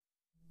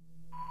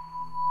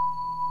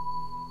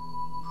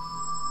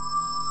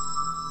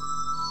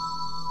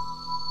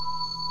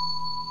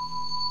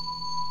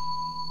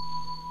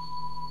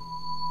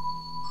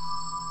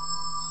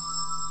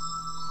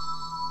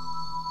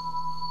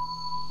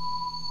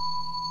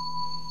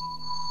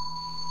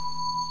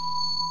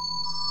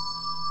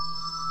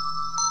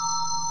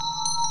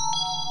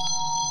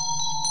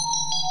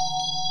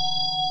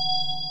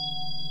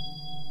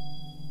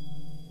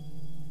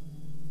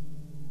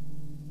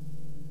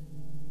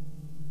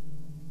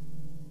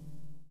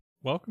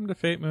Welcome to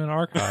Fate Moon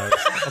Archives,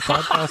 a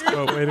podcast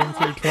about wading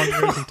through 20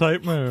 years of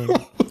Type Moon.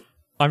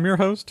 I'm your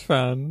host,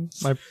 Fen.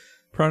 My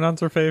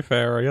pronouns are Fae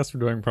Fair. I guess we're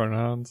doing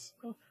pronouns.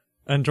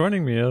 And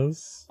joining me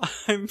is...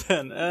 I'm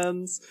Ben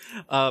Enns.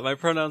 My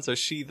pronouns are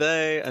she,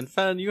 they, and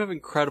Fen, you have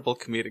incredible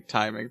comedic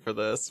timing for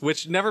this,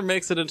 which never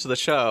makes it into the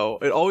show.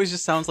 It always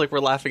just sounds like we're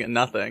laughing at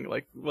nothing,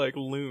 like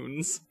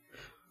loons.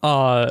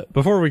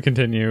 Before we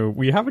continue,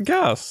 we have a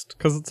guest,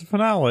 because it's a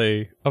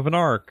finale of an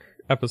arc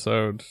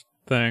episode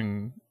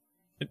thing.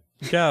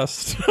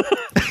 Guest.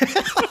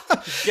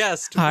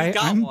 Guest. Hi,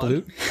 I'm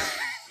one.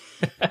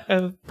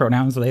 Blute.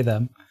 Pronouns they,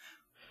 them.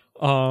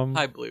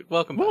 Hi, Blute.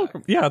 Welcome back.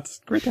 Yeah, it's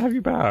great to have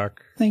you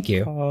back. Thank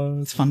you.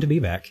 It's fun to be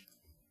back.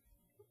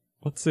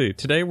 Let's see.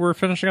 Today we're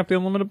finishing up the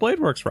Unlimited Blade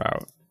Works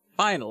route.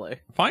 Finally.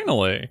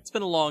 It's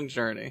been a long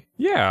journey.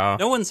 Yeah.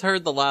 No one's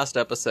heard the last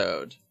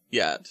episode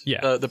yet.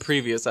 Yeah. The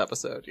previous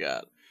episode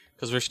yet.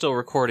 Because we're still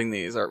recording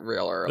these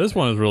real early. This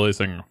one is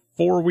releasing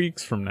 4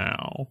 weeks from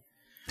now.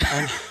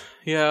 And,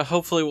 yeah,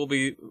 hopefully we'll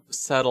be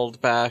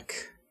settled back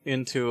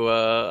into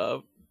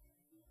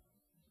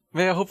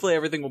hopefully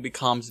everything will be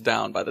calmed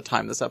down by the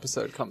time this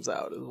episode comes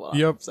out, is what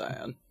I'm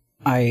saying.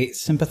 I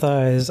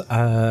sympathize.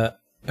 A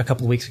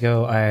couple of weeks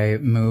ago, I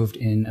moved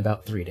in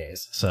about 3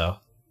 days, so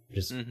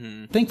just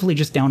thankfully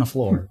just down a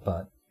floor,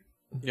 but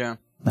yeah,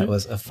 that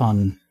was a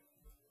fun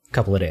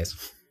couple of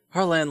days.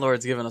 Our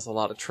landlord's given us a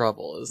lot of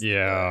trouble.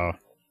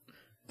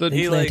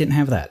 Thankfully, I didn't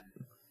have that.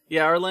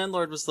 Yeah, our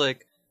landlord was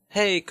like,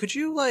 "Hey, could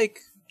you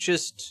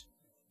just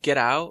get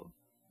out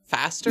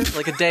faster,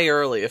 like a day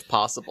early if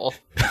possible?"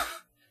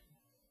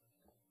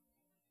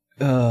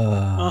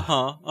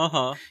 Yeah,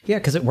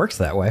 because it works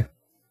that way.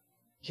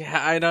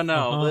 Yeah, I don't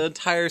know. The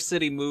entire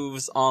city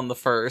moves on the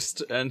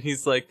 1st, and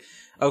he's like,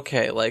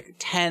 okay,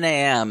 10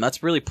 a.m.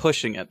 That's really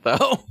pushing it,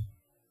 though.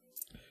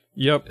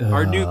 Yep.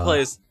 Our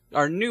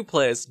new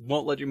place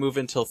won't let you move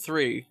until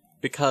 3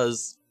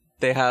 because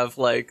they have,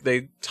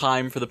 they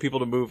time for the people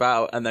to move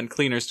out and then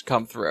cleaners to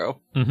come through.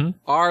 Mm-hmm.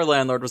 Our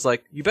landlord was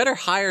like, you better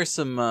hire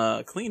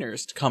some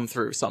cleaners to come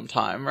through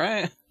sometime,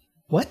 right?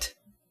 What?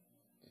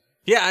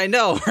 Yeah, I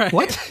know, right?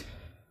 What?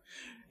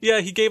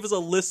 Yeah, he gave us a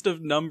list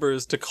of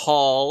numbers to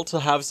call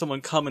to have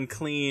someone come and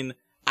clean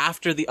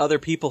after the other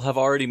people have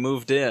already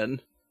moved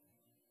in.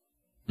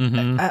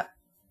 Mm-hmm.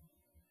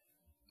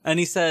 And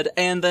he said,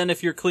 and then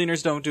if your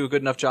cleaners don't do a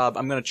good enough job,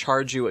 I'm going to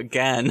charge you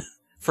again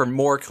for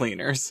more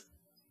cleaners.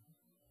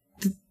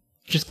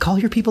 Just call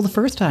your people the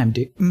first time,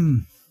 dude.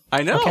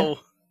 I know. Okay.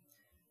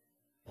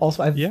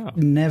 Also, I've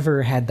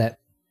never had that.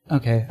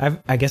 Okay,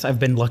 I guess I've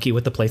been lucky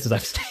with the places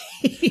I've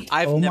stayed.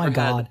 I've never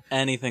had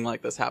anything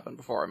like this happen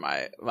before in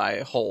my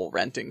whole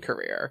renting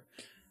career.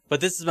 But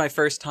this is my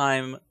first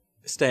time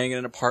staying in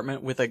an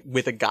apartment with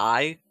a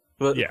guy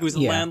who's a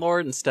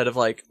landlord instead of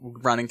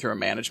running through a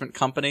management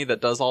company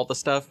that does all the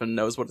stuff and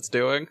knows what it's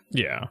doing.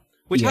 Yeah.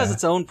 Which has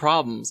its own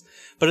problems.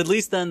 But at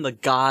least then the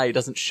guy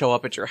doesn't show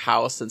up at your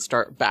house and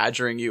start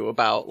badgering you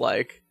about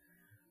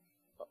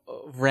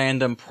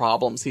random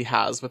problems he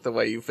has with the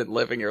way you've been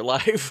living your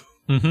life.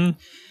 Mm-hmm.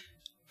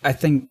 I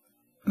think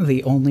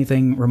the only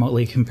thing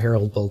remotely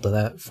comparable to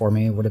that for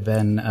me would have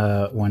been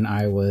when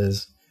I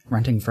was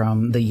renting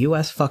from the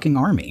U.S. fucking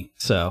Army.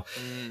 So,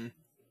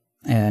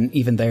 and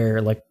even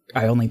there,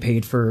 I only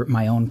paid for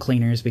my own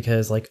cleaners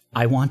because,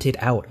 I wanted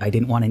out. I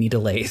didn't want any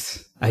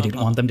delays. I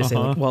didn't want them to say,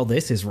 well,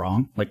 this is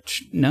wrong.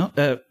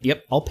 No,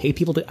 yep, I'll pay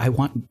people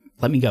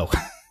let me go,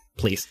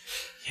 please.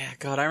 Yeah,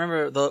 God, I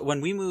remember when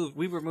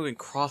we were moving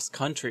cross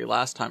country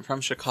last time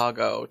from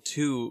Chicago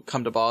to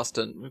come to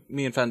Boston.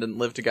 Me and Fen didn't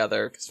live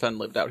together because Fen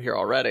lived out here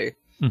already.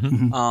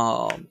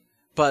 Mm-hmm.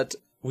 But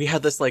we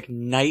had this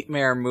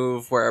nightmare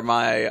move where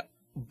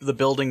the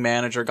building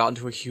manager got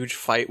into a huge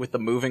fight with the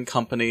moving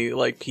company,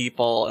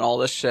 people and all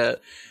this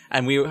shit.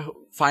 And we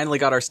finally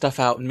got our stuff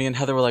out and me and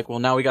Heather were like, well,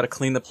 now we got to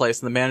clean the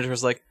place. And the manager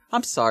was like,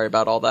 I'm sorry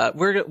about all that.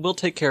 We'll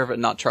take care of it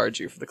and not charge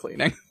you for the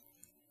cleaning.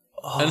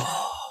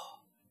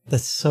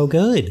 That's so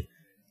good.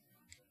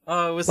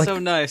 Oh, it was so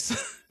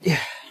nice. Yeah.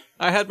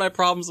 I had my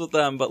problems with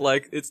them, but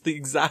it's the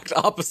exact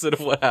opposite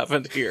of what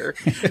happened here.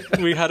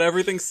 We had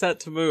everything set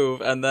to move,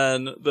 and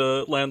then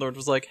the landlord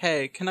was like,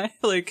 hey, can I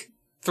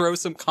throw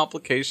some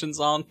complications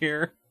on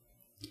here?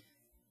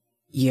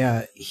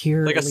 Yeah,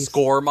 here a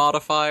score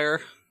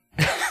modifier.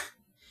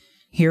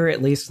 Here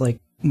at least,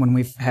 when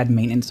we've had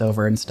maintenance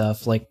over and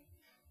stuff,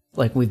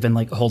 we've been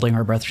holding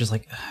our breath, just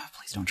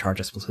please don't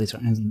charge us, please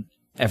don't. And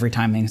every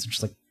time maintenance is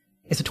just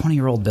it's a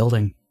 20-year-old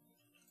building.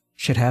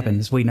 Shit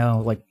happens. We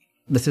know,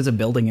 this is a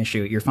building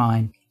issue. You're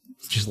fine.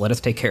 Just let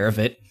us take care of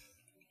it.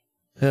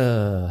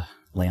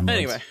 Landlords.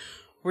 Anyway,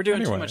 we're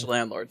doing too much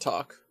landlord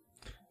talk.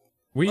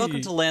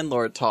 Welcome to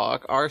Landlord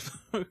Talk, our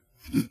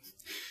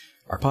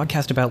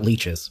podcast about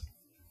leeches.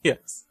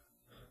 Yes.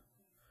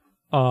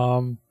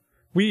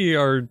 We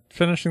are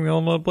finishing the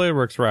Unlimited Blade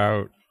Works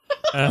route.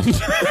 And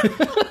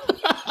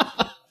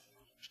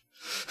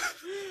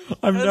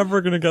I'm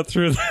never gonna get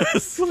through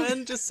this.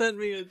 Ben just sent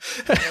me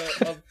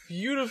a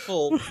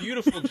beautiful,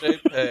 beautiful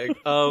JPEG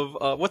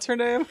of, what's her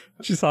name?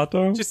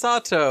 Chisato?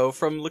 Chisato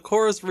from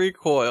Lycora's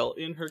Recoil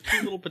in her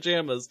cute little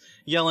pajamas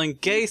yelling,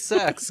 gay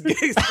sex, with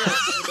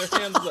her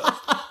hands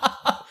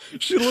up.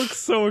 She looks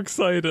so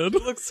excited. She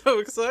looks so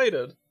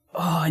excited.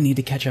 Oh, I need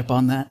to catch up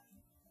on that.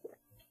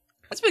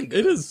 It's been good.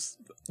 It is.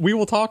 We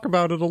will talk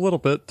about it a little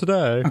bit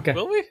today. Okay.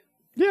 Will we?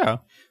 Yeah.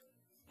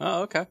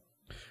 Oh, okay.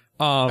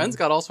 Ben's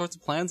got all sorts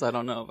of plans I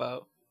don't know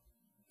about.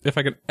 If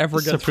I can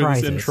ever get through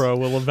Surprises. this intro,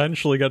 we'll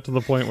eventually get to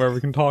the point where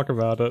we can talk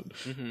about it.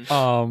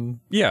 Mm-hmm.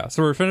 Yeah,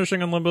 so we're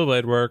finishing Unlimited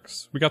Blade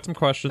Works. We got some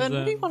questions Ben,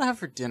 what do you in. want to have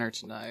for dinner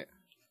tonight?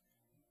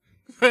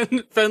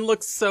 Ben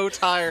looks so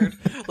tired.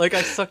 Like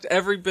I sucked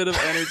every bit of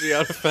energy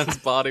out of Ben's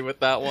body with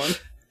that one.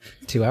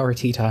 2-hour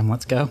tea time.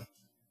 Let's go.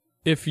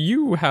 If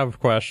you have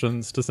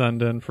questions to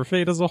send in for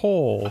Fate as a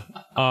whole,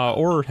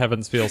 or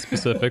Heaven's Feel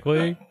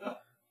specifically,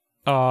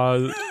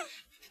 our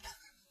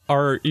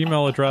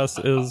email address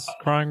is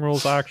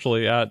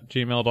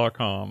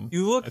cryingrulesactually@gmail.com.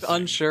 You looked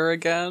unsure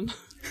again,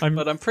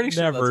 but I'm pretty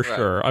sure never that's right.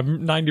 sure. I'm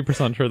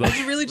 90% sure that's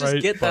Did you really just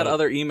right, get that but-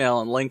 other email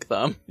and link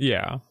them?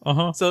 Yeah.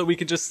 Uh-huh. So that we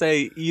could just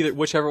say either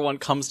whichever one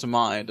comes to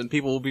mind, and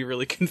people will be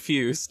really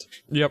confused.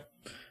 Yep.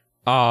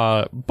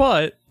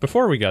 But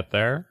before we get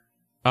there,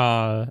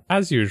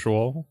 as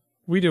usual,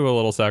 we do a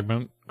little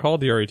segment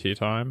called Yuri Tea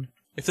Time.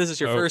 If this is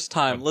your Oh. first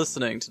time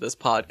listening to this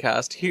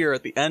podcast, here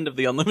at the end of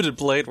the Unlimited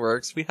Blade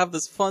Works, we have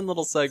this fun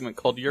little segment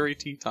called Yuri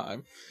Tea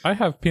Time. I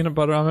have peanut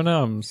butter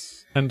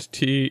M&Ms and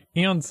tea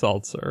and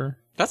seltzer.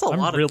 That's a I'm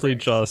lot of really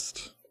drinks.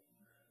 just...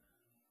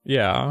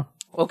 Yeah.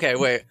 Okay,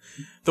 wait.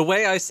 The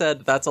way I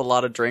said that's a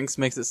lot of drinks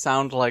makes it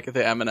sound like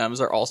the M&Ms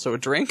are also a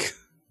drink.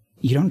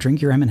 You don't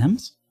drink your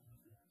M&Ms?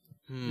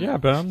 Yeah,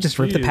 Ben. Just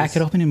rip the please.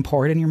 packet open and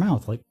pour it in your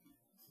mouth. Like,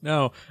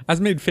 No.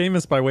 As made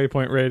famous by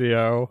Waypoint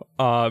Radio,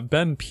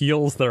 Ben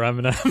peels their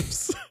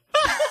M&Ms.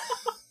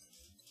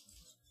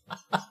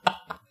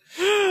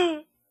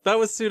 That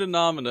was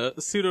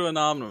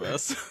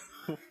pseudo-anonymous.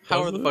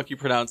 However the fuck you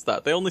pronounce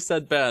that. They only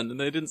said Ben, and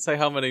they didn't say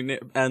how many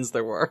N's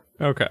there were.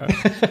 Okay.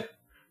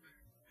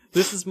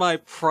 This is my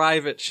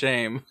private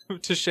shame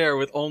to share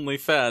with only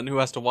Fen, who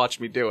has to watch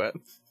me do it.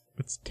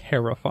 It's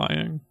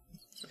terrifying.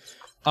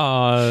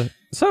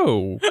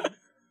 So...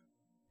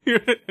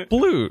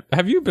 Blute,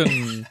 have you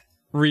been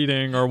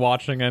reading or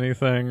watching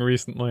anything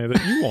recently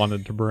that you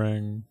wanted to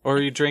bring? Or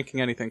are you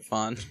drinking anything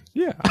fun?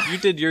 Yeah. You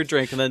did your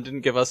drink and then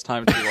didn't give us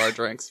time to do our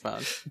drinks,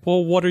 Fen.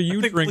 Well, what are you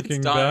I think Blute's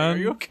drinking, dying. Are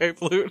Ben? you okay,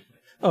 Blute?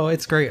 oh,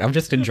 it's great. I'm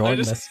just enjoying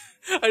this.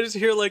 I just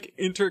hear like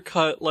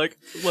intercut, like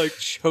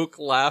choke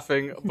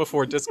laughing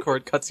before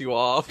Discord cuts you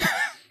off.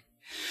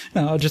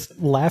 No, just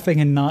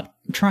laughing and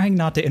trying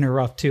not to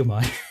interrupt too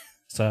much.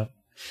 So,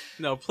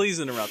 No, please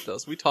interrupt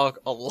us. We talk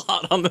a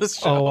lot on this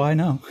show. oh, I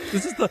know.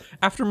 This is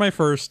after my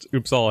first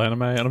Oops All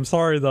Anime, and I'm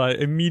sorry that I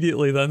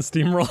immediately then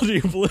steamrolled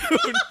you, Blute.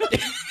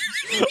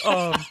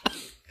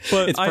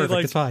 But It's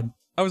perfect. It's fine.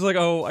 I was like,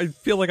 oh, I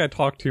feel like I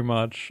talk too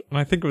much. And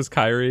I think it was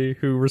Kyrie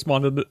who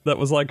responded that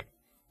was like,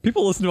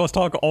 people listen to us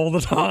talk all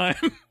the time.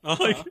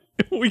 Like,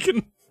 we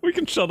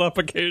can shut up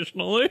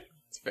occasionally.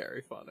 It's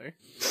very funny.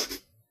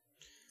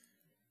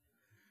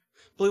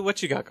 Blue,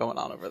 what you got going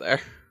on over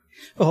there?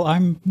 Well,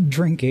 I'm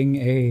drinking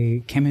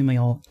a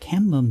chamomile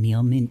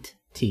mint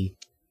tea.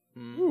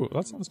 Ooh,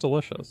 that sounds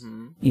delicious.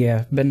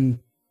 Yeah, been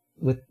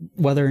with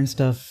weather and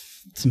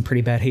stuff, some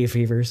pretty bad hay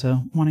fever,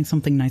 so wanting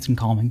something nice and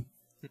calming.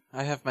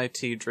 I have my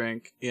tea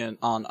drink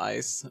on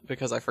ice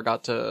because I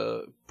forgot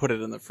to put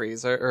it in the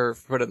freezer or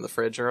put it in the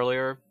fridge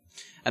earlier.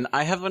 And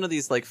I have one of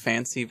these like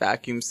fancy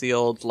vacuum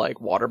sealed like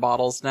water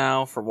bottles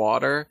now for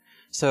water.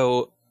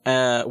 So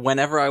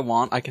whenever I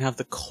want, I can have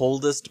the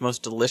coldest,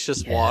 most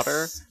delicious Yes.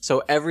 water.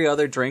 So every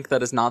other drink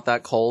that is not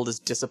that cold is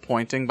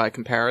disappointing by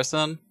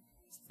comparison.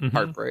 Mhm.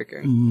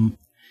 Heartbreaking.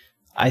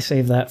 I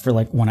save that for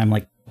like when I'm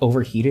like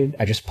overheated.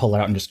 I just pull it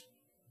out and just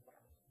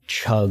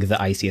chug the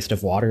iciest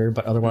of water.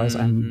 But otherwise,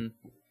 I'm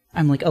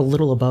like a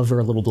little above or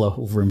a little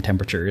below room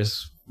temperature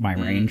is my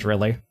range,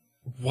 really.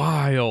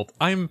 Wild.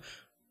 I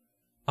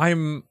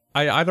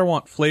either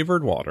want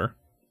flavored water,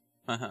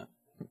 Uh-huh.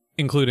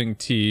 including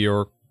tea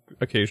or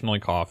occasionally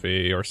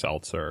coffee or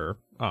seltzer,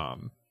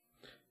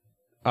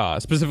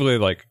 specifically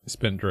like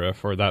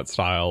Spindrift or that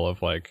style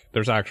of like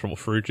there's actual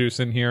fruit juice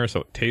in here,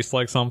 so it tastes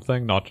like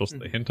something, not just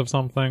the hint of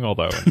something.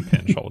 Although in a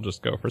pinch I'll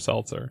just go for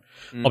seltzer.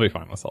 I'll be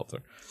fine with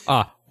seltzer.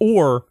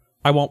 Or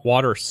I want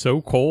water so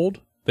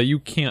cold that you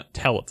can't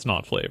tell it's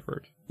not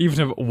flavored. Even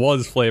if it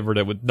was flavored,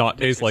 it would not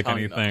taste your like tongue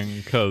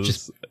anything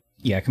because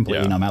Yeah,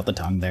 completely Yeah. numb out the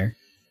tongue there.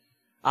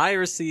 I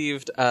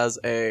received as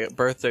a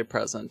birthday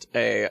present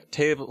a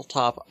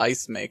tabletop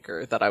ice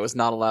maker that I was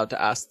not allowed to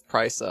ask the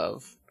price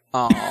of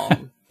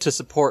to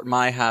support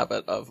my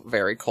habit of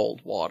very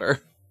cold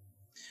water.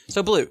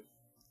 So, Blue,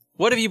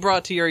 what have you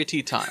brought to Yuri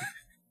Tea Time?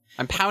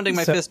 I'm pounding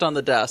my fist on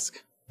the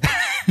desk.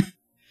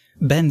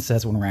 Ben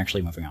says when we're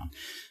actually moving on.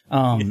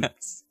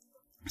 Yes.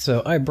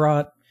 So I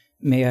brought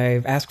may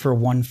I ask for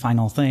one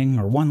final thing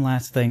or one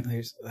last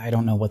thing? I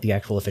don't know what the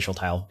actual official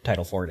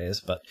title for it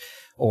is, but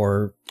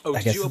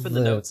did you open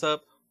the notes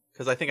up?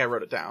 Because I think I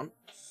wrote it down.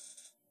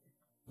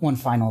 One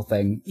final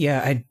thing.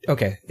 Yeah,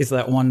 okay. Is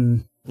that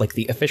one like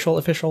the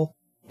official?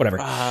 Whatever.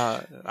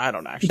 I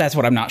don't actually. That's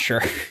what I'm not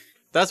sure.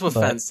 That's what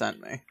Fen sent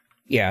me.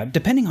 Yeah,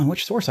 depending on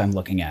which source I'm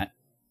looking at.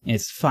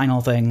 It's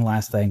final thing,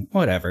 last thing,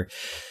 whatever.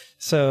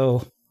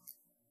 So,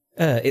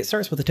 it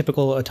starts with a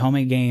typical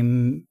Otome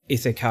game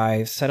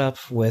isekai setup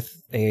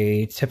with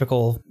a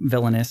typical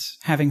villainess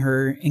having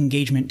her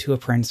engagement to a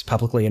prince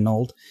publicly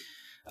annulled.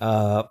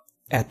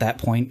 At that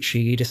point,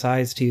 she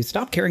decides to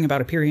stop caring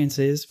about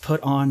appearances, put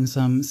on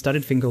some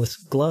studded fingerless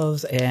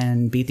gloves,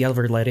 and beat the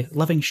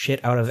ever-loving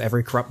shit out of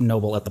every corrupt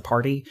noble at the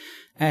party,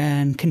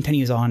 and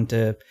continues on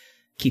to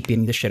keep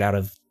beating the shit out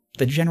of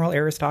the general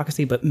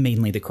aristocracy, but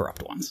mainly the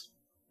corrupt ones.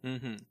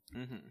 Mm-hmm.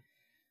 Mm-hmm.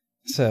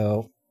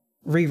 So,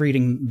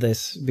 rereading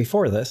this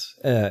before this,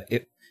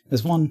 it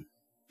was one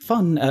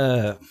fun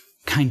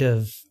kind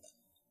of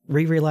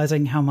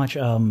re-realizing how much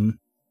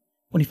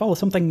when you follow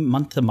something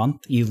month to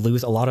month, you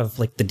lose a lot of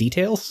like the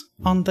details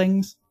on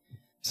things.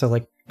 So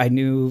like I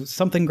knew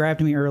something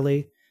grabbed me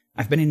early.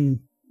 I've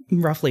been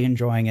roughly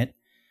enjoying it,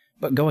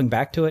 but going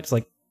back to it, it's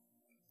like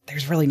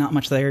there's really not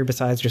much there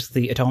besides just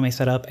the Otome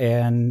setup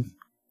and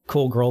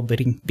cool girl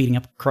beating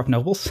up corrupt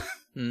nobles.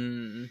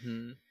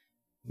 Mm-hmm.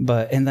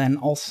 And then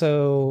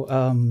also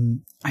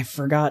I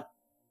forgot,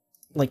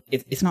 like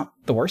it's not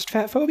the worst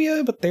fat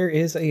phobia, but there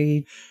is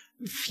a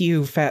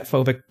few fat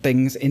phobic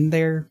things in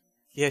there.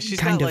 Yeah,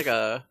 she's got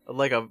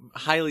like a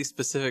highly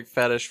specific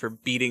fetish for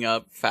beating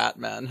up fat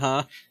men,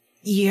 huh?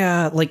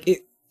 Yeah, like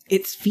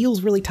it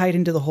feels really tied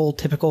into the whole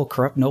typical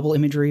corrupt noble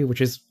imagery,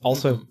 which is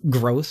also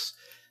gross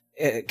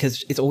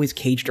because it's always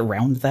caged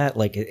around that.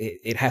 Like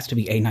it has to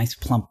be a nice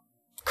plump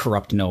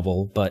corrupt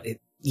noble, but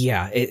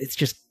it's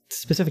just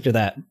specific to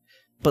that.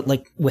 But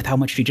like with how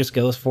much she just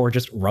goes for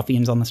just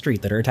ruffians on the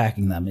street that are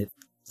attacking them,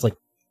 it's like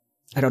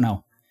I don't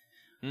know.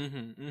 Mm-hmm,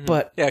 mm-hmm.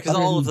 But yeah, because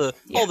all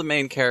the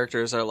main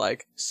characters are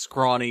like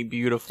scrawny,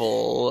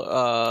 beautiful,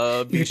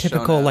 your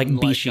typical like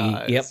bishi.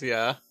 Guys.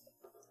 Yep.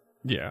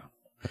 Yeah.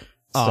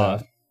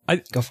 So,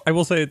 I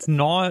will say it's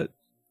not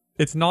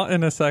an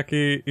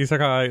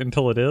isekai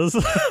until it is.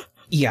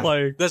 Yeah.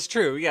 Like that's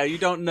true. Yeah, you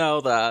don't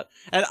know that.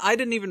 And I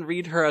didn't even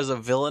read her as a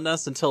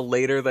villainess until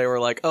later they were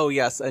like, "Oh,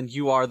 yes, and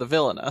you are the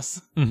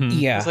villainess." Mm-hmm.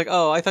 Yeah. It's like,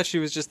 "Oh, I thought she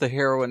was just the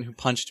heroine who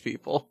punched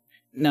people."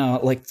 No,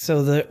 like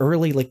so the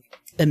early like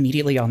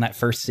immediately on that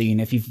first scene,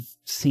 if you've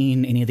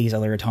seen any of these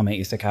other Otome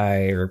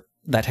isekai or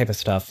that type of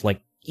stuff,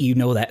 like you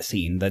know that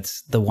scene,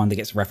 that's the one that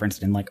gets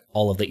referenced in like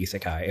all of the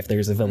isekai. If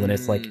there's a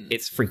villainess, like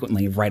it's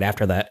frequently right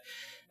after that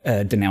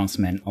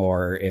denouncement,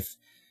 or if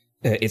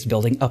it's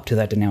building up to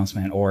that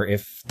denouncement, or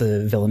if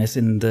the villainess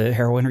and the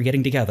heroine are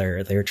getting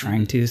together, they're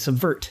trying to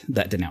subvert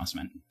that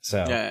denouncement.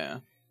 So yeah.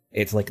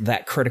 It's like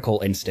that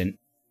critical instant.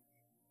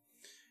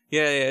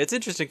 Yeah, it's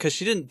interesting because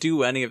she didn't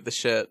do any of the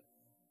shit.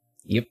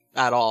 Yep.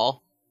 At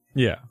all.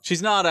 Yeah.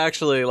 She's not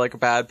actually like a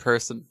bad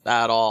person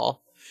at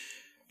all.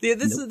 Yeah,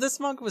 this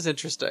manga was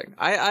interesting.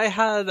 I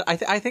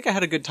think I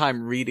had a good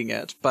time reading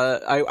it,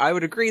 but I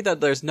would agree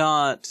that there's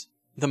not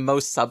the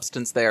most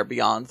substance there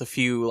beyond the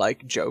few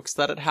like jokes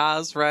that it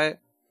has, right?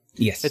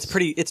 Yes. It's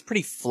pretty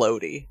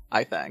floaty,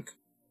 I think.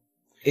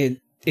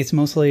 It's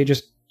mostly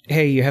just,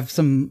 hey, you have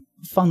some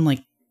fun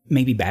like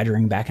maybe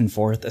badgering back and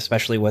forth,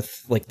 especially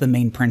with like the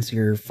main prince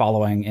you're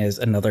following is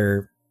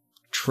another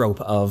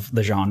trope of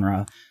the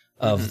genre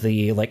of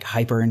the like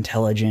hyper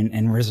intelligent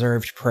and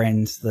reserved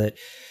prince that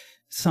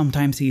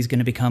sometimes he's going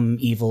to become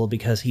evil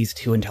because he's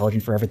too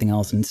intelligent for everything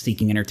else and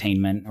seeking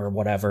entertainment or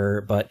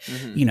whatever. But,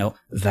 you know,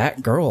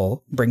 that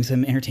girl brings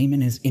him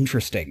entertainment is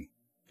interesting.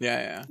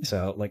 Yeah.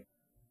 So, like...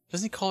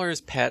 Doesn't he call her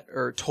his pet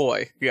or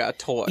toy? Yeah,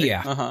 toy.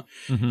 Yeah. Uh-huh.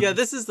 Mm-hmm. Yeah,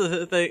 this is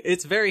the thing.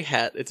 It's very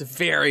het. It's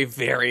very,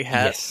 very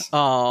het.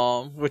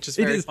 Yes. Which is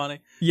very funny.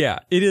 Yeah,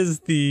 it is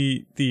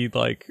the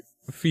like...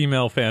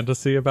 female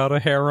fantasy about a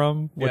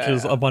harem, which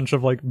is a bunch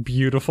of like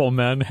beautiful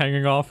men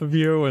hanging off of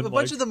you, and a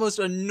bunch of the most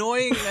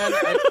annoying men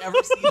I've ever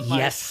seen in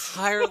my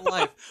entire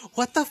life.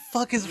 What the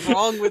fuck is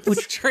wrong with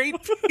straight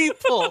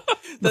people?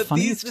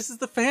 This is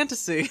the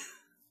fantasy.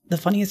 The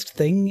funniest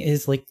thing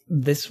is like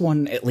this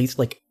one at least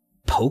like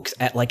pokes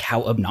at like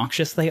how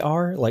obnoxious they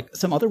are. Like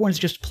some other ones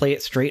just play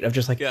it straight of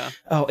just like,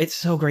 oh, it's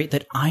so great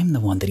that I'm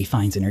the one that he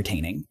finds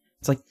entertaining.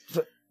 It's like,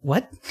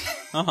 what?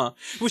 Well,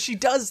 she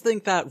does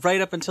think that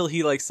right up until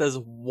he like says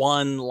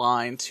one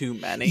line too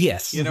many.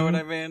 Yes. You know what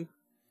I mean?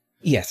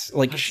 Yes.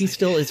 Like she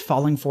still is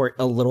falling for it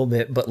a little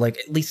bit, but like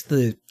at least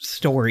the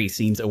story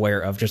seems aware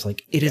of just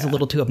like it is a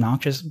little too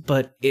obnoxious,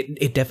 but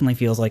it definitely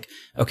feels like,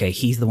 okay,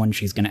 he's the one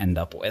she's going to end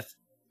up with.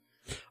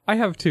 I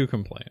have two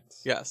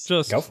complaints. Yes.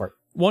 Just go for it.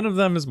 One of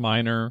them is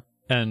minor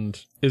and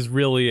is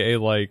really a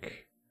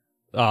like,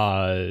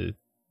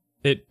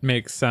 it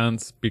makes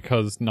sense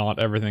because not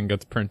everything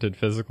gets printed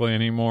physically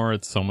anymore.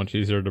 It's so much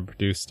easier to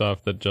produce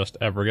stuff that just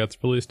ever gets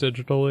released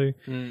digitally.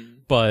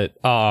 But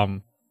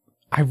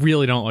I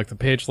really don't like the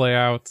page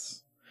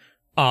layouts.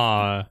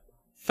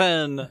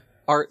 Fen,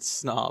 art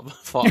snob,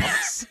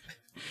 Fox.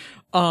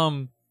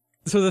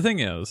 So the thing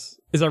is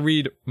I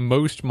read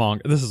most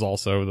manga. This is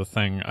also the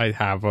thing I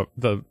have,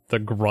 the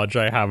grudge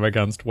I have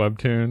against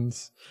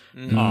webtoons,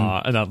 and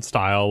that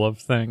style of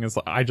thing is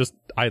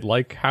I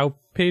like how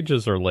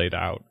pages are laid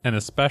out, and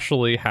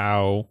especially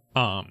how,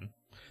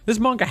 this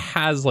manga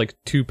has like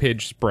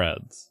 2-page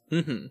spreads,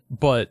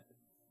 but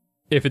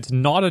if it's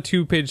not a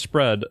 2-page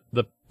spread,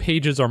 the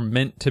pages are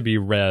meant to be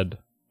read,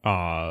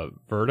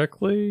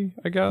 vertically,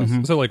 I guess.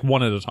 So like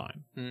one at a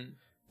time.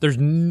 There's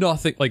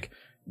nothing, like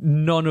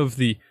none of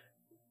the,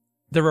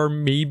 there are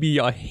maybe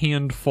a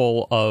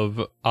handful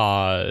of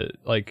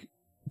like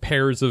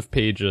pairs of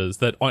pages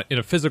that in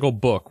a physical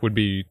book would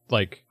be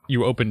like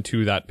you open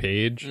to that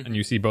page and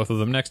you see both of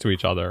them next to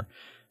each other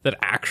that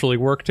actually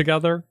work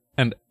together,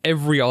 and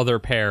every other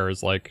pair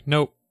is like,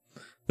 nope,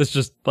 this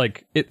just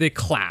like they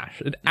clash.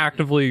 It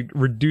actively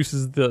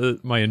reduces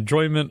my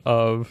enjoyment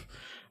of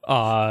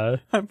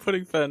I'm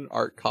putting Fen in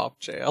art cop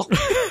jail.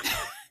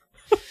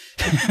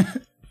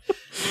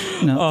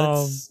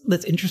 No,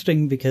 that's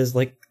interesting because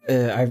like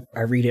I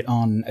read it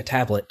on a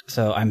tablet,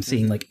 so I'm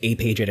seeing like a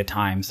page at a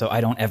time, so I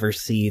don't ever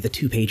see the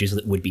 2 pages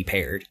that would be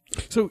paired.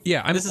 So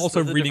yeah, I'm This is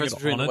also the reading difference it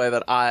between on the it. way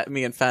that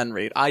me and Fen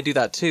read. I do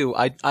that too.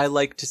 I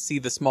like to see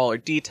the smaller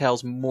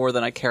details more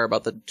than I care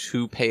about the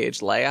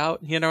 2-page layout.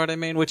 You know what I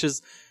mean? Which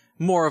is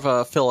more of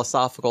a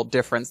philosophical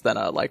difference than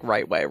a like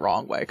right way,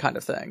 wrong way kind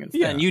of thing. And,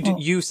 Yeah.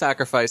 you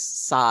sacrifice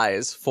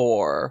size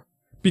for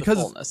the Because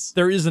fullness.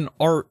 there is an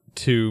art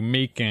to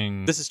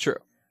making This is true.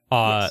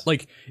 Yes.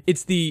 like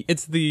it's the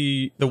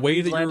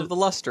way that Land you're of the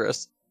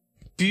Lustrous.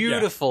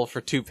 Beautiful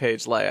for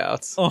 2-page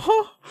layouts.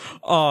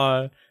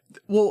 well,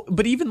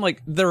 but even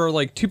like there are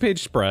like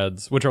 2-page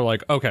spreads which are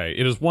like, okay,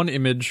 it is one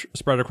image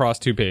spread across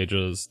 2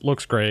 pages,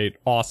 looks great,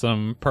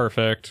 awesome,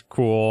 perfect,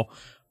 cool.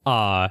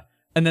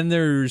 And then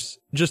there's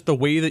just the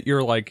way that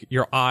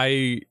your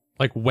eye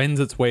like wends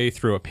its way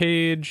through a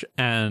page,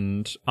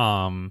 and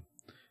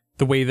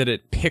the way that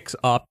it picks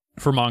up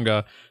for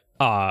manga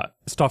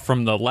stuff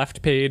from the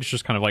left page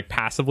just kind of like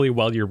passively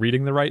while you're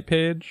reading the right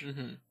page.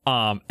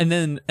 And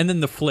then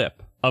the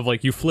flip of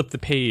like you flip the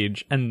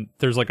page and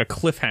there's like a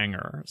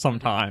cliffhanger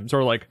sometimes,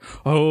 or like,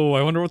 oh,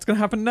 I wonder what's gonna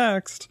happen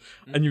next,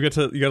 and you get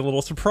a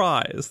little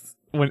surprise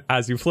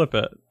as you flip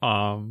it.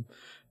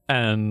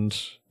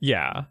 And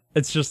yeah,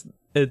 it's just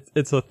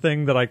it's a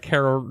thing that I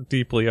care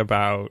deeply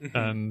about,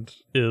 and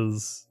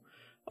is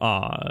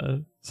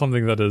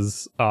something that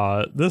is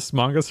this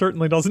manga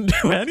certainly doesn't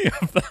do any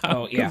of that.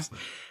 Oh, yeah.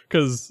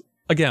 Because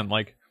again,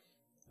 like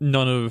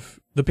none of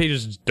the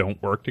pages just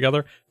don't work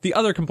together. The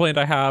other complaint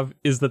I have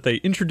is that they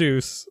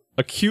introduce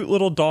a cute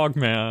little dog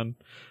man,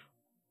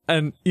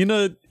 and in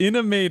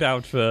a maid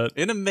outfit,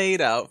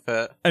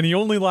 and he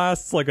only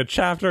lasts like a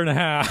chapter and a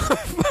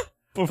half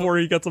before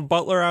he gets a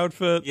butler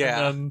outfit.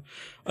 Yeah. and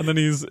then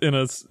he's in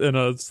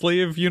a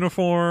slave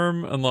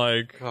uniform, and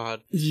like,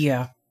 God.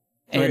 Yeah.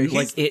 Okay, And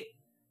like it,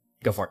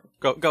 go for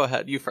it. Go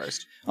ahead. You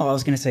first. Oh, I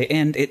was going to say,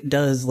 and it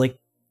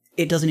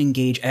doesn't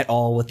engage at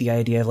all with the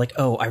idea of like,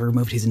 oh, I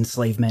removed his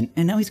enslavement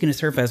and now he's going to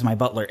serve as my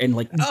butler, and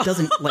like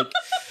doesn't like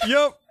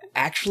yep.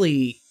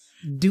 actually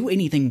do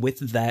anything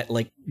with that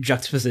like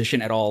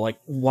juxtaposition at all. Like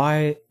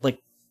why, like,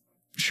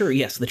 sure,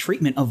 yes, the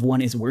treatment of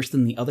one is worse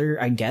than the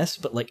other, I guess,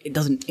 but like it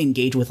doesn't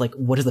engage with like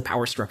what is the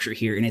power structure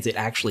here, and is it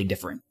actually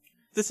different?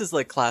 This is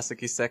like classic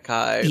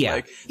isekai. Yeah,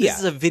 Like, this yeah.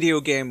 is a video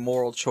game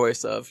moral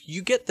choice of,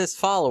 you get this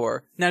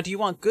follower. Now, do you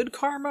want good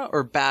karma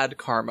or bad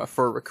karma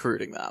for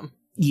recruiting them?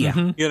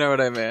 Yeah. You know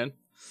what I mean?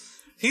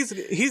 He's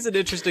an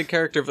interesting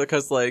character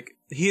because, like,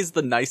 he's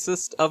the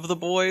nicest of the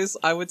boys,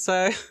 I would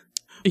say.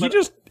 He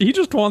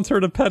just wants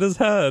her to pet his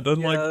head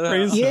and like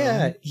praise him.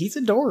 Yeah, he's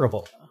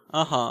adorable.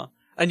 Uh-huh.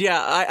 And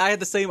yeah, I had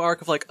the same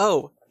arc of like,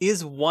 oh,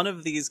 is one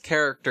of these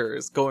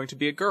characters going to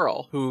be a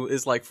girl who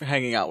is like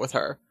hanging out with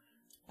her?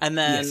 And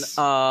then, Yes.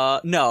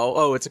 no,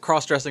 oh, it's a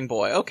cross-dressing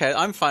boy. Okay,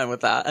 I'm fine with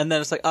that. And then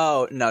it's like,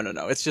 oh, no,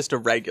 it's just a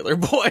regular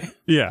boy.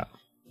 Yeah.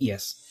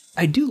 Yes.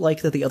 I do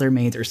like that the other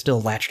maids are still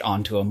latched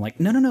onto him.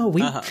 Like, no,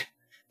 we,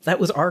 that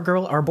was our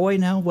girl, our boy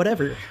now,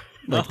 whatever.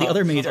 Like, the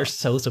other maids are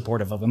so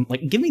supportive of him.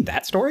 Like, give me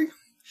that story.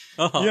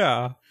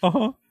 Yeah.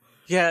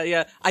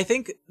 Yeah. I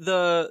think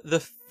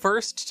the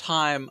first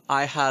time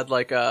I had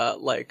like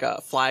a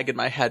flag in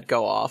my head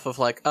go off of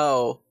like,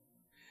 oh,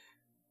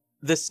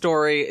 this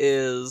story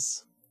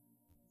is,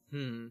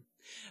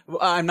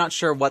 I'm not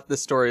sure what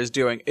this story is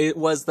doing. It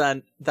was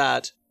then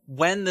that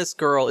when this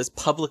girl is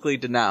publicly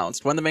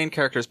denounced, when the main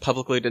character is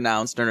publicly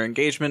denounced and her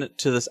engagement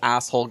to this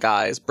asshole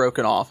guy is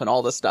broken off and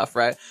all this stuff,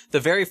 right? The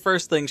very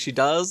first thing she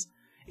does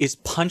is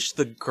punch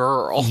the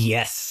girl.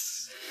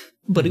 Yes.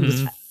 But it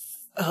was,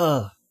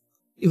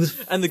 it was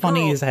And the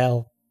funny girl- as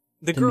hell.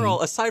 The girl,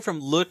 aside from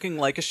looking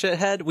like a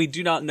shithead, we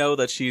do not know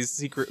that she's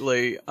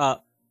secretly, are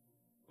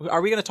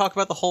we going to talk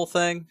about the whole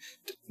thing?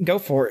 Go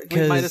for it.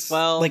 We might 'cause, as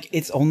well. Like,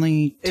 it's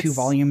only 2 It's-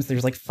 volumes.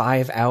 There's like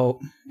 5 out,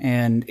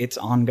 and it's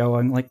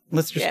ongoing. Like,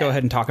 let's just go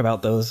ahead and talk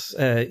about those.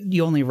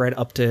 You only read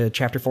up to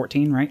chapter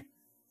 14, right?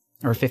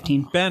 Or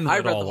 15? Ben I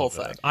read read all the whole of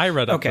it. thing. I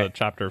read up Okay. to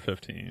chapter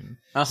 15.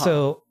 Uh-huh.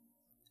 So,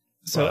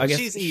 So But I guess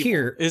she's evil,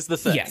 here is the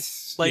thing.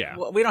 Yes. Like, Yeah.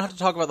 we don't have to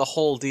talk about the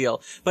whole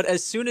deal, but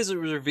as soon as it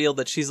was revealed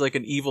that she's like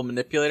an evil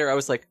manipulator, I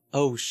was like,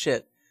 oh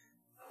shit,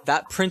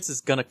 that prince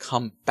is gonna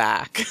come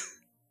back.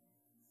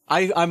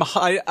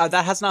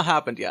 That has not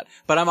happened yet,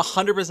 but I'm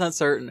 100%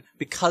 certain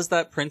because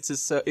that prince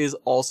is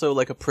also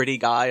like a pretty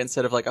guy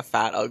instead of like a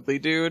fat ugly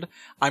dude.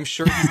 I'm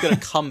sure he's gonna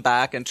come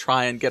back and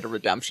try and get a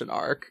redemption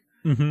arc.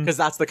 Mhm. Because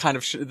that's the kind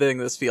of thing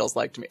this feels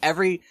like to me.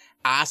 Every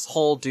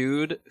asshole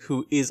dude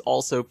who is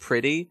also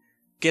pretty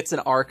gets an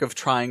arc of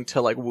trying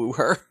to like woo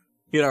her.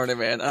 You know what I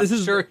mean? I'm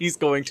sure he's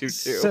going to too.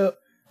 So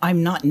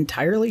I'm not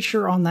entirely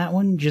sure on that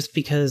one, just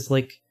because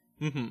like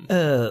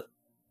the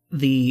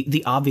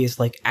obvious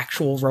like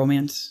actual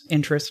romance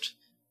interest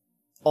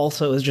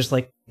also is just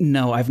like,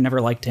 no, I've never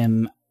liked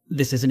him.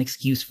 This is an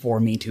excuse for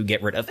me to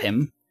get rid of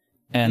him.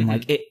 And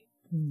like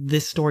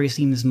this story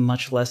seems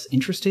much less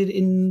interested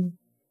in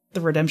the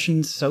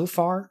redemption so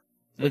far.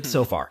 Like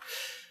so far.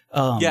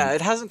 Yeah,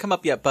 it hasn't come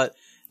up yet, but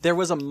there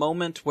was a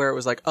moment where it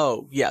was like,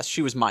 oh, yes,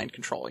 she was mind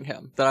controlling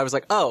him. That I was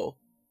like, oh,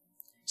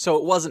 so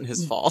it wasn't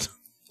his fault.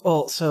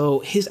 Well, so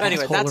his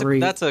Anyway, assholery...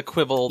 that's a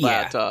quibble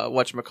Yeah. that,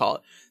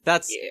 whatchamacallit.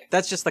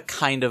 That's just the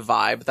kind of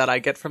vibe that I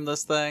get from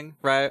this thing,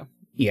 right?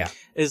 Yeah.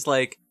 Is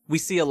like, we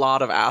see a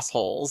lot of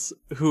assholes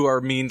who are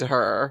mean to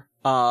her,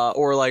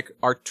 or like,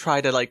 are try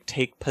to like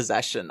take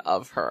possession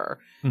of her.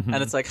 Mhm.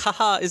 And it's like,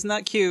 haha, isn't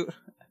that cute?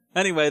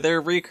 Anyway, they're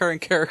a recurring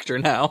character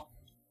now.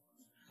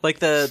 Like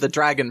the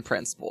Dragon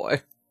Prince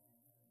boy.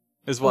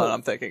 Is what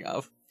I'm thinking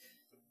of.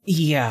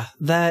 Yeah,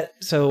 that...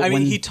 So I mean,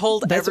 when- he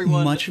told that's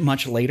everyone...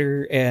 much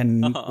later,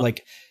 and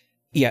like...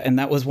 Yeah, and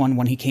that was one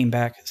when he came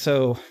back.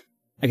 So,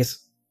 I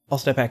guess I'll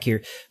step back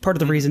here. Part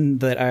of the reason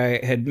that I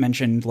had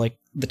mentioned, like,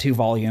 the 2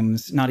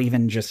 volumes, not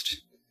even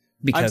just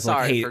because, I'm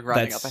sorry like, hey, for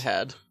running that's... up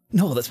ahead.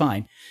 No, that's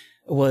fine.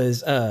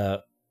 Was,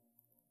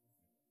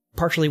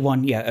 partially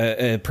one,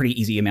 a pretty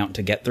easy amount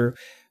to get through,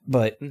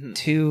 but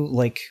 2,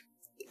 like...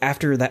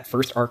 After that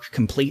first arc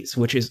completes,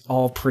 which is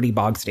all pretty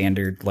bog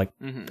standard, like,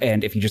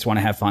 and if you just want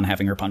to have fun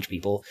having her punch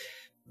people,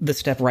 the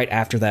step right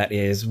after that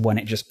is when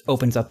it just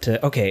opens up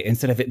to, okay,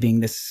 instead of it being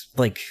this,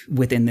 like,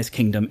 within this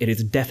kingdom, it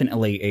is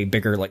definitely a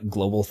bigger, like,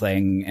 global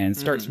thing, and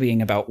starts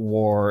being about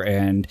war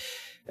and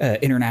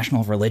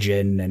international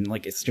religion, and,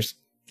 like, it's just...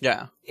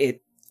 Yeah.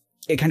 It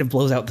kind of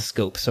blows out the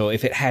scope, so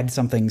if it had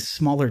something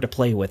smaller to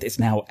play with, it's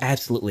now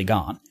absolutely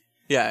gone.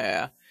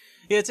 Yeah,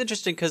 it's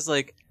interesting because,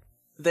 like,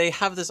 they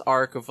have this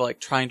arc of, like,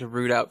 trying to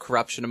root out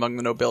corruption among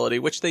the nobility,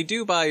 which they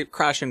do by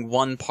crashing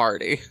one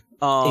party.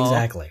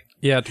 Exactly.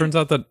 Yeah, it turns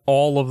out that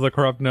all of the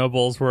corrupt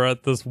nobles were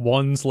at this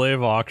one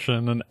slave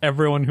auction, and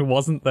everyone who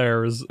wasn't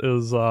there is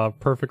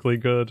perfectly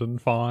good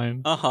and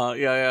fine.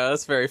 Yeah,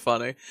 that's very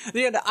funny.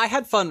 Yeah, I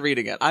had fun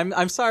reading it.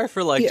 I'm sorry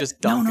for, like, just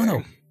dunking.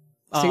 No.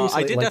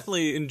 Seriously, I did like,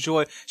 definitely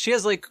enjoy. She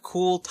has like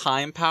cool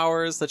time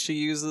powers that she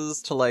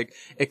uses to like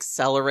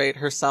accelerate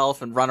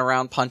herself and run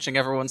around punching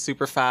everyone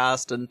super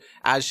fast. And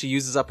as she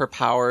uses up her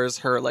powers,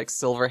 her like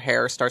silver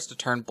hair starts to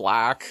turn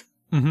black.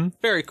 Mm-hmm.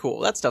 Very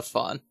cool. That stuff's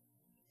fun.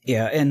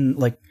 Yeah, and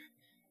like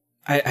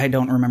I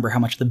don't remember how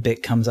much the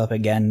bit comes up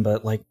again,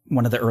 but like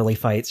one of the early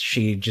fights,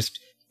 she just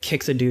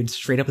kicks a dude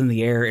straight up in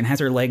the air and has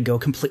her leg go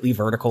completely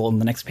vertical,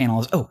 and the next panel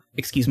is, oh,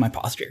 excuse my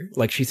posture.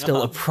 Like, she's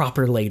still a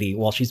proper lady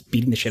while she's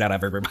beating the shit out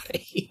of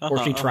everybody.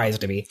 Or she tries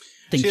to be.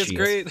 She has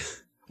great...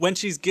 When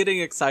she's getting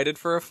excited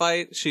for a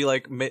fight, she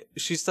like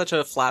she's such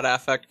a flat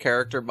affect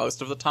character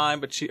most of the time,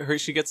 but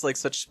she gets like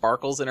such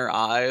sparkles in her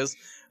eyes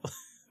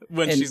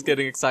when she's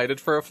getting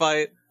excited for a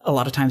fight. A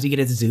lot of times you get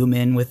to zoom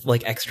in with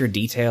like extra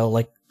detail,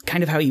 like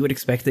kind of how you would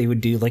expect they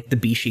would do like the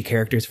Bishi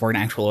characters for an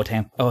actual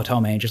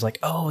Otome, and just like,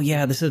 oh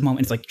yeah, this is a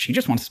moment. It's like she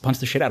just wants to punch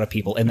the shit out of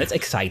people, and that's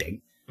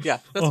exciting. Yeah,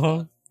 that's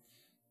fun.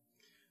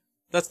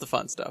 That's the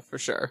fun stuff for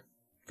sure.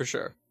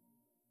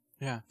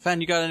 Yeah,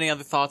 Fen, you got any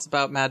other thoughts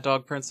about Mad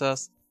Dog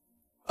Princess?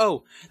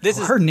 Oh,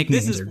 her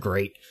nicknames are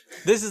great.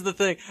 This is the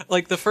thing.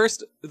 Like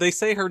they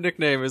say her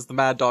nickname is the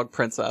Mad Dog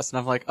Princess, and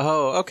I'm like,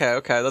 oh, okay,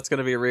 that's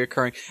gonna be a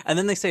reoccurring. And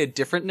then they say a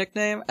different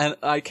nickname, and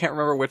I can't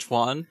remember which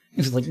one. It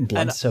was like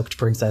Blood-Soaked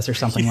Princess or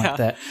something like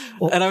that.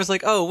 Well, and I was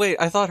like, oh wait,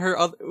 I thought her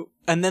other.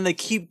 And then they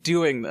keep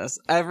doing this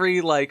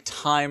every like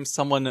time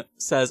someone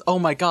says, oh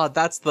my god,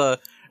 that's the,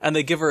 and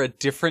they give her a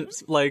different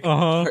like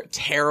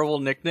terrible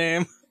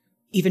nickname.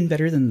 Even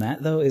better than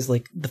that, though, is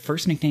like the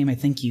first nickname I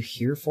think you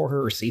hear for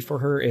her or see for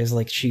her is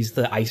like she's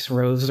the Ice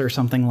Rose or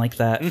something like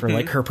that for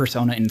like her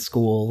persona in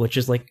school, which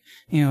is like,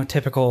 you know,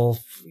 typical,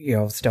 you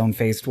know,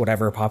 stone-faced,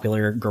 whatever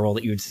popular girl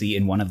that you would see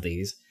in one of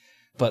these.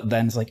 But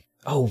then it's like,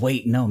 oh,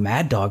 wait, no,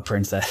 Mad Dog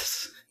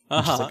Princess.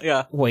 Like,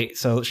 yeah. Wait,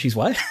 so she's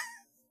what?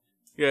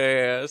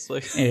 Yeah. It's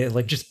like... It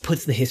like just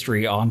puts the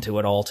history onto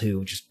it all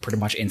too, just pretty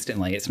much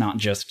instantly. It's not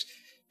just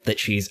that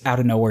she's out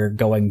of nowhere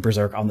going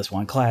berserk on this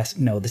one class.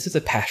 No, this is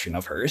a passion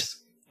of hers.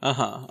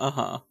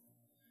 But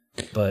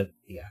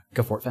yeah,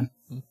 go for it, Fen.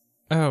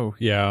 Oh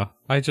yeah,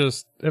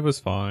 it was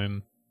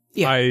fine.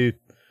 Yeah.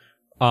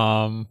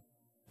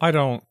 I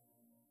don't.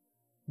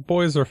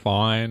 Boys are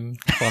fine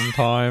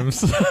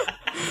sometimes.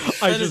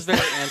 That is very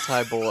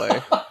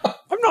anti-boy.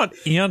 I'm not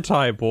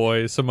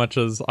anti-boy so much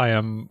as I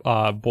am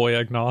boy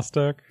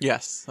agnostic.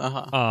 Yes.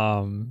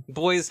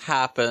 Boys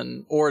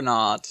happen or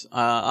not.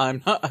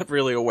 I'm not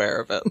really aware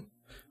of it.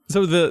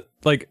 So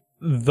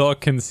the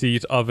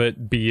conceit of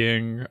it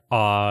being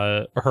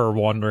her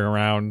wandering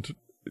around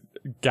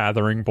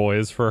gathering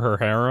boys for her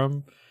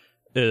harem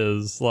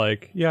is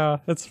like, yeah,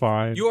 it's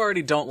fine. You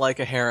already don't like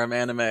a harem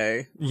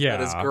anime Yeah.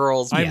 that is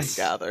girls being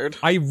gathered.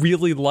 I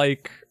really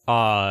like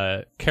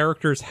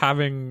characters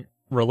having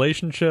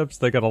relationships.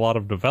 They get a lot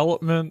of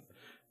development.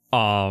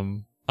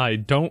 I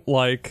don't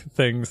like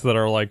things that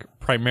are like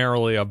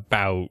primarily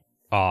about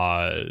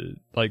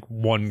like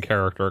one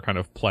character kind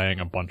of playing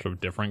a bunch of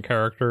different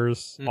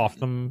characters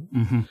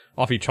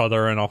off each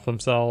other and off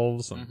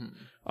themselves.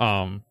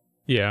 And,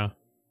 yeah.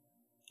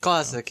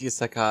 Classic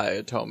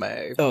isekai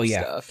otome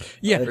stuff.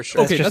 Yeah, for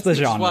sure. That's just the Which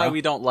is genre. why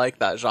we don't like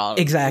that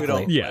genre. Exactly. We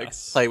don't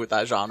Yes. play with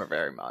that genre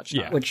very much.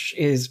 Yeah. Which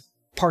is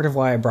part of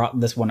why I brought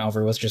this one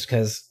over, was just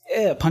because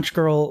Punch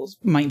Girl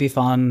might be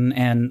fun,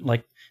 and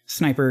like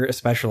Sniper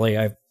especially,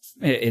 I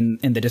in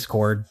the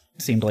Discord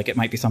seemed like it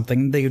might be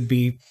something they would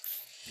be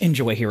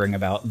enjoy hearing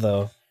about,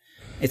 though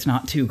it's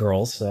not two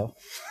girls, so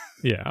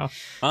Yeah.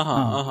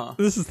 This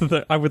This is the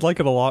thing. I would like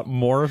it a lot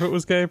more if it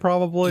was gay,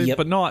 probably, Yep.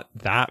 but not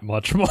that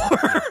much more.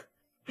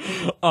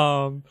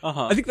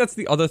 I think that's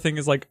the other thing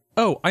is like,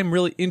 oh, I'm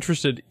really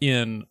interested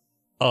in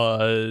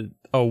a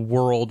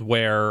world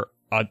where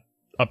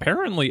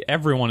apparently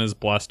everyone is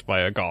blessed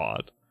by a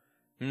god.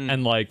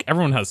 And like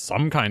everyone has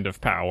some kind of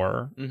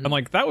power. And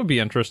like that would be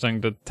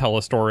interesting to tell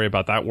a story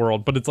about that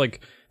world, but it's like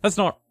that's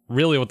not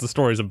really what the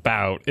story's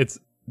about.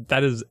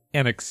 That is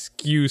an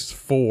excuse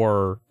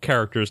for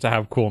characters to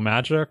have cool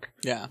magic.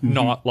 Yeah.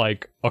 Not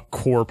like a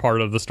core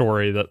part of the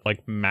story that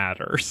like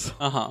matters.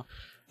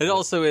 It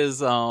also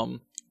is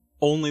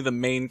only the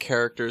main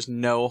characters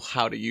know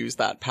how to use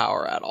that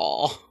power at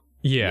all.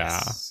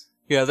 Yeah.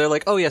 Yeah, they're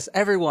like, oh yes,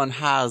 everyone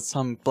has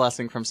some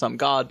blessing from some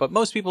god, but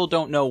most people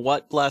don't know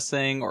what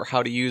blessing or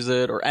how to use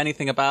it or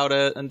anything about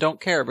it and don't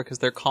care because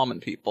they're common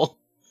people.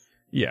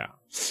 Yeah.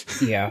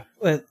 yeah.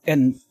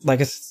 And like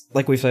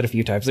we've said a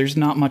few times, there's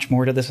not much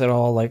more to this at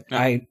all. Like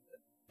I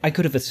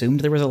could have assumed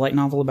there was a light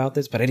novel about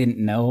this, but I didn't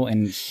know.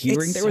 And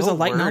hearing It's there was so a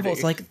light wordy. novel,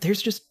 it's like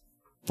there's just,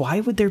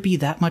 why would there be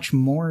that much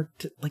more?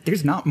 Like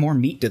there's not more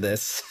meat to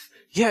this.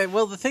 Yeah,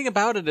 well, the thing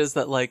about it is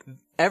that, like,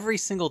 every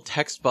single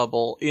text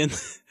bubble in,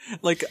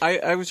 like,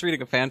 I was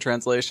reading a fan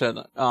translation.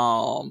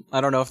 I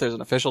don't know if there's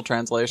an official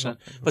translation,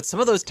 but some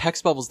of those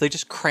text bubbles, they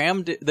just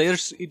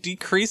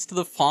decreased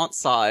the font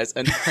size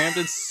and crammed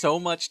in so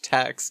much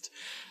text.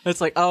 And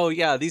it's like, oh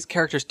yeah, these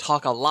characters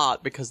talk a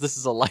lot because this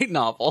is a light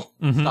novel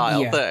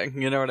style Yeah.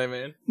 thing. You know what I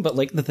mean? But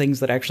like the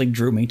things that actually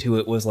drew me to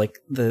it was like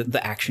the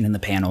action in the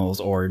panels,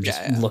 or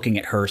just looking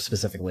at her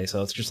specifically.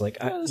 So it's just like,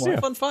 There's some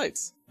fun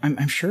fights.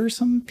 I'm sure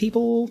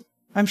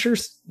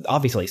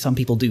obviously some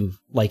people do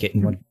like it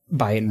and would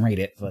buy it and rate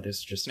it, but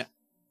it's just I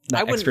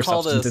that wouldn't extra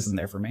call substance this- isn't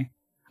there for me.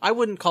 I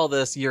wouldn't call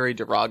this Yuri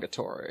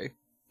derogatory.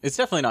 It's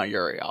definitely not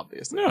Yuri,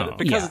 obviously. No. But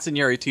because Yeah. it's in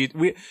Yuri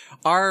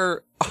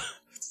our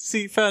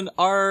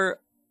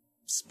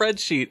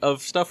spreadsheet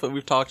of stuff that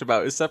we've talked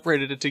about is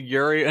separated into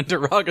Yuri and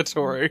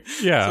derogatory.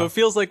 Yeah. So it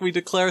feels like we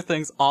declare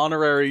things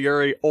honorary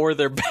Yuri or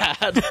they're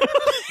bad.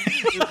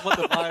 Is what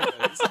the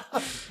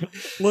vibe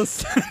is.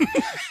 Listen.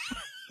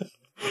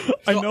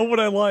 I know what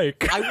I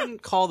like. I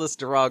wouldn't call this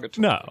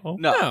derogatory. No,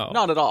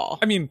 not at all.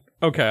 I mean,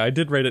 okay, I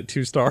did rate it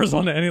 2 stars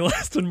on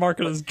AnyList and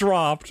market has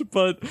dropped,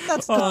 but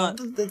That's not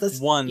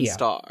one yeah.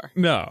 star.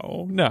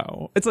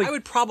 no. It's like I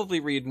would probably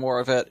read more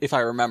of it if I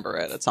remember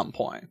it at some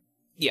point.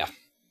 Yeah.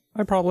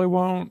 I probably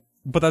won't,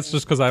 but that's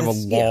just because I have a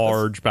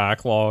large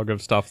backlog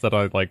of stuff that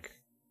I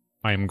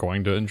am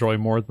going to enjoy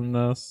more than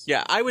this.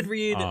 Yeah, I would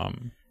read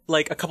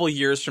like a couple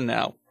years from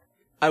now.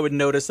 I would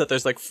notice that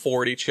there's like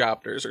 40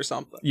 chapters or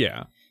something.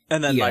 Yeah.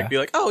 And then Yeah. like be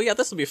like, oh yeah,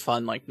 this will be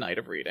fun like night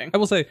of reading. I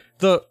will say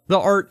the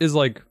art is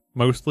like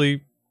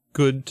mostly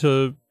good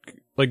to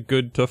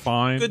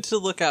find. Good to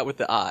look at with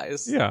the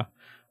eyes. Yeah.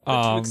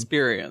 Good to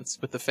experience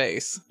with the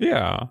face.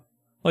 Yeah.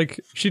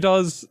 Like she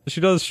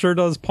sure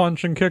does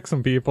punch and kick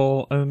some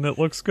people and it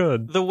looks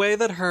good. The way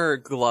that her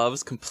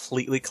gloves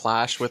completely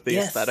clash with the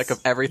Yes. aesthetic of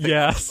everything.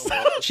 Yes. else in the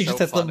world is She just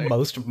so has funny. the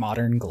most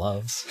modern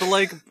gloves.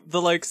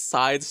 The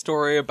side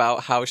story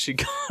about how she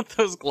got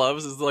those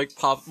gloves is like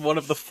one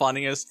of the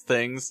funniest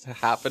things to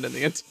happen in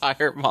the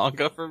entire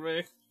manga for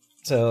me.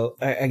 So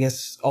I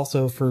guess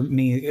also for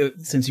me,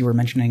 since you were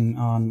mentioning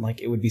on like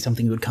it would be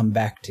something you would come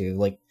back to,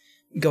 like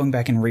going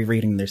back and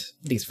rereading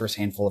these first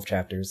handful of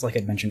chapters, like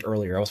I'd mentioned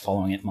earlier, I was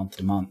following it month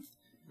to month,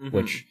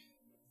 which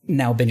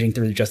now binging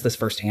through just this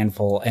first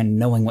handful and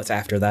knowing what's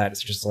after that,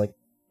 it's just like,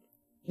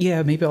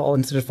 yeah, maybe I'll,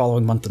 instead of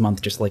following month to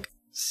month, just like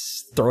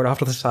throw it off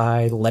to the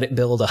side, let it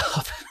build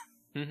up,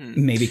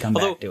 maybe come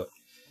back to it.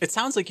 It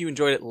sounds like you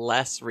enjoyed it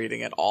less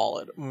reading it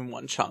all in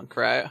one chunk,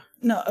 right?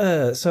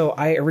 No, so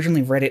I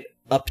originally read it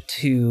up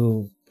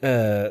to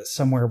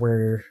somewhere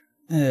where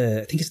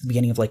I think it's the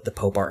beginning of like the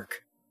Pope arc.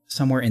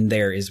 Somewhere in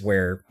there is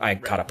where I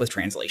caught up with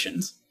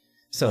translations.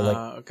 So like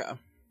Okay.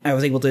 I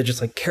was able to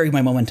just like carry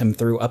my momentum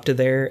through up to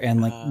there,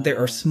 and like there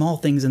are small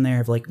things in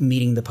there of like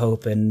meeting the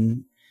Pope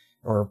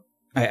or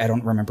I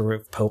don't remember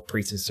if Pope,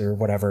 priestess, or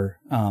whatever,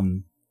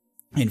 and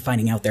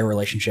finding out their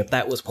relationship.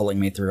 That was pulling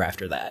me through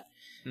after that.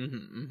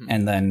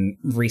 And then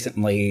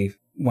recently,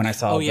 when I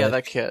saw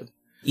that kid.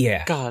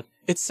 Yeah. God,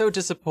 it's so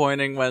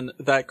disappointing when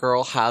that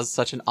girl has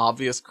such an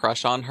obvious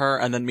crush on her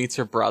and then meets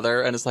her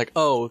brother and is like,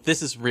 oh,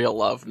 this is real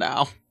love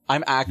now.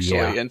 I'm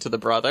actually into the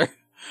brother.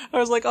 I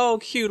was like, oh,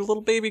 cute, a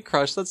little baby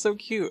crush. That's so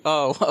cute.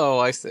 Oh,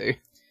 I see.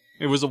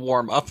 It was a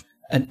warm-up.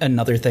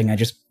 Another thing I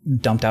just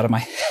dumped out of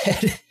my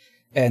head.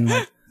 And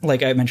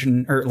like I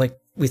mentioned, or like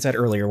we said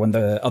earlier, when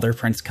the other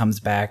prince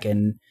comes back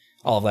and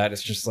all of that,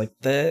 it's just like,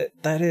 that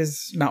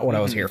is not what I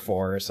was here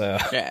for, so...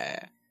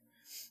 Yeah.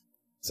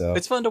 So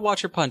it's fun to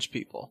watch her punch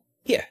people.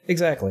 Yeah,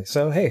 exactly.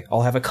 So, hey,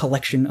 I'll have a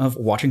collection of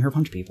watching her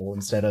punch people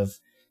instead of...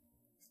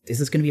 Is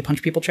this going to be a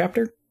punch people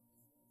chapter?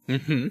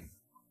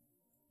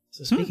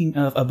 So speaking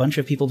of a bunch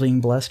of people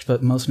being blessed,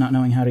 but most not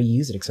knowing how to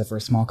use it except for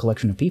a small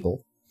collection of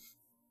people.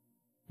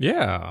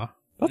 Yeah.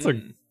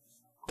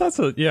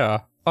 Yeah.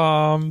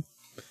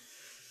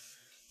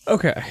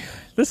 Okay.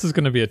 This is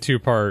going to be a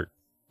two-part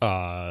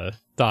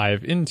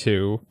dive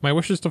into My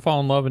Wish is to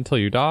Fall in Love Until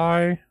You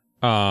Die.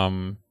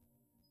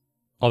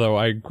 Although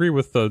I agree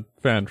with the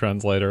fan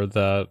translator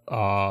that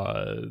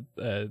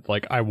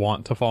like I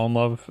Want to Fall in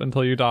Love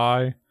Until You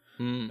Die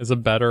is a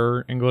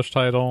better English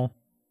title.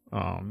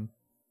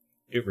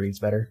 It reads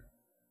better.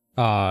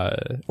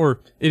 Or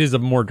it is a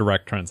more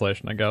direct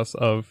translation, I guess,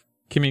 of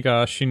Kimi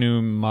ga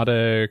shinu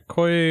made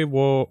koi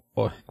o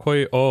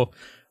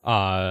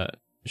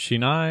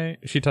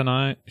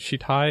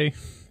shitai.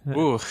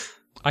 Ooh.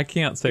 I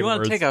can't say words. You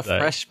want to take a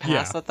fresh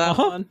pass at that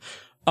one?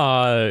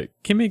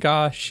 Kimi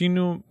ga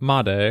shinu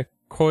made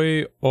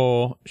koi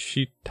o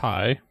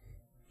shitai.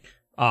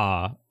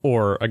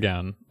 Or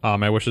again,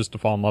 My Wish is to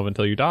Fall in Love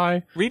Until You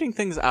Die. Reading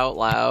things out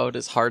loud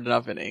is hard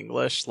enough in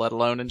English, let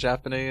alone in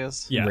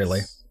Japanese. Yes.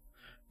 Really?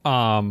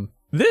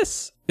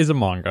 This is a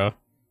manga.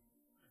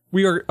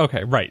 We are,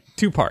 okay, right,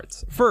 two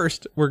parts.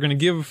 First, we're going to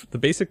give the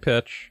basic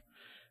pitch,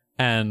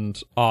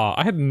 and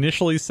I had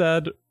initially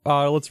said,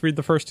 let's read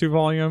the first two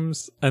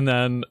volumes, and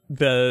then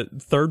the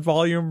third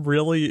volume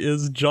really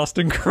is just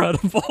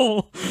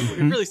incredible.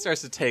 It really starts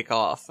to take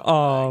off.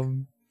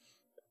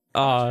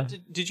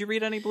 Did you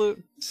read any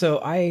Blue? So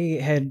I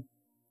had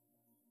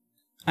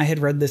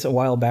read this a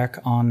while back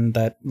on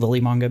that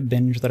Lily manga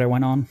binge that I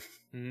went on.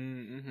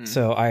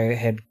 So I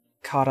had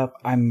caught up.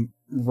 I'm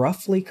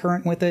roughly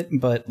current with it,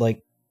 but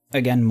like,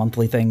 again,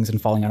 monthly things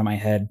and falling out of my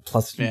head,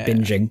 plus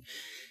binging.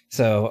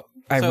 So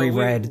I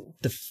reread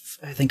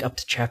I think up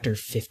to chapter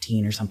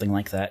 15 or something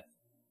like that.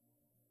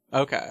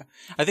 Okay.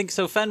 I think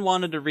so. Fen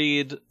wanted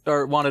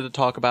to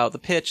talk about the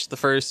pitch, the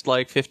first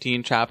like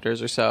 15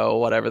 chapters or so,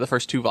 whatever, the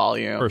first two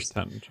volumes. First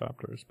 10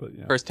 chapters, but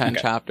yeah. First 10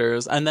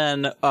 chapters. And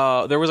then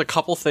there was a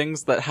couple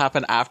things that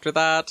happened after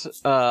that,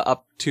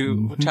 up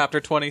to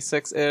chapter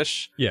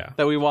 26-ish. Yeah.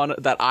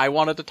 That I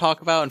wanted to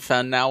talk about, and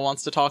Fen now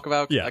wants to talk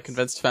about. Yeah. I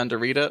convinced Fen to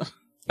read it.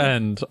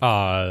 And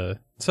so,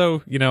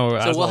 you know,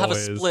 so we'll have a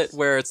split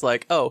where it's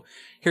like, oh,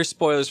 here's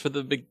spoilers for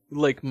the big,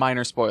 like,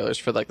 minor spoilers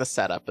for like the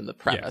setup and the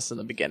premise and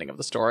the beginning of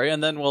the story,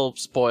 and then we'll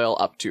spoil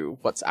up to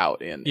what's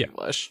out in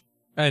English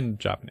and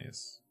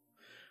Japanese.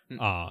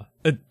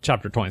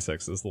 Chapter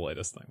 26 is the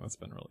latest thing that's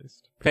been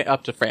released.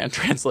 Up to fan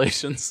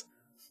translations.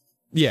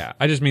 Yeah,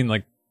 I just mean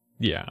like,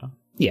 yeah.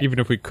 Even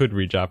if we could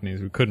read Japanese,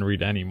 we couldn't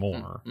read any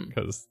more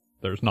because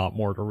there's not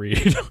more to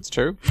read. It's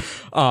true.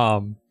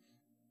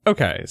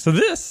 Okay, so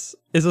this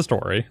is a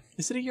story.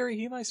 Is it a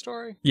Yurihime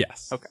story?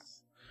 Yes. Okay.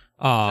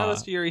 Shout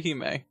out to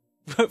Yurihime.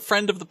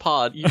 Friend of the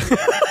pod.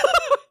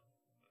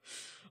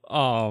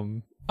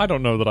 I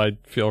don't know that I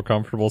feel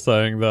comfortable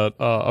saying that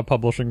a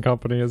publishing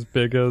company as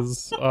big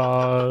as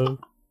oh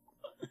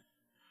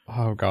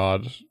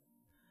god.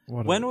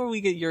 When will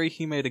we get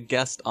Yurihime to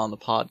guest on the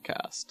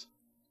podcast?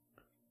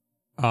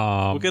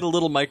 We'll get a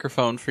little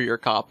microphone for your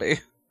copy.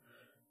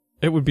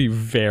 It would be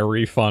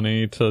very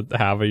funny to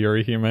have a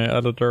Yurihime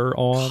editor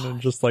on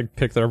and just like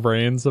pick their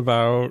brains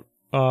about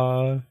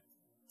all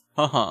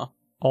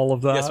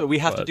of that. Yes, but we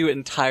have to do it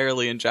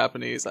entirely in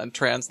Japanese and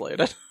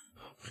translate it.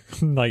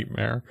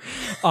 Nightmare.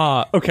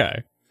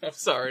 Okay. I'm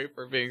sorry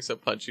for being so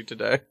punchy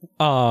today.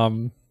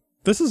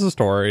 This is a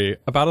story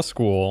about a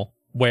school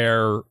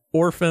where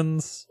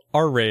orphans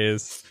are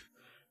raised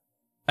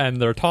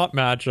and they're taught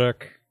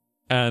magic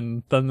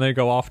and then they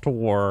go off to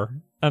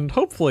war and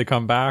hopefully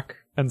come back.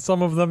 And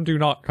some of them do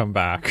not come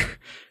back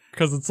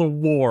because it's a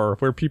war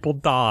where people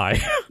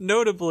die.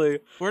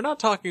 Notably, we're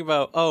not talking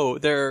about,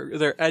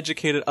 they're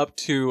educated up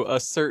to a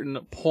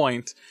certain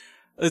point.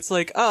 It's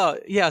like,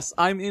 yes,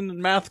 I'm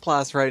in math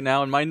class right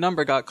now and my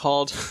number got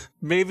called.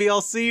 Maybe I'll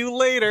see you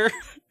later.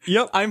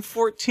 Yep. I'm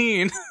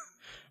 14.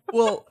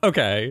 Well,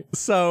 okay.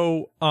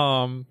 So,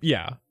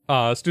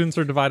 students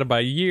are divided by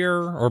year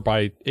or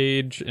by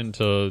age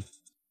into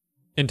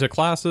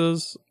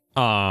classes.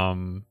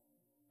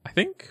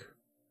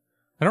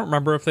 I don't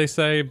remember if they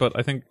say, but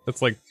I think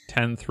it's like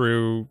 10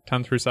 through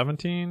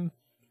 17.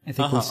 I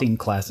think we've seen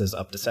classes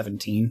up to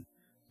 17.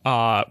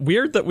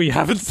 Weird that we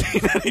haven't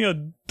seen any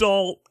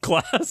adult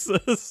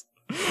classes.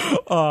 There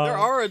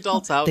are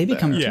adults out They there.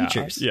 become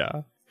teachers.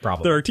 Yeah.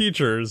 Probably. There are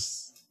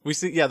teachers. We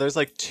see, there's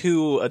like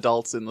 2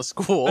 adults in the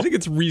school. I think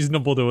it's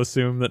reasonable to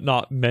assume that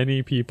not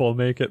many people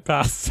make it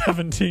past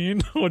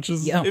 17, which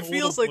is Yeah. it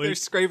feels like they're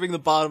scraping the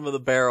bottom of the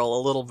barrel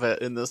a little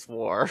bit in this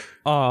war.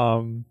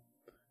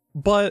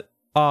 But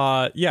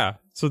yeah,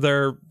 so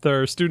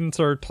their students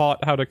are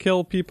taught how to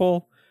kill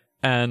people,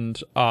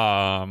 and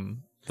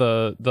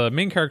the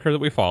main character that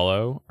we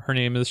follow, her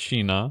name is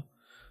Sheena,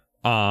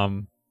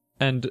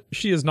 and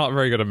she is not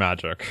very good at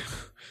magic.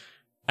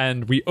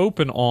 And we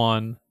open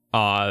on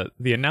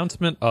the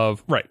announcement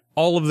of,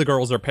 all of the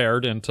girls are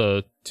paired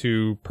into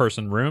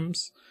 2-person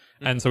rooms,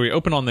 and so we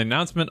open on the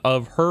announcement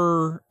of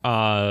her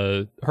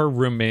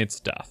roommate's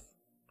death.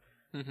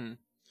 Mm-hmm.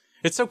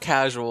 It's so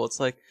casual. It's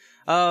like,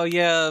 oh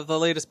yeah, the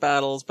latest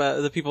battles,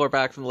 the people are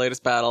back from the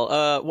latest battle.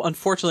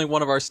 Unfortunately,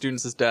 one of our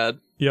students is dead.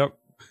 Yep.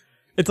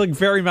 It's like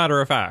very matter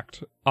of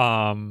fact.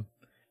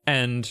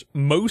 And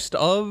most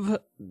of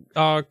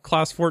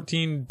class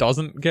 14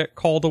 doesn't get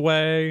called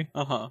away.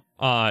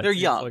 They're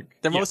young.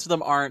 Like, Most of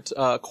them aren't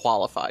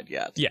qualified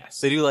yet.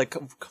 Yes. They do like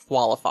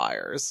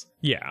qualifiers.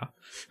 Yeah.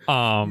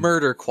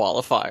 Murder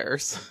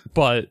qualifiers.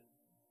 But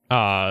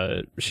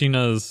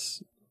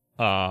Sheena's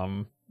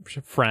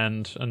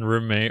friend and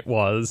roommate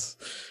was,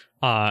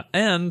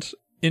 and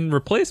in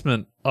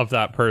replacement of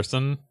that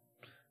person,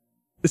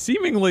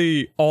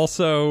 seemingly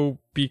also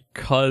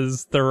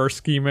because there are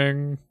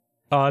scheming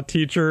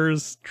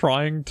teachers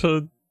trying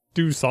to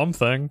do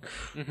something.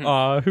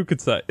 Who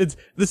could say?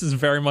 This is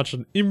very much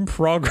an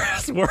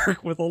in-progress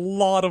work with a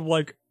lot of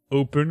like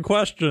open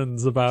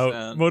questions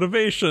about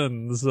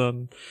motivations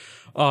and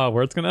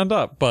where it's going to end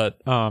up.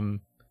 But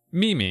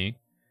Mimi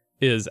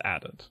is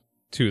added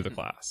to the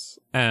class,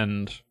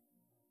 and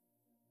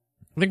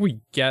I think we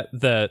get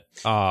that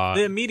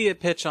the immediate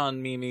pitch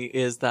on Mimi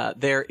is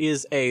that there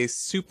is a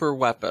super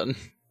weapon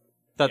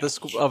that the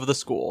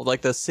school,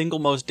 like the single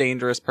most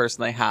dangerous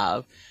person they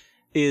have,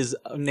 is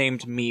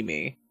named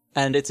Mimi,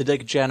 and it's a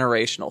like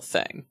generational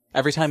thing.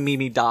 Every time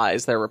Mimi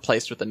dies, they're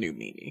replaced with a new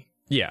Mimi.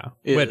 Yeah,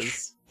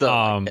 which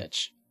the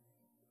pitch.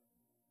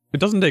 It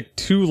doesn't take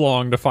too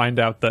long to find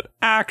out that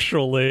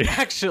actually,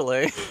 this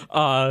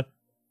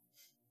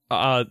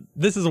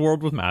is a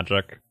world with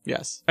magic.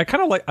 Yes, I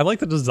like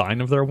the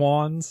design of their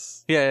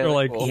wands. Yeah, they're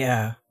like cool.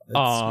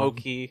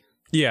 Smoky.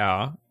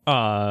 Yeah.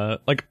 I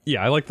like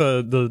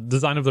the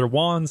design of their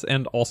wands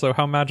and also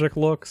how magic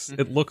looks.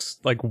 Mm-hmm. It looks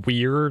like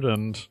weird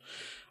and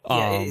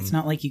it's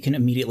not like you can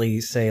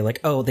immediately say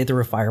like, oh, they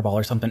threw a fireball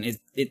or something.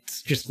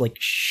 It's just like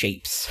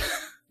shapes.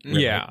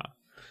 Really. Yeah.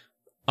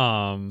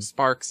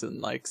 Sparks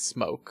and like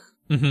smoke.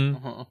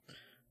 Mm-hmm.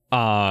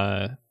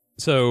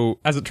 So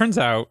as it turns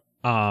out,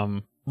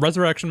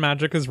 resurrection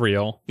magic is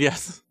real.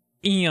 Yes.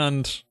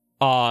 And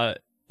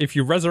if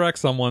you resurrect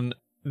someone,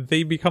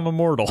 they become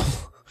immortal.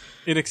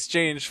 In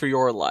exchange for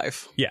your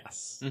life.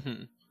 Yes.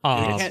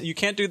 Mm-hmm. You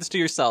can't do this to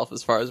yourself,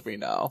 as far as we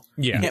know.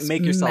 Yeah. You can't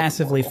make yourself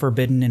massively immortal.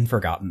 forbidden and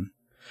forgotten.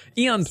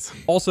 And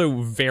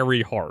also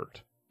very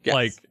hard. Yes.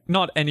 Like,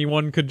 not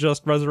anyone could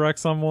just resurrect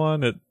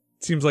someone. It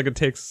seems like it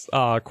takes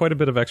quite a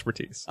bit of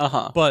expertise.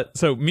 But,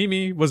 so,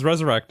 Mimi was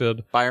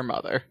resurrected. By her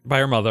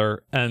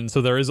mother. And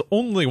so there is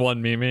only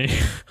one Mimi.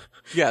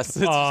 Yes,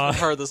 it's just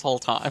her this whole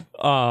time.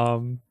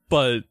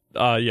 But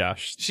yeah,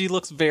 she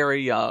looks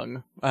very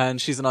young,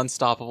 and she's an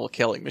unstoppable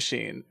killing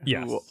machine.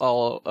 Yes.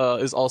 Who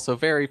is also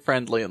very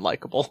friendly and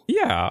likable.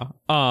 Yeah.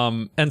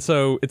 And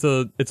so it's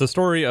a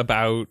story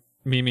about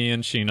Mimi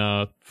and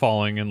Sheena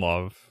falling in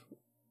love,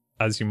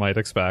 as you might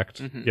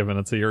expect, given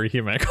it's a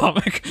Yorihime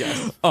comic.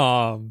 Yes.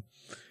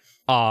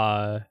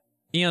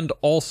 And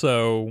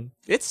also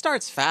it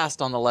starts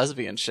fast on the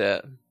lesbian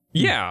shit.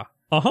 Yeah.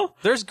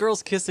 There's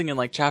girls kissing in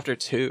like chapter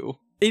 2.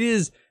 It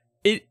is.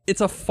 It's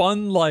a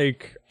fun,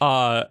 like,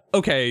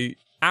 okay,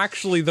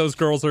 actually those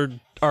girls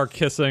are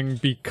kissing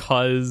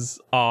because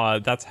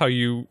that's how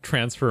you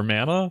transfer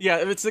mana. Yeah,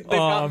 it's like they've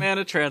got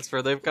mana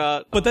transfer. They've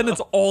got but then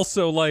it's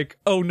also like,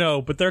 oh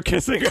no, but they're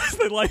kissing because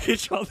they like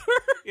each other.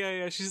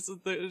 Yeah,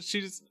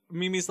 she's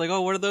Mimi's like,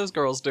 oh, what are those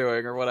girls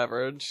doing or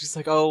whatever, and she's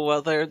like, oh,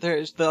 well, they're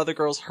the other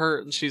girl's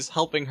hurt and she's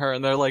helping her,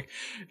 and they're like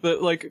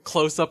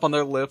close up on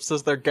their lips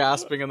as they're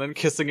gasping and then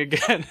kissing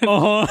again.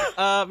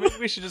 Maybe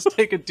we should just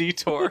take a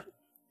detour.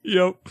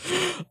 Yep.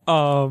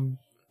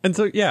 And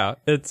so yeah,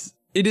 it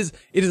is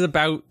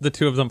about the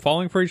two of them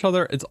falling for each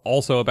other. It's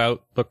also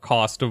about the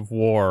cost of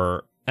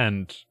war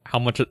and how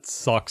much it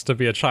sucks to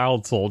be a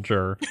child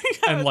soldier.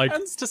 And like, it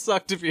tends to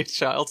suck to be a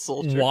child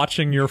soldier.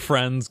 Watching your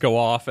friends go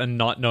off and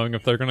not knowing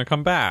if they're going to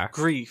come back.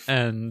 Grief.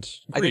 And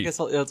I think it's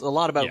a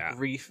lot about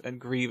grief and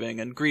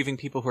grieving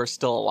people who are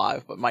still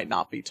alive but might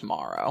not be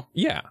tomorrow.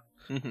 Yeah.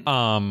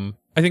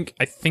 I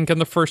think in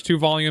the first 2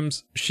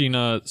 volumes,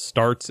 Sheena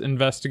starts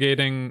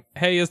investigating,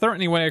 hey, is there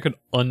any way I could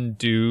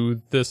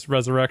undo this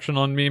resurrection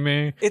on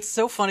Mimi? It's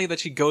so funny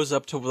that she goes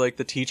up to like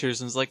the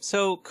teachers and is like,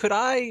 so could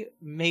I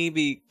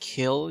maybe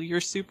kill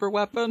your super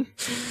weapon?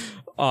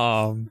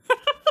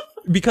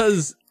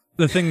 Because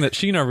the thing that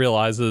Sheena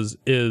realizes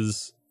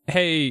is,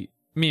 hey,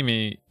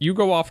 Mimi, you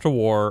go off to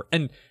war,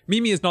 and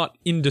Mimi is not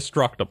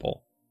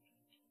indestructible.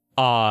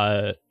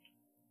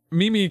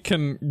 Mimi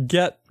can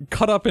get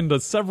cut up into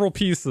several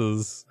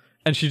pieces,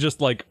 and she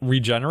just, like,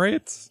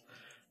 regenerates.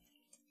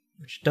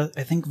 Which does,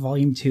 I think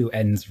Volume 2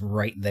 ends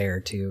right there,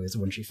 too, is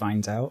when she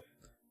finds out.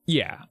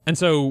 Yeah, and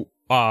so,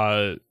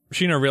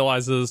 Sheena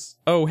realizes,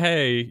 oh,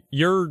 hey,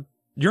 you're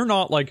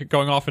not, like,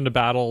 going off into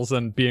battles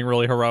and being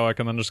really heroic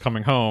and then just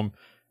coming home.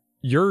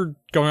 You're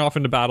going off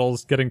into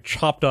battles, getting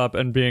chopped up,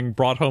 and being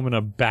brought home in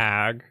a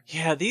bag.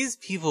 Yeah, these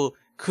people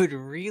could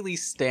really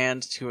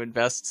stand to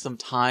invest some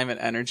time and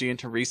energy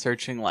into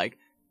researching, like,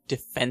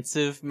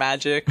 defensive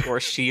magic or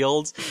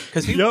shields,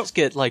 because people just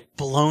get, like,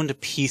 blown to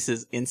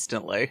pieces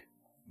instantly.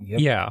 Yep.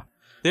 Yeah.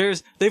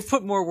 They've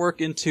put more work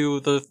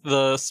into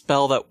the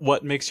spell that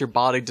what makes your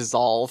body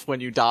dissolve when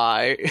you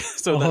die,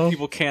 so that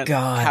people can't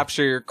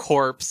capture your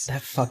corpse.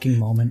 That fucking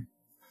moment.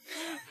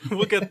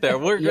 We'll get there.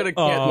 We're gonna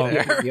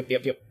get there.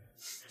 Yep.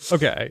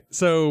 Okay,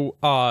 so,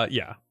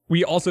 yeah.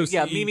 We also see...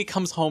 Yeah, Mimi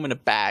comes home in a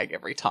bag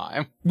every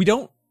time. We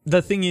don't...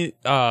 The thing is,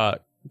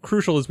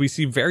 crucial is we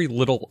see very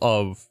little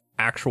of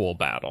actual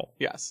battle.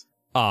 Yes.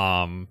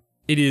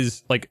 It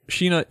is, like,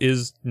 Sheena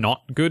is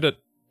not good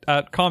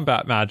at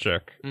combat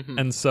magic,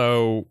 and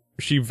so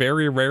she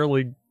very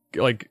rarely,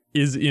 like,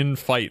 is in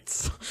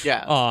fights.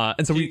 Yeah.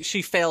 And so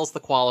she fails the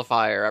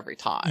qualifier every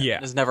time.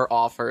 Yeah. Is never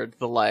offered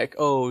the, like,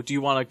 oh, do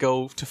you want to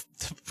go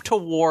to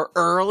war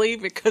early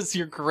because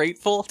you're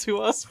grateful to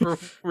us for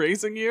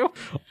raising you?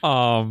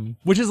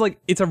 Which is, like,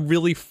 it's a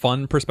really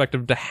fun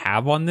perspective to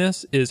have on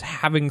this, is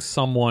having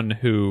someone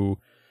who,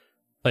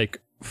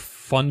 like,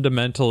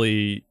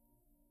 fundamentally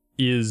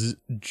is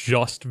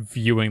just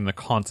viewing the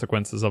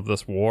consequences of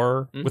this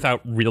war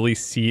without really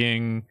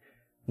seeing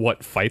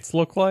what fights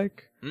look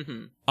like.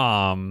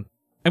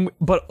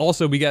 But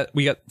also we get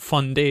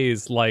fun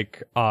days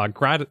like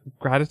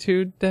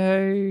Gratitude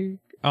Day,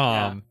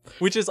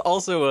 which is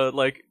also a,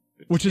 like,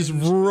 which is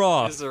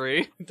rough.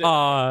 Misery. It's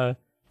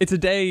a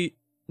day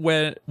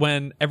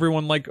when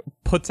everyone, like,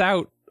 puts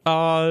out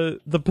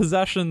the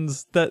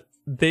possessions that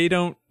they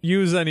don't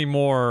use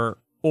anymore,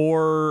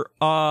 or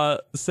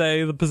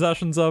say the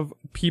possessions of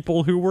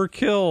people who were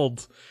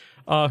killed,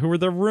 who were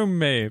their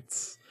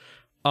roommates.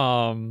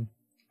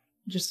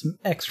 Just some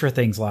extra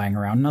things lying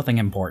around, nothing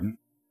important.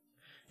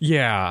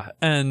 Yeah,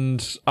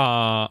 and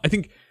I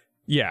think,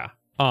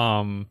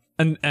 and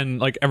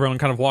like everyone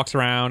kind of walks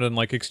around and,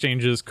 like,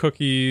 exchanges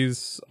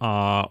cookies,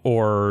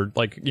 or,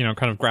 like, you know,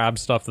 kind of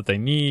grabs stuff that they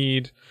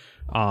need,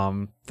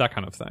 that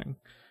kind of thing.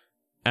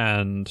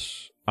 And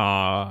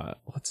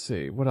let's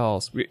see, what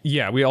else?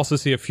 We also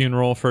see a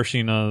funeral for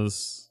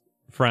Sheena's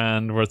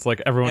friend, where it's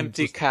like everyone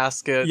empty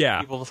casket.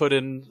 Yeah. People put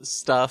in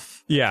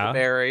stuff. Yeah. To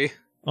bury.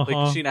 Like,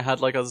 Sheena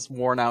had, like, a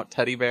worn out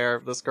teddy bear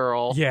of this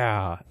girl.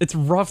 Yeah. It's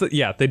rough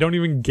that, they don't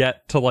even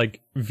get to,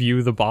 like,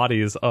 view the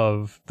bodies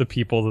of the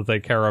people that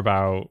they care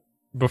about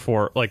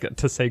before, like,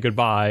 to say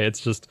goodbye. It's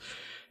just,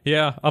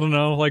 I don't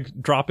know,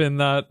 like, drop in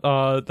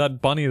that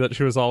bunny that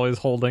she was always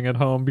holding at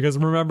home, because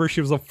remember, she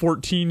was a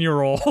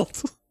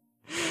 14-year-old.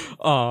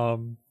 I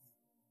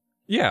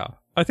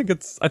think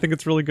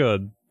it's really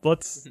good.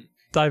 Let's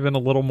dive in a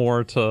little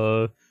more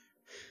to...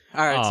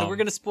 All right, so we're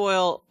going to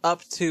spoil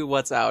up to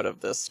what's out of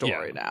this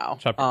story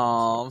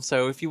now.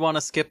 So if you want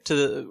to skip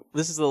to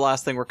this is the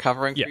last thing we're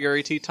covering for your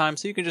ET time,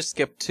 so you can just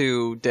skip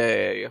to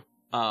day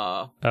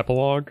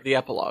epilogue. The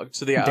epilogue.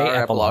 So the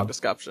epilogue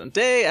discussion.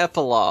 Day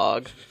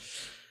epilogue.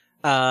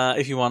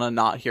 If you want to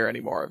not hear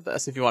any more of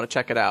this, if you want to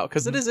check it out,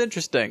 because it is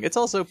interesting. It's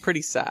also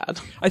pretty sad.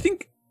 I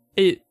think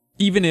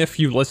even if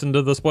you listen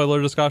to the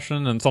spoiler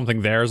discussion and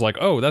something there is like,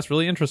 oh, that's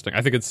really interesting,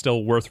 I think it's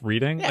still worth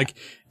reading. Yeah. Like,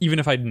 even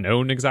if I'd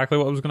known exactly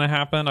what was going to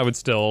happen, I would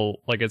still,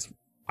 like,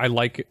 I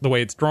like the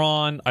way it's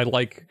drawn. I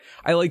like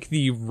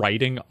the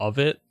writing of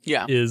it.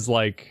 Yeah. Is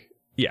like,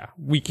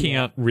 we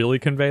can't really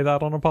convey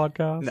that on a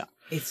podcast. No.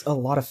 It's a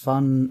lot of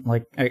fun,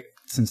 like,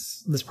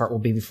 since this part will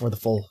be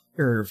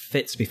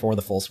fits before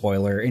the full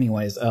spoiler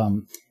anyways,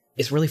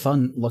 it's really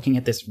fun looking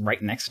at this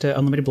right next to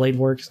Unlimited Blade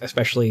Works,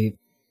 especially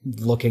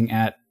looking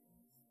at,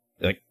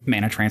 like,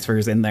 mana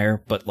transfers in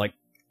there, but, like,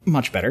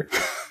 much better,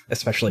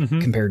 especially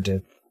compared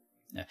to...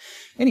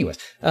 Anyways,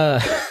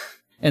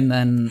 and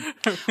then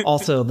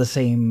also the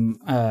same...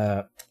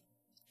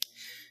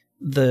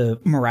 the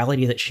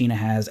morality that Sheena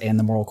has and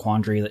the moral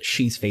quandary that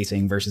she's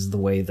facing versus the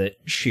way that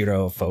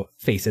Shiro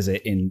faces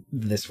it in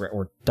this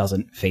or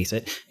doesn't face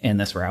it in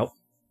this route.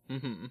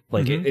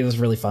 Like, it was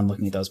really fun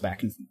looking at those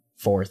back and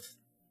forth.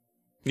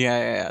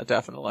 Yeah,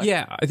 definitely.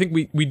 Yeah, I think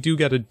we do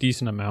get a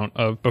decent amount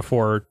of,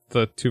 before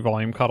the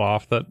 2-volume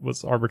cutoff that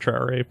was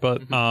arbitrary,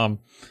 but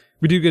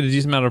we do get a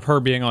decent amount of her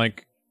being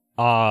like,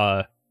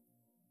 well,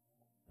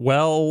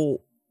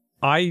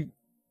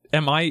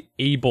 am I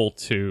able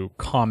to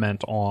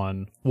comment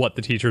on what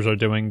the teachers are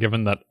doing,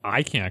 given that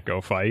I can't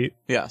go fight?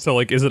 Yeah. So,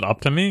 like, is it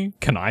up to me?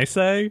 Can I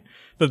say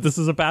that this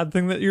is a bad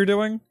thing that you're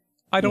doing?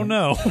 I don't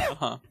know.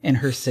 And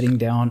her sitting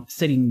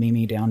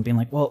Mimi down, being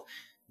like, well,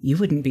 you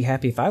wouldn't be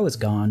happy if I was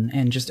gone,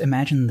 and just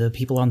imagine the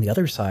people on the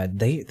other side.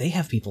 They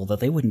have people that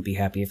they wouldn't be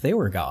happy if they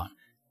were gone.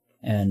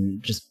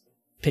 And just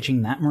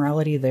pitching that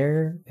morality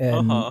there,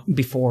 and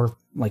before,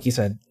 like you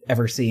said,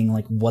 ever seeing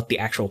like what the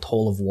actual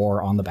toll of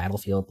war on the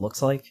battlefield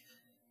looks like.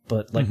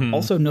 But like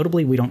also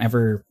notably, we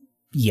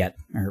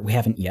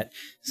haven't yet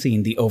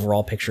seen the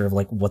overall picture of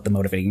like what the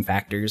motivating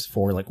factors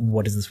for like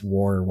what is this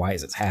war, why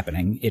is it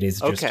happening. It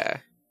is just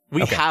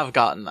We have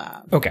gotten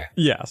that. Okay.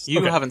 Yes.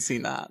 You haven't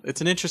seen that.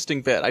 It's an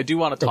interesting bit. I do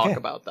want to talk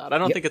about that. I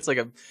don't think it's like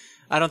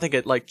I don't think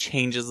it like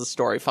changes the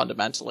story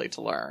fundamentally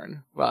to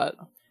learn, but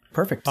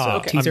perfect.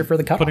 So teaser for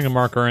the cutoff. Putting a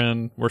marker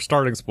in. We're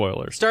starting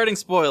spoilers. Starting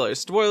spoilers.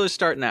 Spoilers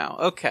start now.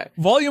 Okay.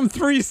 Volume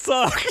 3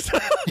 sucked.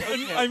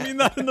 I mean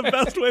that in the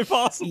best way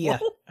possible. Yeah.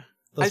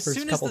 As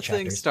soon as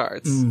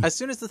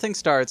the thing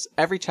starts,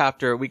 every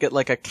chapter we get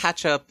like a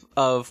catch up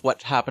of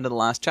what happened in the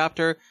last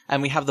chapter,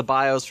 and we have the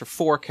bios for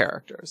 4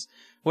 characters.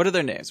 What are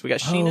their names? We got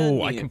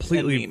Sheena, I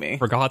completely and Mimi.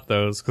 forgot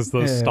those because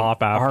those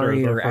stop after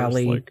Ari the or first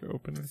Ali. like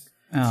opening.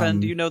 Fen,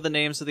 do you know the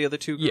names of the other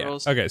 2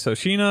 girls? Okay, so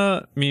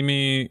Sheena,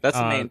 Mimi, That's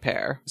the main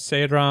pair.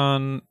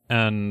 Seiran,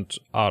 and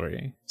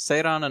Ari.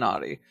 Seiran and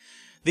Ari.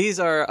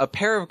 These are a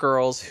pair of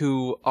girls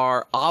who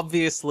are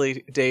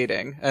obviously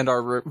dating and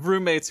are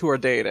roommates who are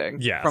dating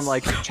from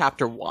like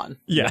chapter 1.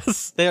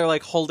 Yes. They're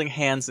like holding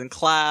hands in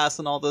class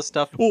and all this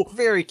stuff. Well,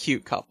 very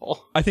cute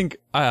couple. I think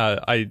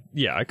I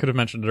could have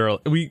mentioned it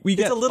earlier. We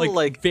get a little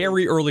like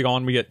very early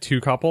on we get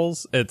 2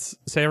 couples. It's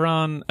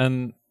Seiran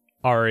and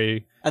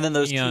Ari. And then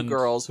those 2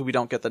 girls who we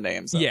don't get the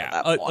names of at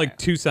that point. Like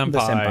 2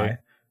 senpai.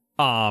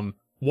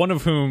 One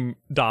of whom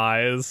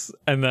dies,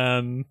 and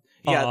then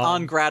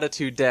on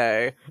Gratitude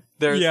Day,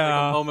 there's like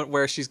a moment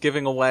where she's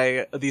giving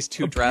away these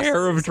 2 dresses.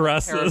 Pair of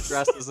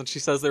dresses, and she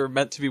says they were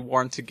meant to be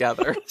worn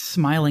together.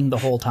 Smiling the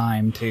whole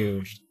time,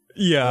 too.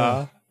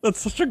 Yeah.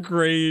 That's such a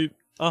great...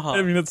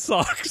 I mean, it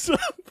sucks.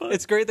 But...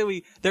 It's great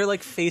that they're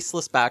like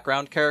faceless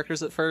background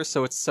characters at first,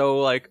 so it's so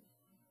like...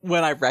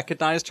 When I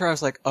recognized her, I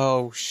was like,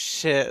 oh,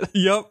 shit.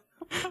 Yep.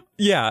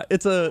 Yeah,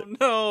 it's a... Oh,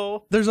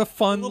 no. There's a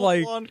fun,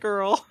 like... blonde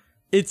girl.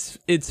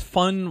 It's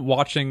fun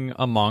watching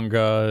a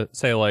manga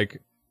say,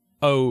 like,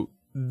 oh,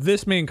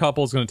 this main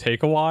couple is going to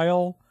take a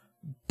while,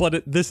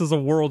 but this is a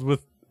world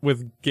with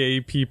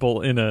gay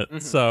people in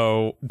it,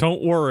 so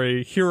don't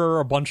worry. Here are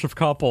a bunch of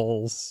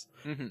couples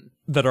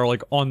that are,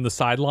 like, on the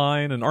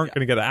sideline and aren't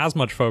going to get as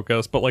much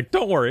focus, but, like,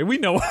 don't worry. We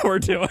know what we're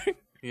doing.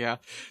 Yeah.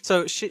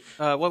 So,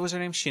 what was her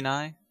name?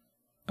 Shinai?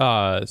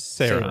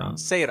 Seiran.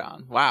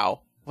 Seiran.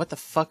 Wow. What the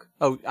fuck?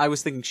 Oh, I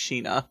was thinking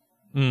Sheena.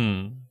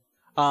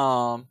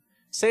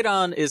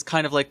 Seiran is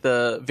kind of like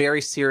the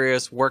very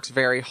serious, works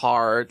very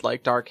hard,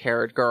 like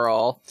dark-haired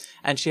girl,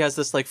 and she has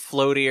this like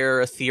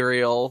floatier,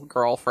 ethereal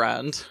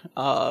girlfriend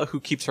who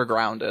keeps her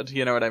grounded.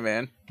 You know what I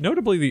mean?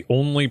 Notably, the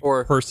only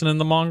person in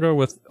the manga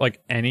with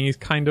like any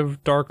kind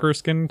of darker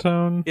skin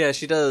tone. Yeah,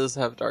 she does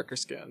have darker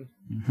skin.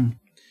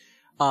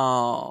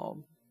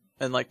 And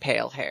like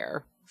pale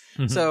hair.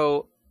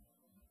 So.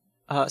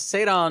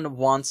 Seiran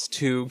wants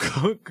to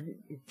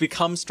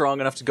become strong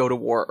enough to go to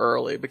war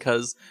early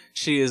because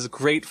she is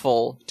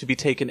grateful to be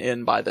taken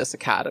in by this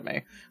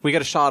academy. We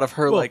get a shot of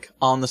her like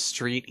on the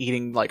street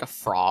eating like a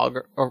frog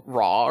or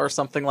raw or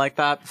something like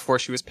that before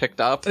she was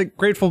picked up.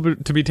 Grateful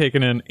to be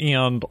taken in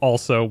and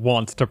also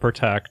wants to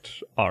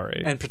protect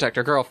Ari. And protect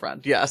her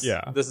girlfriend. Yes.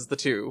 Yeah. This is the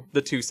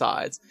two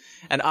sides.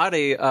 And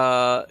Ari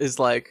is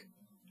like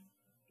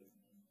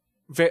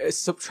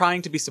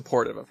trying to be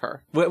supportive of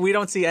her. We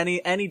don't see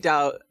any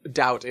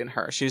doubt in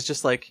her. She's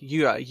just like,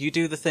 you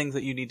do the things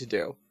that you need to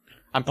do.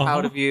 I'm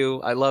proud of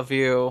you. I love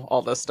you.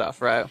 All this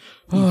stuff, right?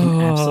 You can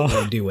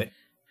absolutely do it.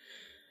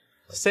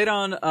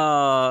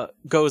 Seiran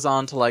goes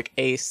on to like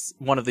ace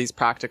one of these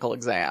practical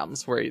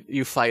exams where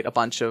you fight a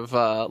bunch of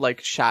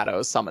like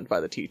shadows summoned by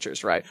the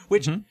teachers, right?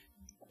 Which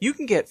you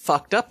can get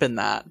fucked up in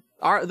that.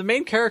 The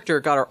main character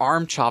got her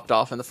arm chopped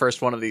off in the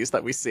first one of these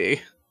that we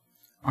see.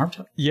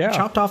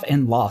 Chopped off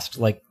and lost.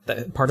 Like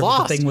part of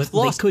the thing was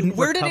they couldn't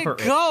Where recover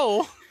did it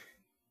go?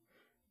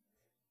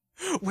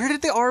 Where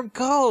did the arm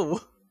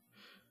go?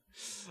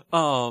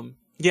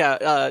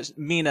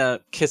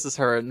 Mina kisses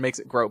her and makes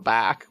it grow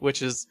back,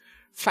 which is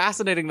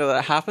fascinating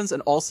that happens.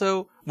 And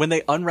also when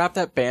they unwrap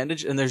that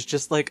bandage and there's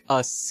just like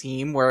a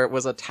seam where it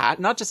was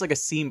attached, not just like a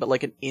seam, but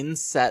like an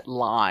inset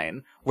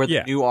line where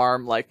the new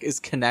arm like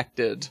is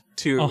connected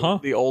to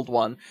the old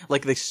one.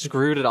 Like they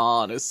screwed it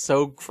on. Is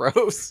so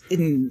gross.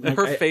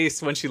 Her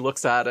face when she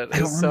looks at it. I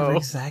don't remember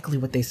exactly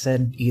what they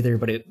said either,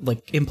 but it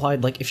like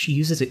implied like if she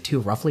uses it too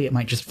roughly, it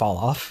might just fall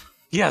off.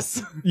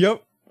 Yes.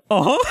 Yep.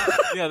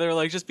 Yeah, they were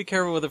like, just be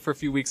careful with it for a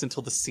few weeks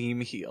until the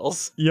seam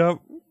heals. Yep.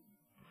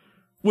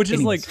 Which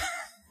is like,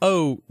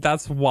 oh,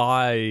 that's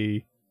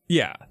why.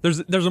 Yeah, there's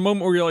a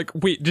moment where you're like,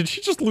 wait, did she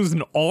just lose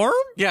an arm?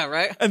 Yeah,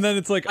 right. And then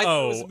it's like,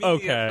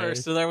 okay. At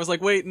first, and I was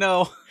like, wait,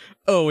 no.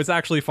 Oh, it's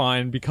actually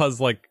fine because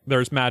like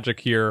there's magic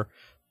here.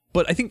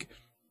 But I think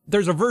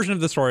there's a version of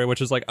the story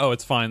which is like, oh,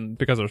 it's fine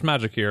because there's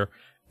magic here.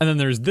 And then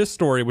there's this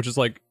story which is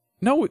like,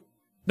 no,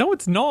 no,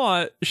 it's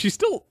not.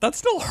 That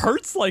still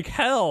hurts like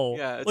hell.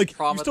 Yeah, it's like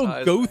you still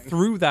go traumatizing.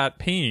 through that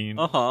pain.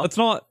 Uh-huh. It's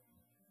not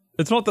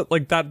that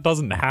like that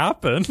doesn't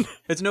happen.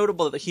 It's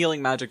notable that the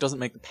healing magic doesn't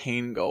make the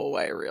pain go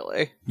away,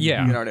 really.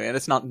 Yeah. You know what I mean?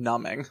 It's not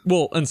numbing.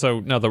 Well, and so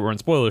now that we're in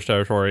spoilers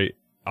territory,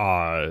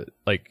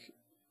 like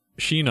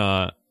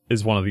Sheena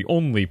is one of the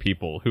only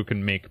people who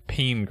can make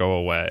pain go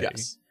away.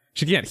 Yes.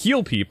 She can't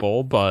heal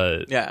people,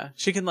 but Yeah.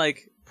 She can,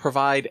 like,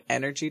 provide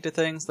energy to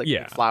things, like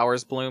Yeah.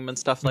 flowers bloom and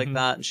stuff like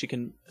that, and she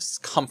can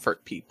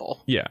comfort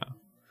people yeah.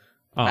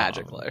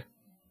 magically.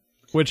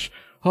 Which,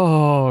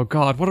 oh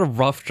god, what a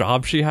rough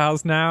job she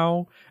has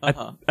now.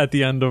 Uh-huh. At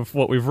the end of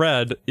what we've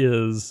read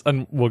is,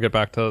 and we'll get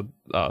back to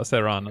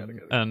Seiran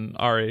and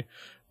Ari.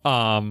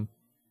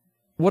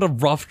 What a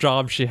rough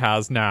job she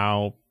has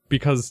now,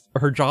 because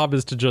her job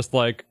is to just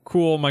like,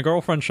 cool, my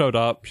girlfriend showed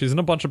up. She's in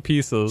a bunch of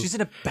pieces. She's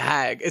in a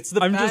bag. It's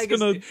the I'm bag. just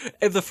gonna-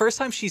 If the first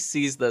time she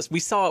sees this, we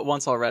saw it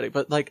once already,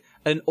 but like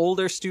an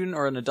older student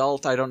or an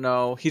adult, I don't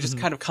know. He just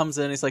kind of comes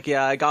in. He's like,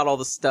 "Yeah, I got all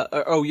the stuff.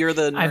 Oh, you're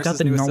the nurse's I've got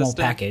the new normal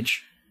assistant.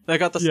 package. I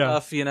got the Yeah.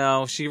 stuff. You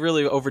know, she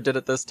really overdid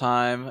it this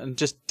time, and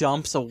just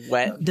dumps a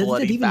wet, Doesn't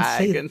bloody it even bag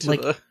say into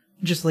like the.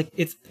 just like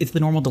it's the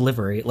normal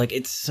delivery? Like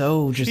it's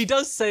so just He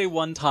does say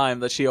one time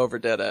that she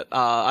overdid it.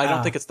 I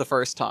don't think it's the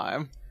first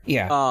time.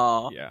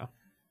 yeah. yeah.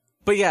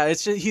 But yeah,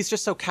 it's just, he's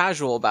just so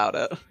casual about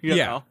it. You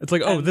Yeah. know? It's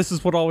like, oh, this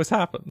is what always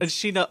happens. And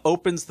Sheena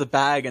opens the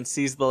bag and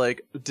sees the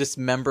like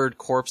dismembered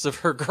corpse of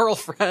her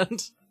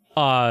girlfriend.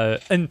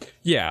 And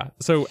yeah,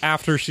 so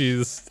after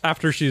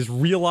she's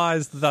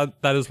realized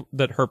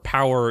that her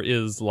power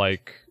is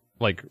like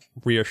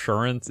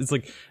reassurance. It's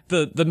like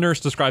the nurse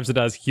describes it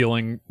as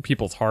healing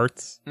people's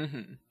hearts.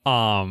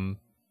 Mm-hmm.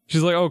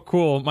 She's like, oh,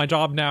 cool. My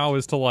job now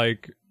is to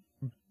like,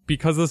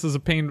 because this is a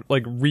pain,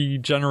 like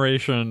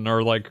regeneration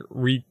or like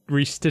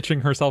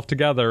restitching herself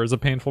together is a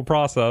painful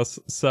process.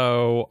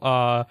 So,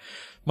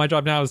 my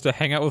job now is to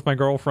hang out with my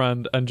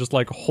girlfriend and just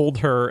like hold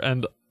her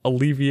and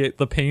alleviate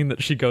the pain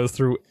that she goes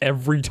through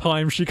every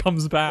time she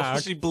comes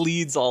back. She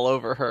bleeds all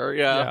over her.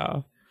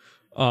 Yeah.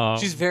 Yeah.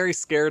 She's very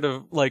scared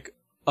of like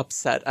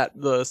upset at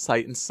the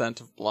sight and scent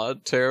of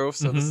blood too.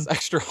 So this is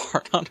extra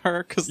hard on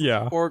her because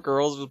Yeah. the poor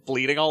girl's just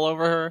bleeding all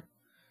over her.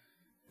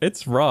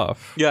 It's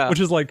rough. Yeah. Which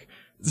is like,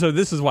 so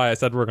this is why I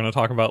said we're going to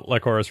talk about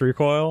Lycoris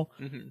Recoil.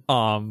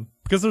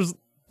 Because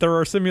there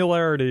are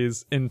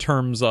similarities in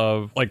terms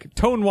of like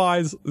tone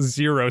wise,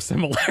 zero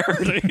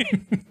similarity.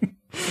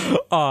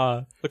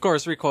 Of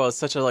course, Recoil is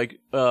such a like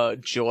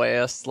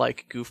joyous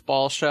like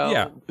goofball show.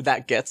 Yeah.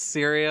 That gets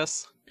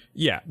serious.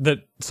 Yeah,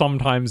 that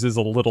sometimes is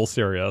a little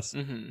serious.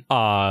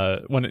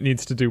 When it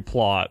needs to do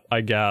plot,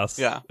 I guess.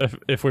 Yeah.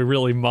 If we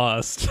really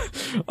must.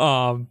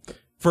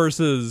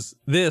 Versus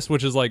this,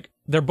 which is like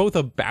they're both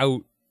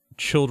about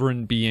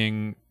children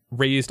being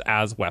raised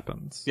as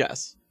weapons.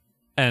 Yes.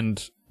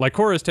 And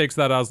Lycoris takes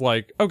that as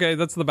like, okay,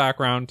 that's the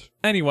background.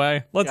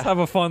 Anyway, let's have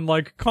a fun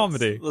like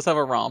comedy. Let's have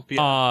a romp.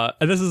 Yeah.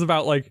 And this is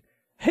about like,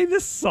 hey,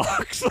 this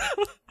sucks.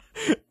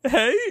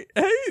 hey,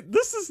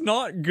 this is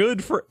not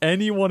good for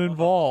anyone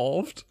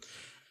involved.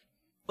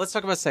 Let's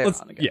talk about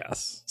Seiran again.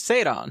 Yes.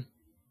 Seiran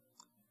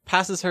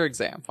passes her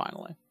exam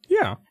finally.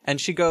 Yeah. And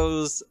she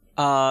goes,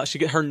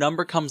 her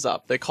number comes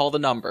up. They call the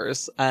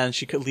numbers, and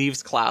she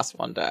leaves class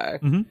one day.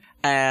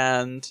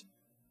 And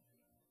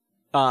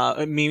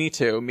Mimi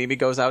too. Mimi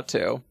goes out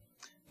too.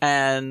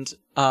 And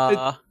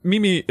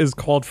Mimi is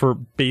called for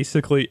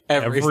basically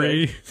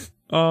every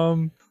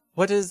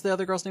what is the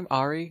other girl's name?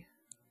 Ari?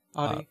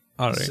 Ari?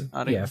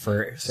 Ari? Yeah,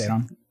 for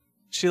Seiran.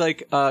 She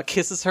like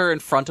kisses her in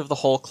front of the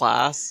whole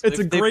class. It's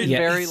a great- been Yeah,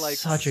 very it's like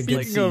such a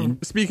good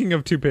Speaking scene.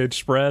 of 2-page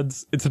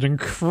spreads, it's an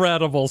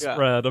incredible Yeah.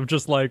 spread of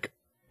just like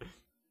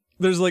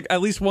there's like at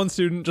least one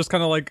student just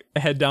kind of like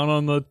head down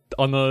on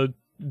the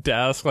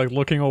desk, like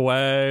looking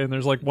away, and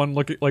there's like one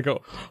looking like,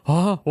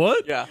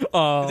 what? Yeah.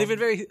 They've been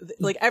very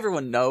like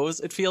everyone knows,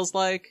 it feels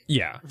like.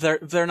 Yeah.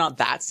 They're not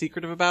that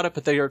secretive about it,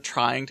 but they are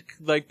trying to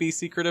like be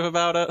secretive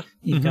about it.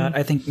 You've got,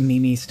 I think,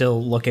 Mimi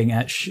still looking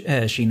at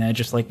Sheena,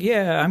 just like,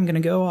 yeah, I'm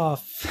gonna go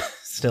off,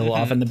 still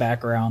off in the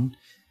background.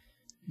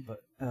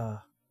 But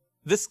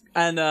This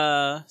and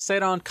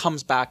Seiran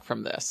comes back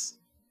from this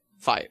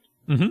fight.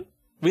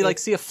 We like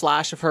see a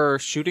flash of her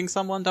shooting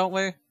someone, don't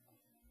we?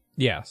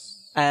 Yes.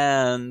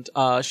 And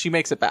she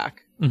makes it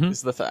back.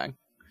 Is the thing.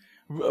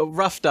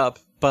 Roughed up,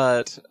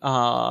 but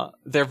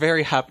they're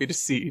very happy to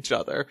see each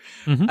other.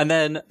 And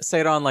then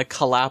Seiran like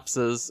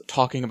collapses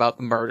talking about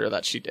the murder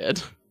that she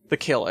did, the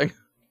killing.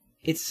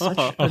 it's such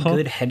a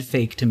good head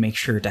fake to make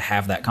sure to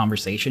have that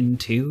conversation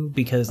too,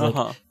 because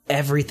like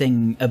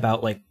everything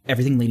about like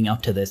everything leading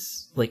up to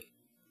this, like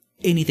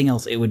anything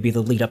else, it would be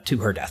the lead up to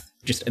her death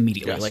just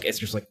immediately. Yes. Like it's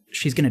just like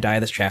she's gonna die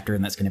this chapter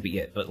and that's gonna be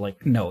it. But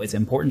like no, it's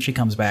important she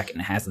comes back and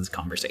has this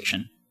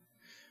conversation.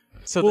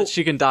 So that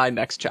she can die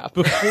next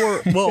chapter.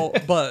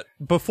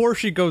 Before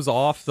she goes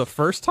off the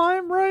first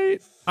time,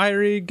 right?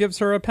 Irie gives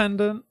her a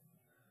pendant.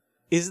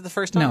 Is it the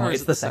first time? No, or is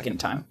it's it the second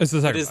time. It's the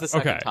It second. is the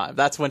second time.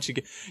 That's when she.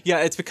 Yeah,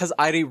 it's because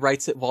Irie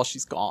writes it while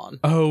she's gone.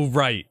 Oh,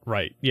 right,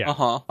 yeah.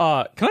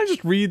 Uh-huh. Can I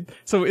just read?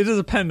 So it is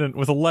a pendant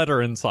with a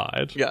letter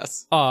inside.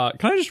 Yes.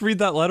 Can I just read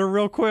that letter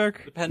real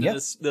quick? The pendant Yep.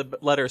 is the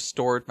letter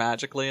stored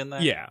magically in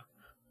there. Yeah.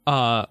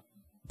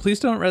 Please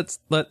don't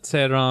let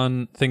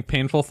Seiran think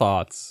painful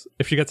thoughts.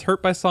 If she gets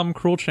hurt by some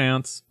cruel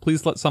chance,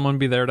 please let someone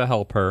be there to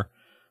help her.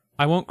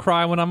 I won't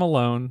cry when I'm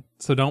alone,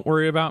 so don't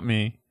worry about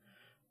me.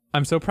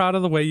 I'm so proud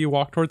of the way you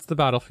walk towards the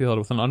battlefield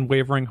with an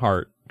unwavering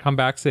heart. Come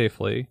back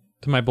safely.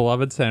 To my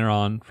beloved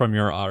Seiran from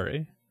your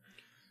Ari.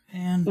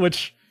 And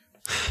Which,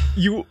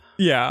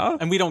 yeah.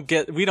 And we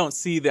don't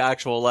see the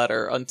actual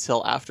letter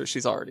until after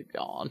she's already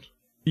gone.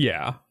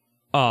 Yeah.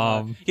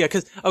 Yeah,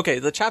 because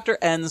the chapter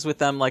ends with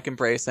them like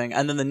embracing,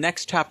 and then the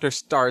next chapter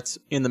starts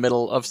in the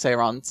middle of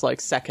Seiran's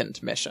like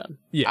second mission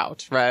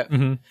out, right?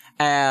 Mhm.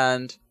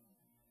 And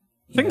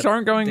Things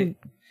aren't going.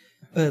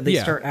 they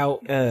Yeah. start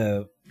out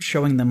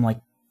showing them like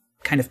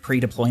kind of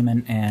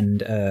pre-deployment,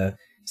 and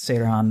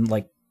Seiran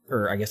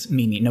or I guess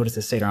Mimi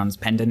notices Seiran's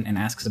pendant and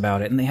asks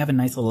about it, and they have a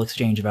nice little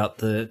exchange about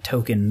the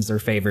tokens or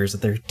favors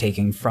that they're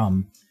taking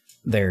from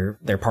their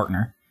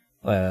partner.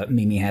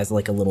 Mimi has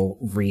like a little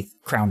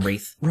crown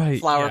wreath Right.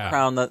 flower yeah.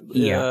 crown that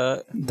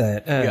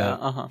that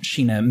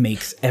Sheena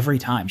makes every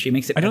time. She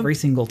makes it don't- every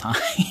single time.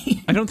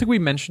 I don't think we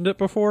mentioned it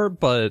before,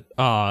 but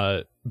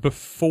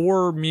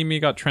before Mimi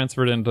got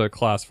transferred into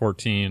class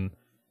 14,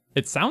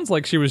 it sounds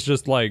like she was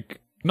just like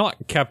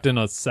not kept in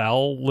a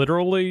cell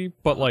literally,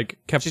 but like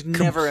kept she's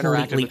never interacted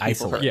with completely people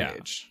isolated. her Yeah.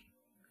 age.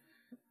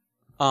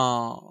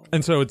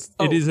 and so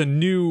it is a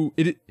new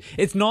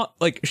it's not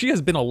like she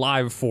has been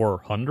alive for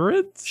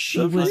hundreds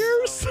of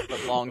years.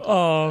 A long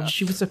time.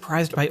 She was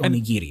surprised by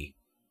onigiri.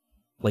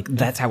 Like,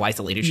 that's how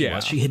isolated she Yeah.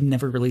 was. She had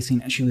never really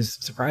seen it. She was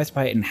surprised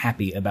by it and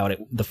happy about it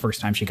the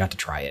first time she got to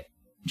try it.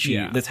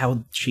 That's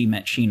how she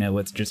met Sheena.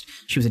 It's just,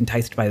 she was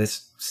enticed by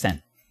this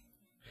scent.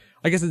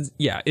 I guess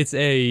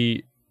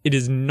it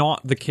is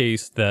not the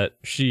case that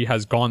she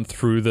has gone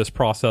through this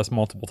process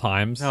multiple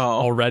times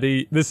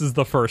already. This is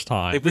the first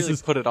time. They really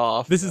put it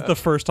off. This is the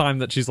first time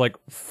that she's like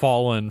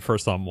fallen for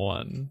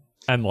someone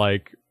and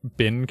like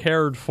been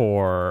cared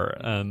for,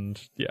 and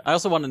I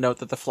also want to note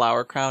that the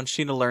flower crown,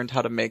 Sheena learned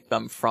how to make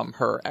them from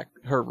her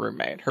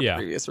roommate, her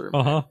previous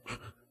roommate.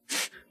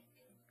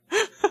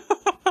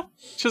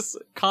 Just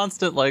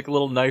constant like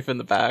little knife in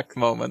the back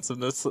moments in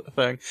this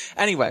thing.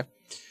 Anyway,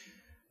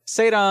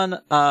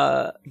 Seiran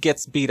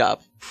gets beat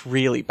up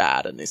really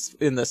bad in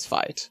this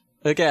fight.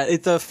 Again,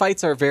 the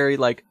fights are very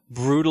like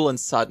brutal and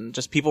sudden.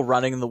 Just people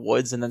running in the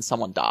woods and then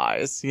someone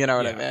dies. You know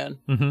what I mean?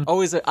 Mm-hmm.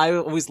 I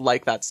always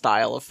like that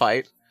style of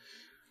fight.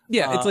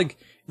 it's like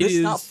It's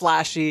not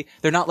flashy.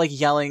 They're not like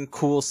yelling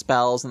cool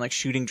spells and like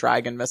shooting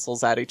dragon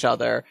missiles at each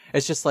other.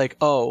 It's just like,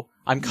 oh,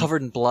 I'm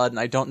covered in blood and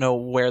I don't know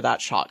where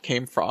that shot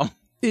came from.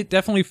 it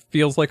definitely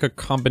feels like a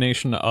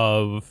combination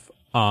of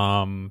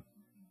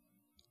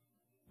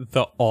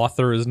the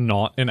author is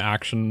not an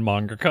action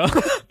mangaka.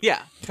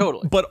 Yeah,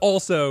 totally. But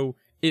also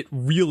it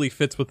really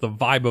fits with the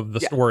vibe of the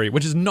story,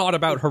 which is not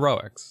about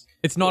heroics.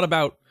 It's not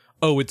about,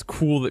 oh, it's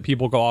cool that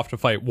people go off to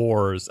fight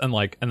wars and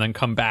then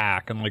come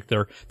back and like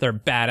they're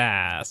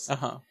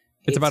badass.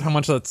 It's about how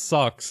much that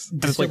sucks.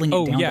 And it's like, Distilling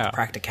oh it down yeah, to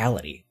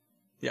practicality.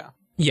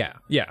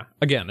 yeah.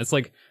 Again, it's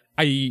like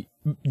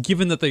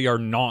given that they are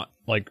not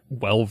like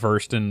well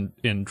versed in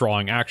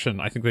drawing action,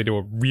 I think they do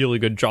a really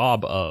good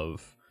job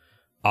of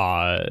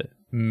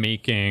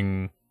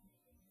making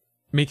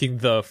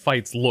the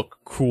fights look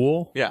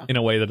cool in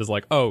a way that is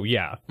like, oh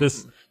yeah,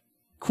 this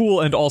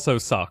cool and also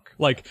suck.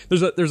 Like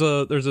there's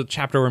a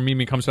chapter where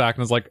Mimi comes back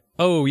and is like,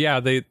 oh yeah,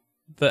 the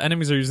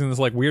enemies are using this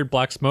like weird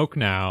black smoke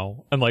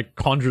now, and like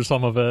conjures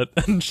some of it,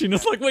 and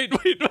Sheena's like, wait,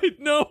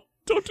 no,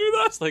 don't do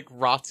that. It's like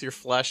rots your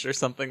flesh or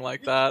something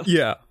like that.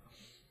 Yeah.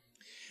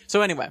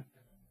 So anyway,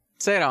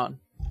 Seiran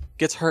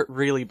gets hurt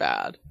really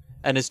bad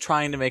and is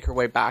trying to make her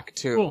way back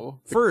to...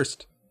 Well,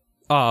 first,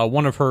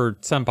 one of her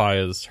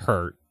senpai is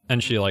hurt,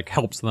 and she like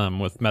helps them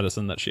with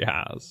medicine that she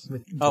has.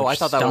 Oh, I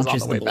thought that was on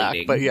Staunches the way back,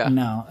 bleeding. but yeah.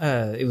 No,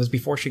 it was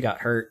before she got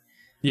hurt.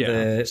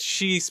 Yeah.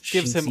 She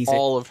gives him sees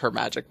all of her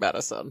magic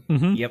medicine.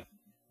 Yep.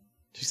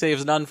 She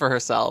saves none for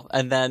herself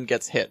and then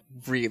gets hit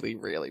really,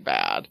 really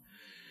bad.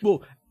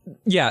 Well,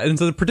 yeah, and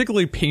it's a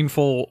particularly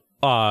painful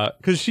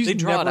because she's They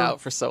draw never, it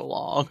out for so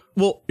long.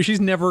 Well, she's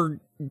never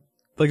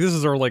like, this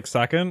is her like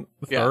second,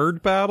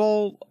 third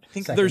battle. I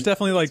think there's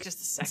definitely like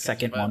just the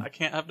second but one. I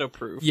can't have no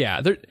proof. yeah,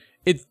 there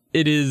it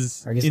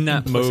is I guess in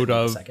that mode implicitly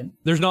of second.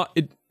 there's not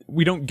it.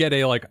 We don't get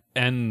a like,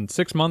 and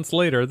 6 months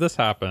later this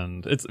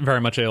happened. It's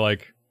very much a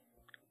like,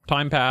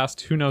 time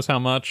passed. Who knows how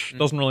much?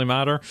 Doesn't really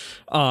matter.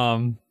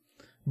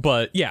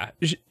 But yeah,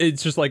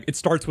 it's just like it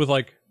starts with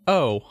like,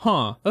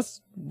 oh,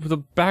 that's the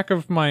back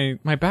of my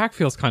back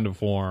feels kind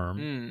of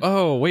warm.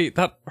 Oh, wait,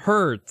 that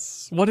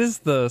hurts. What is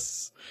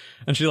this?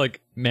 And she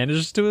like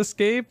manages to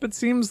escape, it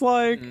seems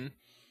like.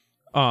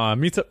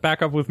 meets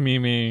back up with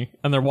Mimi,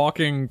 and they're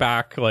walking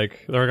back,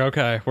 like, they're like,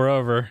 okay, we're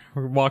over.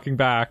 We're walking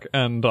back,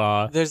 and,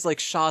 There's, like,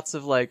 shots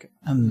of, like,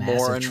 A more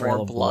massive and trail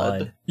more of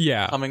blood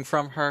yeah. coming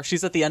from her.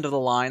 She's at the end of the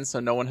line, so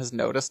no one has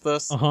noticed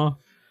this, Uh-huh.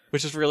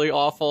 which is really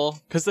awful.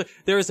 Because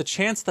there is a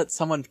chance that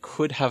someone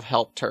could have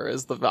helped her,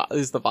 is the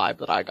vibe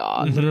that I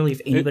got. Literally,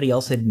 if anybody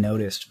else had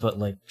noticed, but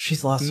like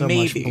she's lost so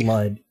much Maybe.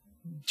 blood,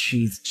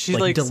 she's She,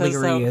 like like, says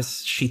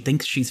delirious. She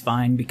thinks she's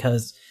fine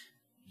because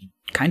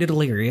kind of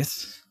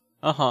delirious.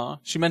 Uh-huh.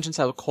 She mentions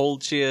how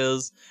cold she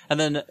is, and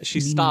then she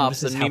Mimi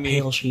stops, notices and how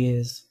Mimi pale she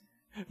is.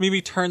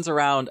 turns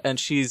around, and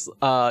she's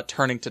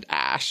turning to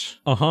ash.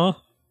 Uh-huh.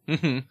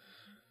 Mm-hmm.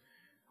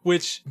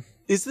 Which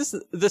is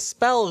the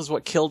spell is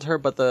what killed her,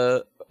 but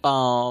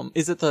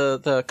is it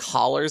the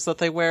collars that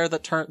they wear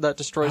that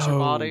destroys her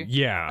body?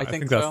 Yeah, I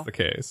think so. that's the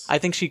case. I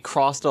think she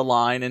crossed a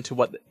line into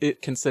what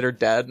it considered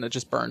dead, and it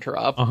just burned her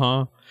up.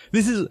 Uh-huh.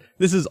 This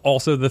is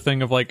also the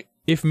thing of, like,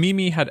 if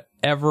Mimi had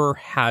ever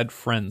had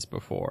friends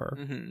before,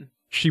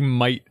 she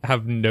might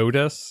have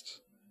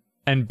noticed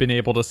and been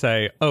able to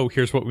say, oh,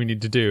 here's what we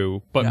need to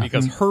do. But Yeah.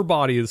 because her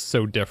body is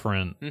so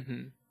different,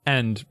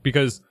 and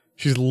because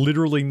she's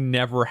literally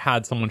never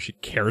had someone she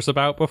cares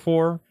about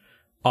before,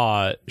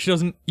 she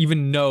doesn't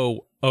even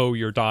know, oh,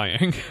 you're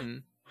dying.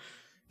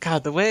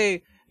 God, the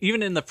way,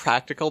 even in the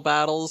practical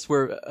battles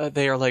where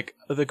they are like,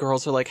 the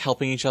girls are like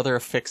helping each other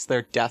affix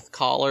their death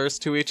collars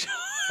to each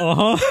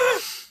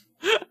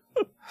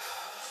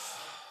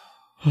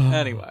Uh-huh.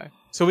 Anyway,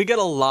 so we get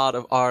a lot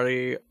of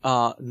Ari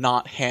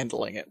not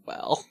handling it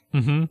well.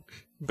 Mm-hmm.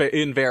 But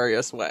in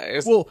various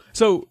ways. Well,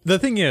 so the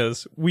thing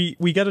is, we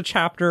get a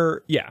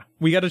chapter,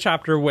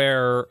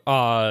 where,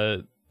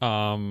 oh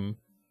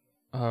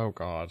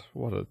god,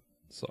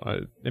 so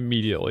I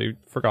immediately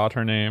forgot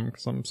her name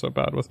because I'm so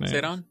bad with names.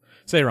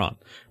 Seiran.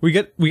 We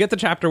get the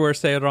chapter where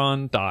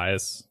Seiran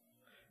dies,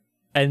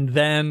 and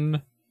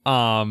then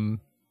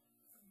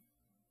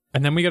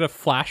we get a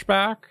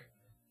flashback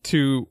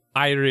to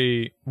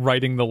Airi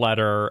writing the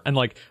letter, and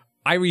like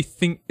Airi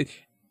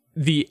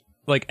the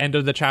like end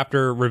of the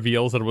chapter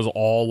reveals that it was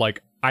all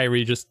like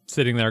Airi just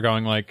sitting there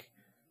going like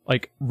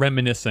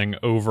reminiscing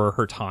over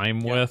her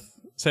time with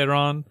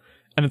Seiran,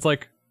 and it's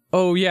like,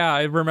 oh yeah,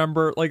 I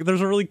remember, like,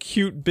 there's a really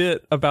cute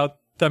bit about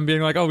them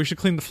being like, oh, we should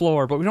clean the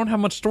floor, but we don't have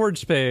much storage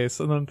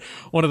space, and then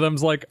one of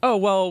them's like, oh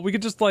well, we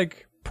could just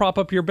like prop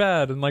up your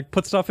bed and like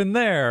put stuff in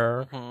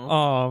there.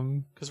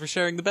 Because we're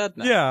sharing the bed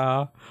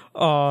now.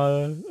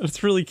 Yeah.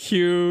 It's really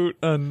cute,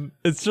 and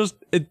it's just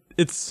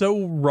it's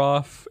so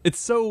rough. It's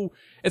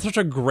such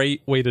a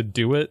great way to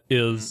do it,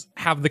 is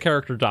have the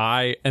character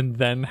die and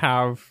then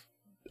have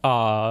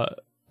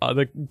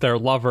their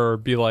lover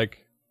be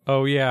like,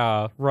 oh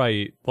yeah,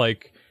 right,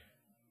 like,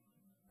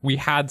 we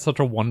had such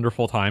a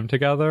wonderful time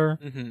together,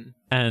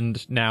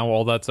 and now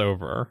all that's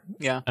over.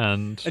 Yeah.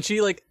 And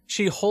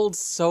she holds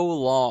so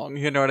long,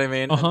 you know what I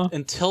mean?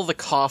 Until the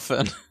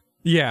coffin.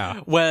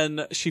 Yeah.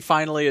 When she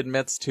finally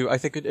admits to, I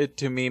think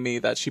to Mimi,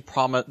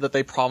 that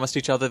they promised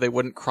each other they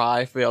wouldn't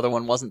cry if the other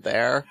one wasn't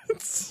there.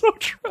 It's so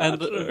tragic.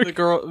 And the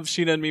girl,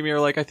 Sheena and Mimi are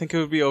like, I think it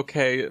would be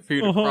okay for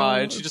you to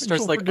cry. And she just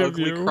starts like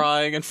ugly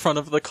crying in front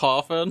of the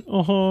coffin.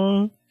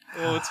 Oh,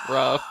 it's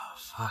rough.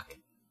 Fuck.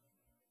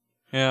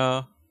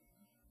 Yeah.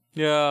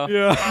 Yeah.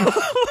 Yeah.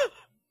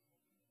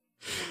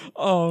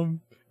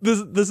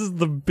 This is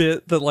the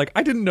bit that, like,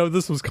 I didn't know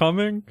this was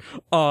coming.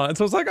 And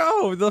so I was like,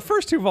 oh, the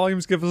first 2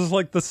 volumes give us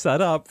like the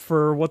setup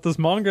for what this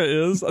manga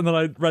is. And then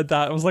I read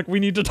that and was like,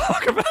 we need to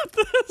talk about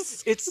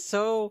this. It's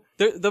so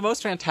the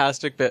most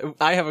fantastic bit.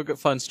 I have a good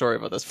fun story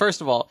about this.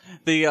 First of all,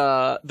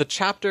 the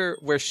chapter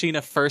where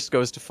Sheena first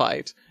goes to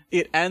fight,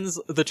 it ends,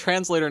 the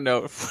translator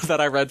note that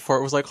I read for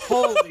it was like,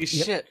 holy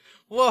shit.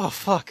 Whoa,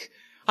 fuck.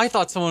 I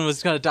thought someone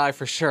was going to die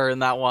for sure in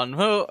that one.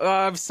 Oh,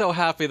 I'm so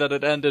happy that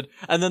it ended.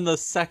 And then the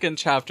second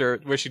chapter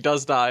where she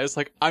does die is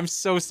like, I'm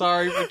so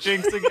sorry for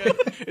jinxing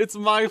it. It's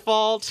my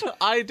fault.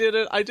 I did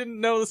it. I didn't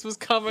know this was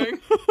coming.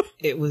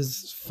 It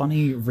was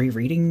funny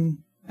rereading,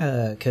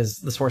 because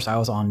the source I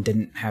was on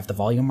didn't have the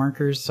volume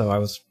markers, so I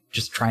was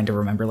just trying to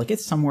remember, like,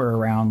 it's somewhere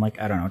around,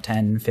 like, I don't know,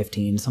 10,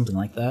 15, something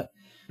like that.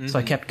 So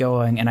I kept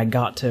going, and I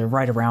got to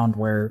right around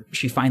where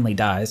she finally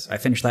dies. I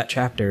finished that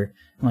chapter.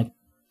 I'm like,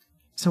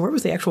 so where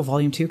was the actual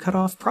volume 2 cut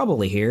off?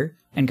 Probably here.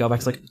 And go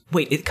back's like,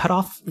 wait, it cut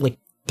off like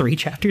 3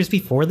 chapters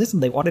before this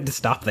and they wanted to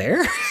stop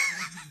there?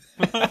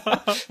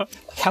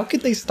 How could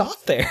they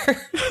stop there?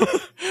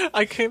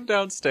 I came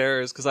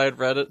downstairs because I had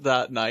read it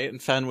that night and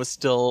Fen was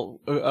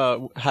still,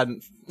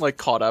 hadn't like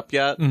caught up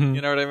yet. You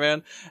know what I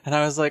mean? And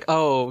I was like,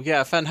 oh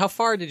yeah, Fen, how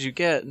far did you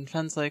get? And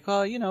Fen's like,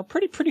 well, you know,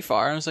 pretty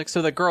far. And I was like,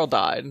 so the girl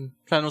died? And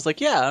Fen was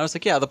like, yeah. And I was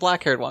like, yeah, the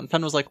black-haired one.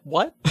 Fen was like,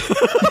 what?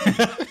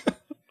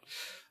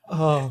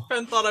 Oh.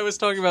 Fen thought I was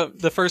talking about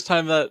the first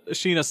time that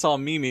Sheena saw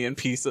Mimi in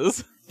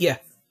pieces. Yeah.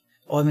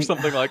 Well, I mean,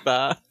 something like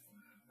that.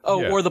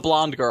 Oh, Yeah. or the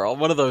blonde girl.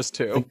 One of those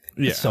two.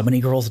 Yeah. so many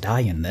girls die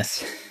in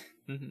this.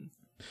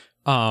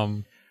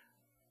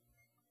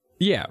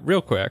 Yeah,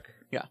 real quick.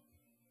 Yeah.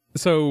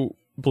 So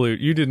Blue,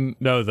 you didn't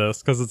know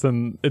this because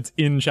it's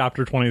in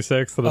chapter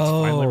 26 that it's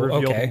finally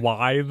revealed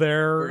why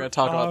they're We're gonna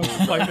talk about the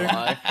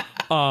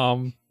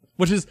fighting.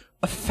 Which is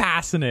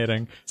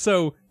fascinating.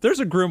 So there's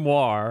a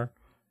grimoire,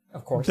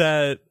 Of course.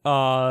 that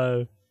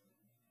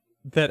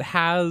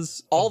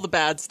has all the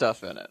bad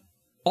stuff in it.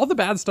 all the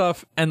bad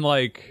stuff and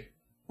like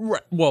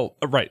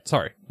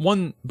sorry.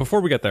 One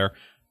before we get there,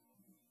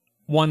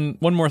 one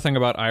more thing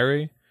about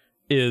Airi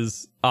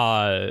is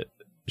Sheena,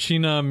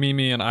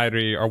 Mimi, and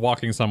Airi are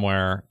walking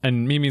somewhere,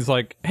 and Mimi's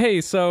like,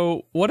 "Hey,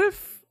 so what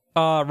if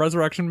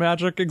resurrection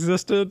magic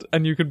existed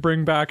and you could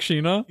bring back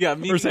Sheena?" Yeah,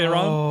 Mimi, or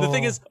Seiran? the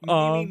thing is,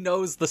 Mimi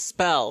knows the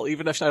spell,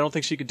 even if I don't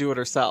think she could do it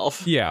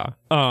herself. Yeah.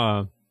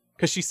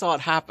 Because she saw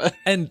it happen.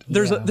 And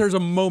there's a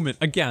moment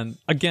again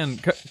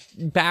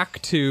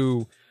back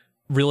to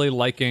really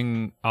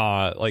liking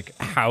like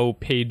how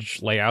page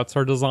layouts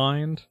are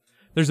designed.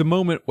 There's a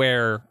moment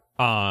where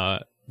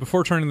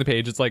before turning the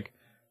page, it's like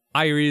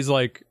Airi's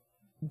like,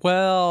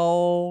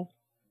 well,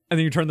 and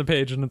then you turn the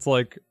page and it's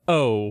like,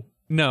 oh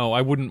no,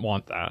 I wouldn't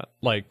want that.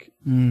 Like,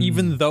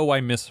 even though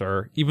I miss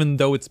her, even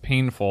though it's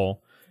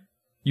painful,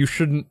 you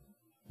shouldn't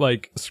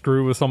like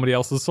screw with somebody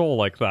else's soul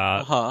like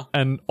that.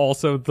 And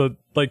also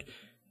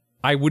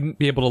I wouldn't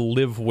be able to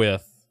live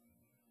with,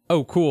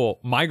 oh cool,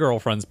 my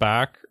girlfriend's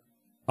back,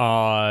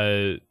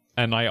 and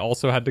I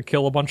also had to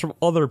kill a bunch of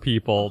other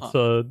people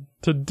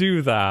to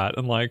do that,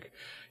 and like,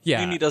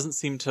 yeah, Mimi doesn't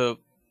seem to.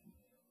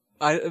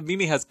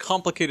 Mimi has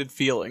complicated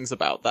feelings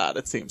about that.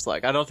 It seems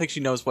like I don't think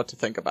she knows what to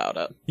think about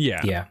it.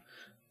 Yeah.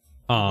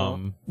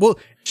 Well,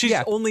 She's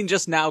only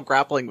just now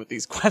grappling with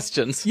these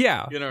questions.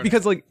 yeah, You know what I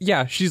because like,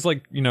 yeah, she's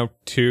like,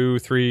 2,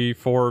 3,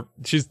 4.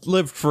 She's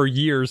lived for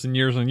years and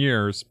years and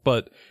years,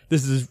 but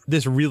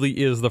this really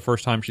is the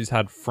first time she's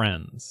had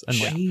friends, and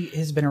like, She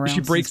has been around she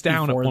breaks since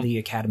down before on- the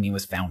academy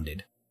was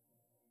founded.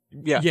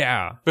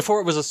 Yeah. Before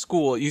it was a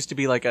school, it used to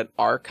be like an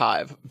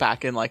archive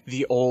back in like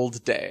the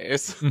old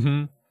days.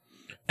 Mm-hmm.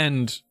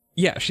 And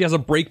yeah, she has a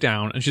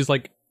breakdown, and she's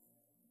like,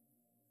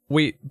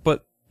 "Wait,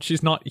 but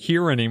she's not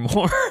here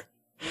anymore.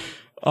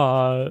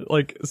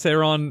 Like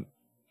Seiran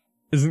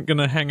isn't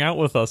gonna hang out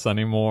with us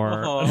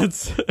anymore." It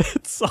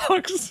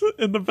sucks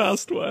in the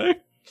best way.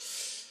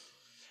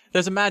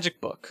 There's a magic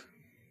book.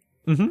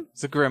 Mm-hmm.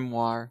 It's a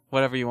grimoire,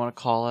 whatever you want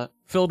to call it.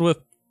 Filled with,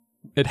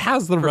 it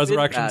has the Forbidden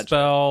resurrection magic.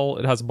 spell.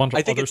 It has a bunch of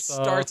I think other it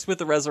stuff. starts with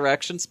the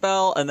resurrection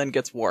spell and then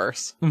gets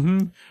worse.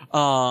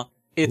 Mm-hmm.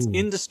 It's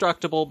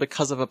indestructible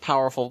because of a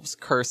powerful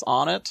curse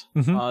on it.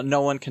 Mm-hmm.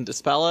 No one can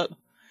dispel it.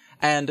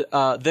 And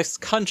this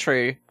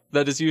country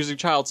that is using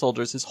child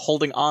soldiers is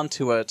holding on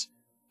to it,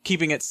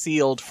 keeping it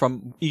sealed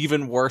from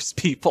even worse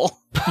people.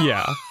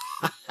 Yeah.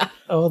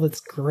 Oh, that's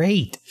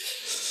great.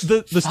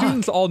 The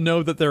students all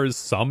know that there is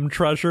some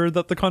treasure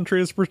that the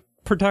country is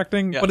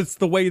protecting, Yeah. but it's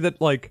the way that,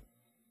 like,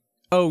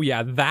 oh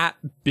yeah, that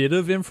bit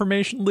of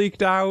information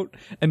leaked out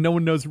and no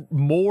one knows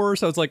more,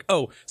 so it's like,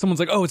 oh, someone's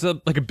like, oh, it's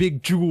like a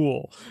big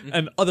jewel,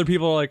 and other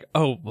people are like,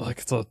 oh, like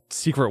it's a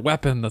secret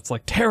weapon that's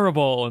like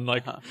terrible, and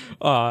like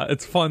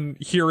it's fun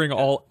hearing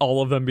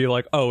all of them be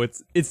like, oh,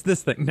 it's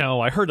this thing.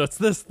 No, I heard it's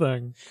this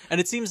thing. And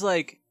it seems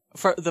like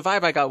for the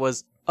vibe I got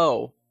was,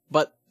 oh,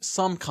 but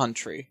some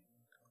country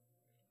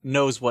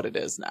knows what it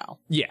is now.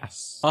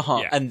 Yes. Yeah.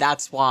 Yeah. And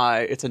that's why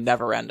it's a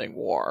never-ending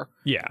war.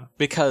 Yeah.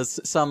 Because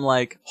some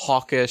like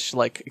hawkish,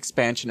 like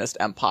expansionist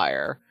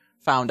empire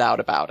found out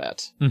about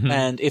it. Mhm.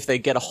 And if they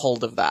get a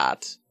hold of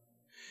that.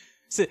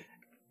 So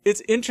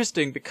it's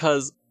interesting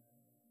because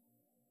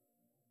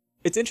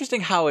it's interesting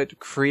how it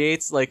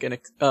creates like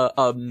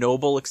a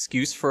noble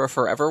excuse for a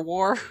forever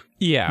war,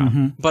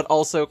 Yeah. but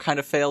also kind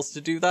of fails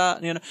to do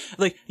that. You know,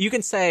 like you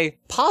can say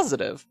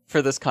positive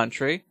for this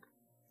country.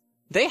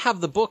 They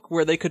have the book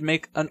where they could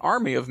make an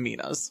army of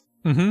Minas,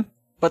 Mm-hmm.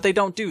 but they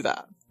don't do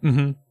that.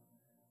 Mm-hmm.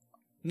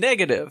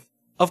 Negative.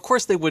 Of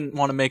course they wouldn't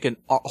want to make a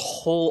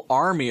whole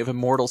army of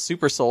immortal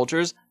super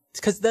soldiers,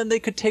 because then they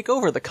could take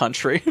over the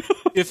country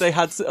if they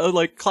had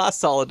like class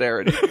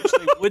solidarity, which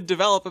they would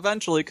develop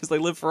eventually because they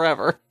live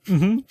forever.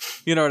 Mm-hmm.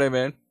 You know what I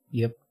mean?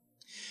 Yep.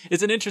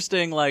 It's an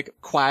interesting like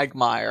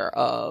quagmire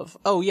of,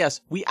 oh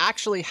yes, we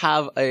actually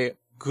have a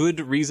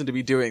good reason to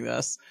be doing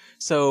this,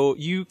 so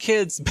you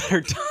kids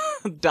better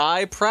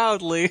die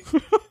proudly.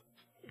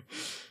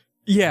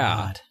 Yeah.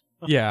 God.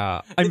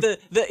 Yeah.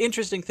 The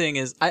interesting thing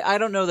is, I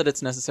don't know that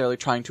it's necessarily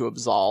trying to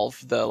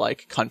absolve the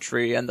like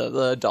country and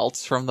the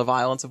adults from the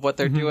violence of what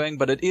they're doing,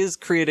 but it is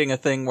creating a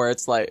thing where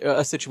it's like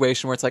a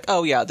situation where it's like,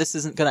 oh yeah, this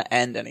isn't going to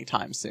end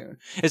anytime soon.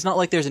 It's not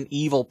like there's an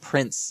evil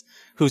prince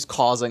who's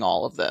causing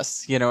all of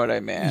this. You know what I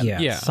mean?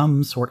 Yeah.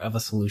 Some sort of a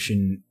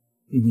solution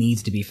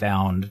needs to be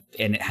found,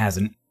 and it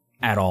hasn't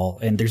at all,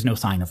 and there's no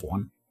sign of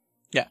one.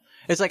 Yeah.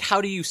 It's like, how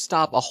do you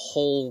stop a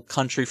whole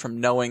country from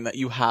knowing that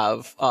you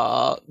have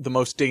the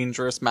most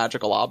dangerous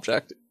magical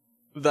object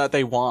that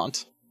they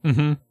want?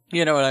 Mm-hmm.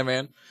 You know what I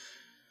mean?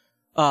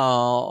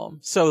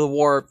 So the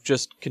war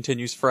just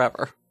continues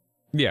forever.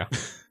 Yeah.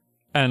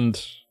 And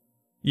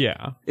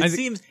yeah.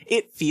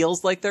 It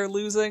feels like they're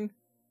losing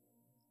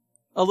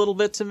a little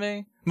bit to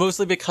me.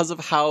 Mostly because of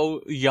how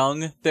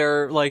young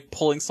they're, like,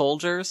 pulling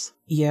soldiers.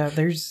 Yeah,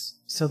 there's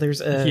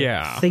a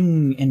Yeah.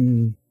 thing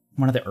in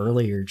one of the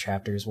earlier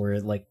chapters where,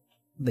 like,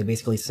 they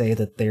basically say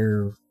that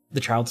the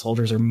child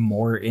soldiers are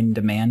more in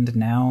demand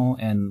now,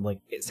 and, like,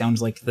 it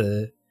sounds like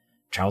the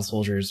child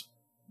soldiers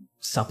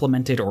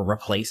supplemented or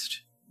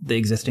replaced the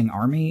existing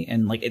army,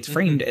 and, like, it's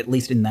framed, at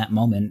least in that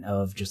moment,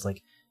 of just,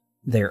 like,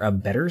 they're a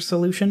better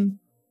solution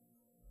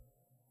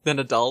Than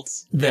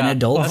adults. than Yeah.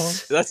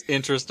 adults, That's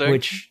interesting.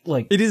 which,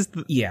 like, It is,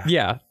 yeah.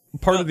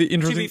 part Well, of the to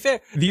interesting. be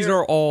fair, these they're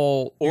are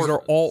all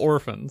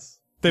orphans.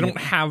 They Yeah. don't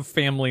have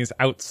families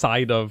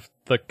outside of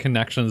the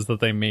connections that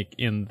they make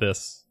in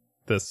this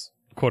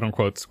quote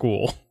unquote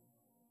school.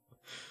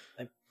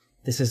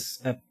 This is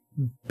a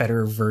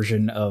better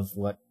version of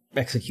what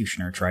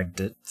Executioner tried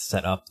to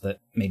set up that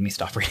made me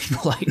stop reading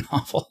the light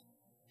novel.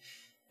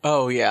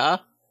 Oh, yeah?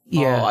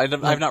 Yeah, Oh,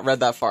 I've not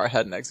read that far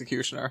ahead in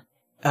Executioner.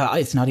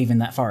 it's not even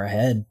that far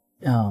ahead.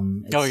 It's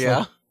Oh, yeah?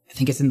 like, I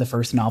think it's in the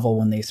first novel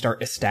when they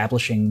start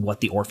establishing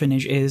what the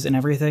orphanage is and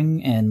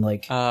everything, and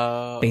like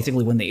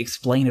basically when they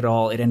explain it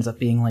all, it ends up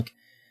being like,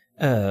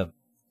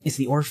 it's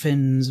the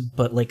orphans,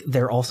 but like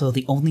they're also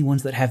the only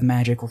ones that have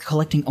magic. We're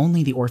collecting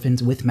only the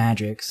orphans with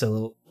magic,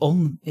 so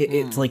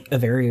it's like a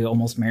very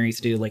almost Mary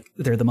Stu, like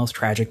they're the most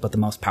tragic but the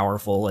most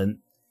powerful, and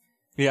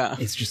Yeah.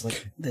 it's just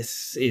like,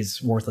 this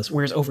is worthless.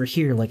 Whereas over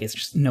here, like, it's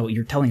just, no,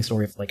 you're telling a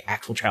story of like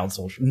actual child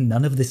soldiers.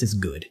 None of this is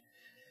good.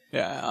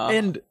 Yeah.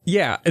 And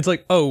yeah, it's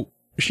like, oh,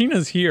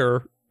 Sheena's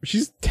here.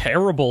 She's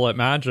terrible at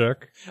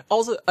magic.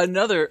 Also, an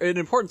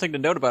important thing to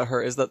note about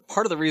her is that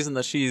part of the reason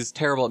that she's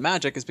terrible at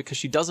magic is because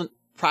she doesn't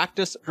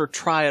practice or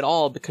try at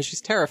all because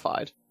she's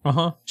terrified.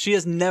 Uh-huh. She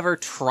has never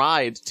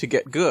tried to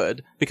get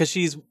good because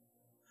she's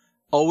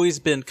always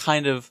been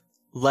kind of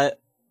let...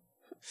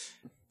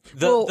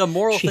 The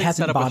moral she thing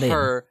hasn't set up bought with in.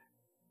 her...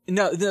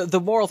 No, the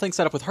moral thing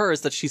set up with her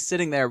is that she's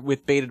sitting there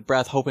with bated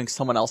breath hoping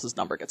someone else's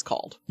number gets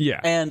called.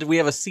 Yeah. And we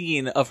have a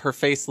scene of her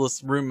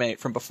faceless roommate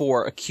from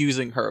before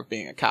accusing her of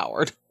being a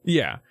coward.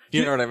 Yeah.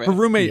 You know what I mean? Her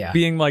roommate Yeah.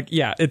 being like,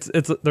 yeah,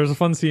 there's a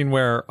fun scene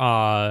where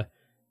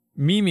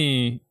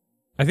Mimi,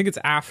 I think it's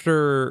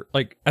after,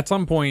 like, at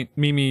some point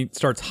Mimi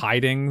starts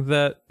hiding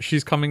that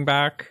she's coming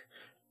back.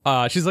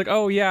 She's like,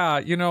 oh yeah,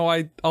 you know,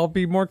 I'll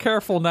be more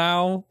careful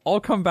now. I'll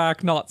come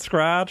back not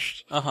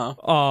scratched.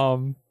 Uh-huh.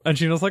 And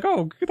Sheena's like,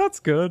 oh, that's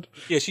good.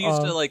 Yeah, she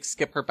used to, like,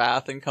 skip her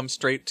bath and come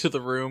straight to the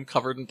room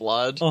covered in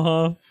blood.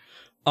 Uh-huh.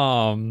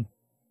 And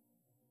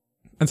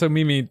so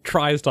Mimi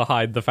tries to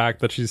hide the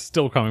fact that she's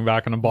still coming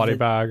back in a body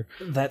bag.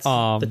 That's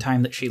the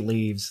time that she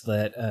leaves,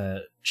 that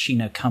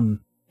Sheena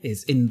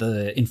is in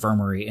the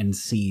infirmary and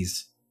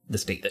sees the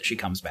state that she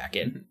comes back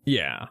in.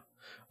 Yeah.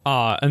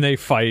 And they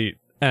fight,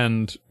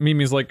 and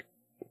Mimi's like,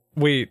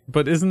 wait,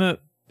 but isn't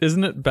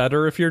it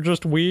better if you're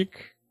just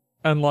weak?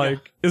 And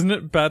like, isn't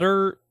it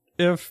better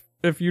if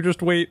you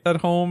just wait at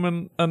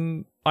home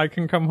and I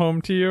can come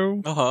home to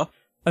you? Uh-huh.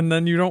 And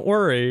then you don't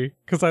worry,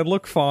 because I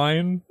look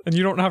fine, and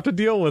you don't have to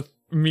deal with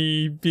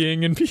me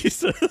being in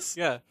pieces.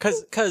 Yeah,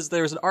 cause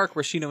there was an arc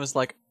where Sheena was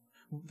like,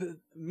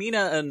 Mimi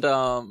and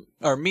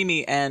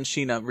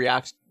Sheena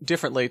react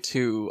differently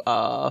to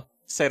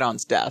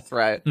Seidon's death,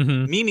 right?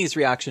 Mm-hmm. Mimi's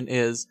reaction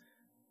is,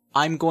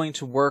 I'm going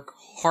to work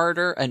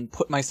harder and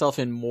put myself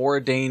in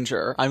more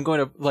danger. I'm going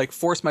to like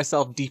force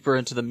myself deeper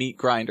into the meat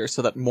grinder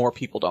so that more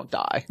people don't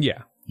die.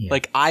 Yeah. Yeah.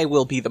 Like I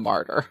will be the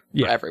martyr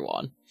for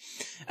everyone.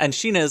 And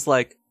Sheena is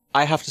like,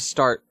 I have to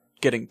start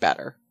getting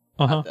better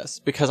at this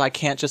because I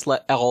can't just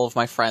let all of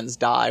my friends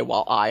die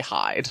while I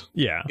hide.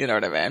 Yeah. You know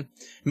what I mean?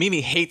 Mimi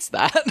hates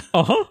that.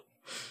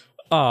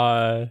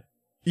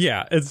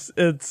 Yeah,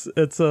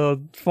 it's a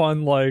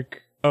fun,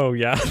 like, oh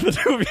yeah, the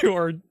two of you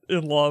are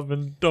in love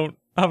and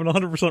haven't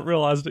 100%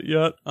 realized it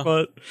yet,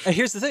 but And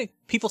here's the thing.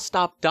 People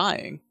stop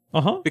dying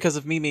because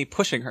of Mimi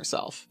pushing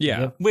herself. Yeah.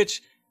 Yep.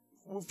 Which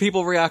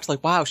people react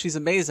like, wow, she's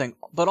amazing.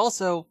 But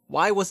also,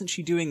 why wasn't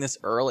she doing this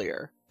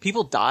earlier?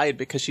 People died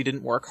because she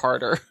didn't work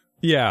harder.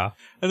 Yeah.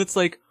 And it's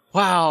like,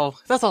 wow,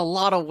 that's a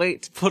lot of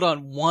weight to put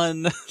on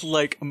one,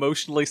 like,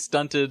 emotionally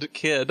stunted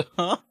kid,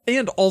 huh?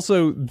 And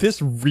also,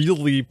 this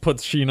really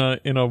puts Sheena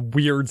in a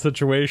weird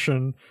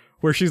situation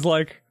where she's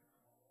like,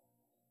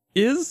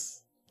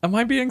 am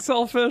I being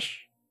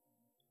selfish?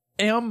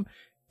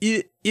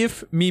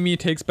 If Mimi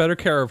takes better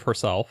care of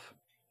herself,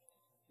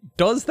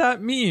 does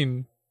that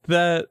mean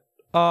that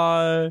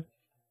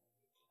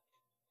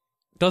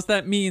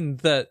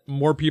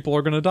more people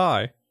are gonna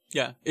die?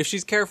 Yeah. If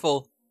she's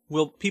careful,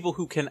 will people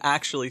who can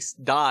actually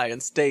die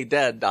and stay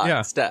dead die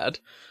instead?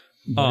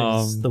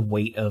 What is the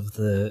weight of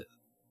the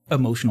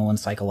emotional and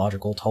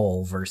psychological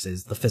toll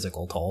versus the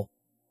physical toll?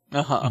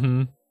 Uh-huh.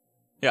 Mm-hmm.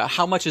 Yeah,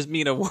 how much is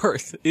Mina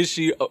worth? Is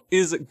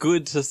it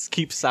good to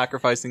keep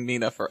sacrificing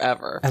Mina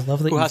forever? I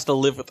love that Who you, has to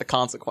live with the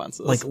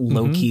consequences? like,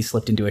 low-key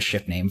slipped into a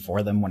ship name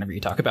for them whenever you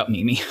talk about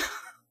Mimi.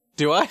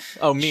 Do I?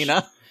 Oh,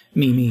 Mina.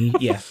 Mimi,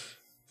 yeah.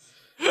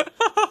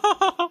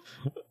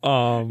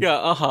 Yeah,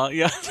 uh-huh.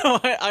 Yeah. No,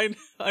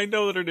 I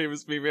know that her name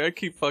is Mimi. I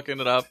keep fucking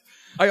it up.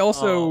 Yeah.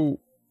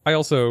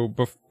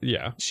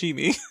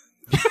 Shimi.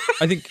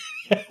 I think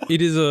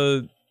it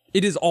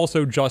it is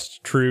also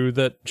just true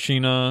that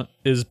Sheena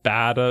is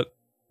bad at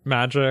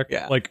magic.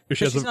 Yeah. Like,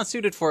 She's not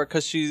suited for it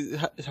because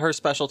her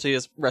specialty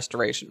is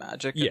restoration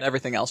magic, and Yeah.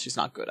 everything else she's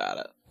not good at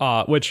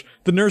it. which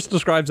the nurse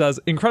describes as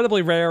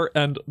incredibly rare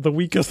and the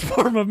weakest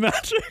form of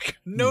magic.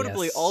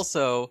 Notably, Yes.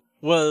 also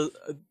was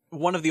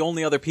one of the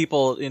only other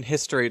people in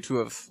history to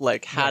have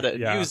like had it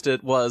and Yeah. used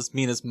it was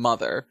Mina's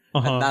mother,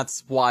 Uh-huh. and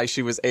that's why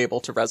she was able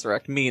to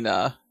resurrect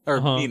Mimi,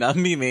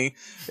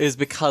 is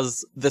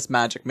because this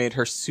magic made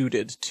her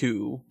suited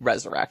to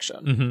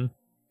resurrection.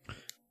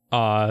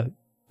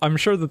 I'm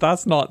sure that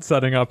that's not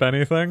setting up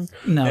anything.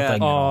 No, Yeah. thing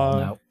at all.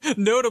 No.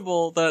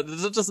 Notable that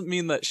it doesn't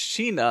mean that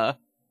Sheena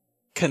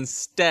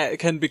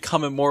can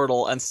become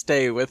immortal and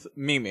stay with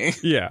Mimi.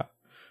 Yeah.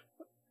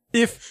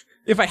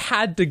 If I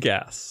had to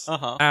guess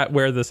Uh-huh. at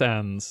where this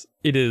ends,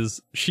 it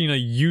is Sheena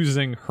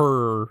using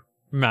her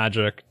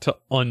magic to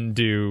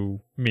undo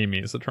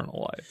Mimi's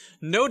eternal life.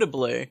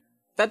 Notably,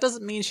 that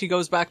doesn't mean she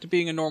goes back to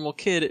being a normal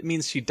kid. It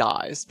means she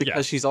dies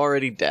because Yeah. she's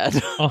already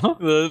dead.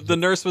 Uh-huh. The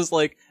nurse was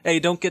like, "Hey,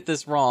 don't get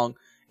this wrong.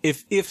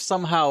 If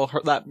somehow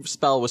that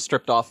spell was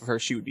stripped off of her,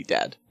 she would be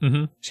dead.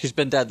 Mhm. She's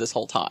been dead this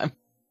whole time."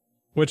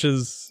 Which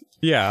is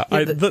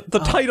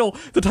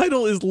the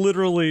title is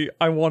literally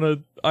I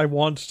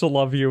want to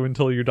love you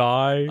until you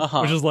die,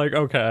 Uh-huh. which is like,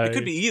 okay. It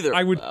could be either.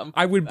 I would of them.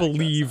 I would That makes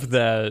believe sense.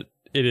 that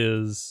it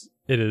is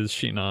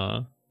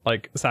Sheena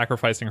like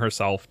sacrificing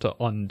herself to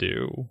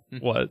undo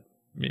what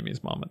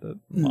Mimi's mom did.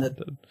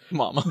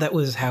 Mama. That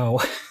was how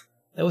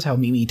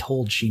Mimi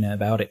told Sheena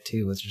about it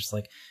too. Was just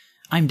like,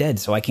 I'm dead,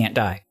 so I can't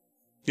die.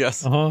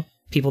 Yes. Uh-huh.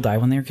 People die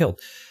when they're killed.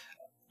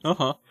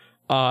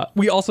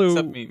 We also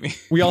Except Mimi.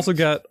 we also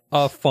get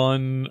a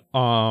fun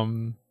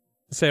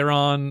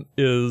Seiran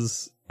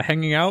is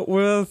hanging out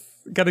with,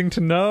 getting to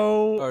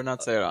know Or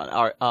not Seiran.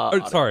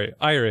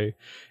 Airi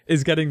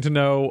is getting to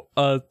know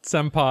a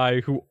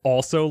senpai who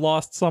also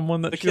lost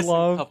someone that The she kissing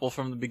loved. couple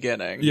from the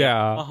beginning.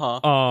 Yeah.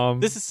 Uh-huh.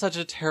 This is such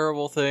a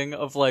terrible thing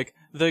of like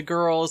the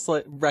girls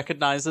like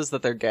recognizes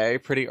that they're gay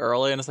pretty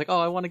early and it's like, oh,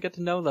 I want to get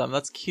to know them.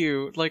 That's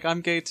cute. Like I'm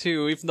gay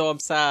too, even though I'm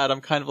sad.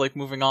 I'm kind of like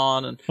moving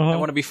on and I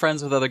want to be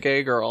friends with other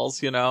gay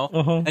girls, you know?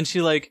 And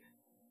she like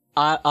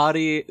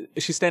Adi,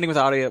 she's standing with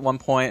Adi at one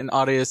point, and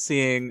Adi is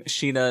seeing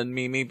Sheena and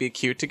Mimi be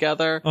cute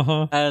together.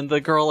 And the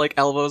girl like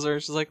elbows her.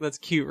 She's like, "That's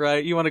cute,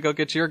 right? You want to go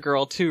get your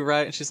girl too,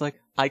 right?" And she's like,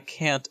 "I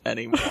can't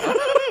anymore,"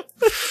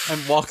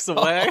 and walks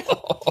away.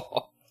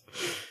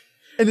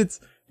 And it's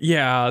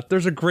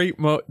there's a great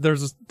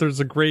there's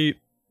a great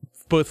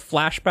both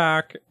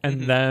flashback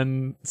and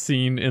then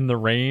scene in the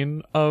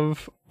rain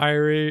of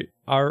Ari.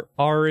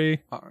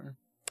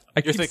 I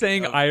keep thinking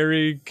saying of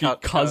Airi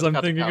because I'm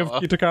thinking of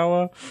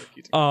Kitagawa.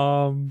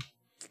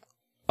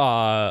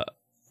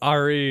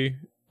 Ari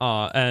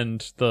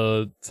and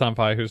the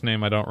senpai whose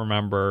name I don't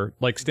remember,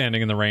 like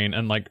standing in the rain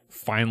and like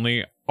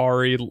finally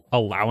Ari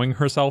allowing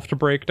herself to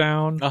break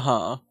down.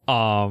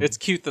 It's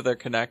cute that they're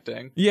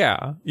connecting.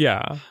 Yeah.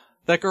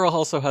 That girl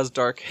also has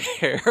dark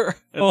hair.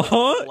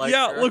 Like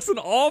yeah, her. it looks an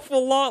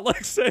awful lot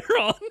like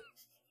Seiran.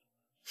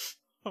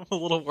 I'm a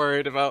little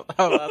worried about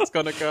how that's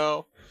gonna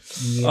go.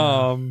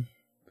 Yeah.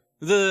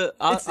 The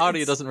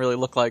Adi doesn't really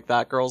look like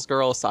that girl's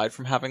girl aside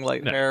from having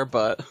light hair,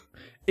 but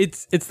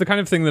It's the kind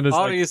of thing that is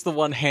Adi like, is the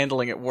one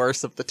handling it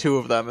worse of the two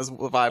of them is the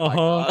vibe I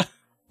got.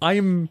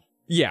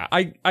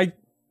 I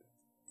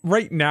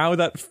right now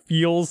that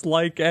feels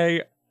like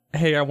a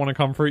hey, I want to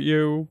comfort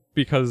you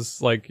because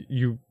like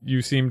you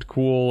seemed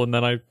cool and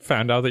then I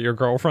found out that your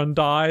girlfriend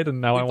died and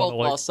now We I want both to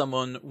like lost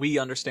someone, we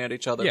understand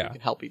each other, Yeah. we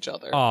can help each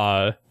other.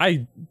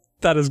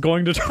 that is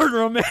going to turn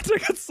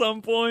romantic at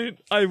some point.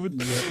 I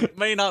would It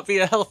may not be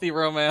a healthy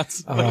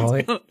romance, but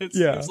Oh, it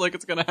seems like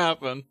it's gonna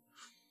happen.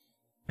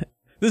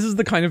 This is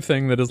the kind of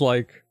thing that is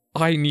like,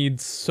 I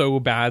need so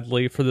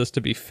badly for this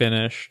to be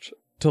finished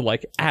to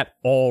like at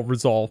all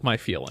resolve my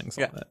feelings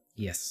on it.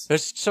 Yes.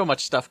 There's so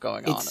much stuff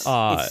going on.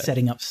 It's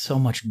setting up so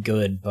much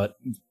good, but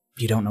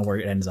you don't know where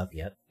it ends up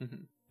yet.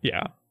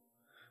 Yeah.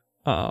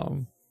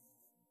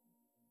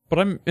 But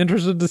I'm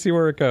interested to see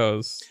where it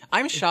goes.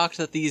 I'm shocked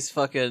that these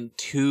fucking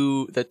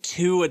two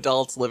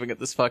adults living at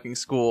this fucking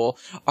school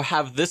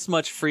have this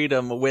much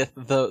freedom with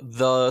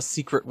the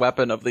secret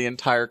weapon of the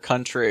entire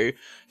country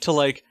to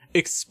like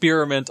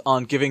experiment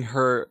on giving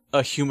her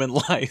a human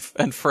life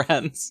and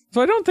friends.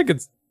 So I don't think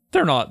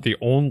they're not the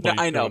only. Yeah,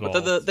 I know, two but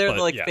adults, they're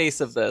like yes. face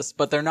of this,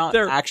 but they're not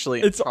actually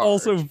in It's charge.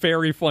 also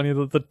very funny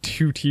that the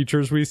two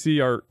teachers we see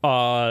are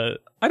I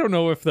don't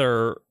know if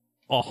they're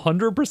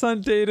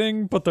 100%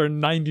 dating, but they're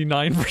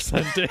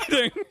 99%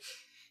 dating.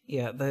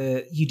 Yeah,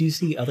 you do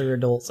see other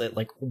adults at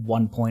like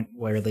one point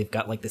where they've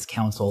got like this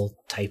council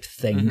type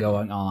thing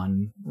going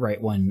on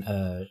right when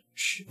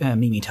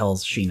Mimi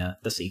tells Sheena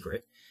the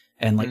secret,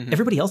 and like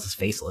everybody else is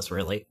faceless,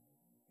 really.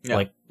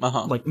 Yeah.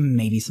 Like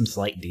maybe some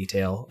slight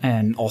detail,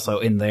 and also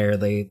in there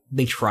they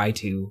try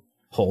to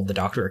hold the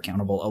doctor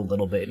accountable a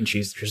little bit, and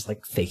she's just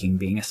like faking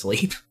being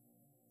asleep.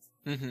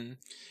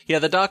 Yeah,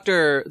 the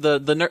doctor,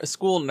 the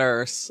school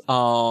nurse,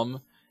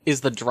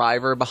 is the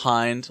driver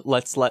behind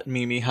let's let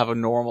Mimi have a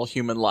normal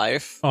human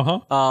life.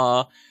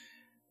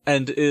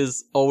 and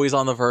is always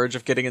on the verge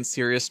of getting in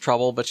serious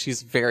trouble, but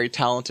she's a very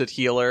talented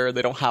healer.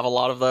 They don't have a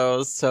lot of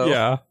those,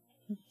 so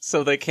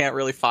so they can't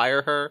really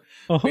fire her.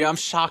 But yeah, I'm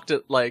shocked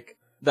at like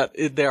that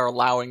they're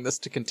allowing this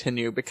to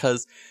continue,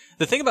 because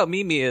the thing about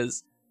Mimi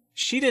is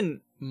she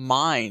didn't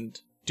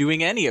mind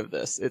doing any of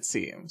this, it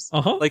seems.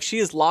 Like, she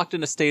is locked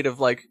in a state of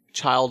like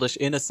childish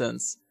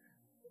innocence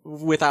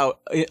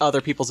without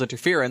other people's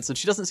interference, and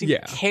she doesn't seem to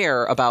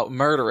care about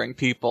murdering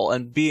people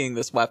and being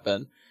this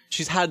weapon.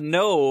 She's had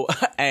no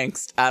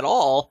angst at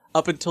all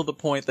up until the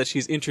point that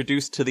she's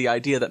introduced to the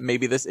idea that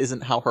maybe this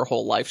isn't how her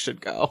whole life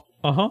should go.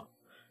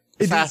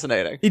 It's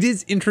fascinating. It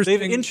is interesting.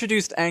 They've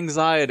introduced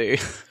anxiety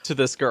to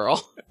this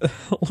girl.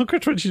 Look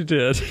at what you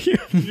did.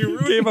 You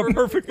gave a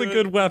perfectly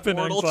good weapon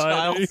mortal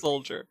anxiety. child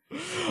soldier.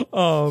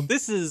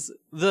 This is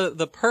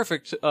the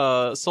perfect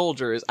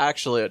soldier is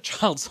actually a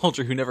child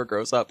soldier who never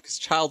grows up, because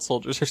child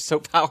soldiers are so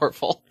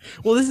powerful.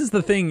 Well, this is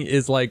the thing,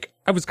 is like,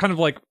 I was kind of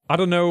like, I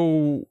don't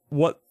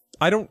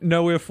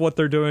know if what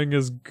they're doing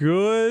is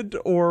good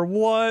or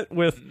what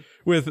with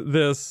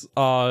this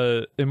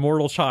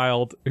immortal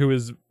child who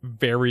is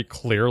very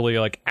clearly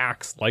like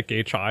acts like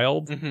a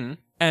child.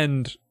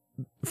 And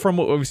from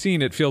what we've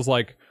seen, it feels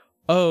like,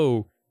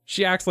 oh,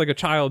 she acts like a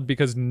child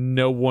because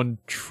no one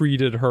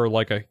treated her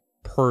like a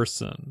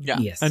person.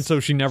 Yes. And so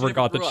she never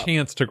got the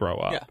chance to grow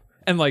up.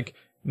 And like,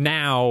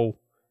 now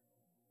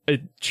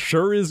it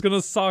sure is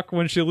gonna suck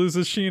when she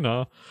loses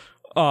Sheena.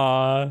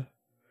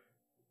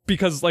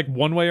 Because, like,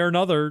 one way or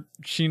another,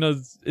 Sheena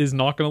is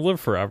not going to live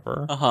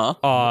forever.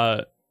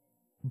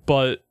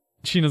 But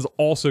Sheena's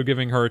also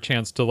giving her a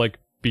chance to, like,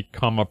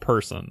 become a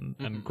person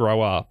and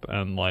grow up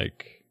and,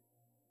 like,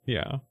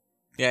 yeah.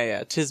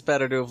 Yeah. 'Tis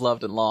better to have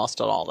loved and lost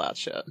and all that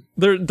shit.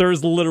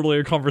 There's literally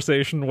a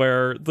conversation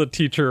where the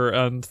teacher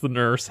and the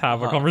nurse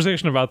have a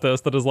conversation about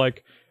this that is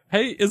like,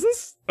 hey, is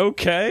this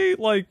okay?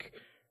 Like,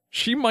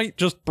 she might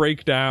just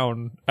break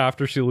down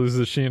after she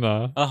loses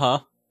Sheena.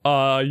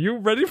 You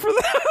ready for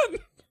that?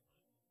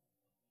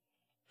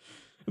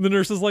 And the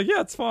nurse is like,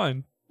 yeah, it's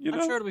fine. You know?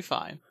 I'm sure it'll be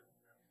fine.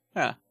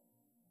 Yeah.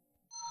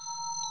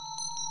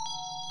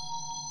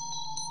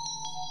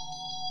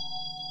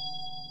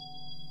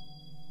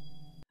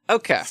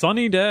 Okay.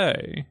 Sunny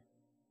Day.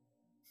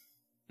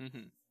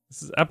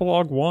 This is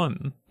epilogue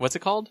 1. What's it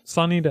called?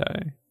 Sunny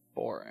Day.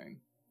 Boring.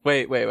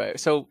 Wait.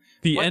 So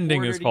the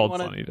ending is called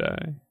Sunny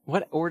Day.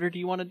 What order do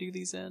you want to do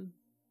these in?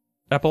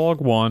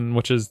 Epilogue 1,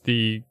 which is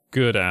the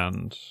good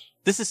end.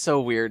 This is so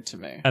weird to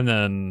me. And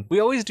then we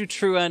always do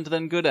true end,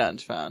 then good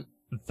end, fan.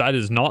 That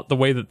is not the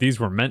way that these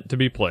were meant to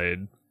be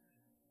played.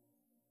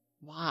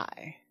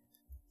 Why?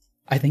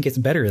 I think it's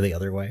better the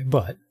other way,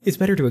 but it's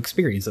better to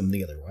experience them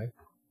the other way.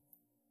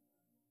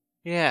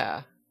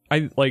 Yeah.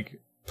 I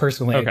like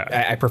personally. Okay.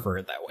 I prefer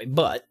it that way,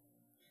 but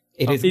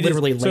it is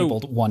literally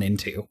labeled 1 and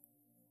 2.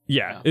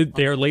 Yeah,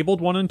 they are labeled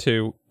 1 and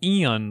 2,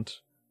 and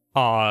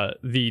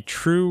the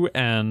true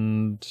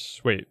end.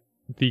 Wait,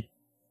 the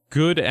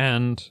good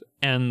end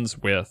ends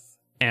with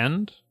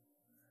end.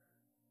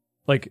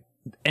 Like,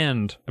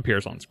 end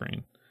appears on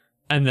screen,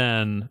 and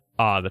then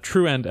the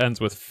true end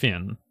ends with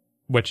Finn,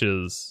 which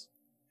is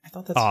I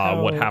thought that's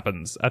what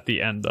happens at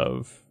the end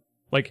of,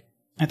 like,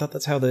 I thought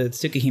that's how the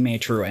Tsukihime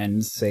true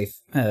ends say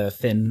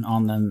Finn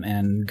on them,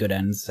 and good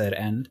ends said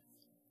end.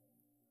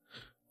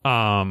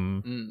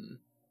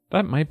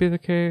 That might be the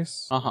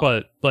case,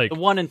 but like the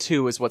 1 and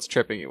 2 is what's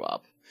tripping you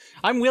up.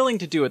 I'm willing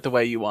to do it the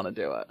way you want to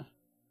do it.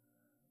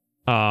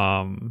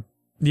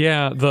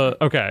 Yeah.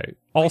 Okay.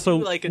 Also,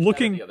 like it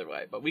looking the other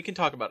way, but we can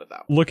talk about it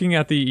that way. Looking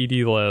at the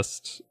ED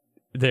list,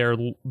 they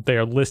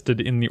are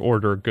listed in the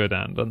order good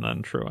end and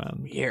then true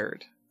end.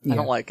 Weird. Yeah. I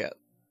don't like it.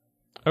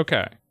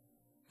 Okay.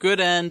 Good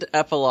end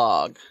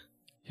epilogue.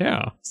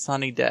 Yeah.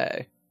 Sunny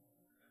Day.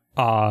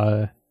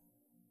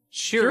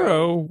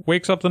 Shiro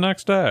wakes up the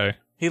next day.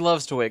 He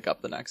loves to wake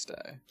up the next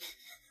day.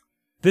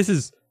 This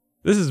is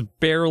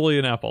barely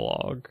an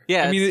epilogue.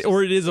 Yeah, I mean,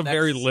 it is a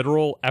very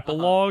literal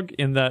epilogue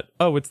in that,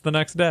 oh, it's the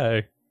next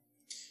day.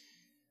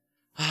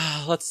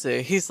 Let's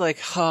see. He's like,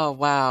 oh,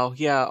 wow,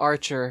 yeah,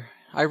 Archer.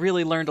 I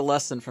really learned a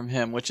lesson from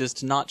him, which is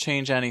to not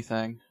change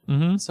anything.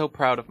 I'm so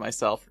proud of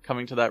myself for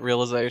coming to that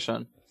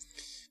realization.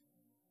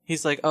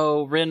 He's like,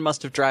 oh, Rin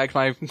must have dragged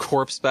my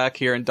corpse back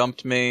here and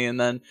dumped me, and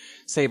then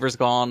Saber's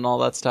gone and all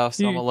that stuff,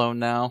 so I'm alone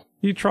now.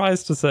 He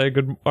tries to say,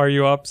 "Good, are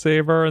you up,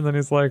 Saber?" And then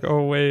he's like,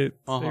 "Oh wait,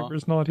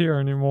 Saber's not here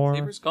anymore.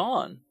 Saber's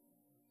gone."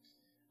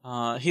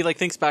 He like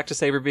thinks back to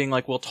Saber being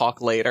like, "We'll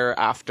talk later,"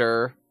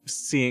 after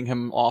seeing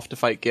him off to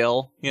fight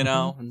Gil, you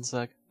know, and it's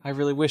like, I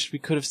really wish we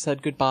could have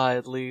said goodbye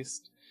at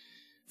least.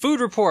 Food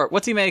report.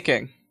 What's he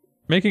making?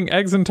 Making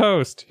eggs and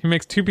toast. He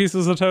makes 2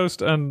 pieces of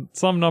toast and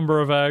some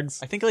number of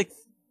eggs. I think like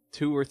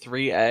 2 or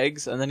 3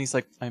 eggs, and then he's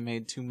like, I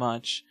made too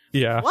much.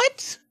 Yeah.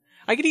 What?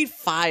 I could eat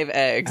 5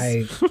 eggs.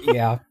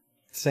 Yeah.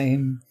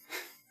 Same.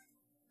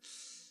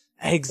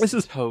 Eggs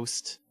and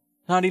toast.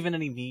 Not even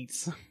any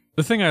meats.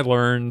 The thing I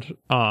learned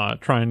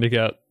trying to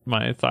get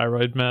my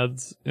thyroid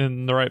meds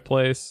in the right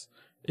place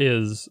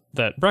is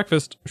that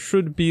breakfast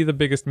should be the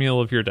biggest meal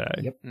of your day.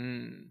 Yep.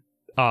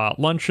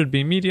 Lunch should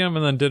be medium,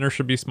 and then dinner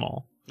should be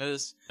small. That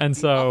is And the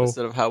so,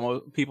 opposite of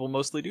how people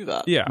mostly do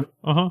that. yeah,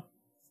 uh-huh.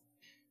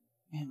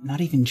 Man,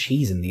 not even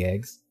cheese in the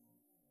eggs.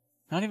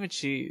 Not even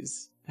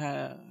cheese.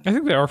 I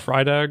think they are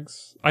fried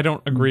eggs. I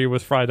don't agree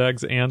with fried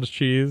eggs and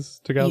cheese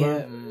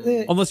together.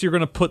 Yeah, Unless you're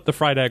going to put the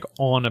fried egg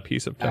on a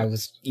piece of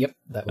toast.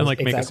 that was like,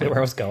 make a exactly where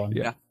I was going.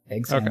 Yeah.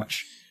 Egg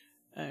sandwich.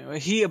 Anyway,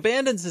 he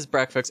abandons his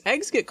breakfast.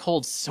 Eggs get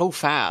cold so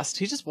fast.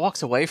 He just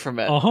walks away from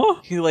it. Uh-huh.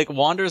 He like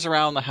wanders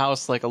around the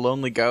house like a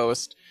lonely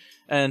ghost.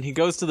 And he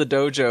goes to the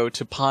dojo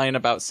to pine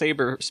about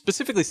Saber,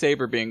 specifically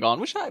Saber being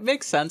gone, which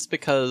makes sense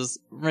because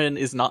Rin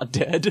is not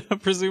dead,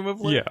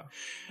 presumably. Yeah.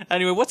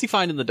 Anyway, what's he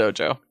find in the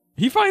dojo?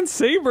 He finds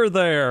Saber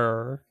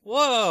there.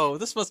 Whoa,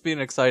 this must be an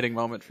exciting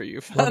moment for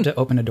you, Love Fen. to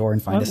open a door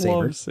and find I a saber.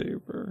 love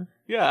Saber.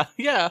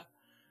 Yeah.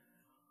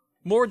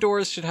 More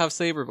doors should have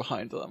Saber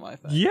behind them, I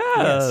think.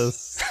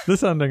 Yes.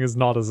 This ending is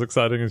not as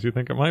exciting as you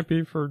think it might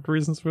be for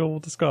reasons we will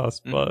discuss,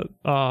 but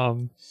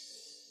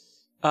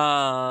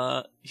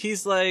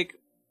He's like,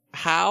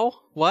 how?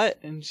 What?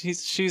 And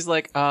she's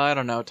like, I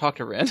don't know, talk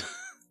to Rin.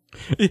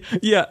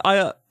 yeah,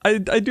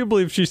 I do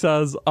believe she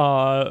says,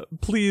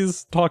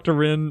 please talk to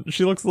Rin.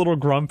 She looks a little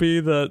grumpy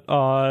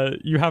that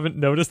you haven't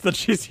noticed that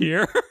she's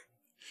here.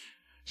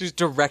 She's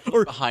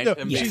directly behind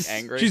him being yes.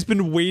 angry. She's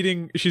been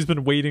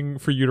waiting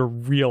for you to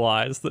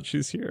realize that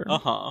she's here.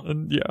 Uh-huh.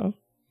 And yeah.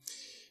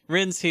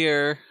 Rin's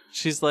here.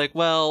 She's like,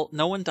 well,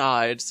 no one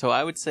died, so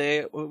I would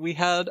say we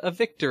had a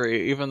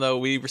victory, even though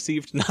we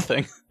received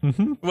nothing.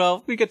 Mhm.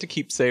 Well, we get to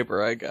keep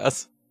Saber, I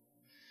guess.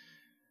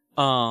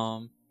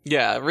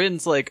 Yeah,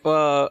 Rin's like,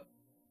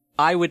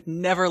 I would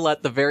never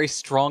let the very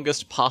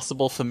strongest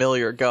possible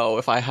familiar go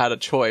if I had a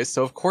choice,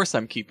 so of course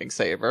I'm keeping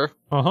Saber.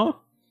 Uh-huh.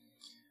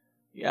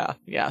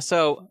 Yeah.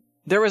 So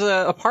there was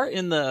a part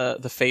in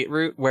the Fate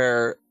route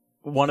where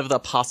one of the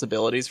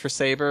possibilities for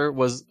Saber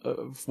was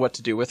what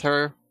to do with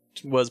her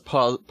was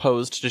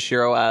posed to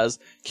Shiro as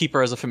keep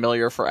her as a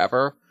familiar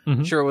forever.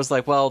 Mhm. Shiro was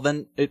like, well,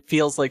 then it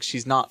feels like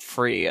she's not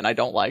free, and I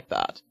don't like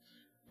that.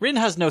 Rin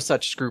has no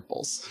such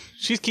scruples.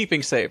 She's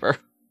keeping Saber.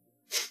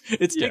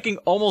 It's taking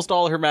almost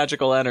all her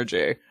magical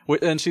energy.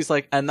 And she's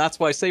like, and that's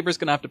why Saber's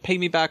gonna have to pay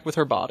me back with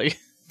her body.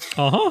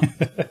 Uh-huh.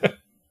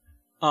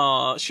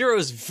 Shiro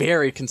is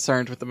very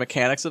concerned with the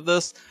mechanics of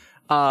this.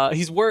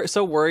 He's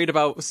so worried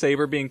about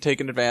Saber being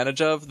taken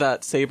advantage of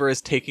that Saber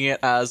is taking it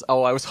as,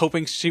 oh, I was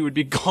hoping she would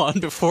be gone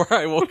before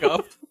I woke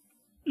up.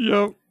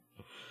 Yep.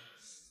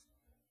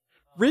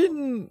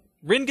 Rin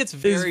gets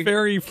is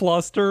very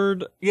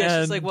flustered. Yeah,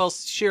 and she's like, well,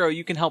 Shiro,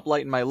 you can help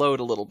lighten my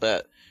load a little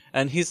bit.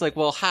 And he's like,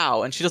 well,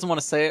 how? And she doesn't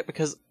want to say it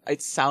because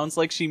it sounds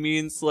like she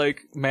means,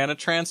 like, mana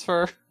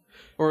transfer.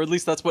 Or at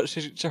least that's what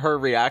her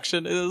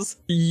reaction is.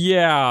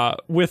 Yeah,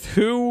 with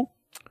who?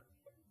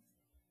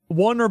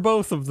 One or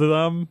both of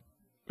them?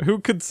 Who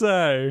could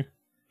say?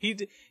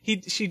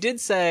 She did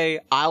say,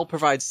 I'll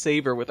provide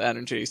Saber with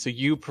energy, so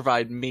you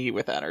provide me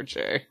with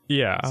energy.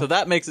 Yeah. So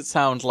that makes it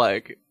sound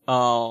like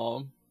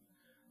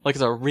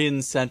it's a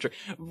Rin-centric.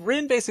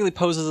 Rin basically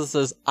poses this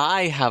as,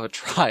 I have a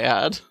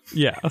triad.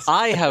 Yes.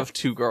 I have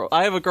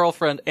I have a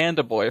girlfriend and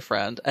a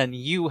boyfriend, and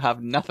you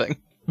have nothing.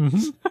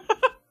 Mm-hmm.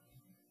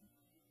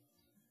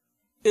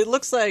 It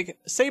looks like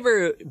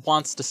Saber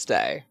wants to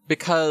stay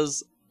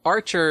because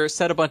Archer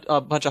said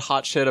a bunch of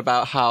hot shit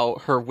about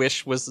how her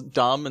wish was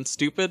dumb and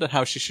stupid and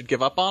how she should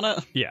give up on it.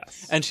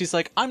 Yes. And she's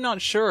like, I'm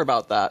not sure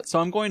about that, so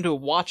I'm going to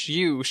watch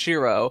you,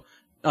 Shiro,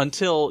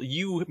 until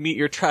you meet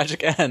your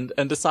tragic end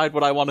and decide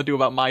what I want to do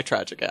about my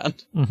tragic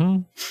end. Mm-hmm.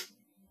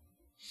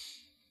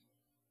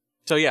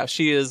 So yeah,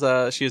 she is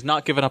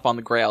not given up on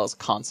the Grail as a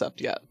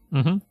concept yet.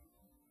 Mm-hmm.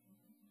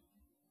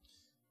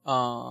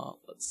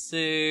 Let's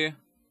see.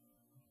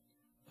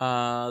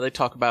 They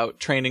talk about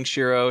training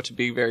Shiro to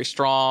be very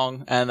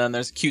strong, and then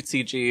there's a cute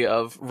CG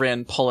of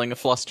Rin pulling a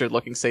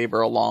flustered-looking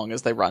Saber along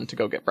as they run to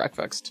go get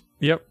breakfast.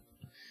 Yep.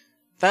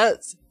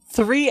 That's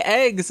 3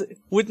 eggs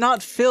would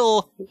not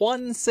fill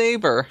 1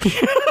 Saber.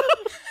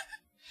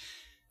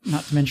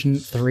 Not to mention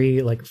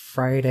 3 like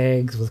fried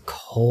eggs with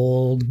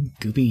cold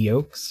goopy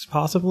yolks,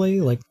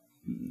 possibly. Like,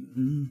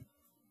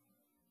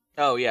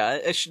 Oh yeah,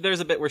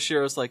 there's a bit where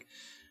Shiro's like,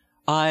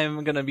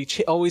 I'm gonna be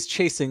always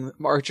chasing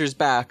Archer's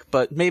back,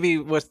 but maybe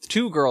with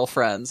 2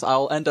 girlfriends,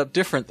 I'll end up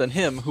different than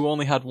him, who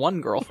only had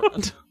 1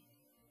 girlfriend.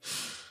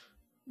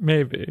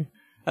 Maybe.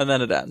 And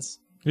then it ends.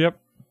 Yep.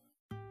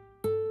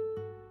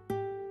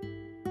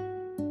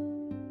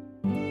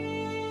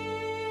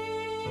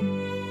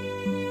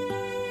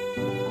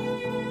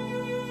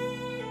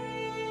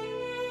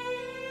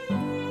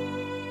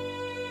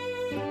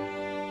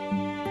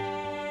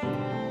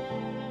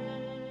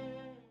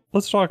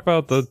 Let's talk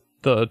about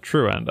the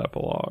true end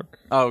epilogue.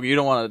 Oh, you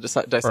don't want to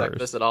dissect First.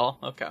 this at all?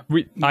 Okay.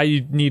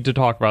 I need to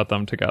talk about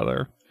them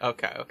together.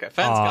 Okay.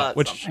 Fen's got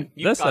which something.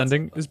 You've this got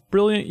ending something. is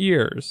Brilliant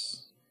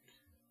Years.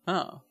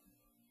 Oh.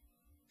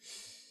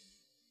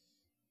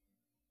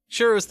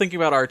 Sure was thinking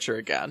about Archer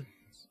again.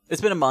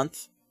 It's been a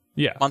month.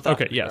 Yeah. Month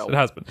Okay. after Yes, Grail. it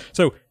has been.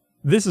 So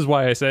this is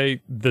why I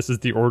say this is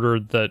the order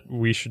that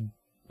we should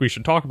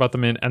talk about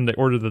them in, and the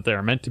order that they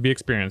are meant to be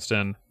experienced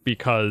in,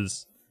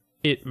 because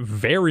it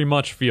very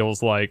much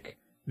feels like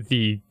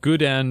the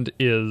good end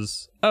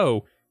is,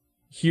 oh,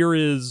 here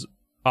is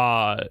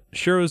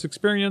Shiro's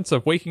experience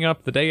of waking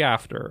up the day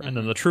after. And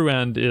then the true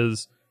end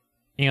is,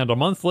 and a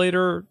month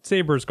later,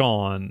 Saber's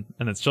gone,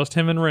 and it's just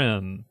him and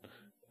Rin.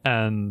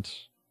 And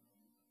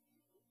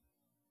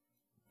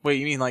Wait,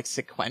 you mean like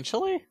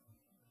sequentially?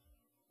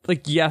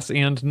 like, yes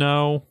and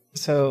no.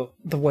 So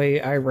the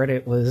way I read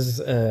it was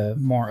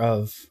more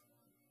of,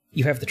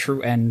 you have the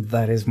true end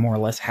that is more or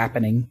less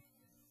happening,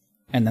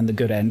 and then the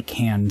good end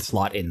can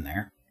slot in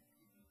there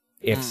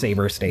if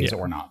Saber stays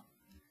or not.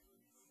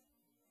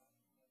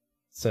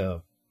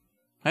 So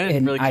I didn't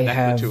And really I connect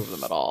have- the two of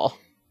them at all.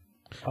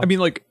 I mean,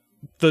 like,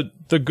 the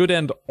good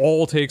end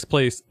all takes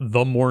place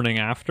the morning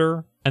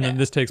after, and then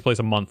this takes place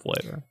a month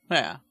later.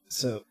 Yeah.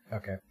 So,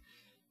 okay.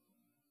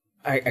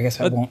 I guess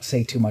I won't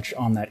say too much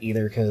on that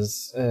either,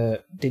 because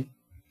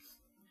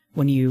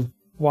when you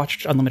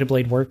watched Unlimited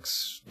Blade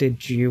Works,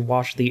 did you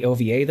watch the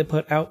OVA they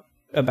put out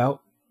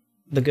about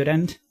the good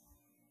end?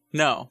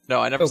 No,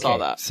 I never saw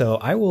that. So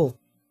I will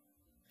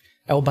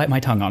bite my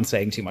tongue on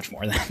saying too much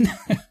more then.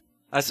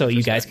 That's So you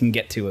interesting. guys can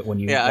get to it when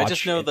you Yeah, watch I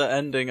just know it. the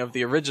ending of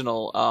the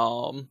original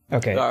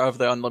Okay. of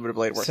the Unlimited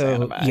Blade Works So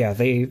anime. yeah,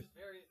 the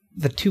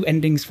two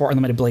endings for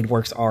Unlimited Blade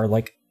Works are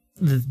like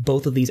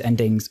both of these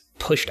endings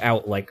pushed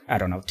out like, I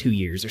don't know, 2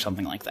 years or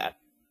something like that.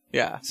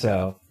 Yeah.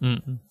 So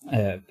Mm-mm.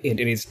 it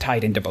is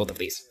tied into both of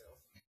these.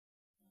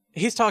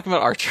 He's talking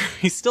about Archer.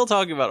 He's still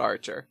talking about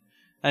Archer.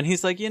 And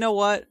he's like, you know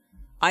what?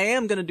 I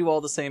am going to do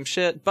all the same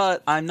shit,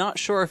 but I'm not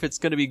sure if it's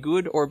going to be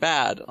good or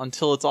bad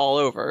until it's all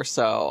over,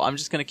 so I'm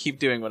just going to keep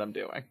doing what I'm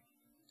doing.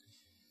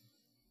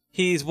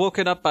 He's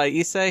woken up by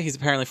Issei. He's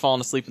apparently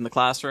fallen asleep in the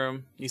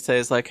classroom. Issei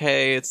is like,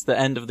 hey, it's the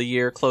end of the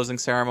year closing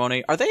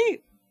ceremony. Are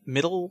they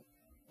middle,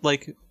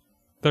 like,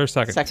 They're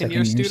second. second year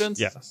years? students?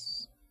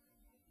 Yes.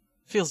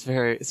 Feels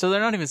very... So they're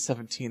not even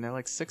 17, they're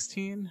like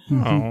 16?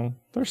 Oh,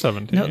 they're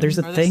 17. No, there's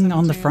a Are they thing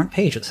on the 17? front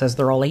page that says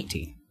they're all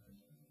 18.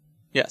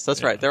 Yes,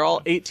 that's right. They're all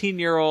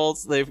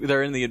 18-year-olds.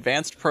 They're in the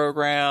advanced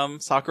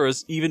program.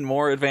 Sakura's even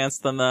more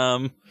advanced than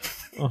them.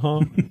 Uh-huh.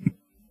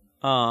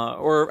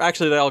 Or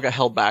actually, they all got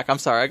held back. I'm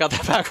sorry, I got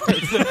that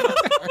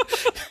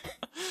backwards.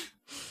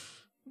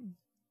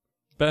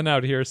 Ben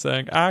out here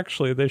saying,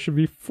 actually, they should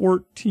be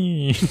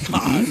 14.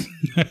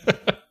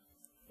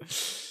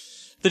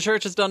 The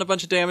church has done a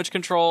bunch of damage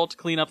control to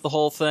clean up the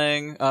whole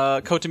thing.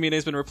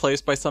 Kotomine's been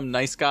replaced by some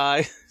nice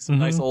guy, some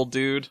nice old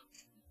dude.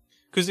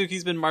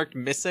 Kuzuki's been marked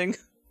missing.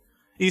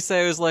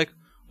 Issei was like,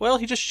 well,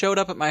 he just showed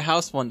up at my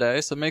house one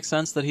day, so it makes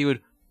sense that he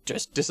would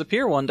just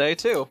disappear one day,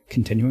 too.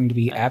 Continuing to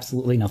be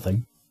absolutely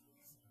nothing.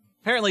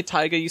 Apparently,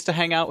 Taiga used to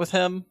hang out with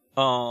him.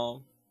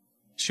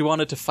 She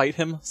wanted to fight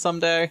him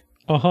someday.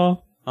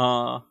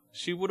 Uh-huh.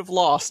 She would have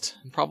lost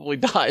and probably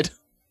died.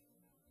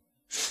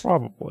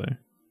 Probably.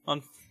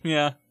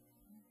 Yeah.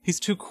 He's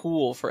too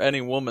cool for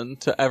any woman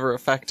to ever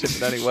affect him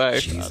in any way.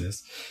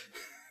 Jesus.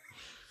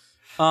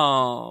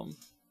 Um,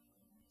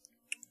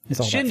 It's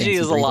all that Shinji fancy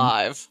is breathing.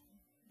 alive.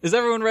 Is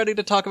everyone ready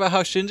to talk about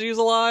how Shinji is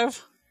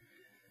alive?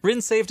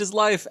 Rin saved his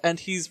life, and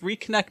he's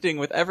reconnecting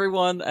with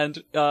everyone,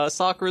 and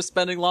Sakura's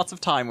spending lots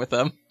of time with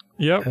him.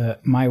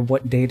 Yep. My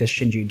what day does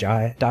Shinji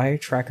die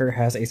tracker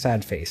has a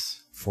sad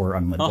face for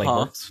Unlimited Blade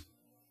Works.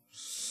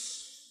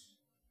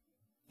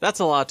 That's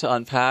a lot to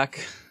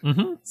unpack.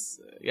 Mm-hmm.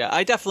 Yeah,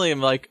 I definitely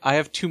am like, I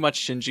have too much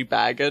Shinji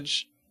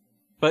baggage.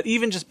 But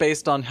even just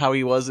based on how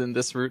he was in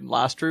this route and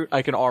last route,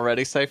 I can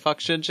already say fuck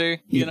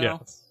Shinji, you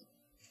know? Yes.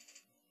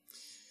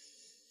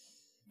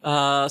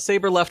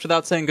 Saber left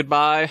without saying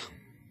goodbye.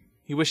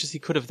 He wishes he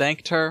could have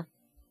thanked her.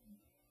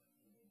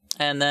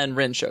 And then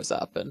Rin shows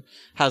up and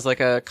has like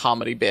a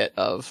comedy bit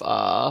of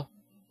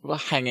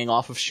hanging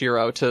off of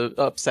Shiro to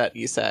upset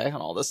Issei and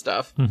all this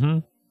stuff. Mm-hmm.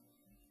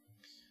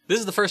 This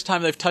is the first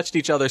time they've touched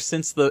each other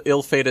since the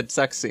ill-fated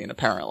sex scene,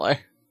 apparently.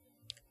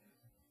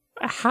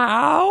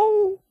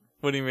 How?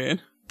 What do you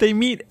mean? They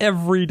meet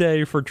every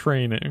day for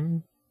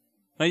training.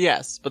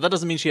 Yes, but that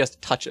doesn't mean she has to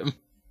touch him.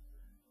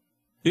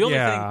 The only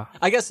Yeah. thing,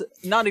 I guess,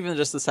 not even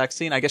just the sex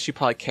scene, I guess she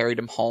probably carried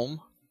him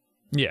home.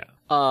 Yeah.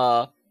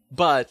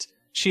 But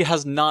she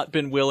has not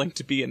been willing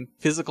to be in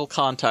physical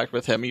contact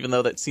with him, even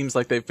though that seems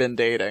like they've been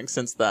dating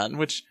since then,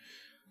 which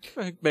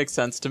makes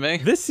sense to me.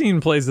 This scene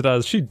plays it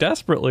as she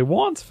desperately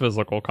wants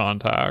physical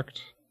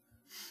contact.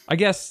 I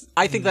guess.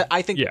 I think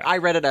Yeah. I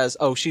read it as,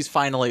 oh, she's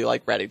finally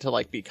like ready to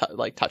like be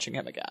like touching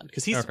him again,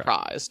 because he's Okay.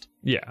 surprised.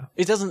 Yeah.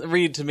 It doesn't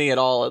read to me at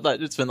all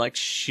that it's been like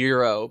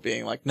Shiro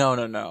being like,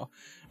 no,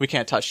 we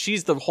can't touch.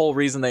 She's the whole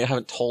reason they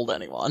haven't told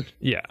anyone.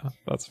 Yeah.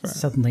 That's fair.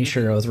 Suddenly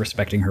Shiro is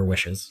respecting her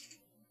wishes.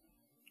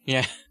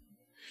 Yeah.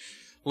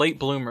 Late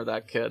bloomer,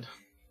 that kid.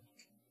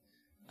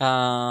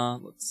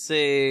 Let's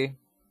see.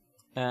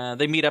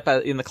 They meet up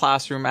in the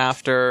classroom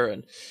after,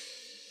 and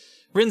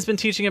Rin's been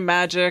teaching him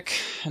magic,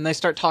 and they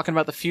start talking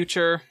about the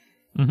future.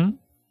 Mm-hmm.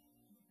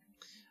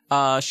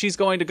 She's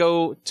going to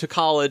go to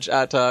college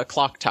at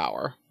Clock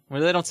Tower.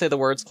 Well, they don't say the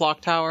words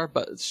Clock Tower,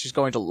 but she's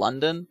going to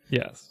London.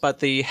 Yes. But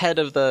the head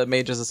of the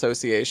Mages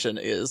Association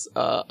is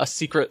a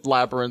secret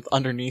labyrinth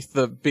underneath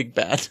the Big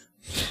Ben.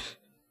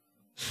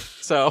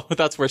 So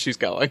that's where she's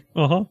going.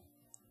 Uh-huh.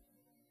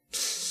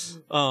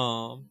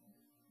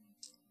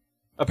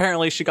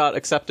 Apparently she got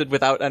accepted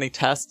without any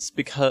tests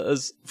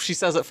because she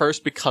says at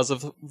first because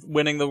of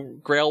winning the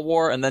Grail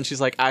War, and then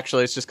she's like,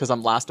 actually, it's just because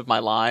I'm last of my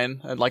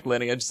line and like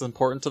lineage is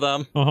important to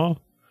them. Uh-huh.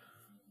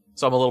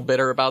 So I'm a little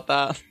bitter about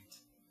that.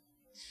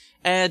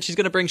 And she's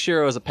gonna bring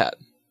Shiro as a pet,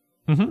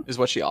 is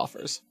what she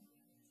offers.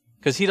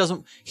 Because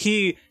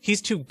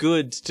he's too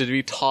good to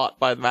be taught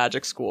by the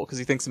magic school because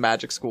he thinks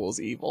magic school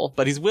is evil,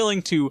 but he's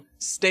willing to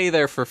stay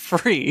there for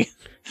free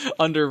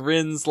under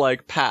Rin's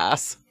like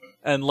pass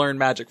and learn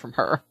magic from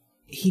her.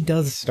 He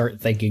does start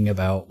thinking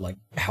about like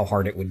how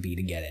hard it would be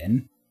to get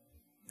in.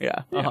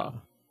 Yeah.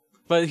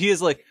 But he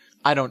is like,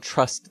 I don't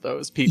trust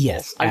those people.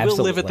 Yes, I will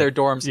live absolutely. at their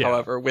dorms,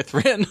 however, with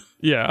Rin.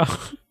 Yeah.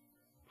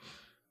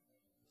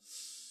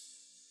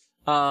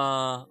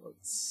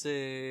 Let's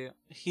see.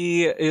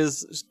 He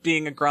is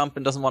being a grump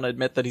and doesn't want to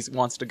admit that he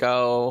wants to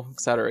go,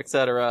 etc.,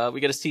 etc. We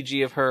get a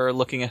CG of her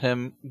looking at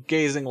him,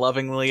 gazing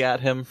lovingly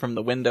at him from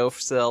the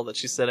windowsill that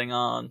she's sitting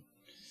on.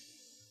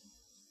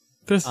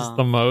 This is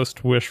the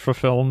most wish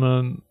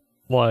fulfillment,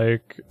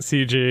 like,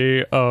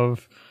 CG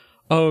of,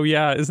 oh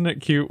yeah, isn't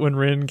it cute when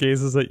Rin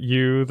gazes at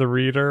you, the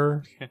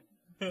reader?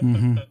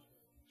 Mm-hmm.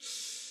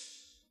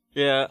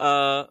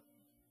 Yeah,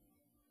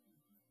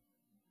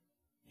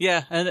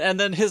 yeah, and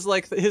then his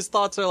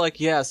thoughts are like,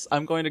 yes,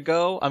 I'm going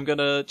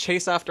to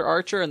chase after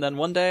Archer, and then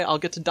one day I'll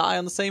get to die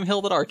on the same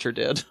hill that Archer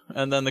did.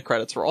 And then the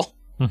credits roll.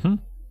 Mm-hmm.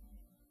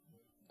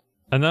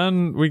 And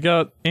then we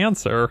got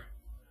Answer.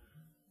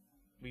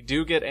 We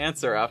do get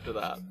Answer after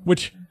that.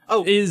 Which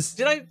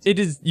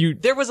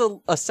There was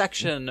a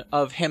section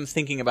of him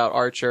thinking about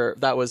Archer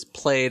that was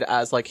played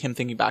as like him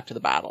thinking back to the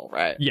battle,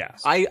 right?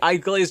 Yes. I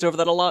glazed over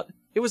that a lot.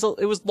 It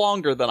was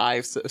longer than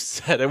I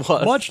said it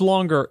was. Much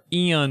longer,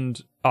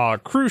 and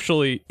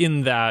crucially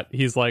in that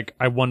he's like,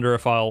 I wonder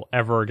if I'll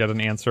ever get an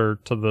answer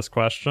to this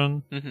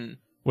question,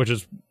 which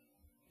is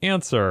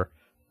Answer.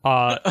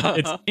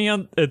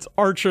 It's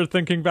Archer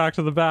thinking back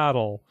to the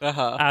battle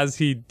as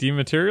he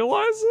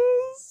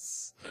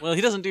dematerializes. Well,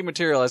 he doesn't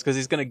dematerialize because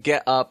he's going to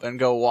get up and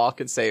go walk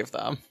and save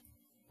them.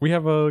 We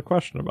have a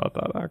question about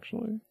that,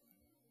 actually.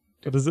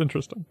 That is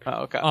interesting.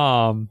 Oh, okay.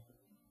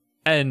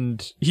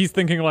 And he's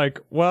thinking like,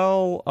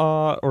 well,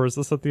 or is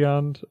this at the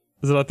end?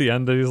 Is it at the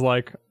end that he's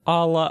like,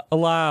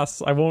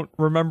 alas, I won't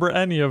remember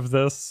any of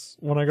this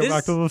when I go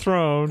back to the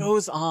throne?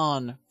 Goes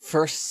on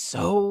for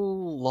so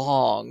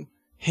long.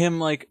 Him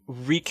like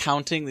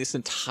recounting this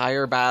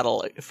entire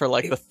battle for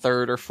like the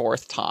third or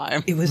fourth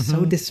time. It was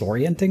so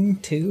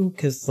disorienting too,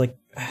 because like,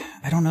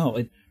 I don't know,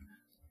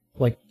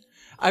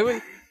 I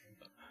would.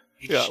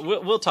 Yeah,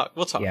 we'll talk.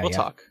 We'll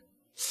talk.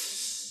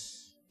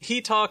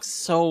 He talks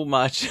so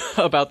much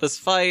about this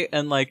fight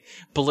and like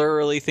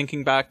blurrily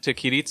thinking back to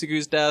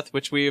Kiritsugu's death,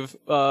 which we've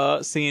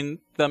seen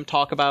them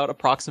talk about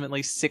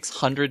approximately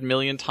 600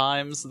 million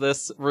times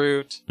this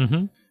route.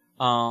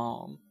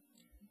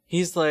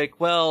 He's like,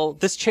 well,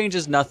 this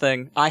changes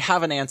nothing. I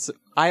have an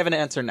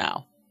answer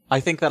now. I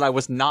think that I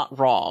was not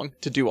wrong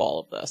to do all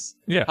of this.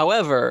 Yeah.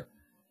 However,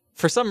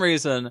 for some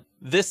reason,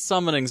 this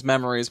summoning's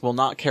memories will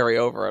not carry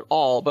over at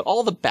all, but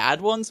all the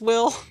bad ones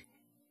will.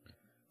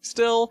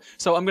 Still.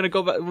 So I'm gonna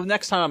go back.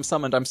 Next time I'm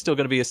summoned, I'm still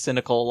gonna be a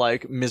cynical,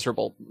 like,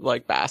 miserable,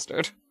 like,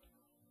 bastard.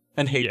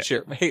 And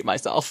hate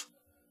myself.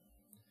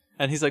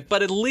 And he's like,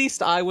 but at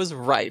least I was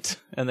right.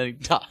 And then he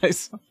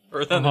dies.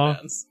 Or then it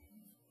ends.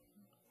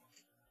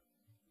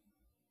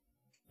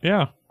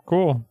 Yeah,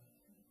 cool.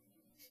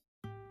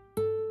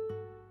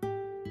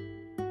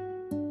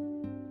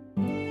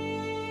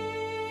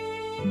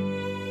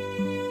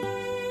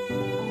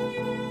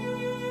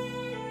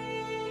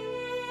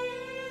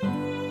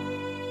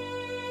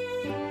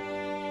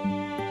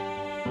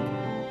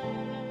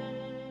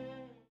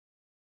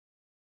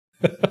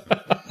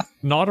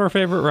 Not our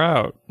favorite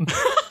route.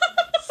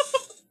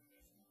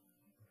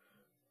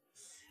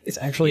 it's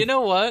actually, you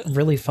know what?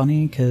 really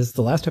funny because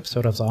the last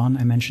episode I was on,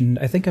 I mentioned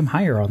I think I'm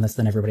higher on this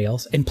than everybody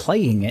else, and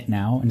playing it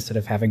now instead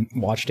of having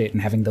watched it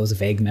and having those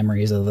vague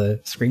memories of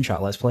the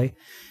screenshot let's play.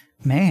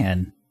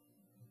 Man,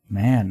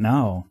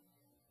 no.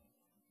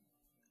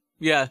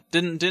 Yeah,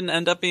 didn't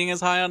end up being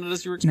as high on it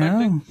as you were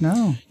expecting.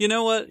 No. You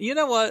know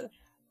what?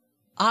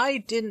 I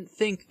didn't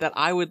think that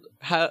I would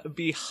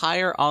be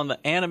higher on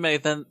the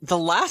anime than the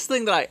last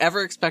thing that I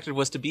ever expected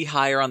was to be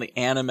higher on the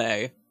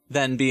anime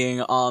than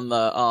being on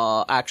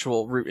the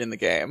actual route in the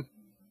game.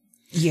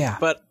 Yeah.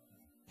 But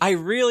I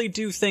really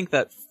do think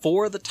that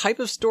for the type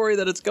of story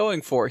that it's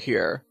going for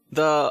here,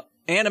 the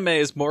anime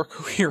is more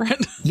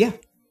coherent. Yeah.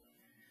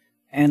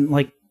 And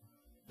like,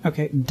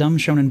 okay, dumb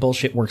shonen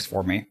bullshit works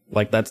for me.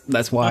 Like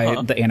that's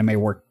why the anime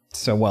worked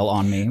so well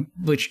on me.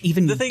 Which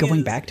even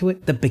going back to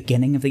it, the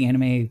beginning of the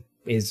anime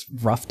is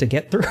rough to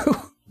get through,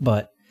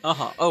 but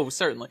oh,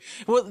 certainly.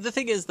 Well, the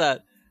thing is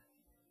that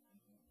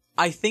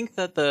I think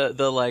that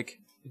the like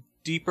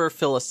deeper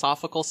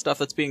philosophical stuff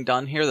that's being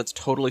done here that's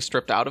totally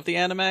stripped out of the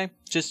anime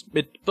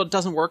but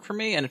doesn't work for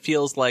me, and it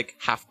feels like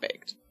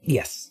half-baked.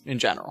 Yes. In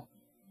general.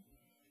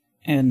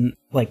 And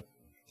like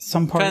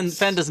some parts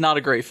Fen does not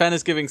agree. Fen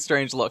is giving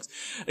strange looks.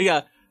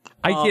 Yeah.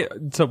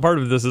 So part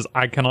of this is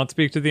I cannot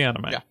speak to the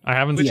anime. Yeah. I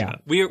haven't seen Yeah.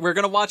 it. We're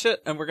gonna watch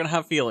it and we're gonna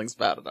have feelings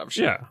about it, I'm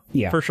sure.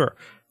 Yeah, for sure.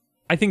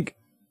 I think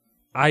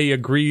I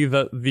agree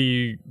that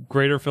the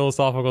greater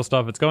philosophical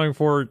stuff it's going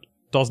for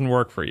doesn't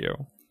work for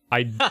you.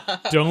 I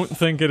don't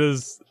think it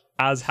is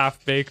as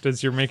half-baked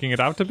as you're making it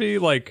out to be.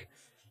 Like,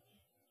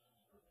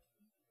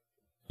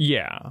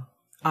 yeah.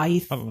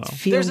 I don't know.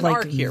 feel There's an like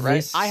arc here, right?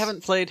 this- I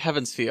haven't played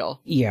Heaven's Feel.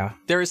 Yeah.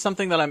 There is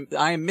something that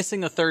I am missing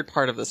the third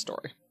part of the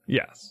story,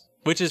 Yes.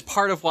 which is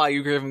part of why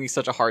you're giving me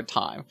such a hard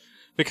time.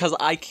 Because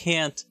I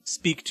can't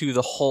speak to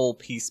the whole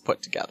piece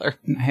put together.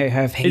 I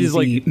have is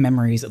hazy like-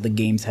 memories of the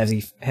game's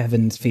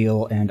Heavens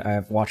Feel, and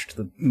I've watched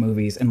the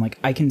movies, and like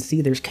I can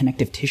see there's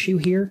connective tissue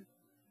here,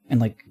 and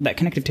like that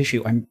connective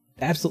tissue, I'm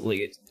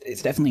absolutely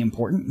it's definitely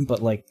important,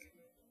 but like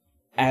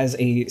as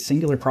a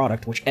singular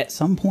product, which at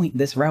some point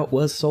this route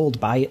was sold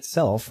by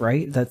itself,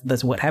 right?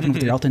 That's what happened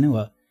with the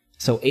Altanua.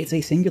 So it's a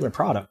singular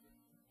product.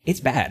 It's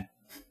bad,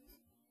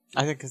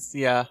 I think it's,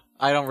 yeah,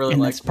 I don't really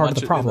and like that's part of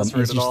much the problem. in this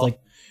route It's at just all. like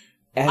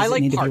as I an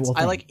like individual parts. I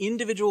thing. like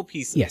individual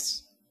pieces.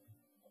 Yes.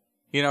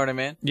 You know what I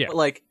mean? Yeah. But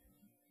like,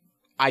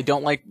 I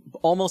don't like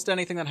almost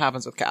anything that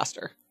happens with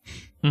Caster.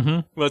 Mm-hmm.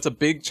 Well, it's a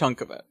big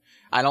chunk of it.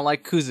 I don't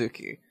like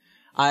Kuzuki.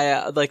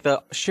 I like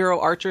the Shiro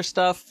Archer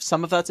stuff.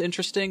 Some of that's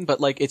interesting, but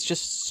like it's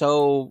just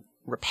so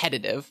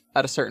repetitive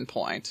at a certain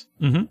point.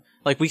 Mm-hmm.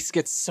 Like we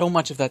get so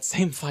much of that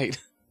same fight.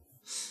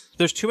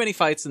 There's too many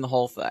fights in the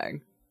whole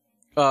thing.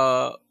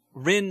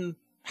 Rin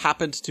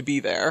happened to be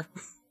there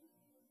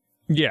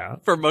Yeah.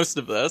 for most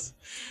of this,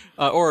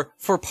 or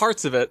for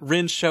parts of it.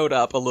 Rin showed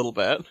up a little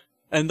bit.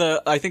 And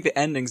I think the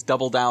endings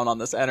double down on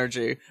this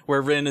energy,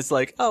 where Rin is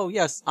like, oh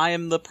yes, I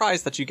am the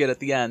prize that you get at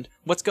the end.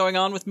 What's going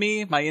on with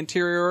me, my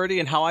interiority,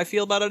 and how I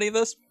feel about any of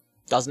this?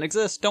 Doesn't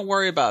exist. Don't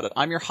worry about it.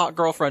 I'm your hot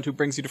girlfriend who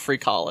brings you to free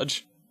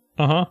college.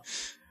 Uh-huh.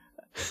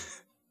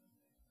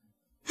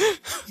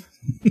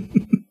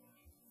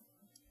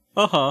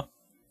 Uh-huh.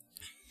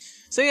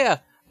 So yeah,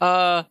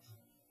 I'm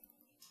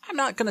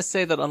not gonna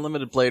say that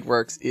Unlimited Blade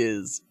Works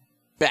is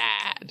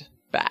bad,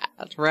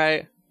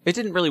 right? It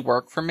didn't really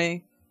work for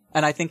me.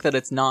 And I think that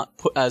it's not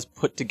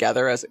put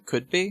together as it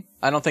could be.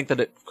 I don't think that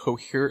it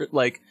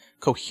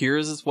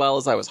coheres as well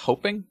as I was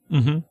hoping.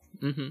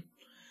 Mm-hmm. Mm-hmm.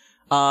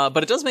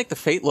 But it does make the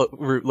Fate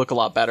route look a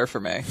lot better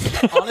for me.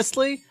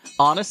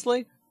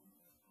 honestly,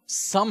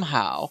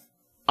 somehow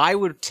I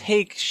would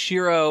take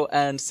Shiro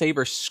and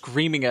Saber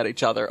screaming at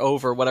each other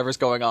over whatever's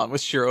going on with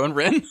Shiro and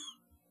Rin.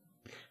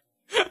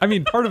 I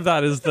mean, part of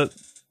that is that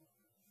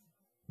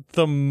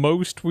the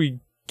most we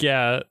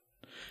get.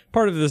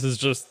 Part of this is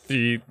just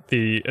it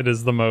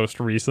is the most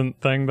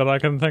recent thing that I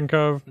can think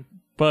of,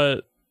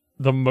 but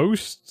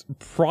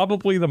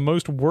probably the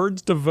most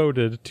words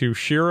devoted to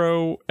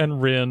Shiro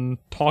and Rin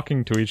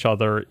talking to each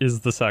other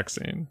is the sex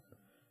scene.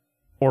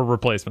 Or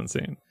replacement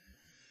scene.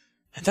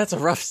 That's a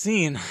rough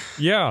scene.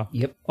 Yeah.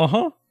 Yep.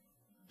 Uh-huh.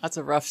 That's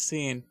a rough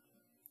scene.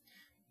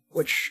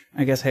 Which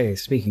I guess, hey,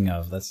 speaking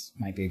of, that's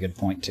might be a good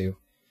point too.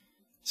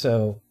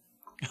 So.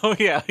 Oh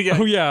yeah.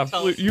 Oh yeah,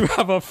 you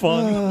have a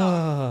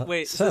fun.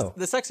 Wait, so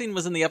the sex scene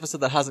was in the episode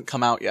that hasn't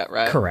come out yet,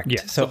 right? Correct.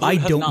 Yeah. So Blue I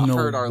has don't not know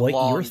heard our what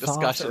long your thoughts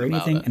discussion or about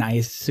anything, it. and I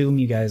assume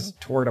you guys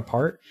tore it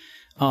apart.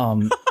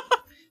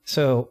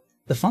 So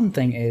the fun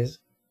thing is,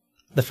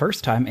 the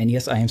first time, and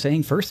yes, I am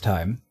saying first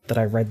time, that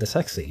I read the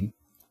sex scene,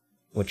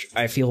 which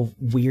I feel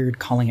weird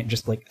calling it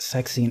just like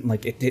sex scene,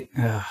 like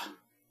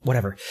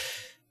whatever.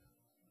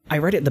 I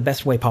read it the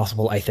best way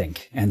possible, I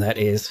think, and that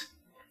is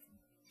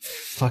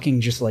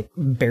fucking just like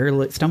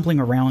barely stumbling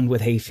around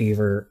with hay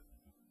fever,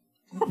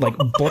 like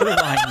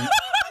borderline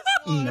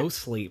no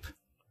sleep,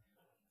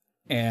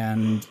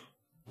 and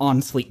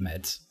on sleep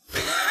meds.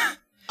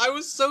 I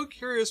was so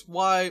curious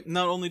why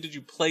not only did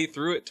you play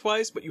through it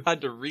twice, but you had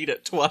to read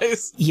it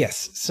twice.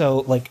 Yes, so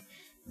like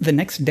the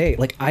next day,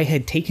 like I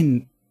had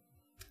taken,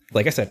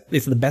 like I said,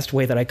 it's the best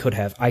way that I could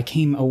have. I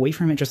came away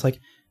from it just like,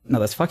 no,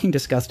 that's fucking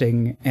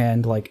disgusting,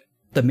 and like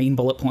the main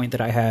bullet point that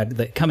I had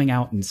that coming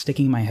out and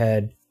sticking in my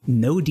head,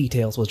 no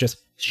details, was just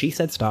she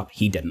said stop,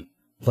 he didn't.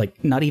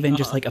 Like not even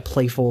just like a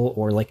playful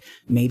or like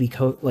maybe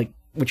like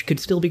which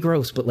could still be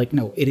gross, but like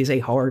no, it is a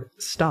hard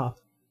stop,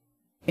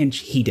 and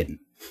he didn't.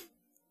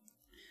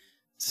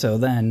 So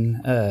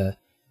then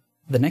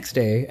the next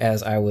day,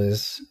 as I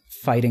was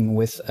fighting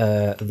with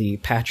the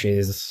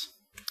Patch's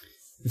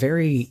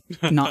very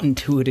not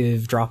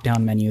intuitive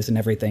drop-down menus and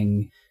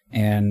everything,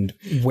 and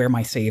where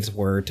my saves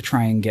were to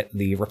try and get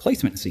the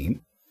replacement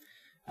scene,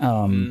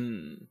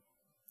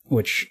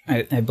 which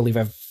I believe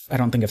I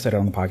don't think I've said it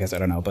on the podcast, I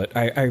don't know, but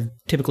I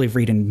typically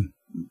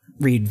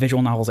read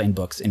visual novels and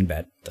books in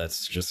bed.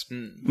 That's just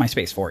my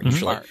space for it,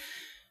 usually.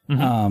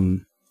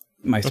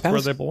 My That's spouse,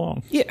 where they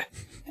belong. yeah.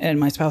 And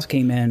my spouse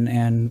came in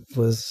and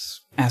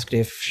was asked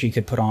if she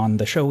could put on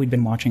the show we'd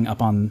been watching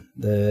up on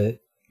the,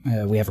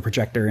 we have a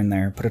projector in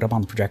there, put it up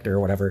on the projector or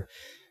whatever.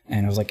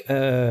 And I was like,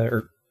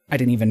 or I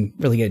didn't even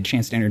really get a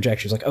chance to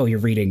interject. She was like, oh, you're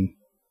reading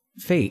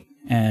Fate.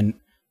 And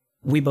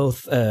we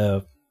both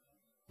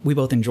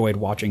enjoyed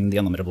watching the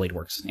Unlimited Blade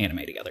Works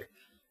anime together.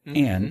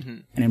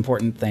 And an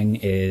important thing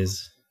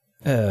is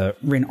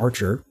Rin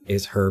Archer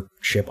is her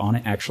ship on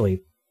it.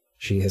 Actually,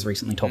 she has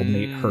recently told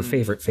me her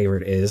favorite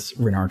is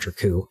Rin Archer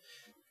Coup.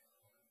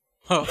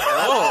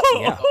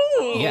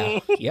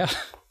 Yeah.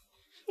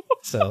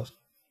 So,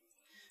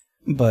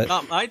 but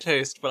not my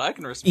taste, but I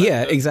can respect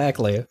yeah, it.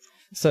 Exactly.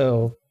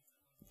 So,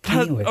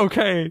 anyway.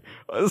 Okay,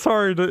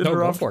 sorry to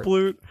interrupt,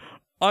 Blute.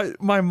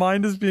 My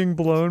mind is being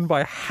blown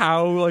by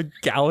how like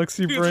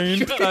galaxy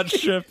brained that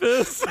ship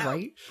is.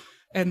 Right?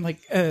 And like,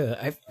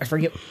 I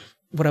forget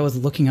what I was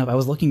looking up. I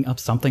was looking up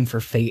something for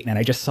Fate, and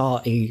I just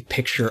saw a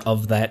picture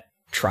of that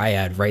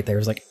triad right there. It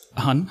was like,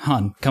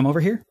 Hun, come over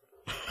here.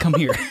 Come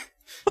here.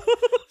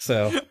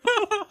 So,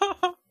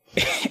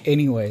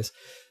 anyways,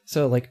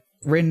 so like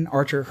Rin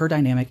Archer, her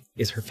dynamic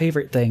is her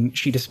favorite thing.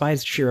 She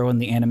despised Shiro in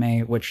the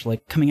anime, which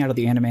like coming out of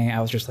the anime,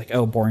 I was just like,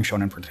 oh, boring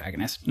shonen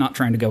protagonist. Not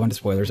trying to go into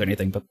spoilers or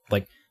anything, but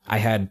like I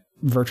had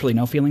virtually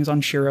no feelings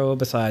on Shiro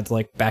besides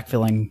like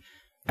backfilling.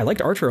 I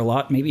liked Archer a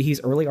lot. Maybe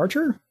he's early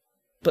Archer,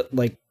 but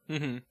like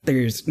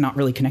there's not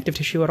really connective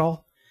tissue at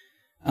all.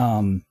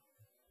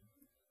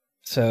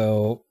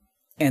 So,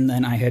 and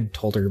then I had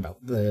told her about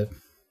the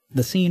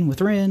scene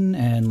with Rin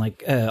and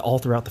like all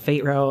throughout the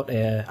Fate route.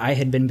 I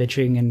had been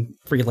bitching and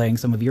relaying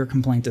some of your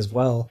complaints as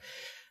well.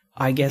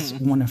 I guess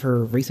one of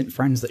her recent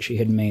friends that she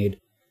had made,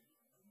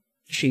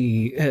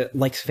 she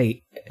likes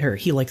Fate, or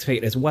he likes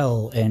Fate as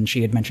well, and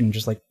she had mentioned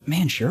just like,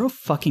 man, Shiro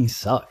fucking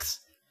sucks.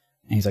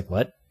 And he's like,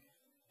 what?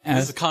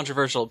 This is a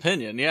controversial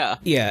opinion, yeah.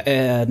 Yeah,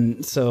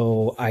 and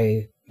so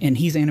and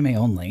he's anime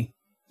only,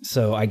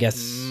 so I guess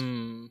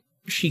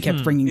she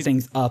kept bringing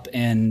things up,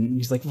 and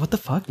he's like, what the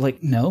fuck?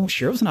 Like, no,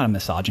 Shiro's not a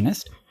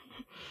misogynist.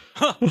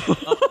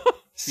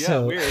 Yeah,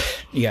 weird.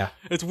 Yeah.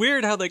 It's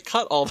weird how they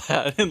cut all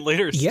that in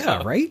later stuff.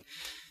 Yeah, right?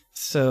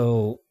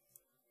 So,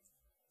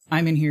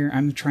 I'm in here,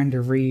 I'm trying to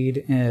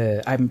read,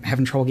 I'm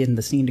having trouble getting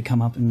the scene to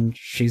come up, and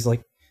she's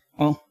like,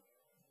 well,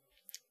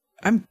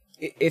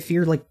 if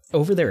you're like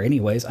over there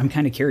anyways, I'm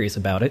kind of curious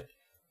about it.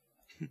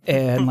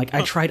 And like,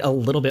 I tried a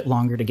little bit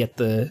longer to get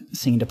the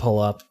scene to pull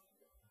up.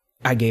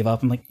 I gave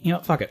up. I'm like, you know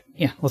what, fuck it.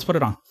 Yeah, let's put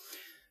it on.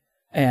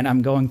 And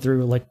I'm going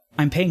through, like,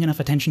 I'm paying enough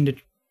attention to,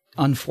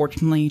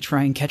 unfortunately,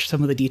 try and catch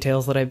some of the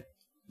details that I've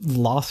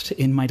lost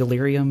in my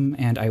delirium,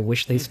 and I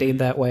wish they stayed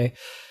that way.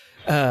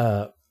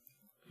 But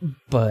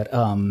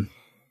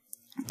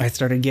I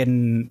started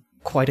getting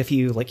quite a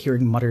few, like,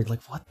 hearing muttered,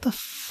 like, what the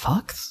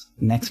fuck's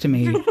next to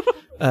me?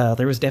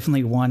 There was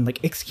definitely one,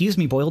 like, excuse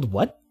me, boiled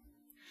what?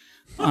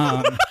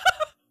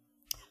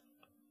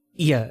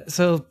 Yeah,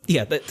 so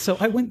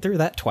I went through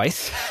that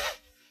twice.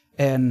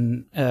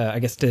 And I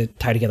guess to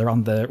tie together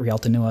on the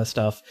Rialto Nua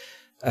stuff,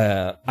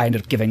 I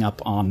ended up giving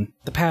up on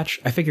the patch.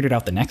 I figured it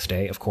out the next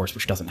day, of course,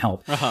 which doesn't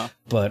help.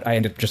 But I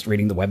ended up just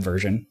reading the web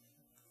version.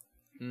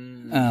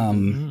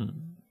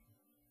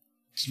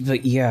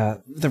 But yeah,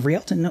 the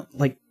Rialto Nua,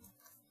 like,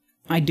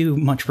 I do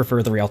much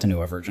prefer the Rialto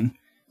Nua version.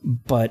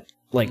 But,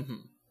 like,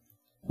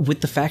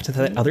 with the fact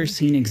that other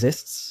scene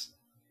exists,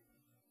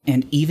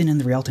 and even in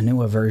the Rialto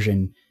Nua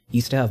version, you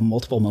used to have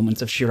multiple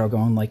moments of Shiro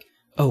going like,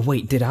 oh,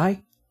 wait, did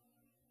I?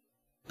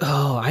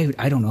 Oh,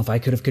 I don't know if I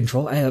could have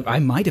controlled. I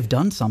might have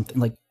done something.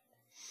 Like,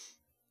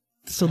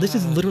 so this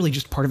is literally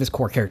just part of his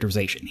core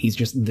characterization. He's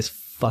just this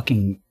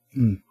fucking...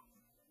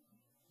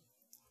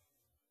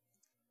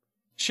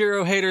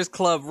 Shiro Haters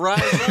Club,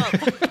 rise up!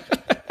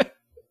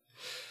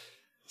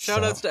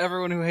 Shoutouts to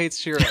everyone who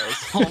hates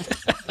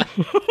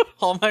Shiros.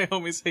 All my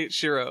homies hate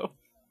Shiro.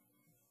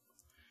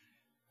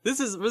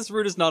 This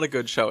route is not a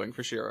good showing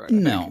for Shiro.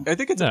 I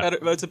think it's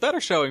a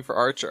better showing for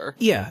Archer.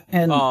 Yeah,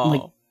 and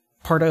like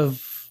part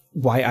of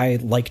why I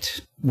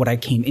liked what I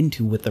came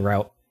into with the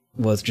route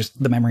was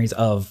just the memories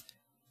of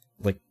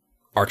like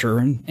Archer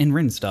and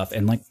Rin stuff,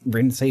 and like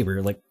Rin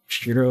Saber. Like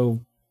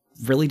Shiro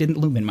really didn't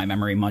loom in my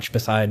memory much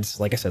besides,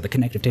 like I said, the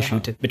connective tissue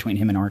between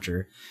him and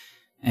Archer.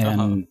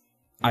 And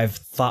I've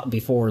thought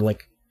before,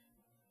 like,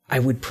 I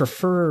would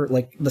prefer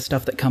like the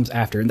stuff that comes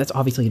after, and that's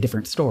obviously a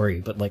different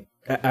story, but like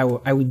I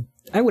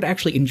would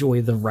actually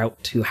enjoy the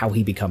route to how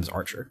he becomes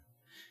Archer.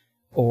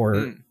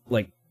 Or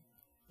like,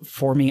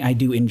 for me, I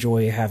do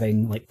enjoy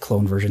having like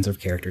clone versions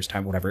of characters,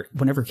 whatever.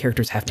 Whenever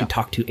characters have to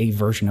talk to a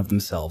version of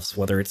themselves,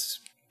 whether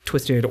it's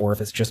twisted or if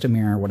it's just a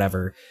mirror,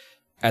 whatever.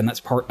 And that's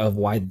part of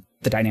why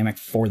the dynamic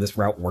for this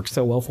route works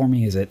so well for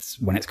me, is it's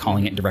when it's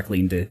calling it directly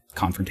into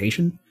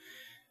confrontation.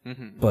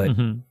 But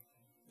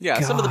yeah,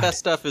 God. Some of the best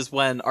stuff is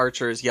when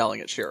Archer is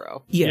yelling at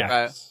Shiro.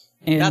 Yeah.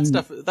 And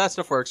that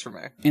stuff works for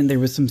me. And there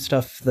was some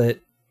stuff that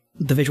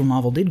the visual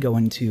novel did go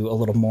into a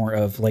little more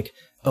of like,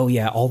 oh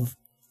yeah,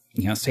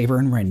 Saber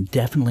and Rin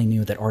definitely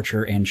knew that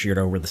Archer and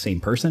Shiro were the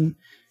same person.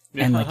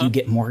 And like you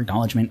get more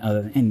acknowledgement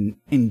and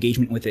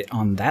engagement with it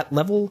on that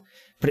level,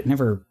 but it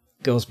never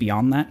goes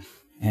beyond that.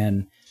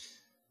 And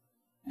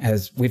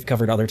as we've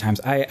covered other times,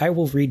 I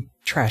will read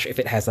trash if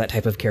it has that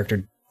type of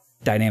character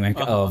dynamic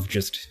of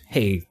just,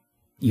 hey,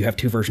 you have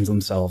two versions of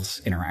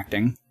themselves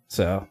interacting.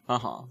 So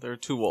there are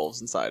two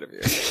wolves inside of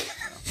you.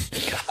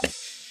 God.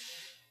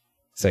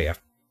 So yeah.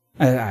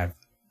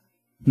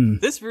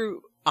 This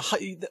route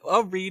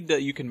A read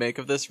that you can make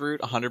of this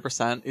route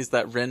 100% is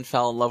that Rin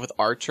fell in love with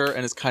Archer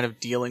and is kind of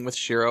dealing with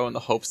Shiro in the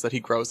hopes that he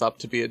grows up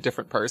to be a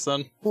different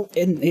person. Well,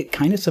 and it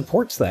kind of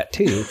supports that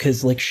too,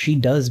 because like she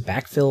does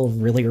backfill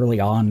really early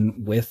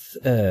on with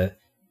as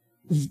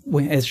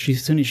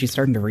soon as she's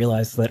starting to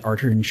realize that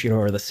Archer and Shiro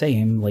are the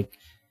same, like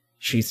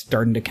she's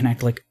starting to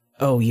connect like,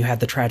 oh, you had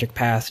the tragic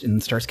past,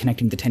 and starts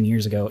connecting to 10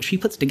 years ago. She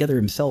puts together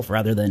himself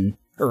rather than,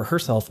 or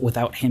herself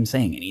without him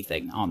saying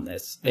anything on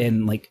this.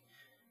 And like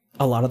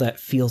a lot of that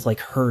feels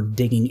like her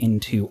digging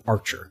into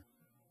Archer.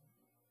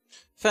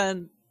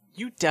 Fen,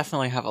 you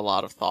definitely have a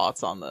lot of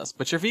thoughts on this,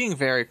 but you're being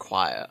very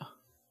quiet.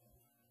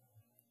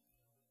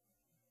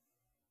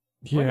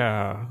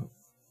 Yeah.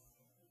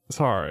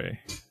 Sorry.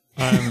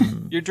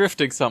 You're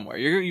drifting somewhere.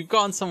 You've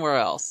gone somewhere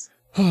else.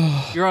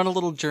 You're on a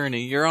little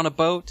journey. You're on a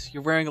boat.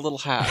 You're wearing a little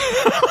hat.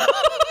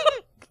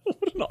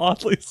 What an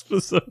oddly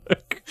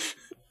specific.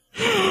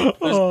 There's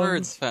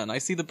birds, Fen. I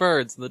see the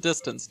birds in the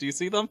distance. Do you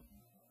see them?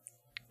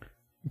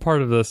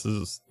 Part of this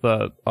is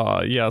that,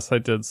 yes, I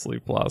did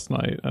sleep last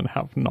night and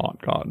have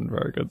not gotten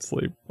very good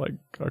sleep like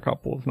a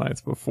couple of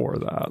nights before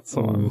that,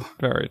 so I'm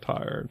very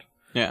tired.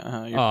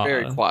 Yeah, you're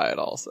very quiet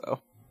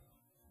also.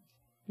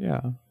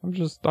 Yeah,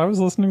 I was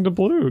listening to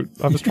Blute.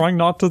 I was trying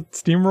not to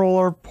steamroll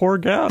our poor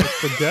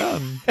guest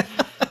again.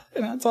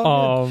 That's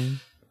all good.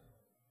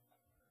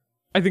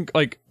 I think,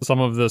 like, some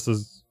of this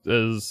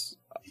is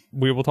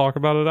we will talk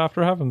about it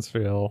after Heaven's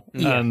Feel.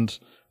 Yeah. And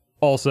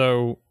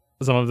also,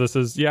 some of this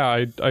is, yeah,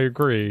 I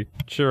agree.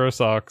 Shiro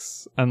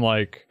sucks. And,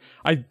 like,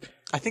 I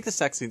think the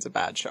sex scene's a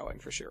bad showing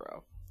for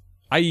Shiro.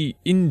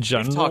 in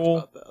general... We've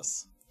talked about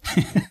this.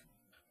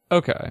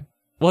 Okay.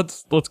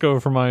 Let's go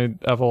for my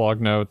epilogue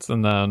notes,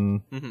 and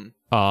then,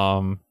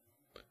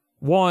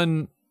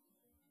 one,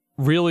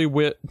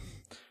 really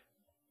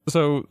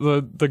so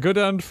the good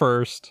end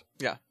first.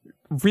 Yeah.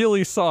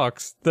 Really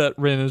sucks that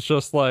Rin is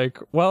just like,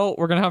 well,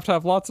 we're gonna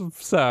have lots of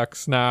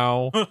sex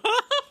now.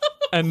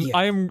 And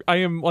Yeah. I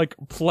am like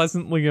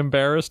pleasantly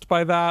embarrassed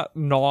by that.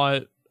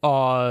 Not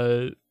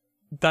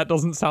that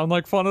doesn't sound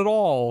like fun at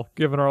all,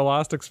 given our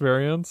last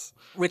experience.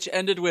 Which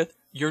ended with,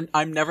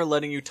 I'm never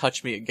letting you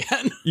touch me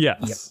again.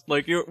 Yes.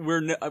 Like,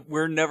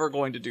 we're never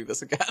going to do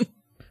this again.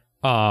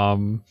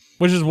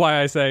 Which is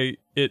why I say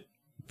it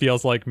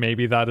feels like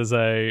maybe that is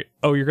you're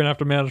gonna have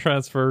to mana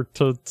transfer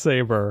to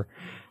Saber.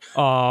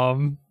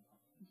 And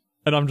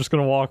I'm just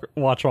gonna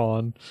watch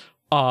on.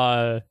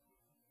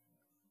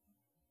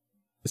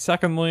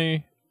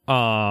 Secondly,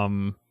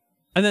 and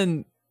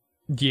then,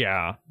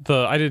 yeah,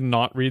 I did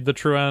not read the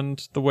true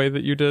end the way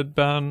that you did,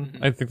 Ben.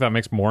 Mm-hmm. I think that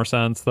makes more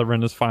sense. That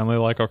Rin is finally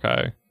like,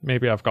 okay,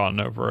 maybe I've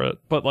gotten over it.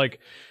 But like,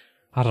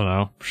 I don't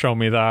know, show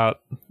me that.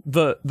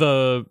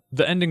 The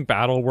ending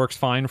battle works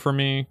fine for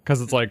me, because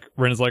it's like,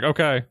 Rin is like,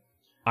 okay,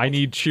 I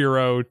need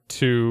Shiro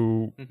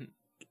to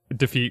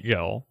defeat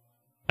Gil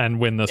and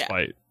win this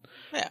fight.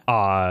 Yeah.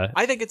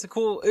 I think it's a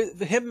cool,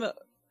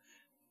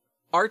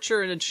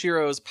 Archer and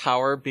Shiro's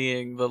power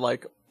being the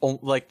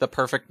the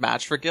perfect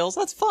match for Gil's.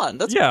 That's fun.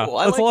 That's cool.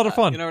 That's a lot of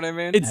fun. You know what I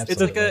mean? It's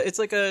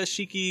like a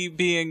Shiki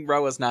being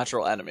Roa's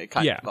natural enemy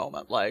kind of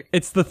moment. Like,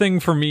 it's the thing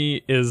for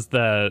me is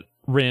that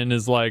Rin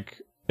is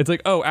like, it's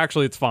like, oh,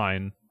 actually, it's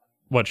fine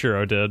what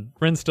Shiro did.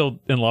 Rin's still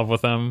in love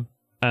with him,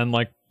 and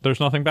like, there's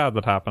nothing bad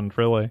that happened,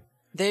 really.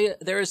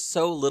 There is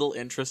so little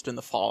interest in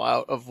the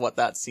fallout of what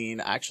that scene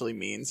actually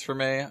means for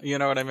me. You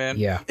know what I mean?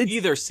 Yeah.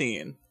 Either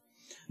scene.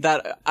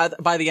 That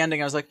by the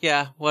ending, I was like,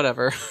 yeah,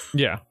 whatever.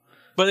 Yeah.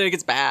 But it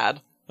gets bad.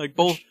 Like,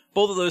 both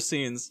of those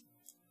scenes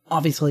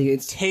Obviously,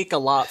 take a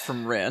lot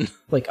from Rin.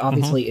 like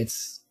obviously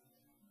it's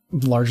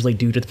largely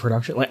due to the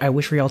production. Like, I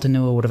wish Rialto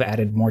Noah would have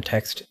added more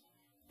text,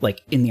 like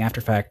in the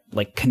after fact,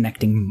 like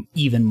connecting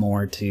even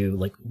more to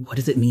like, what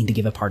does it mean to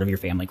give a part of your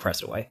family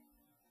crest away?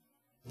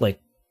 Like,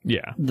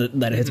 Yeah.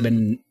 that has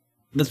been,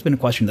 that's been a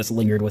question that's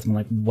lingered with me.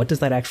 Like, what does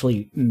that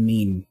actually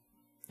mean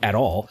at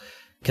all?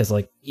 Because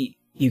like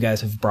you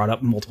guys have brought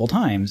up multiple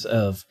times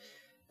of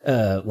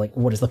like,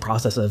 what is the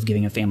process of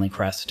giving a family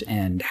crest,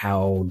 and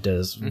how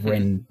does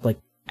Rin, like,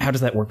 how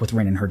does that work with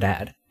Rin and her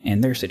dad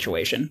and their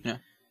situation? Yeah.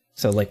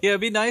 So like, Yeah,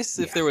 it'd be nice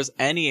if there was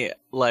any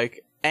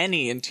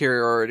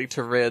interiority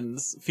to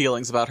Rin's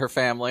feelings about her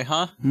family,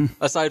 huh?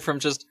 Aside from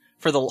just,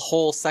 for the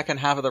whole second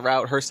half of the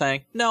route, her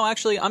saying, no,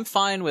 actually, I'm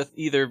fine with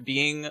either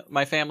being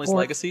my family's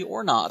legacy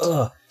or not.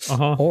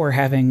 or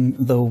having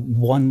the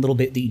one little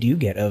bit that you do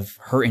get of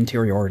her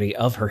interiority,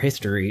 of her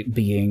history,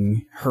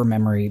 being her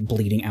memory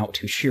bleeding out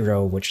to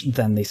Shiro, which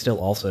then they still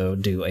also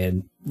do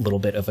a little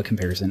bit of a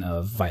comparison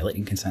of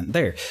violating consent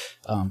there.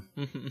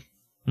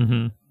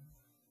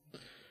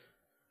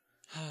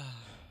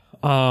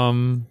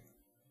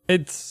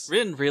 It's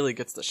Rin really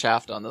gets the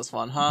shaft on this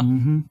one, huh?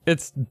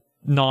 it's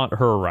not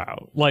her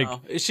route. Like,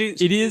 She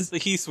it is the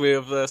Hisui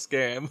of this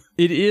game.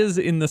 It is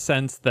in the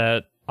sense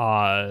that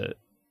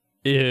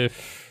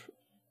if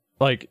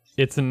like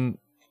it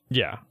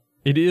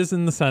is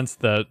in the sense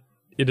that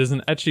it is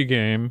an ecchi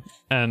game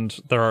and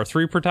there are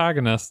 3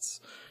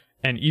 protagonists.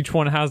 and each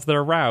one has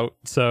their route.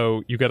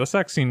 So you get a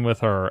sex scene with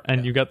her,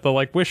 and you get the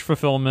like wish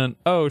fulfillment.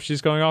 Oh,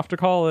 she's going off to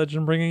college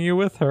and bringing you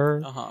with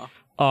her.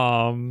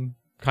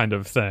 Kind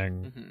of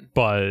thing.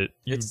 But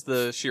it's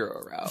the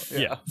Shiro route.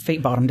 Yeah.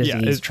 Fate Bottom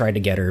Disease tried to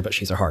get her, but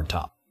she's a hard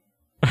top.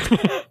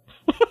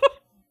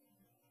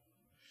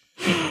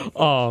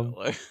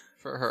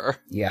 For her.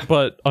 Yeah.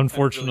 But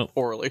unfortunately, really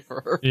poorly for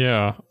her.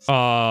 Yeah.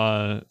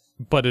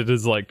 But it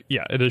is like,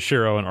 it is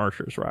Shiro and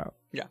Archer's route.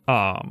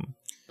 Yeah.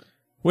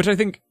 Which I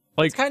think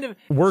like it's kind of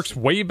works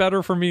way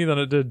better for me than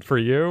it did for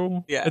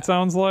you. Yeah. It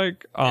sounds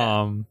like.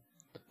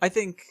 I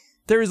think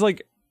there is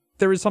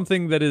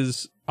something that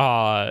is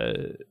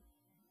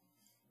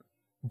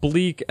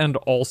bleak and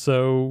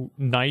also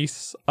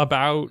nice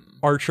about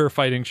Archer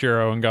fighting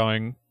Shiro and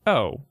going,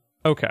 oh,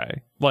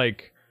 okay.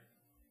 Like,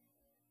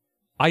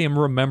 I am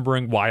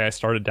remembering why I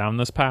started down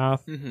this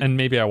path, and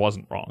maybe I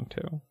wasn't wrong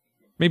too.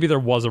 Maybe there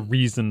was a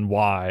reason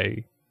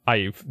why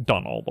I've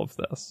done all of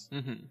this.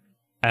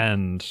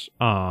 And,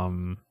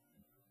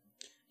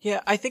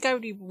 yeah, I think I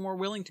would be more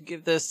willing to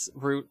give this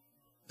route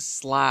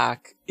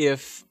slack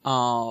if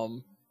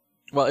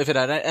it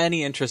had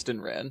any interest in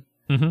Rin.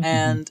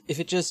 And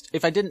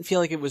if I didn't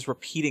feel like it was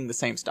repeating the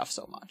same stuff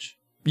so much.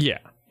 Yeah.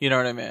 You know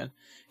what I mean?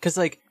 Because,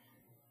 like,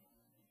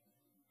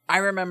 I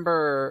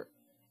remember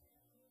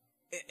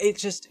it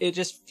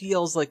just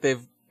feels like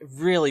they've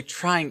really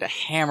trying to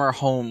hammer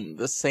home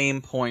the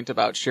same point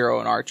about Shiro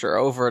and Archer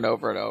over and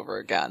over and over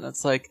again.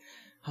 It's like,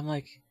 I'm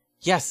like,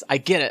 yes, I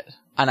get it,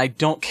 and I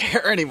don't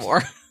care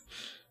anymore.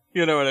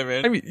 You know what I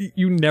mean? I mean,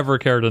 you never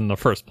cared in the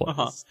first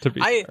place, to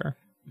be fair.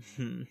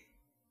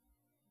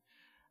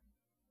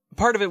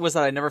 Part of it was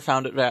that I never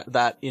found it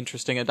that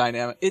interesting a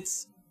dynamic.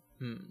 It's,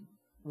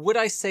 would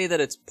I say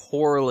that it's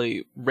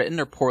poorly written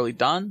or poorly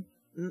done?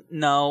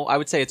 No, I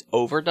would say it's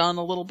overdone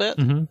a little bit,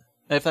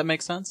 if that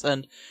makes sense.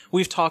 And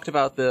we've talked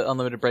about the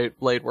Unlimited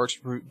Blade Works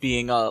route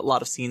being a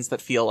lot of scenes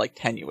that feel like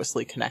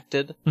tenuously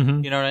connected. You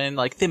know what I mean?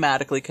 Like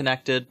thematically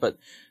connected, but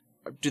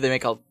do they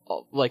make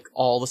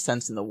all the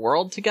sense in the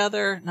world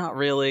together? Not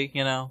really,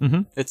 you know?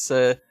 It's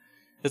a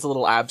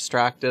little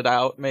abstracted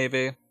out,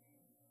 maybe.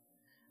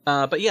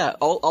 But yeah,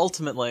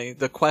 ultimately,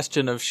 the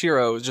question of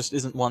Shiro just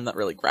isn't one that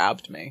really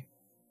grabbed me.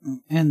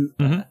 And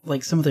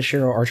like some of the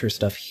Shiro Archer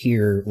stuff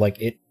here, like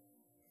it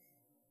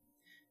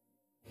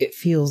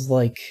feels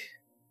like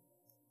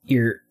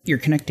you're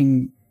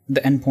connecting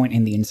the end point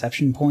and the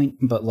inception point,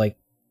 but like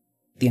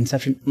the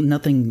inception,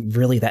 nothing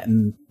really that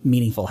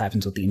meaningful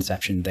happens with the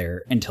inception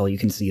there until you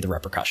can see the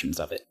repercussions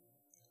of it.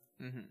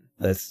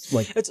 That's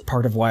like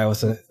part of why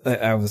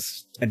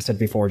I'd said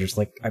before, just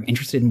like I'm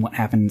interested in what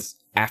happens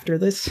after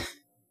this.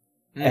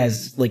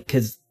 As like,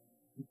 because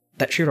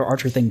that Shiro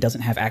Archer thing doesn't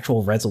have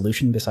actual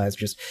resolution besides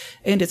just,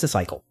 and it's a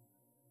cycle,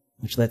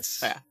 which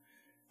that's. Yeah.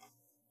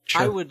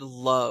 Sure. I would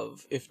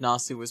love if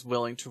Nasu was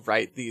willing to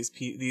write these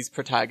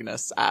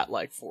protagonists at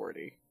like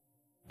 40,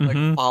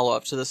 like follow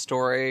up to the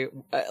story,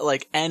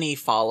 like any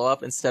follow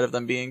up instead of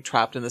them being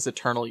trapped in this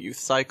eternal youth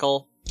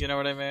cycle. You know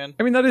what I mean?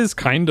 I mean, that is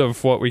kind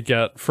of what we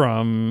get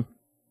from,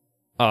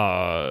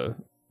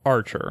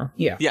 Archer.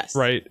 Yeah. Yes.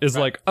 Right? Is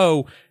like,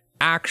 oh,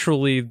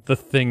 actually, the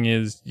thing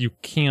is, you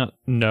can't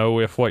know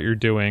if what you're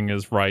doing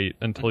is right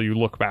until you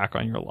look back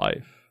on your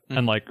life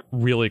and like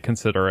really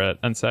consider it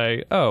and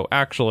say, oh,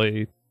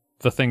 actually,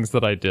 the things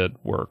that I did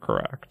were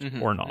correct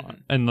or not.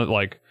 And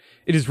like,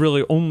 it is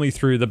really only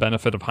through the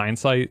benefit of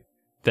hindsight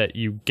that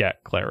you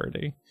get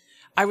clarity.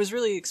 I was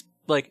really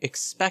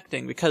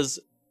expecting, because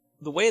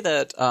the way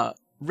that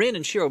Rin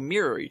and Shiro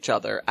mirror each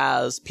other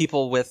as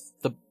people with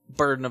the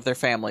burden of their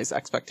family's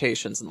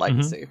expectations and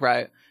legacy,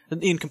 right?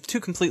 In two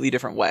completely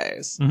different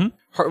ways.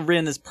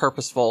 Rin is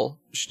purposeful.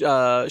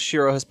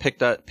 Shiro has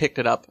picked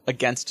it up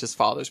against his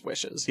father's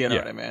wishes. You know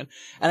what I mean?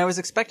 And I was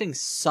expecting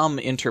some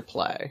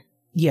interplay.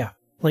 Yeah,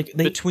 like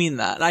between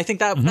that, and I think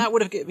that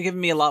would have given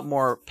me a lot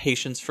more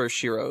patience for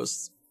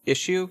Shiro's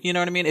issue. You know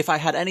what I mean? If I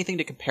had anything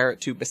to compare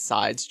it to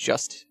besides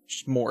just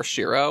more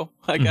Shiro,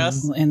 I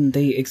guess. And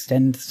they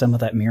extend some of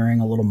that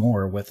mirroring a little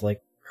more with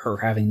like her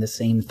having the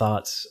same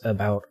thoughts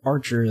about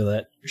Archer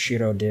that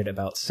Shiro did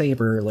about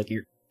Saber. Like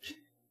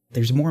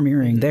there's more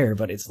mirroring there,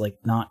 but it's like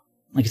not,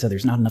 like I said,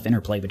 there's not enough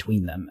interplay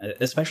between them,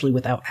 especially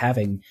without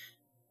having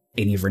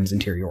any of Rin's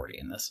interiority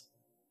in this.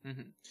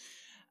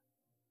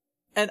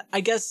 And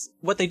I guess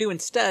what they do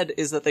instead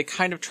is that they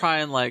kind of try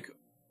and like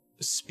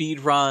speed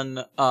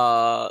run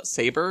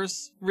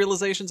Saber's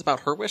realizations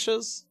about her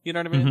wishes. You know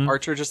what I mean?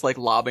 Archer just like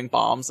lobbing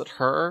bombs at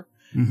her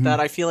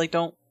that I feel like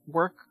don't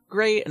work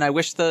great, and I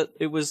wish that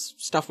it was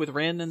stuff with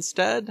Rin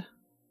instead.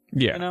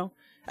 Yeah. You know?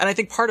 And I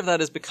think part of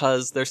that is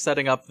because they're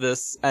setting up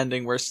this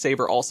ending where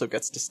Saber also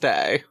gets to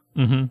stay.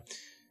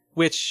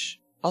 Which,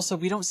 also,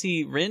 we don't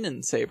see Rin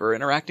and Saber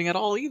interacting at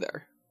all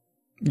either.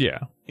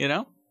 Yeah. You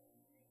know?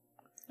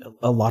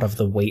 A lot of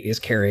the weight is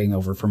carrying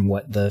over from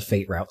what the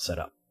Fate route set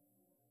up.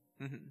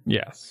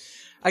 Yes.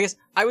 I guess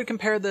I would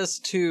compare this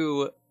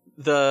to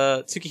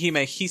the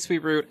Tsukihime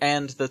Hisui route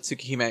and the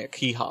Tsukihime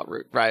Akiha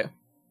route, right?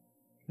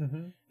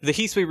 The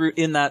Hisui route,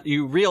 in that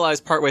you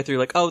realize partway through,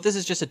 like, oh, this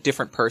is just a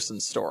different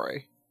person's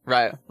story.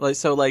 Right. Like,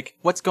 so, like,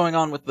 what's going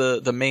on with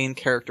the main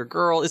character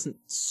girl isn't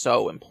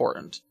so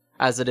important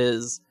as it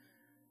is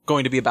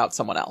going to be about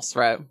someone else,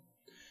 right?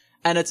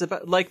 And it's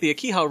about, like, the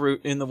Akiha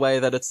route in the way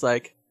that it's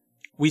like,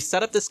 we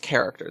set up this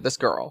character, this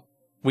girl,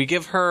 we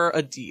give her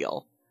a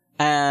deal,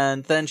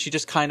 and then she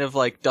just kind of,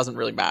 like, doesn't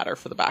really matter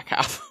for the back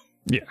half.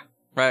 Yeah.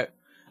 Right?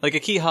 Like,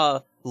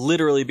 Akiha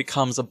literally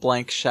becomes a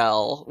blank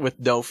shell with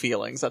no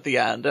feelings at the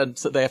end, and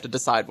so they have to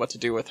decide what to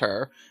do with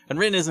her. And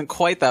Rin isn't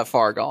quite that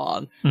far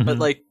gone, but,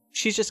 like,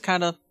 she's just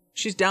kind of,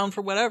 she's down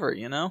for whatever,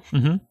 you know?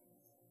 Mm-hmm.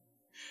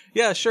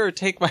 Yeah, sure,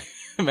 take my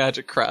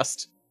magic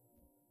crest.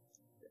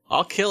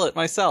 I'll kill it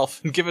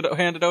myself and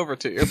hand it over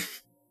to you.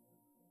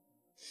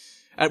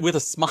 And with a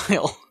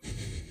smile.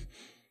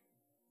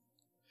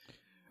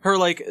 Her,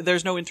 like,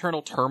 there's no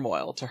internal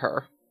turmoil to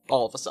her,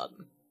 all of a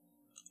sudden.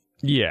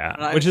 Yeah,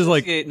 And I which is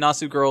like associate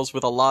Nasu girls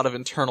with a lot of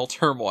internal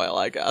turmoil,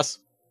 I guess.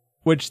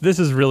 which this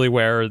is really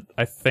where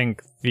I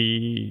think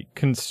the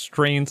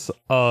constraints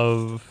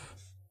of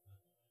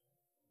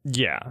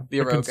The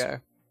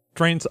Eroge.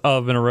 constraints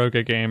of an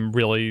Eroge game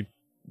really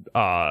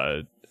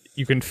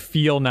you can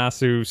feel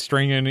Nasu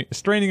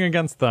straining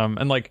against them,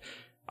 and like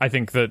I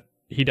think that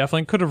he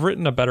definitely could have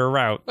written a better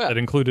route that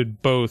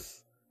included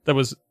both, that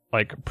was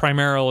like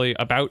primarily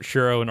about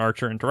Shiro and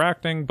Archer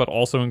interacting, but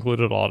also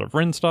included a lot of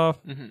Rin stuff,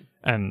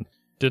 and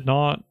did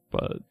not.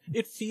 But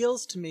it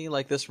feels to me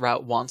like this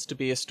route wants to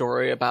be a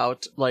story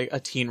about like a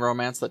teen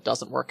romance that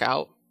doesn't work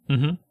out.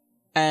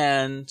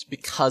 And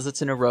because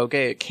it's an Eroge,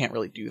 it can't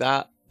really do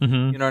that. You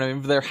know what I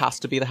mean? There has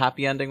to be the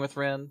happy ending with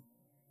Rin.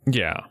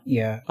 Yeah.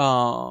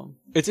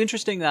 It's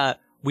interesting that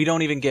we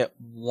don't even get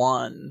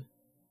one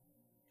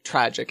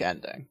tragic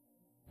ending.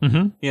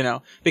 You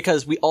know,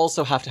 because we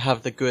also have to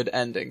have the good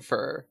ending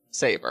for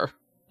Saber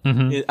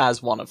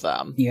as one of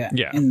them. Yeah.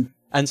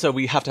 And so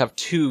we have to have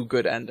two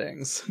good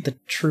endings. The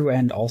true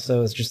end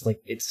also is just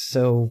like, it's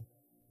so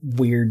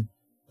weird.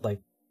 Like,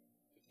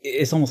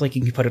 it's almost like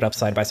you can put it up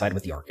side by side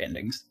with the arc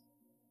endings.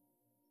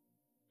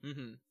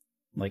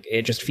 Like,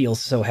 it just feels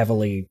so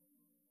heavily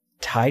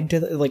tied to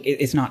the, like,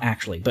 it's not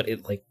actually, but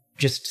it, like,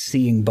 just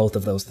seeing both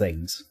of those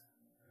things.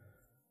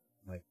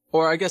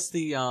 Or I guess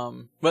the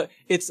but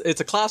it's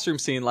a classroom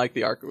scene like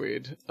the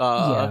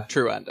Arcoid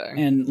true ending.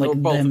 And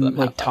like them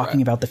like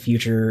talking about the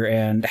future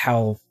and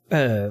how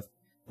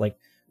like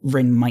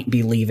Rin might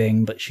be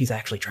leaving, but she's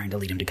actually trying to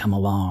lead him to come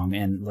along,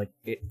 and like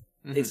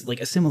it's like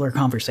a similar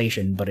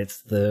conversation, but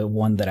it's the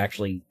one that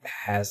actually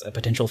has a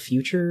potential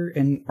future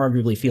and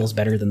arguably feels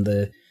better than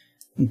the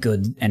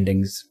good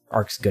endings,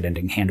 Arc's good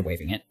ending, hand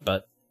waving it,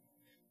 but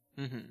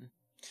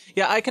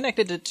yeah, I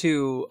connected it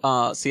to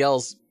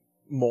CL's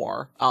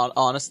more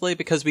honestly,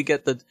 because we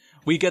get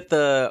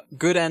the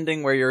good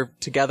ending where you're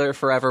together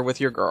forever with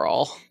your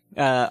girl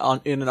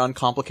in an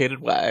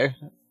uncomplicated way,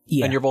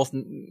 and you're both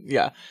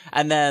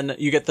and then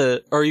you get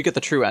the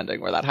true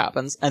ending where that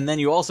happens, and then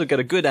you also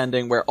get a good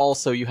ending where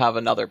also you have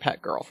another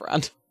pet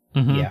girlfriend.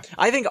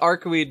 I think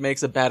Arcoid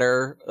makes a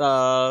better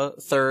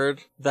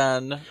third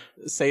than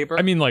Saber.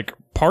 I mean, like,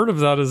 part of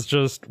that is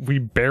just we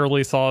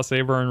barely saw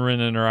Saber and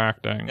Rin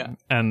interacting,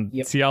 and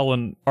CL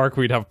and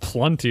Arcoid have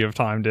plenty of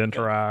time to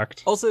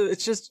interact. Also,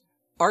 it's just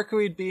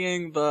Arcoid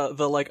being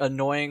the like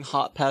annoying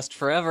hot pest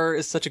forever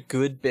is such a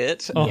good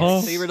bit.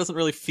 Saber doesn't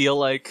really feel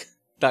like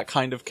that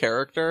kind of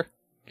character.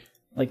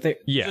 Like they're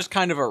just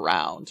kind of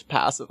around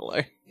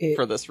passively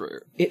for this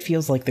route. It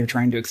feels like they're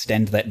trying to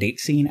extend that date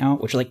scene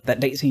out, which like that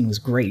date scene was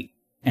great.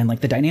 And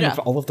like the dynamic of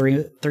all of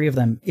three of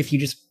them, if you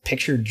just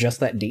picture just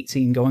that date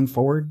scene going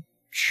forward,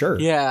 sure.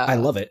 Yeah. I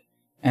love it.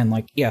 And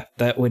like,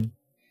 that would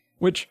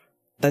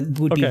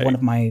be one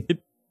of my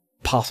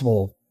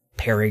possible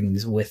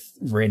pairings with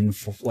Rin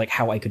for like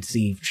how I could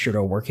see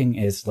Shiro working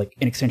is like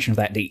an extension of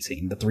that date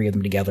scene, the three of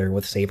them together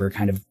with Saber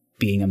kind of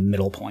being a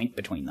middle point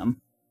between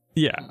them.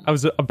 Yeah, I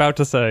was about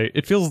to say,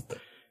 it feels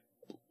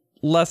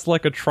less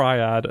like a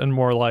triad and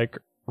more like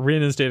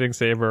Rin is dating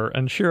Saber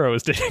and Shiro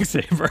is dating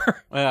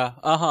Saber.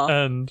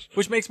 And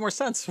which makes more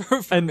sense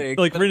for me.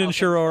 Like Rin and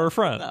Shiro are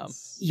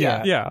friends.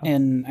 Yeah.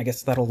 And I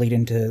guess that'll lead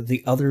into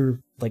the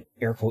other, like,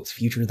 air quotes,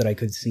 future that I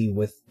could see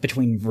with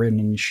between Rin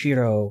and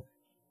Shiro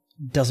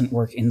doesn't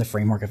work in the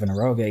framework of an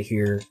Eroge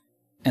here.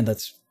 And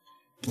that's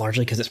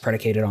largely because it's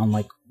predicated on,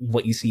 like,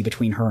 what you see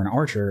between her and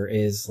Archer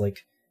is, like,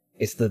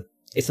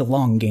 it's a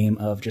long game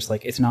of just,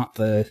 like, it's not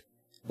the,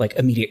 like,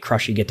 immediate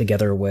crush you get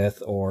together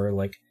with or,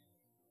 like,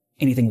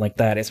 anything like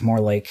that. It's more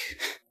like,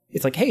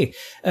 it's like, hey,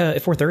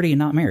 if we're 30 and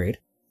not married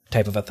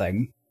type of a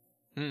thing.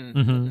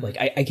 Like,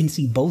 I can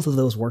see both of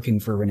those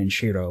working for Rin and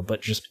Shiro,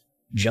 but just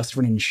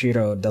Rin and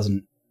Shiro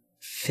doesn't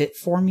fit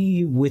for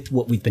me with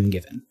what we've been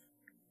given.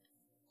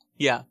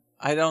 Yeah,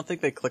 I don't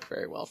think they click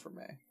very well for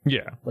me.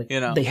 Yeah. Like,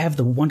 you know, they have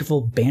the wonderful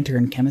banter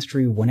and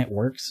chemistry when it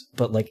works,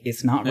 but, like,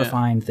 it's not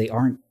refined. They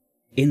aren't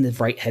in the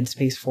right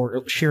headspace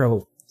for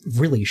Shiro.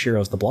 Really,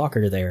 Shiro's the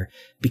blocker there,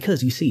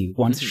 because you see,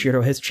 once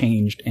Shiro has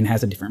changed and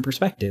has a different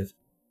perspective,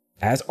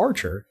 as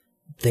Archer,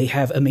 they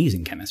have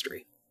amazing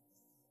chemistry.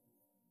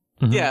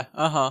 Yeah,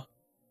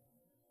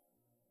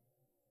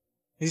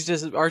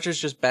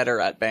 Archer's just better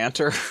at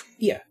banter.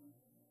 Yeah.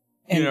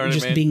 And You know what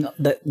just I mean? being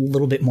that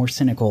little bit more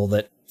cynical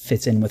that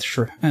fits in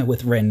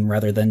with Rin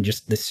rather than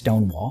just this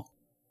stone wall.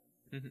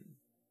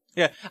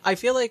 Yeah, I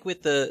feel like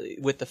with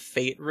the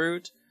Fate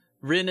route,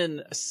 Rin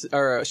and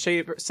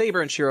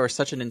Saber and Shiro are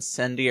such an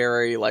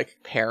incendiary like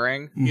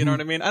pairing. You know what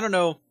I mean? I don't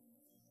know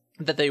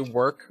that they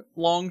work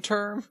long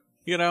term.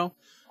 You know?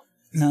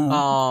 No,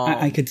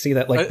 I could see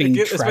that like being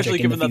especially tragic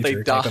in given the that they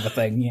future type die. of a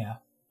thing. Yeah.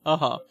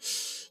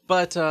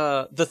 But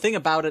the thing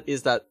about it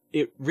is that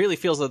it really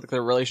feels like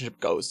their relationship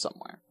goes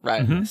somewhere,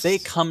 right? They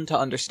come to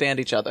understand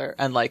each other,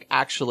 and like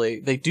actually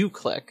they do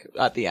click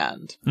at the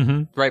end,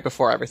 right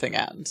before everything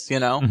ends. You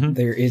know,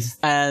 There is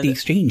and the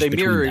exchange. they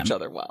between mirror them. each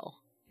other well.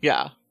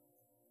 Yeah.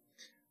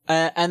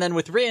 And then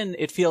with Rin,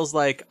 it feels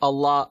like a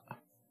lot.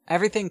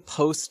 Everything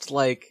post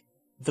like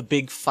the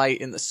big fight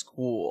in the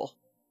school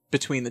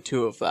between the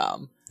two of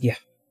them. Yeah.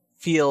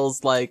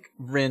 Feels like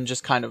Rin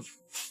just kind of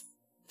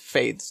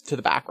fades to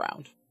the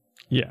background.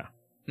 Yeah.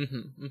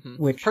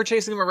 Which Her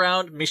chasing him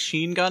around,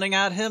 machine gunning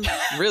at him,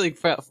 really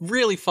fun,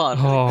 really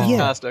Oh.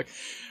 fantastic.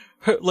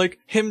 Like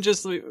him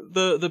just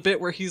the bit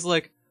where he's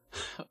like,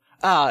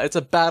 it's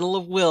a battle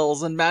of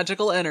wills and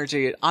magical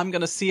energy. I'm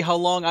gonna see how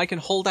long I can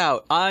hold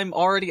out. I'm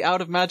already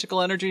out of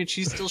magical energy and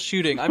she's still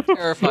shooting. I'm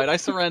terrified. I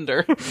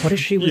surrender. what if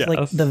she was like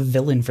Yes. the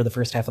villain for the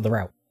first half of the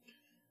route?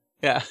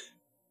 Yeah.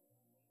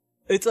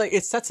 It's like,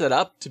 it sets it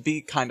up to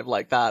be kind of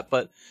like that,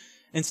 but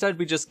instead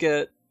we just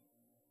get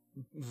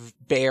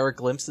bare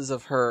glimpses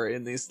of her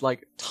in these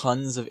like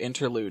tons of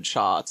interlude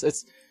shots.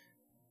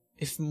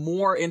 If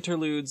more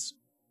interludes,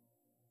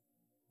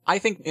 I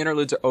think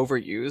interludes are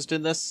overused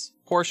in this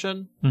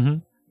portion,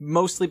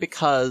 mostly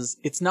because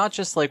it's not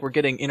just like we're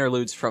getting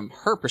interludes from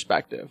her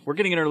perspective. We're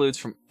getting interludes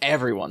from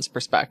everyone's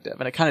perspective,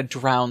 and it kind of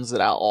drowns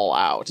it all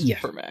out Yeah.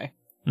 for me.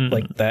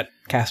 Like that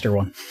Caster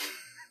one.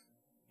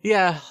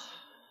 Yeah.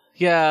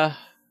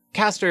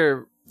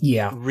 Caster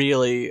Yeah.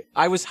 really,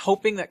 I was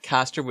hoping that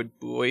Caster would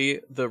buoy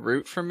the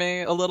route for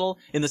me a little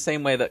in the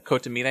same way that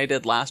Kotomine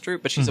did last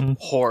route, but she's a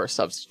poor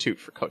substitute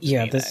for Kotomine.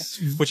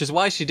 Yeah, which is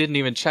why she didn't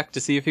even check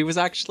to see if he was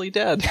actually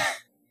dead.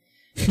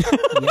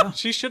 Yeah.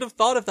 She should have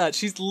thought of that.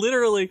 She's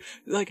literally,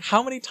 like,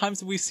 how many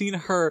times have we seen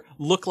her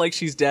look like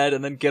she's dead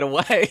and then get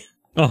away?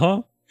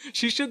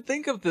 She should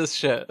think of this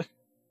shit.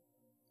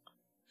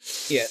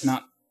 Yeah,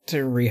 not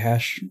to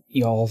rehash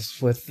y'all's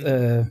with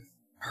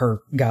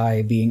her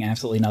guy being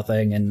absolutely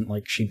nothing and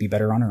like she'd be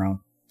better on her own.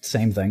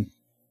 Same thing.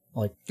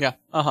 Like Yeah,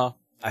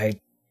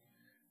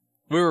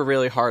 we were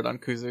really hard on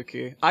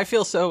Kuzuki. I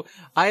feel so,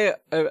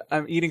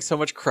 I'm eating so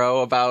much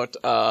crow about,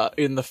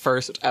 in the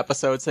first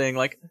episode saying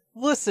like,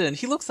 listen,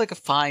 he looks like a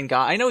fine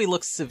guy. I know he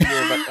looks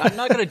severe, but I'm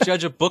not gonna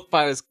judge a book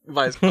by his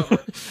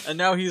cover. And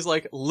now he's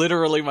like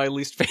literally my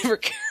least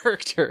favorite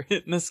character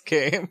in this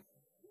game.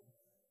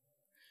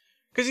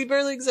 Cause he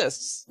barely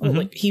exists. well,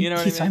 like he You know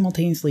what I mean?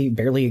 simultaneously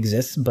barely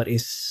exists but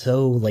is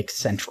so like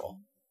central.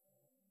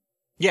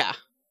 Yeah.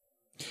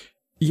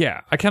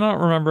 Yeah, I cannot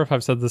remember if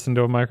I've said this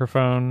into a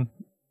microphone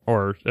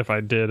or if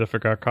I did, if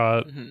it got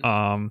caught.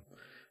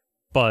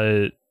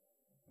 But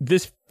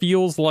this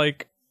feels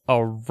like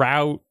a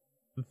route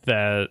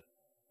that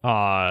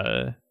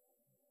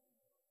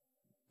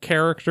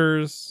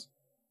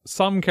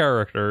some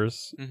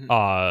characters,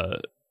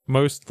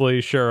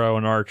 mostly Shiro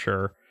and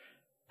Archer,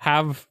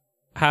 have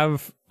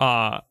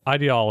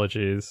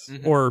ideologies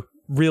or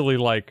really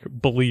like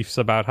beliefs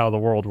about how the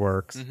world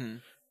works.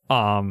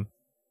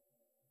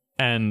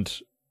 And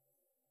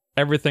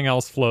everything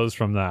else flows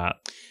from that.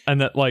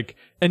 And that like,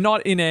 and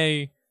not in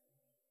a,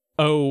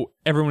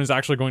 everyone is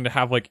actually going to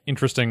have like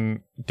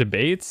interesting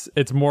debates.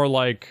 It's more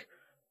like,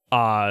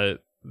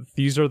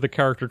 these are the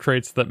character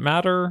traits that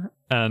matter,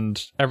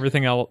 and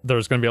everything else,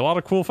 there's going to be a lot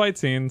of cool fight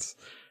scenes.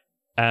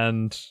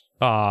 And,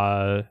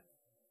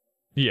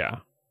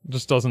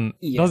 just doesn't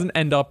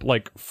end up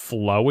like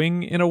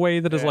flowing in a way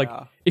that is like,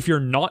 if you're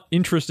not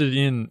interested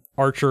in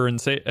Archer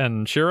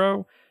and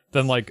Shiro,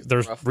 then like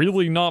there's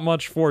really not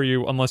much for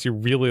you unless you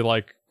really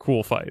like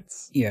cool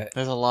fights. Yeah.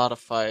 There's a lot of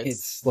fights.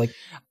 It's like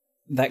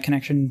that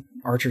connection,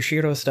 Archer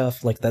Shiro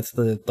stuff, like that's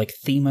the like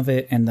theme of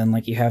it, and then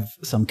like you have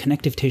some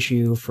connective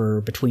tissue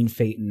for between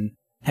Fate and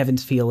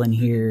Heaven's Feel in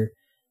here,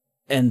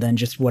 and then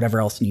just whatever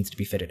else needs to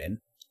be fitted in.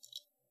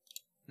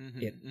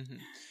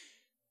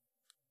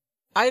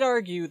 I'd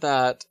argue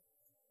that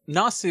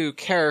Nasu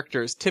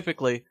characters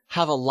typically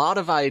have a lot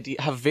of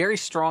have very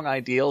strong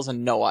ideals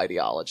and no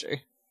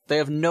ideology. They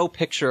have no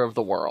picture of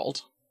the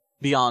world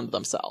beyond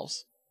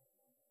themselves.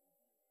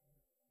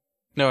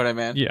 Know what I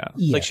mean? Yeah.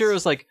 Like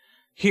Shiro's like,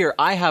 here,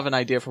 I have an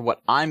idea for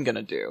what I'm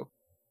gonna do.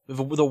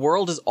 The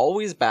world is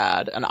always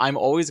bad, and I'm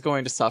always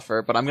going to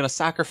suffer, but I'm gonna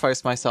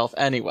sacrifice myself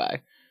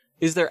anyway.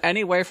 Is there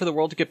any way for the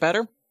world to get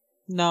better?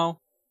 No.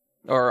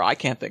 Or I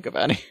can't think of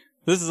any.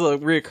 This is a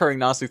reoccurring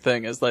Nasu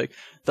thing, is like,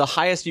 the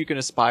highest you can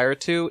aspire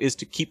to is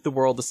to keep the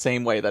world the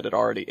same way that it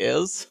already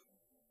is.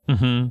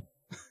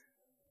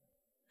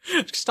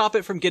 Stop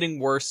it from getting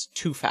worse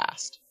too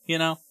fast, you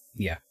know?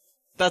 Yeah.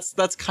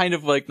 That's kind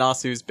of like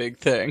Nasu's big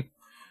thing.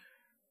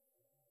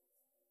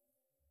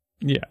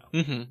 Yeah.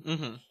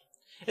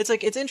 It's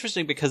like, it's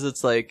interesting because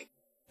it's like,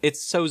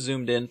 it's so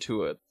zoomed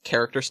into a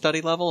character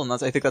study level, and I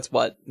think that's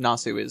what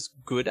Nasu is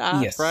good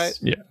at, Yes. right?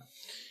 Yeah.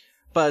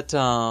 But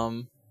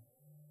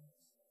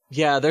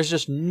yeah, there's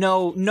just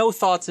no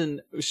thoughts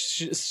in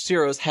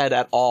Shiro's head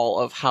at all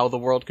of how the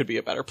world could be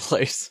a better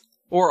place,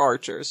 or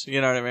Archer's.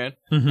 You know what I mean?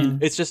 Mm-hmm.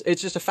 It's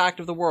just a fact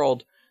of the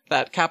world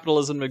that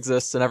capitalism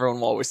exists and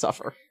everyone will always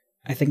suffer.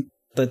 I think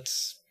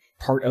that's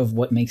part of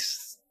what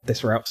makes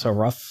this route so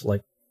rough.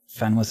 Like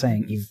Fen was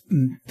saying,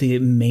 the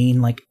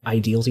main like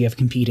ideals you have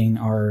competing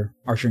are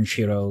Archer and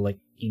Shiro. Like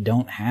you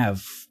don't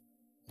have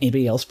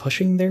anybody else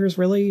pushing theirs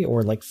really,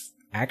 or like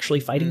actually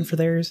fighting for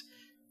theirs.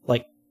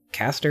 Like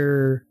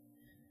Caster,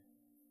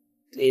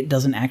 it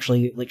doesn't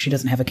actually like she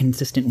doesn't have a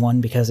consistent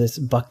one because it's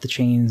buck the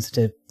chains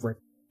to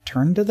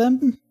return to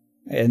them,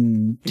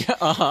 and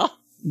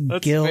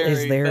That's Gil is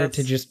very- there that's-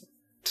 to just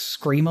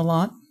scream a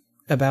lot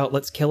about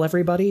let's kill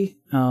everybody.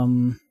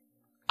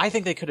 I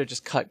think they could have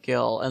just cut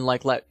Gil and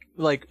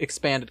like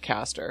expanded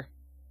Caster.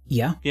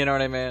 Yeah. You know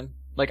what I mean?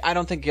 Like, I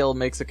don't think Gil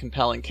makes a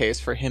compelling case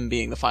for him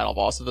being the final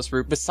boss of this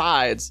route,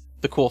 besides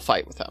the cool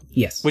fight with him,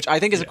 Yes. which I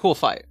think is a cool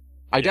fight.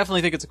 I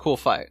definitely think it's a cool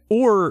fight.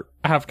 Or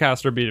have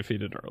Caster be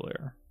defeated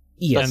earlier.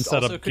 Yes. And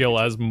set also up could Gil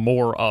be- as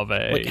more of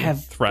a Like,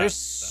 have- threat. There's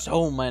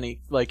so many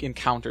like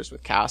encounters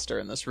with Caster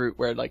in this route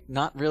where like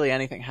not really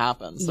anything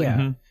happens. Like,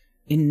 Yeah.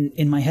 Mhm.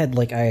 In my head,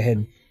 like I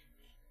had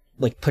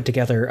like put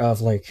together of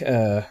like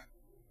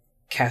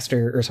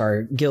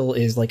Gil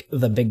is like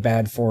the big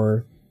bad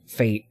for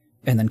Fate,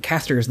 and then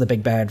Caster is the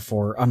big bad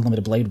for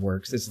Unlimited Blade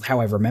Works. Is how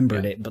I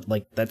remembered it, but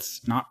like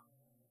that's not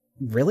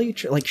really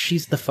like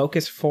she's the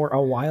focus for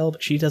a while,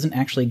 but she doesn't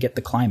actually get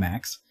the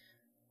climax.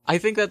 I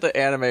think that the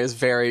anime is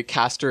very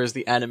Caster is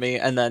the enemy,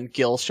 and then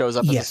Gil shows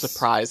up Yes. as a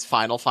surprise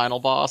final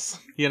boss.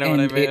 You know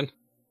And what I mean?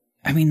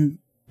 I mean,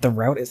 the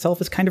route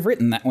itself is kind of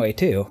written that way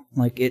too.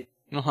 Like it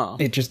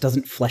just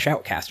doesn't flesh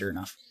out Caster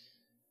enough.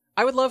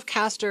 I would love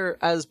Caster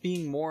as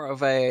being more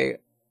of a.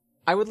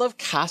 I would love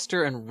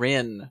Caster and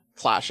Rin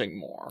clashing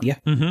more. Yeah.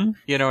 Mm-hmm.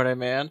 You know what I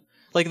mean?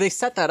 Like, they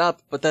set that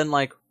up, but then,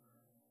 like,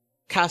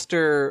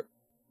 Caster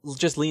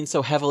just leans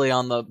so heavily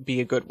on the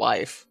be a good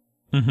wife.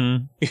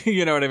 Mm-hmm.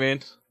 You know what I mean?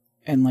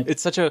 And like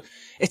It's such a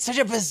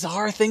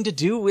bizarre thing to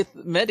do with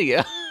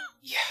Media.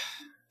 Yeah.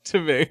 To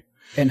me.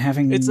 And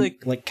having It's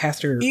like like-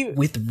 Caster even-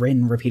 with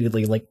Rin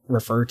repeatedly like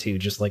refer to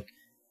just like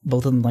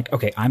both of them like,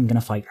 okay, I'm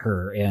gonna fight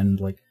her, and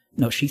like,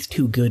 no, she's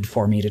too good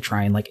for me to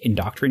try and like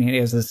indoctrinate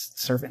as this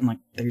servant. And like,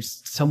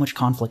 there's so much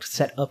conflict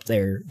set up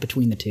there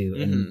between the two,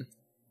 and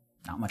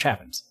not much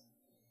happens.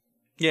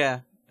 Yeah.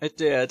 It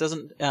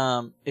doesn't,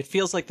 it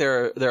feels like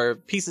there are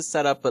pieces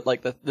set up, but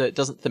like it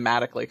doesn't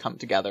thematically come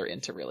together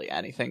into really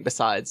anything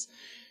besides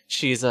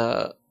she is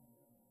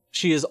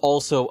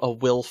also a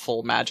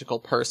willful magical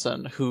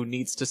person who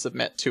needs to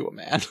submit to a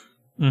man.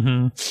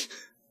 Mm-hmm.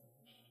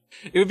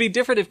 It would be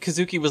different if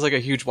Kazuki was like a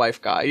huge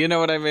wife guy, you know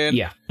what I mean?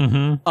 Yeah.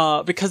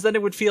 Mm-hmm. Because then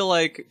it would feel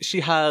like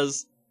she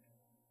has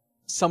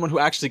someone who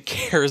actually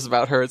cares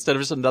about her instead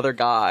of just another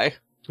guy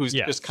who's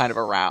Yes. just kind of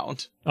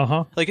around.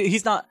 Uh-huh. Like,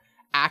 he's not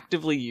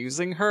actively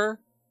using her,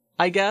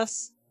 I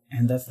guess.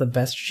 And that's the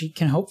best she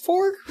can hope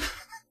for.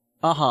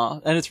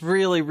 And it's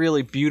really,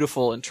 really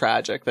beautiful and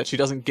tragic that she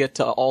doesn't get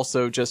to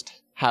also just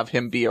have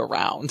him be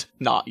around,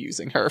 not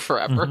using her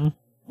forever. Mhm.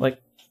 Like,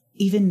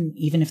 even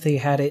if they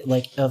had it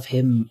like of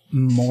him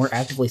more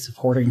actively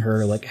supporting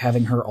her, like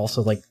having her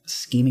also like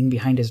scheming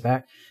behind his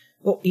back.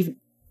 Well,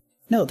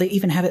 they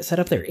even have it set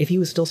up there. If he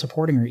was still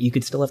supporting her, you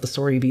could still have the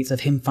story beats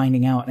of him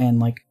finding out and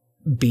like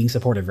being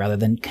supportive rather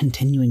than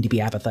continuing to be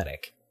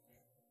apathetic.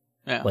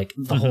 Yeah. Like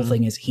the whole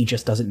thing is he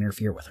just doesn't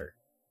interfere with her.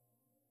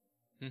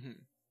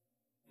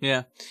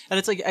 Yeah. And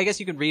it's like, I guess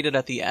you could read it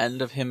at the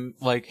end of him,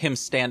 like, him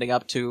standing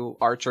up to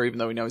Archer, even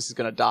though he knows he's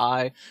gonna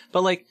die.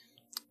 But, like,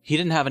 he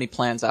didn't have any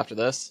plans after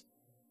this.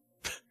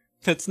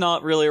 It's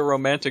not really a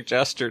romantic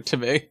gesture to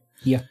me.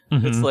 Yeah.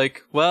 Mhm. It's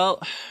like,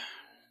 well,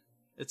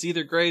 it's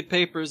either grade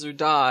papers or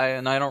die,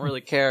 and I don't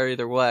really care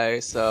either way,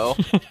 so.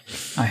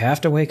 I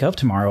have to wake up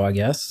tomorrow, I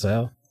guess,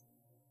 so.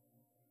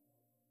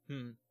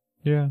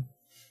 Yeah.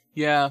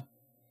 Yeah.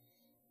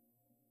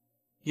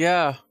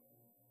 Yeah.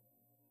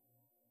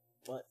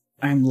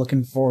 I'm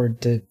looking forward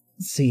to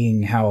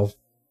seeing how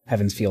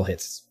Heaven's Feel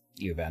hits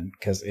you, Ben,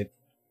 because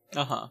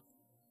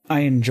I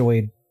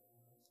enjoyed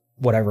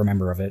what I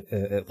remember of it,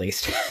 at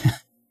least.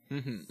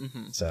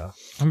 So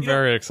I'm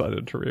very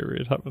excited to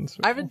reread Heaven's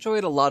Feel. I've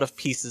enjoyed a lot of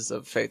pieces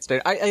of Fate's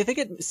Day. I think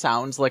it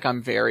sounds like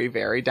I'm very,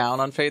 very down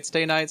on Fate's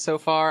Day Night so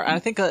far, and I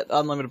think that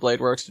Unlimited Blade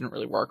Works didn't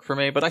really work for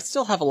me, but I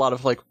still have a lot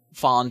of, like,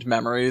 fond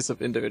memories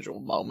of individual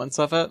moments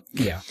of it.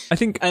 yeah, I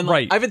think, And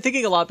right. I've been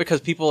thinking a lot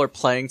because people are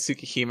playing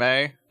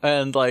Tsukihime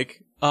and,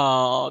 like,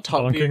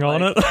 Dunking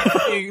on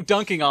it,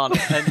 dunking on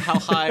it, and how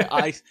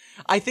high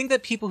I think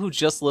that people who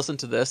just listen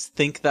to this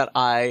think that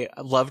I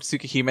loved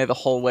Tsukihime the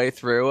whole way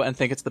through and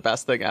think it's the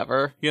best thing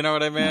ever. You know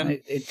what I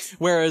mean? it's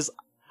Whereas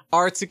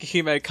our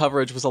Tsukihime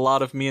coverage was a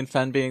lot of me and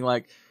Fen being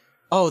like,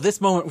 "Oh,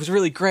 this moment was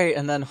really great,"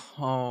 and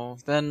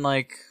then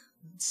like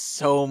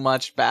so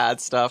much bad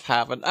stuff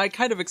happen. I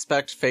kind of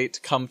expect fate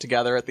to come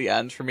together at the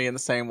end for me in the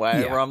same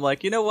way, Yeah. where I'm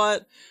like, you know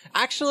what?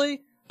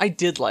 Actually, I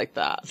did like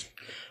that.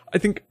 I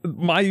think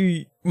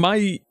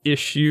my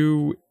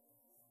issue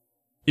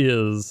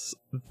is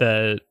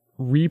that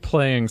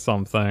replaying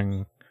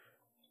something,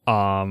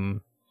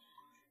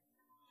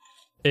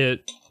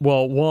 it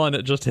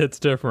just hits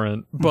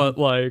different, but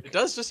like, It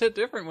does just hit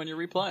different when you're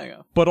replaying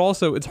it. but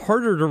also it's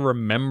harder to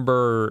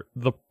remember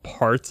the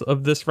parts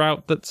of this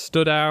route that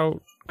stood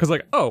out. Because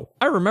like, oh,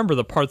 I remember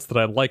the parts that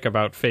I like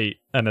about Fate,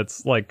 and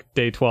it's like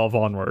day 12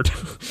 onward,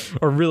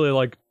 or really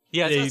like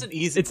Yeah, day, it's not an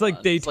easy it's like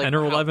one. day It's 10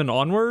 or how- 11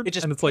 onward, It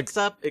just and it's like picks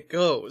up, it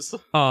goes.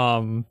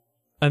 and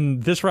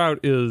this route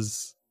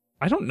is,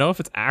 I don't know if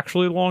it's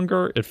actually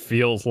longer. It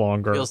feels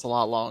longer. Feels a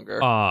lot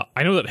longer. I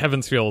know that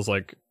Heavens feels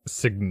like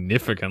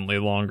significantly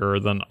longer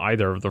than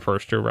either of the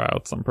first two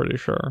routes. I'm pretty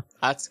sure.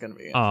 That's gonna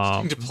be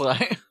interesting to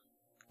play.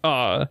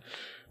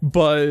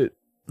 But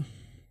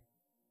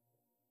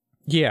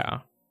yeah,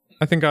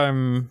 I think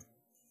I'm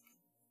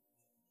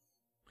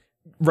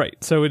right.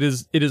 So it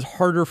is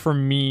harder for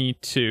me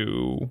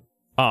to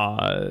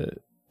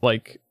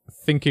like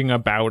thinking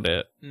about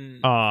it.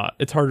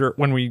 It's harder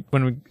when we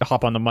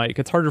hop on the mic.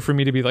 It's harder for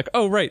me to be like,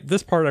 oh right,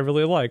 this part I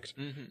really liked,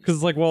 because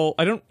it's like, well,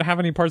 I don't have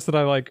any parts that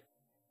I like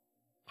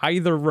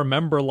either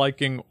remember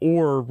liking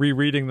or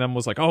rereading them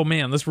was like, oh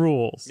man, this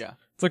rules. Yeah.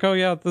 It's like, oh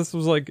yeah, this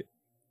was like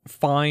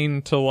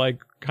fine to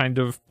like kind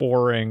of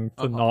boring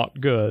to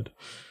not good.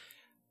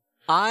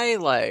 I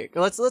like,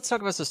 let's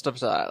talk about some stuff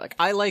that I like.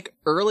 I like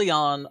early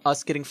on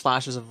us getting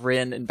flashes of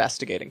Rin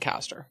investigating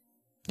Castor.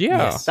 Yeah.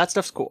 Yes. That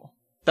stuff's cool.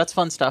 That's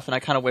fun stuff, and I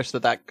kind of wish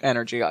that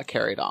energy got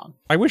carried on.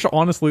 I wish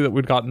honestly that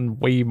we'd gotten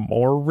way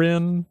more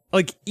Rin.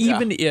 Like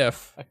even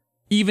if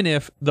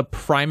the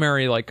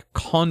primary like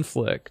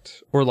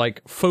conflict or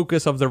like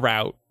focus of the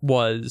route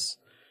was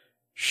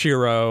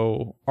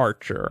Shiro,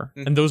 Archer,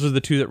 and those are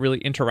the two that really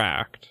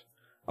interact.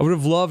 I would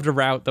have loved a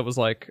route that was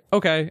like,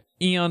 okay,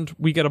 and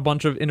we get a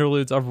bunch of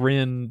interludes of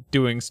Rin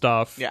doing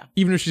stuff. Yeah.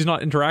 Even if she's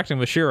not interacting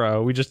with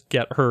Shiro, we just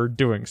get her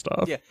doing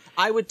stuff. Yeah,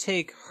 I would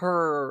take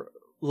her,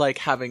 like,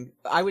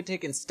 I would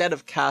take, instead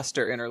of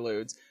Castor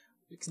interludes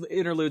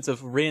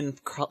of Rin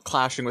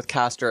clashing with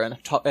Castor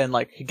and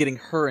like getting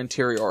her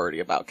interiority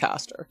about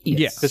Castor.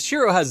 Yes. Because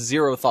Shiro has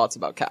zero thoughts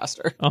about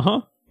Castor.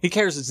 Uh-huh. He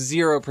cares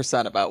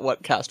 0% about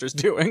what Castor's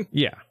doing.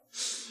 Yeah.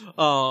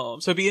 So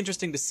it'd be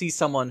interesting to see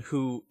someone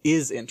who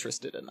is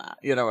interested in that.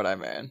 You know what I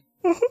mean?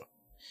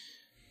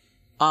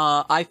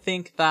 I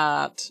think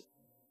that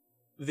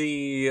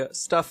the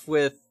stuff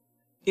with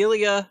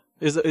Ilya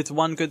it's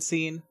one good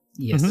scene.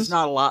 Yes. There's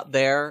not a lot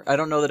there. I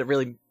don't know that it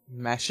really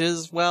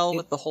meshes well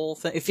with the whole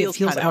thing. It feels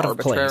kind of out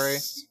arbitrary. of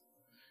place.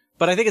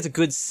 But I think it's a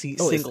good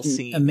single It's an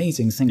scene.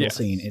 amazing single Yes.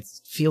 scene. It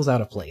feels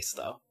out of place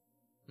though.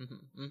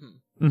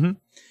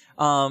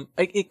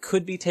 It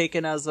could be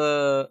taken as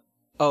a,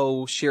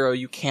 oh, Shiro,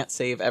 you can't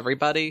save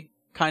everybody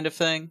kind of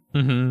thing.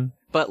 Mm-hmm.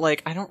 But,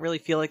 like, I don't really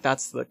feel like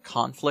that's the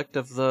conflict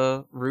of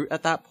the route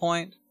at that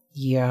point.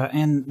 Yeah,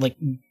 and like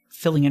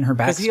filling in her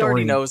Because he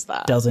already backstory knows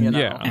that. doesn't you know?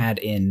 Yeah. add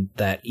in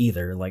that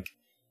either. Like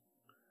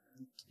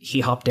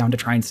he hopped down to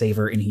try and save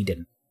her and he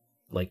didn't.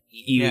 Like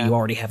you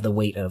already have the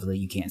weight of the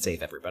you can't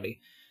save everybody.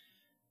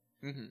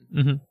 I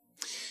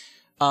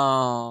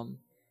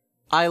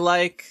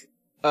like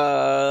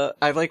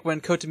when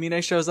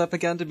Kotomine shows up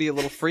again to be a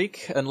little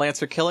freak and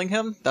Lancer killing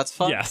him. That's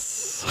fun.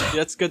 Yes.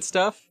 That's good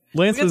stuff.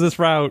 Lance with this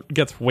route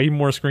gets way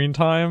more screen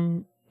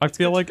time, I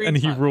feel good like, screen and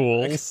he time.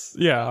 rules.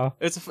 Yeah.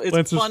 It's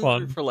Lancer's fun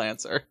fun. for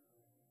Lancer.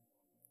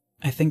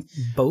 I think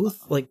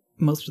both, like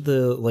most of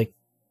the like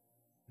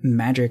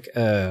magic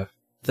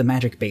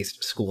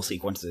based school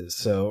sequences,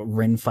 so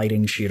Rin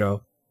fighting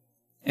Shiro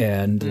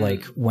and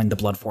like when the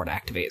Blood Fort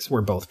activates,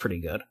 were both pretty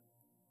good.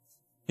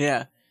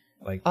 Yeah.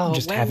 Like Oh,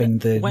 just when- having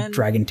the when-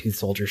 Dragon Tooth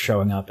soldiers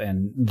showing up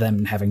and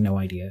them having no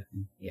idea.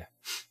 Yeah.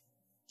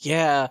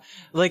 Yeah,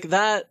 like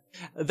that,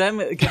 them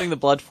getting the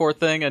Blood Fort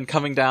thing and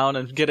coming down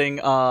and getting,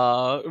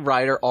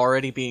 Ryder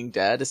already being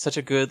dead is such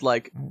a good,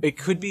 like, it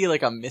could be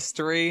like a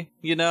mystery,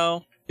 you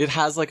know? It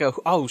has like a,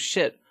 oh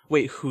shit,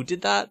 wait, who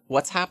did that?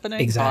 What's happening?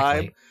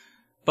 Exactly. Vibe.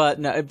 But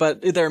no,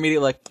 but they're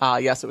immediately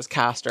like, yes, it was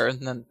Castor, and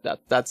then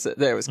that's it.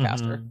 There was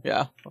Castor.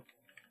 Yeah.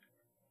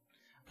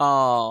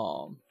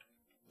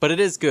 But it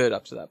is good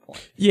up to that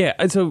point. Yeah,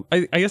 and so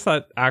I guess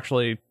that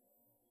actually,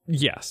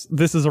 yes,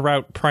 this is a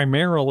route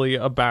primarily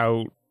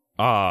about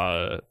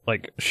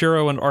like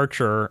Shiro and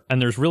Archer,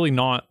 and there's really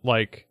not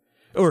like,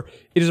 or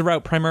it is a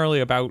route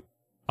primarily about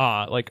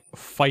like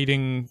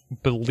fighting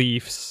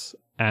beliefs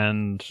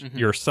and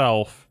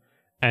yourself,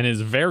 and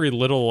is very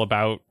little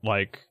about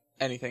like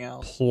Anything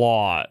else?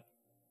 plot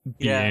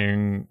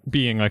Yeah.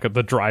 being like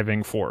the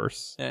driving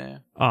force. Yeah.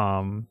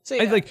 So,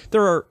 I yeah. like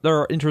there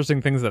are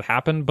interesting things that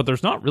happen, but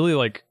there's not really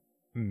like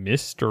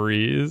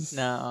mysteries.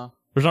 No.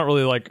 There's not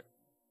really like,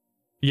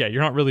 yeah,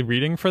 you're not really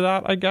reading for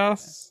that, I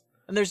guess.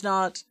 And there's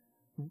not,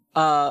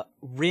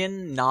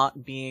 Rin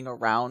not being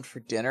around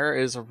for dinner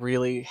is a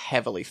really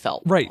heavily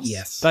felt Right. loss.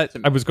 Yes. That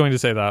I was going to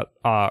say that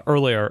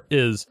earlier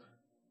is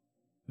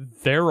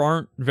there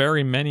aren't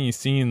very many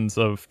scenes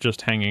of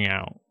just hanging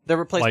out. They're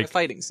replaced Like, by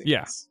fighting scenes.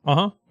 Yeah.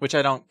 Uh-huh. Which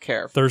I don't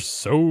care for. There's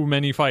so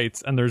many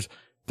fights, and there's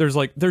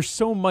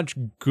so much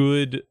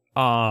good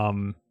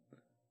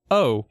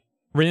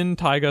Rin,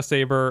 Taiga,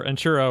 Saber, and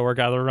Shiro are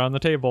gathered around the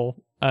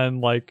table, and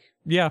like,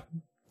 yeah,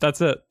 that's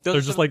it. Those They're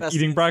are just the like best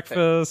eating scenes,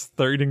 breakfast,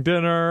 they're eating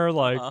dinner,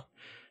 like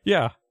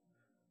yeah.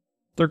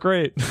 They're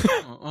great.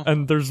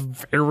 And there's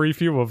very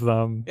few of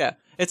them. Yeah.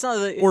 It's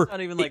not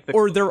even like the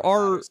or cooking there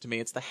are matters to me,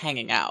 it's the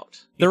hanging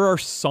out. there are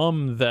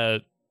some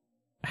that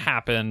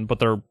happen, but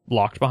they're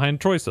locked behind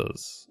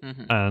choices.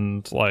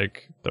 And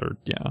like they're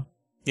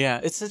Yeah,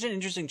 it's such an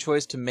interesting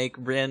choice to make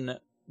Rin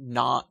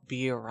not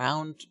be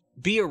around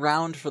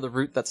for the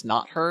route that's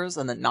not hers,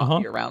 and then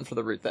not be around for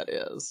the route that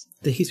is.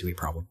 The Hisui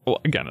problem. Well,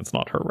 again, it's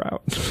not her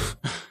route.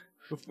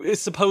 It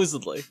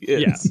supposedly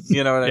is.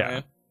 You know what I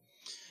mean?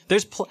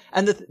 There's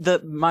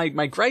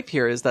my gripe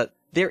here is that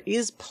there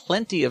is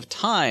plenty of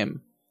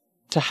time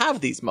to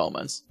have these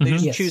moments. They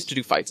just choose to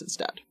do fights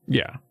instead.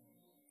 Yeah.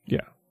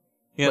 You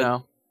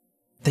know?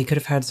 They could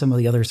have had some of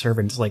the other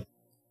servants like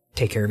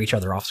take care of each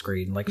other off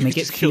screen, like make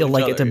it Just kill feel each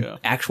like other, it's an yeah.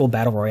 actual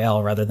battle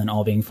royale rather than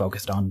all being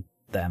focused on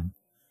them.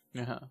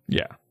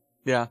 Yeah.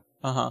 Yeah.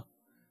 Uh-huh.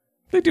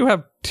 They do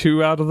have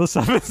 2 out of the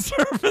 7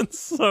 servants,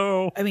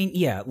 so I mean,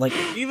 yeah, like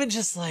Even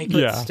just like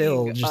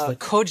still just like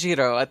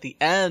Kojiro at the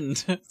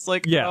end. It's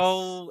like, Yes.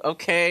 oh,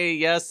 okay,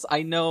 yes,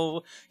 I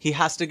know he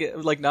has to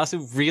get, like,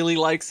 Nasu really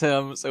likes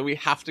him, so we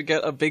have to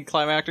get a big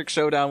climactic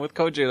showdown with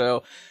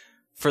Kojiro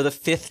for the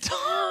 5th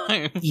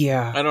time.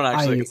 yeah. I don't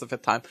actually think it's the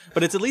 5th time,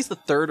 but it's at least the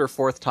 3rd or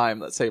 4th time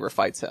that Saber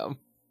fights him.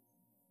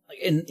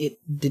 And it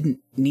didn't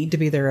need to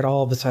be there at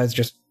all, besides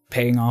just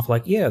paying off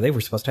like, yeah, they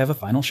were supposed to have a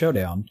final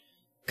showdown.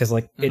 Because,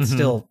 like, it's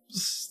still,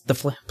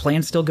 the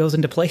plan still goes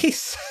into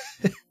place.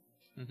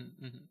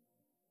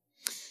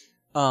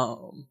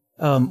 One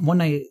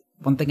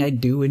thing I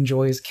do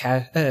enjoy is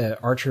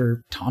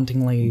Archer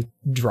tauntingly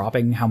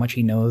dropping how much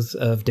he knows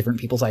of different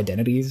people's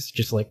identities.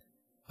 Just like,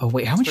 oh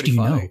wait, how much do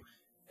you know?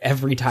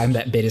 Every time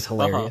that bit is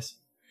hilarious.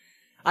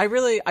 I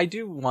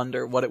do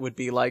wonder what it would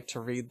be like to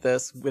read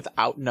this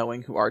without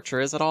knowing who Archer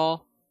is at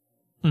all.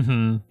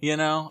 You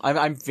know,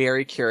 I'm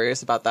very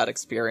curious about that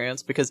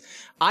experience because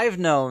I've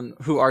known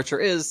who Archer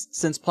is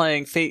since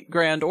playing Fate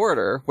Grand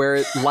Order, where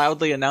it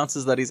loudly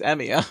announces that he's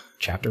Emiya.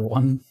 Chapter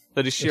 1.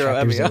 That he's Shiro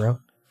Chapter Emiya. 0.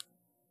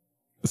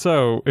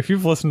 So, if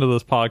you've listened to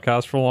this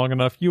podcast for long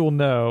enough, you will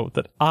know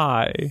that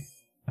I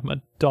am a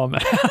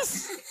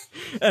dumbass.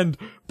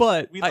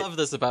 But we love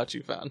this about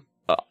you, fan.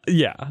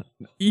 Yeah.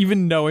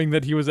 Even knowing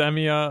that he was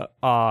Emiya,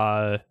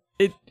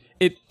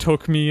 it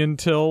took me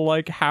until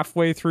like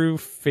halfway through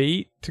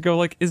Fate to go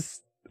like,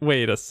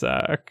 wait a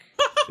sec.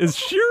 Is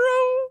Shiro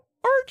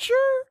Archer?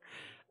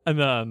 And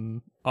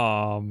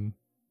then,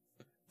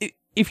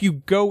 if you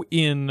go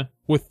in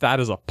with that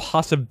as a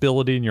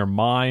possibility in your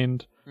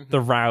mind,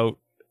 the route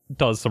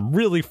does some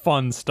really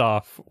fun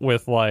stuff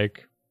with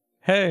like,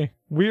 hey,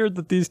 weird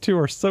that these two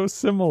are so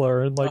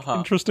similar in like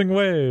interesting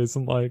ways,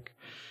 and like,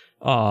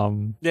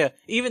 yeah,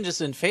 even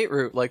just in Fate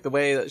Route, like the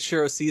way that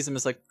Shiro sees him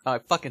is like, I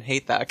fucking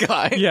hate that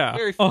guy. Yeah.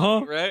 Very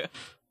funny, right?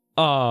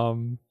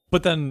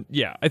 But then,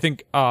 yeah, I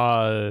think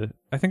I've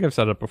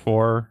said it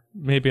before,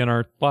 maybe in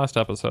our last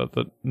episode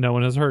that no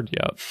one has heard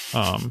yet,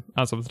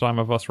 as of the time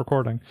of us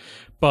recording.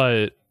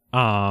 But,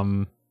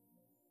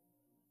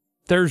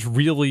 there's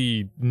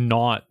really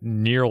not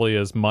nearly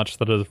as much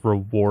that is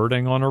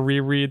rewarding on a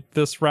reread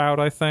this route,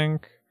 I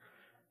think.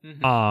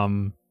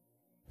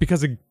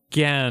 Because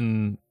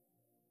again,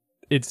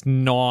 it's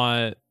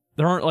not,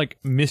 there aren't like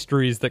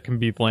mysteries that can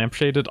be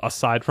lampshaded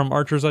aside from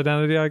Archer's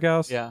identity, I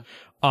guess. Yeah.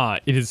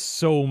 It is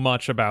so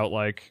much about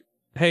like,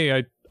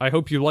 hey, I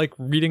hope you like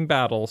reading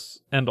battles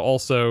and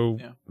also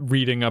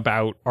reading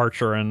about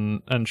Archer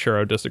and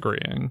Shiro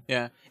disagreeing.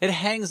 Yeah. It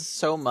hangs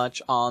so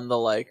much on the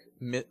like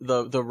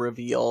the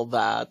reveal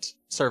that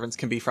servants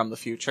can be from the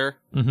future.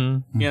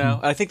 You know,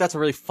 I think that's a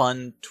really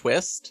fun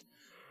twist.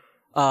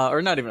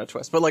 Or not even a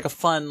twist, but like a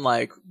fun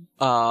like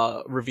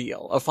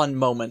reveal, a fun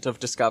moment of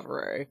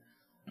discovery.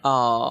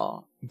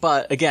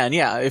 But again,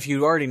 yeah, if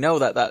you already know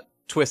that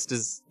twist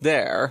is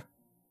there,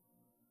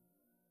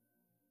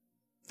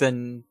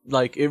 then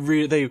like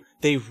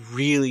they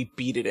really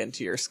beat it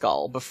into your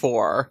skull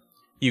before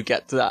you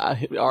get to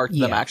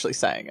them actually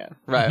saying it,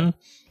 right? And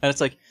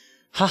it's like,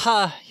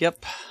 haha,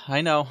 yep,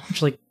 I know.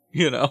 Which, like,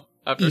 you know,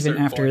 even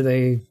after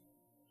they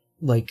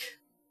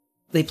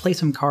play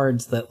some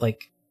cards that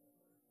like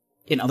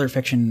in other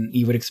fiction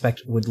you would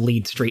expect would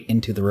lead straight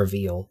into the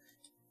reveal,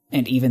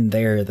 and even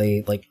there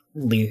they like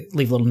leave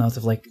little notes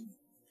of like,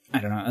 I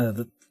don't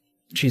know,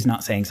 she's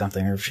not saying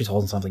something, or she's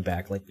holding something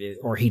back, like,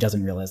 or he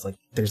doesn't realize, like,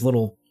 there's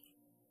little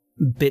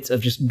bits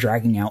of just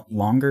dragging out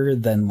longer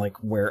than like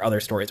where other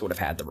stories would have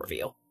had the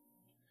reveal.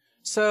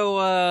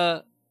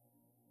 So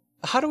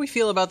how do we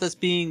feel about this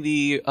being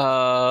the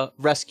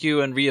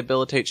rescue and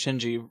rehabilitate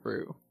Shinji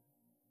route?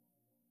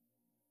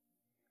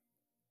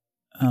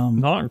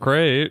 Not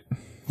great.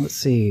 Let's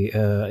see.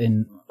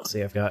 In Let's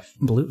see, I've got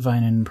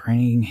Blutweinen,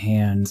 praying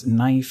hands,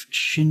 knife,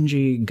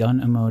 Shinji, gun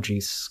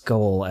emoji,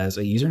 skull as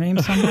a username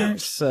somewhere.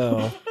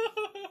 So,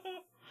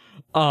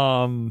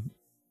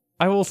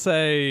 I will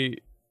say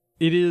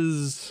it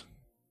is.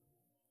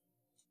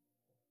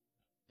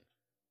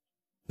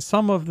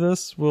 Some of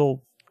this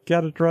will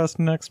get addressed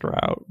next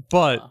route,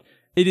 but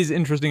it is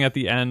interesting at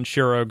the end,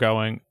 Shiro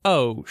going,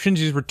 "Oh,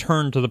 Shinji's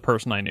returned to the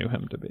person I knew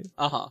him to be."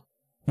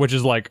 Which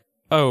is like,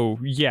 oh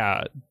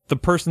yeah, the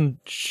person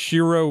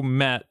Shiro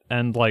met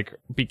and like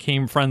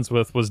became friends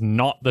with was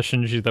not the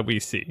Shinji that we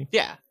see.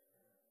 Yeah,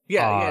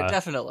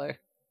 definitely.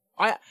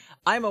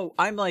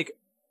 I'm like,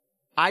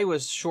 I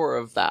was sure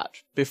of that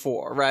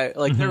before, right?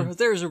 Like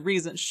there's a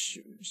reason.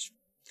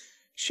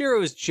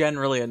 Shiro is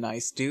generally a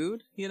nice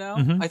dude, you know?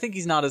 I think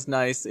he's not as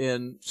nice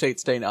in Fate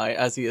Stay Night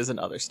as he is in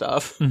other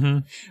stuff.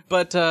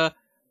 But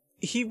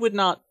he would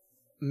not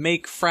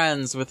make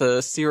friends with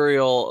a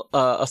serial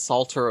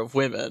assaulter of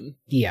women.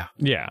 Yeah.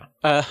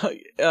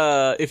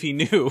 If he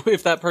knew,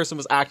 if that person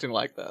was acting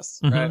like this,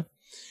 right?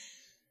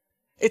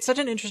 It's such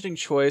an interesting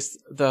choice,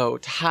 though,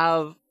 to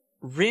have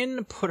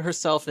Rin put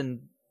herself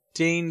in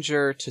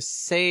danger to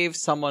save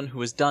someone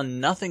who has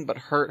done nothing but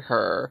hurt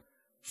her.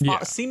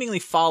 Seemingly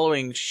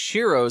following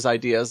Shiro's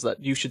ideas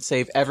that you should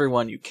save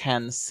everyone you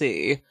can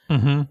see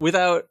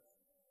without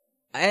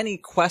any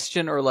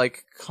question or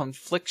like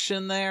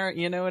confliction there,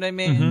 you know what I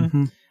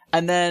mean?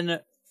 And then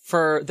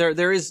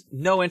there is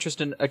no interest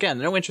in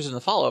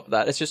the follow-up of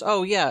that. It's just,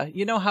 oh yeah,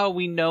 you know how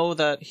we know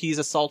that he's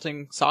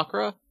assaulting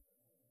Sakura?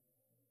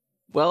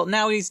 Well,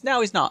 now he's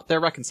not. They're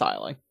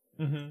reconciling.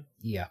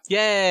 Yeah.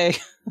 Yay!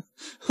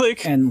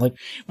 And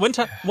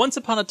once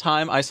upon a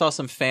time, I saw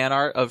some fan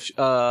art of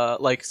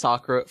like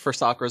Sakura for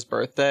Sakura's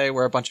birthday,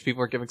 where a bunch of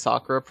people were giving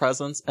Sakura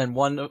presents, and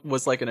one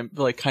was like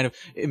kind of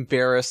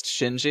embarrassed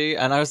Shinji,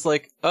 and I was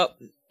like, oh,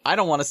 I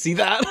don't want to see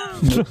that.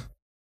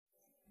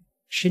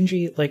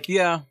 Shinji,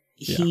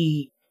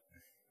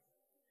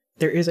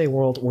 there is a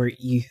world where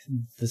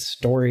the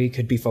story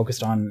could be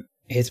focused on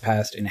his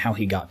past and how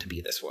he got to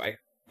be this way,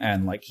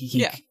 and like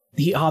he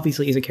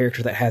obviously is a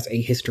character that has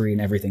a history and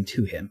everything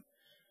to him.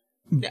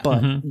 Yeah.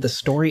 But the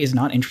story is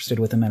not interested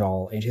with him at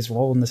all, and his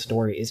role in the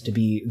story is to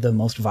be the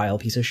most vile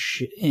piece of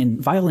shit,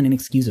 vile and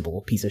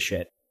inexcusable piece of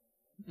shit.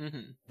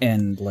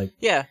 And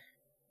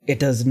it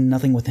does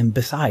nothing with him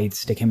besides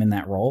stick him in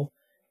that role.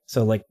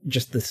 So like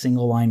just the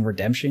single line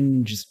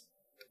redemption just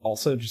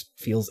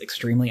feels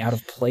extremely out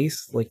of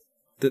place. Like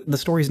the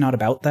story's not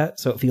about that,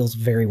 so it feels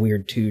very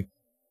weird to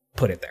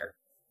put it there.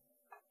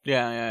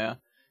 Yeah.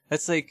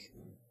 It's like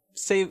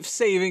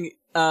saving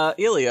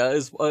Ilya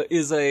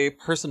is a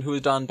person who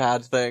has done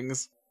bad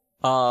things,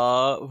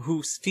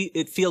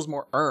 it feels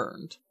more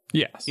earned.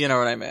 Yes. You know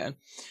what I mean?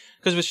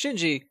 Because with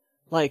Shinji,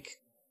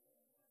 like,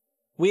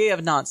 we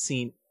have not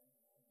seen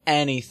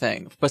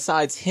anything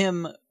besides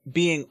him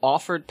being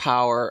offered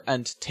power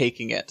and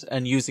taking it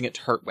and using it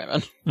to hurt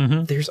women.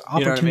 There's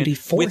opportunity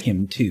for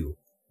him to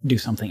do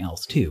something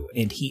else too,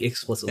 and he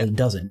explicitly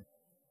doesn't.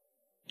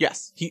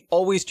 Yes, he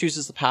always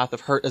chooses the path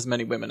of hurt as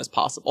many women as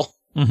possible.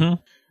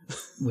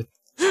 With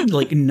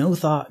like no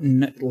thought,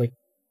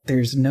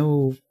 there's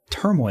no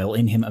turmoil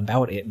in him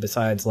about it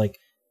besides like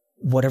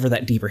whatever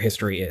that deeper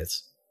history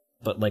is,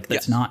 but like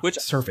that's not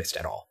surfaced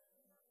at all.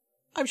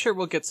 I'm sure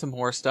we'll get some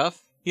more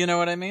stuff. You know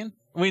what I mean?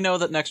 We know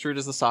that next route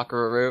is the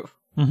Sakura route.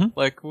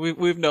 Like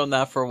we've known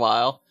that for a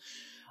while.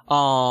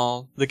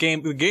 The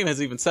game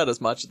has even said as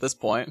much at this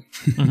point.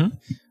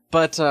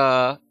 But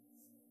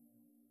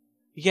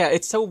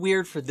it's so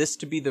weird for this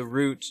to be the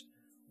route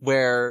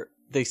where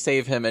they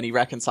save him and he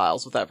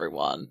reconciles with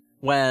everyone,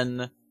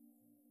 when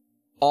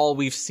all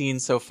we've seen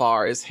so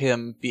far is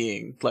him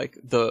being like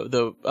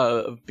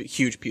the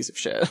huge piece of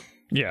shit.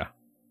 Yeah.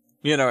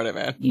 You know what I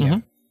mean?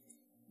 Yeah.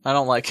 I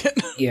don't like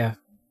it. Yeah.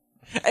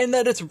 And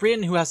that it's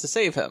Rin who has to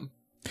save him.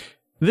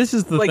 This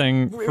is the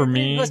thing for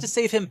me. Rin has to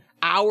save him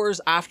hours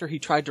after he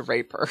tried to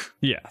rape her.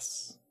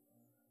 Yes.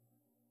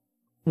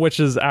 Which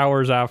is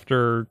hours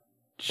after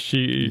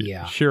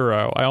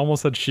Shiro. I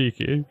almost said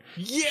Shiki.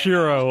 Yeah.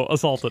 Shiro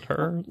assaulted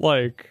her.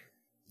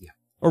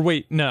 Or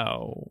wait,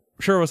 no.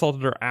 Shiro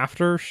assaulted her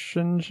after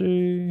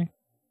Shinji?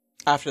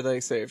 After they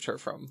saved her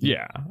from...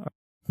 Yeah.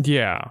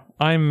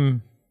 I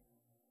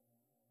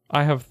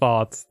have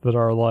thoughts that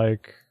are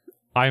like,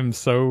 I'm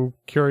so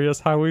curious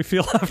how we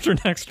feel after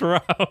next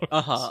round.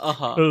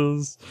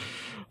 Because,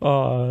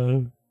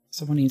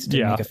 someone needs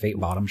to make a Fate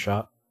Bottom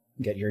shot.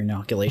 Get your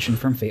inoculation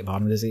from Fate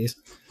Bottom disease.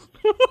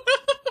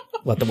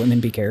 Let the women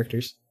be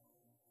characters.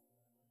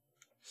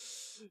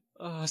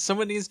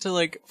 Someone needs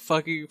to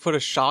fucking put a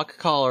shock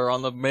collar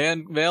on the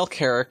male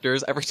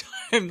characters every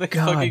time they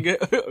fucking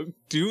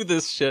do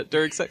this shit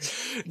during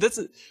sex.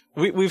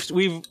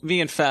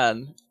 Me and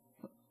Fen,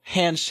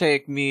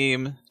 handshake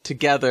meme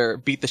together,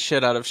 beat the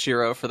shit out of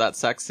Shiro for that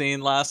sex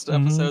scene last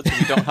episode, so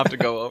we don't have to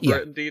go over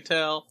it in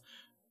detail.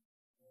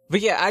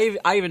 But yeah,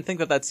 I even think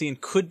that scene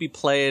could be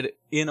played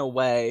in a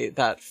way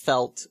that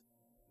felt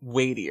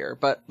weightier,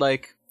 but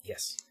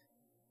yes,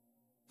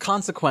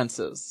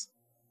 consequences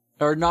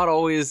are not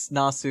always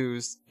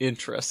Nasu's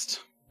interest.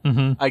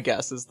 I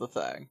guess is the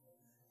thing.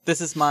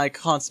 This is my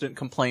constant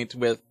complaint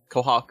with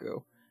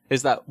Kohaku,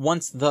 is that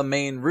once the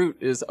main route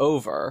is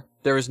over,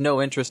 there is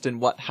no interest in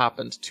what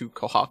happened to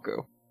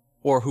Kohaku,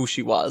 or who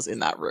she was in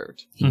that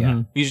route.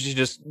 Yeah. Usually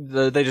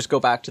they just go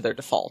back to their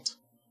default.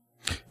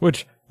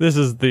 Which, this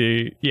is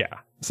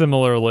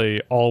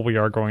similarly, all we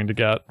are going to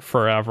get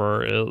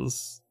forever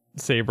is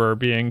Saber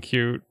being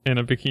cute in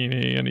a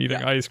bikini and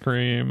eating ice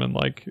cream and,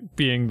 like,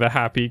 being the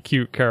happy,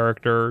 cute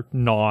character,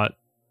 not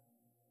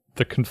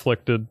the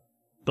conflicted,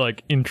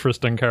 like,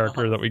 interesting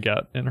character that we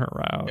get in her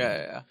route.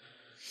 Yeah.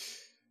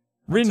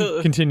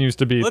 Rin continues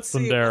to be let's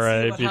see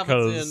tsundere what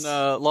because happens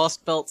in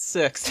Lost Belt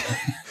 6.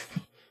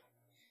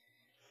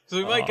 So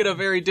we might get a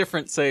very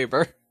different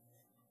Saber.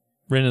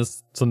 Rin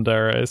is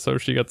tsundere, so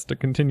she gets to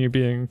continue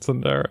being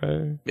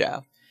tsundere.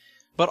 Yeah.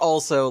 But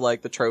also,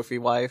 like, the trophy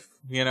wife,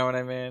 you know what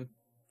I mean?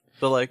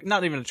 The, like,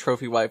 not even a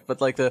trophy wife,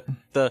 but, like, the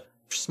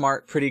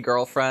smart, pretty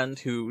girlfriend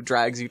who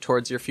drags you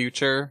towards your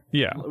future.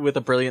 Yeah. With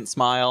a brilliant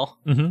smile.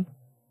 Mm-hmm.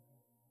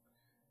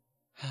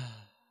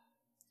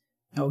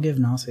 I'll give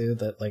Nasu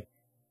that, like,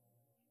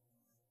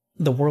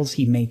 the worlds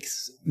he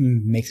makes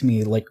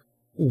me, like,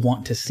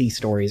 want to see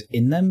stories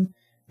in them.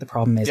 The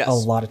problem is, a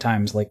lot of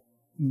times, like,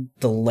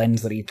 the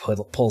lens that he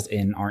pulls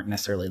in aren't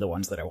necessarily the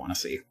ones that I want to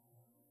see.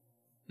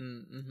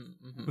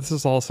 This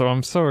is also,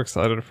 I'm so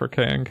excited for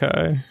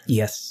K&K.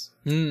 Yes.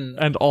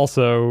 And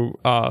also,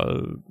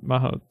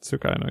 Maho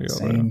Tsukai no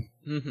Yoru.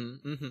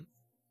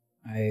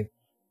 Same.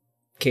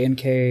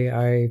 K&K,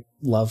 I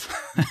love.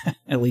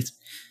 At least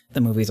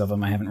the movies of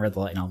them. I haven't read the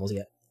light novels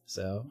yet.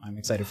 So I'm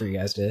excited for you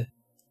guys to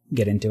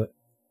get into it.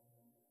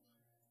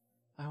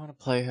 I want to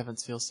play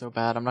Heaven's Feel so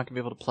bad. I'm not going to be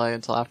able to play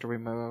until after we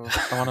move.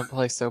 I want to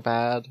play so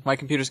bad. My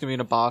computer's going to be in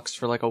a box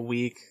for like a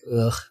week.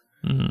 Ugh.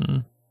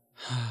 Mm.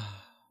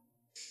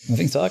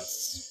 Moving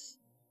sucks.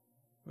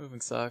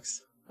 Moving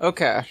sucks.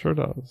 Okay. Sure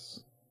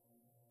does.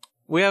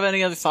 We have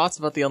any other thoughts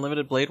about the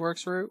Unlimited Blade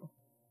Works route?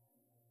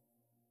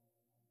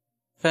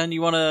 Fen,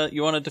 you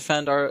wanna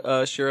defend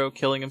our Shiro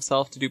killing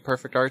himself to do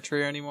perfect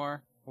archery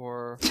anymore?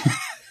 Or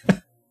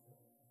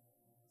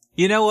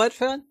you know what,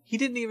 Fen? He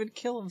didn't even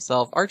kill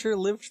himself. Archer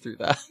lived through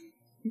that.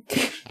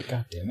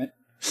 God damn it.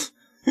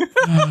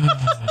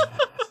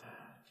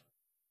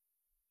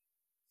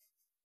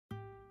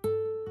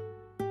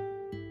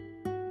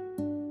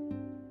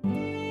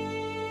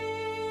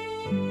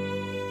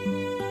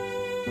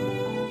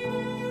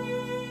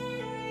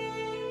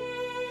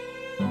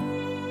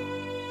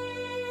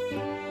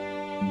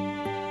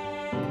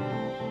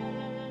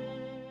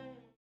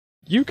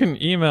 You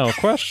can email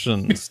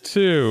questions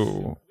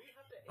to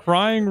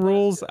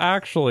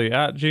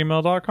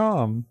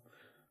cryingrulesactually@gmail.com.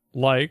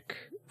 Like,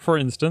 for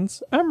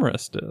instance,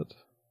 Emrys did.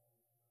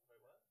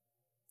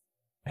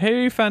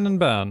 Hey, Fen and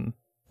Ben.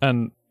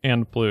 And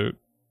Blute.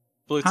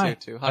 Blute's Hi. here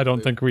too. Hi, I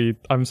don't Blute. think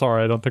I'm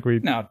sorry, I don't think we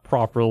No.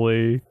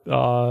 properly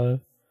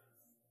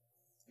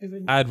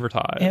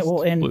advertised. Yeah,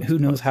 well, and Blute's who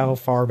knows podcast. how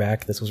far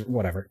back this was,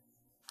 whatever.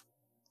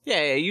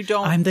 Yeah, you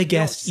don't. I'm the you don't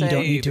guest, you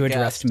don't say need to the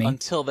address guest me.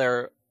 until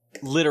they're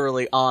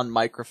literally on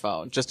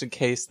microphone, just in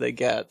case they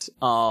get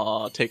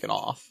taken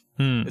off.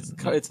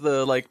 It's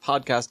the like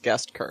podcast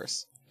guest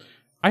curse.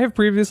 I have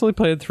previously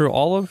played through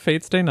all of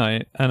Fate's Day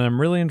Night, and I'm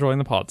really enjoying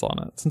the pods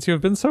on it. Since you have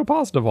been so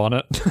positive on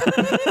it,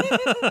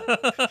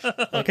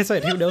 Like I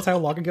said, who knows how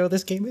long ago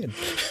this came in?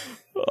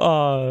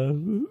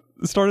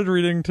 started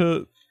reading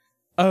to.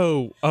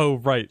 Oh,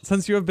 right.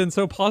 Since you have been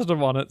so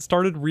positive on it,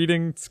 started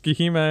reading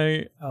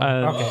Tsukihime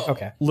and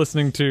Okay.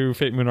 listening to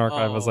Fate Moon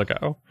Archive as I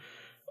go.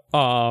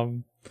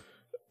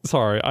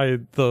 Sorry,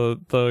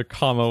 the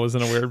comma was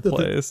in a weird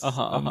place.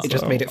 It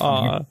just made it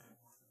funnier.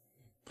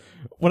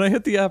 When I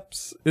hit the app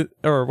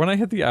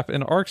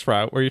in Ark's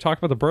route, where you talk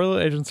about the Burial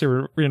Agency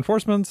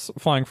reinforcements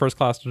flying first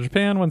class to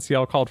Japan when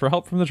CL called for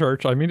help from the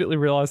church, I immediately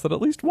realized that at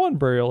least one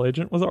burial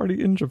agent was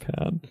already in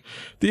Japan.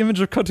 The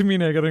image of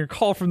Kotomine getting a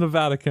call from the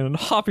Vatican and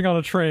hopping on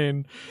a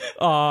train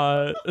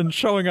and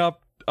showing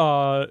up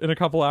in a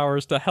couple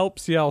hours to help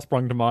CL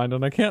sprung to mind,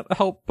 and I can't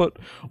help but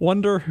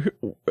wonder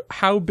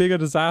how big a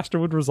disaster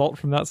would result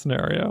from that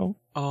scenario.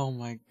 Oh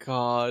my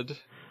god.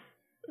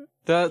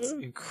 That's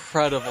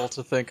incredible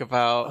to think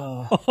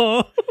about.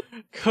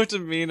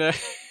 Kotomine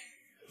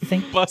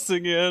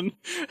bussing in.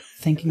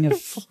 Thinking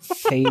of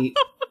Fate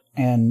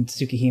and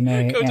Tsukihime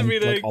and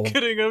Kotomine like all of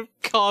getting a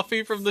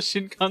coffee from the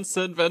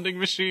Shinkansen vending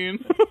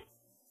machine.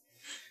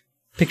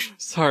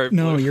 Sorry.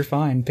 No, Blue. you're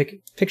fine.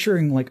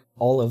 Picturing like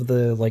all of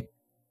the like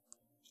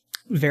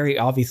very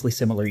obviously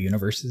similar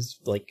universes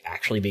like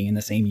actually being in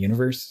the same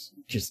universe.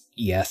 Just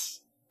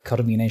yes,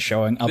 Kotomine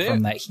showing up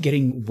from that,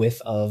 getting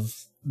whiff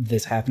of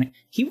this happening.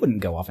 He wouldn't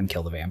go off and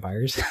kill the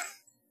vampires.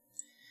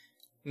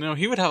 No,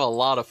 he would have a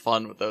lot of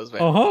fun with those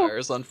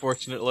vampires,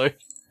 unfortunately.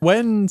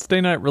 When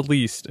Stay Night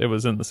released, it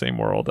was in the same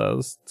world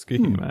as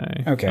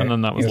Tsukihime. Okay. And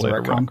then that was It was a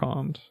later retcon?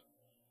 retconned.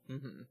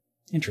 Mm-hmm.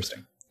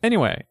 Interesting.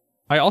 Anyway,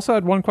 I also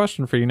had one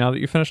question for you now that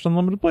you finished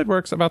Unlimited Blade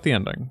Works about the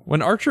ending.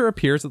 When Archer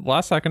appears at the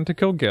last second to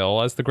kill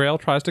Gil as the Grail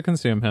tries to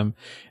consume him,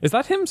 is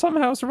that him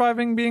somehow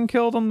surviving being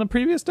killed on the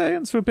previous day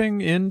and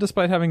swooping in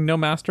despite having no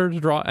master to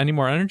draw any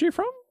more energy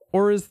from?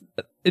 Or is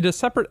it a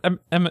separate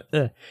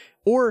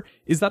or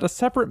is that a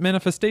separate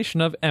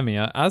manifestation of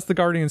Emiya as the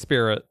guardian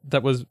spirit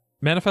that was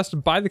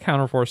manifested by the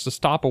Counterforce to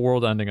stop a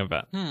world-ending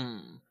event?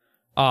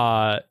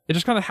 It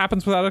just kind of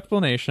happens without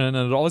explanation,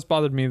 and it always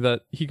bothered me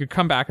that he could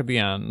come back at the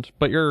end.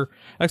 But your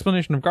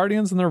explanation of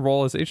Guardians and their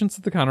role as agents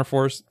of the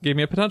Counterforce gave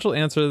me a potential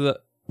answer that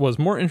was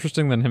more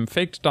interesting than him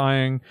faked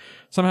dying,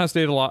 somehow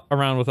stayed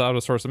around without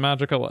a source of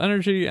magical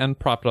energy, and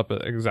propped up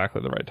at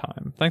exactly the right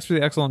time. Thanks for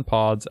the excellent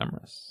pods,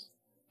 Emrys.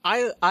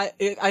 I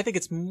think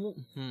it's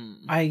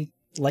I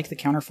like the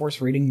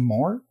Counterforce reading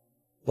more.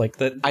 Like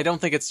the I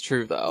don't think it's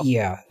true though.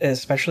 Yeah,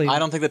 especially I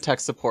don't think the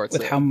text supports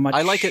with it. how much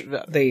I like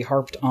it. They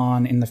harped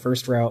on in the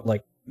first route,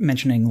 like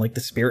mentioning like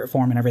the spirit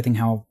form and everything,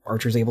 how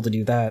Archer's able to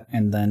do that,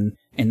 and then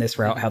in this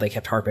route how they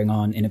kept harping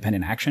on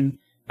independent action.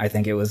 I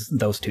think it was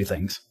those two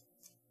things.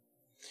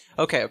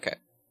 Okay.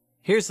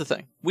 Here's the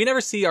thing. We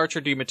never see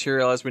Archer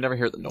dematerialize, we never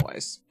hear the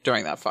noise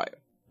during that fight.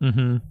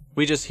 Mm-hmm.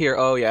 We just hear,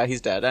 oh yeah, he's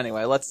dead.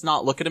 Anyway, let's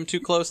not look at him too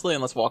closely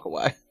and let's walk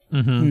away.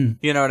 Mm-hmm.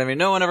 You know what I mean?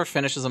 No one ever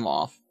finishes him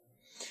off.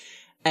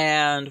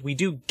 And we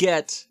do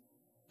get,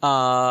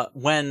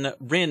 when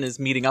Rin is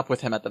meeting up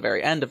with him at the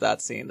very end of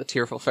that scene, the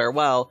tearful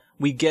farewell,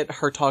 we get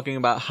her talking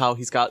about how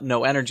he's got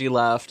no energy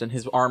left and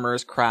his armor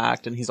is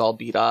cracked and he's all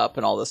beat up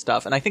and all this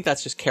stuff. And I think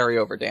that's just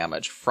carryover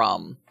damage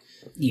from...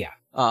 Yeah.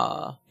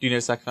 Do you know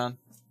Sekfan?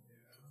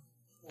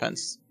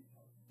 Pence.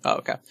 Oh,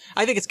 okay.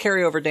 I think it's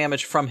carryover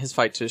damage from his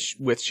fight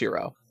with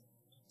Shiro.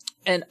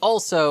 And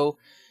also,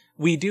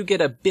 we do get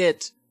a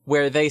bit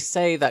where they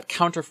say that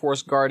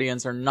Counterforce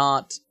Guardians are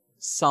not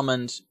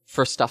summoned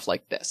for stuff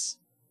like this.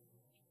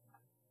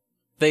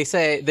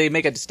 They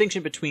make a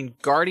distinction between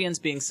Guardians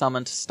being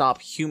summoned to stop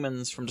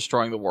humans from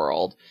destroying the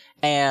world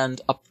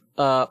and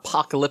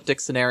apocalyptic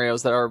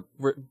scenarios that are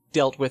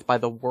dealt with by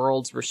the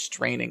world's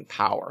restraining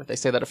power. They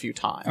say that a few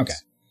times. Okay.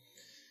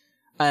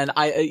 And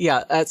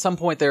at some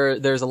point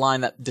there's a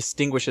line that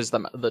distinguishes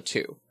the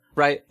two,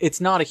 right?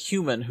 It's not a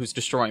human who's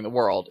destroying the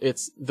world.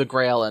 It's the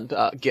Grail and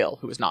Gil,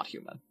 who is not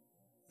human.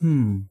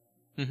 Mm-hmm.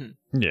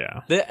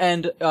 Yeah.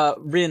 And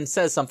Rin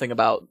says something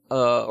about,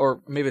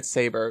 or maybe it's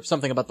Saber,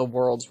 something about the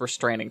world's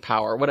restraining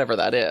power, whatever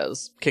that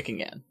is,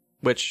 kicking in,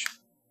 which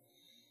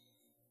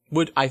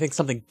I think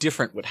something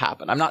different would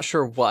happen. I'm not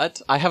sure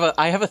what. I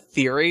have a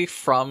theory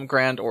from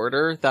Grand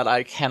Order that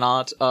I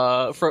cannot,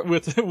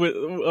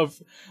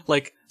 of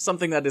like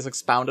something that is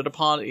expounded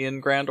upon in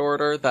Grand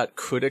Order that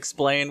could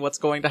explain what's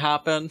going to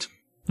happen.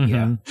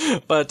 Mm-hmm. Yeah.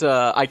 But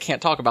I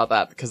can't talk about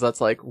that because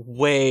that's like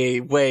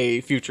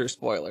way future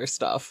spoiler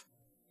stuff.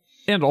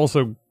 And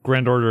also,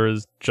 Grand Order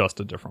is just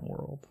a different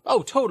world.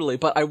 Oh, totally.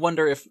 But I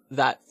wonder if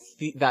that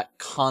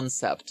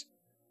concept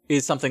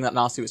is something that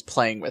Nasu is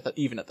playing with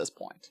even at this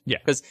point. Yeah.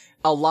 Because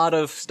a lot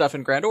of stuff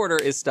in Grand Order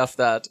is stuff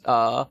that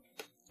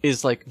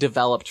is like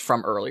developed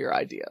from earlier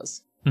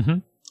ideas. Mm-hmm.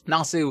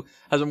 Nasu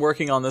has been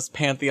working on this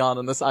pantheon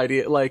and this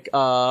idea, like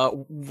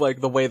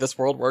the way this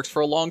world works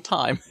for a long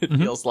time, it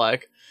feels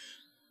like.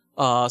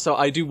 So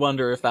I do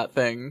wonder if that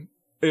thing,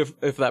 if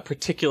that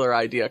particular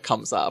idea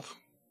comes up.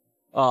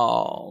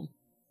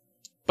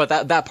 But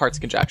that part's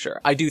conjecture.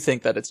 I do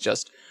think that it's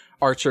just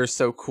Archer's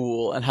so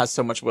cool and has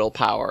so much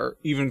willpower,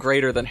 even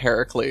greater than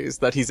Heracles,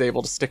 that he's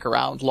able to stick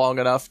around long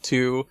enough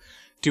to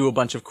do a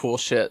bunch of cool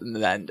shit and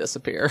then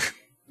disappear.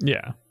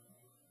 Yeah.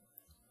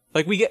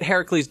 Like, we get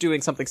Heracles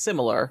doing something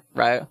similar,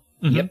 right?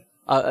 Mm-hmm.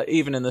 Yep.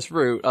 Even in this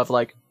route of,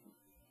 like,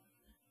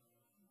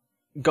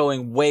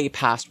 going way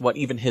past what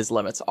even his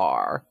limits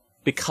are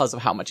because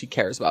of how much he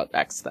cares about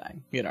X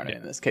thing. You know what I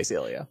mean? In this case,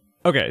 Ilya.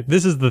 Okay,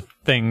 this is the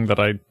thing that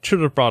I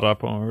should have brought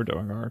up when we were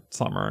doing our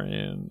summary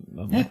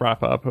and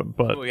wrap up,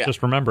 but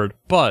just remembered.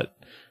 But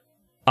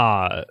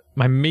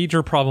my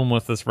major problem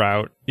with this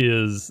route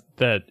is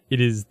that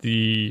it is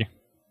the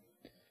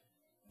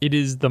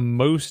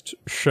most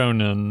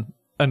shonen,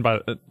 and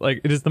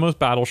it is the most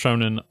battle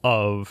shonen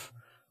of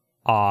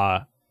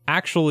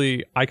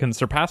actually I can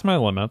surpass my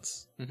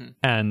limits,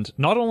 and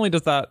not only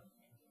does that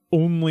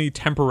only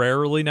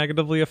temporarily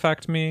negatively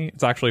affect me,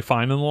 it's actually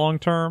fine in the long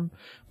term,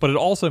 but it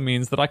also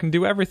means that I can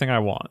do everything I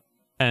want,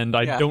 and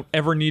I don't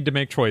ever need to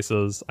make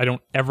choices. I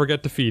don't ever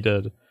get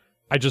defeated.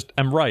 I just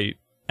am right,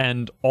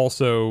 and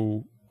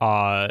also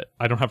I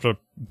don't have to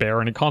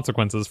bear any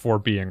consequences for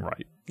being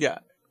right. Yeah.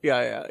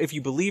 If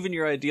you believe in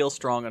your ideal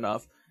strong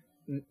enough,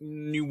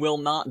 you will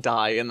not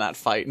die in that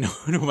fight, no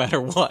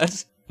matter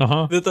what.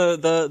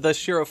 The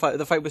Shiro fight,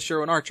 the fight with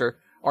Shiro and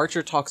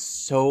Archer talks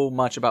so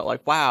much about,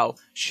 like, wow,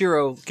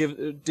 Shiro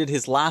did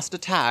his last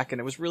attack,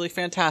 and it was really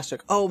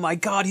fantastic. Oh my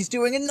god, he's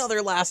doing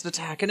another last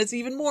attack, and it's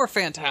even more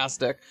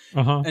fantastic.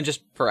 And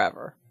just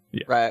forever.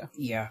 Yeah. Right?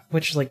 Yeah,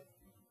 which, like,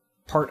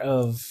 part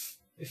of,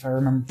 if I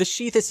remember... The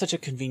sheath is such a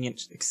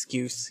convenient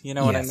excuse, you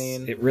know what I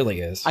mean? It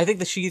really is. I think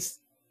the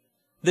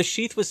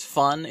sheath was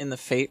fun in the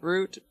Fate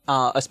route,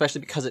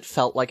 especially because it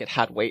felt like it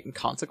had weight and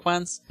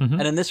consequence.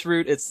 And in this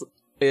route,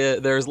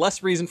 there's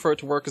less reason for it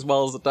to work as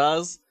well as it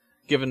does,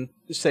 given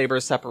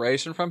Saber's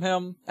separation from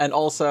him, and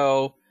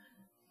also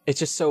it's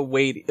just so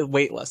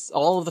weightless.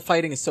 All of the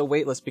fighting is so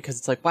weightless because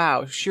it's like,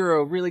 wow,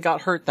 Shiro really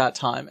got hurt that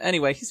time.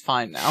 Anyway, he's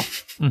fine now.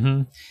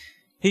 Mm-hmm.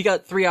 He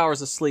got 3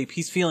 hours of sleep.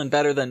 He's feeling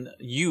better than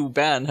you,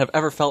 Ben, have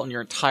ever felt in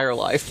your entire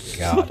life.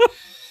 God.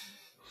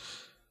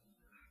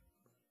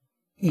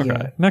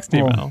 Okay, next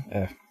email.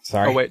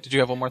 Sorry. Oh, wait, did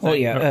you have one more thing? Well,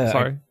 yeah.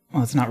 Sorry.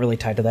 Well, it's not really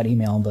tied to that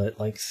email, but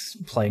like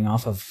playing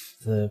off of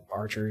the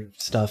Archer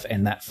stuff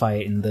and that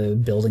fight and the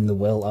building the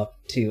will up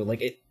to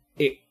like it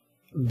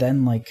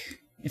then like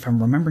if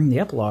I'm remembering the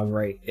epilogue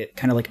right, it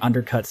kind of like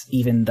undercuts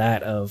even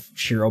that of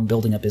Shiro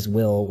building up his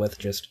will with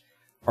just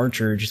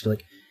Archer just be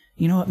like,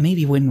 you know what,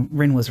 maybe when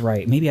Rin was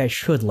right, maybe I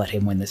should let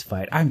him win this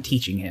fight. I'm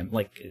teaching him.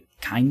 Like it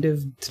kind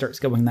of starts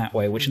going that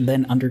way, which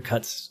then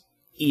undercuts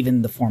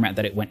even the format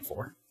that it went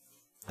for.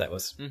 That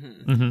was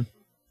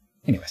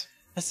anyways.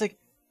 That's like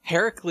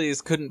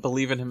Heracles couldn't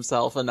believe in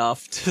himself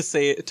enough to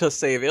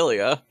save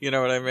Ilya, you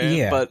know what I mean?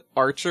 Yeah. But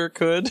Archer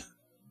could,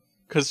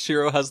 because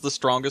Shiro has the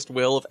strongest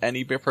will of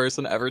any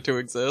person ever to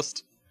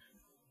exist.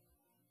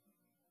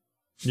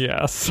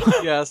 Yes.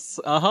 Yes,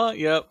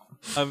 yep.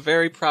 I'm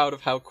very proud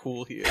of how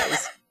cool he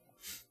is.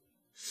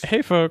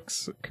 Hey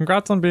folks,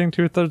 congrats on being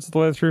 2/3 of the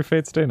way through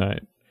Fate's Day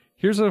Night.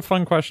 Here's a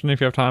fun question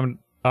if you have time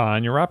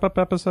in your wrap-up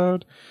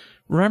episode.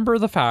 Remember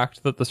the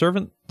fact that the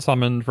servant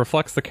summoned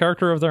reflects the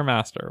character of their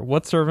master.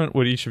 What servant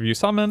would each of you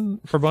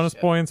summon? For bonus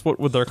points, what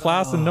would their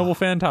class and noble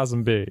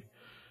phantasm be?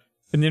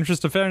 In the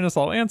interest of fairness,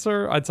 I'll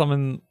answer. I'd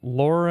summon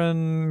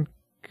Lauren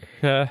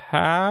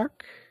Zahak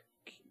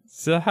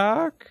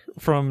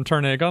from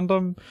Turn A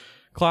Gundam.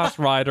 Class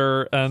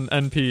Rider, and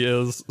NP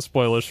is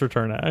spoilers for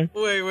Turn A.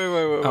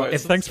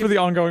 Wait. Thanks for the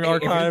ongoing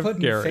archive, If you're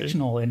putting Gary.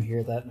 fictional in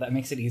here, that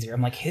makes it easier.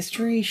 I'm like,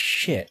 history?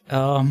 Shit.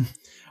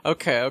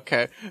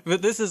 Okay.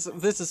 But this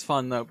is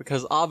fun though,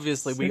 because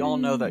obviously we all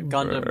know that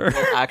Gundam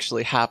will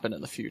actually happen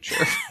in the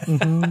future.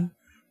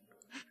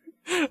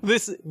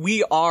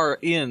 We are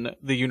in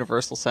the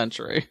Universal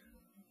Century.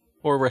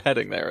 Or we're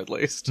heading there at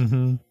least.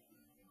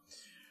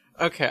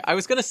 Okay, I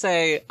was gonna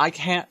say, I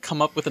can't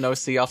come up with an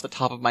OC off the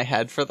top of my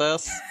head for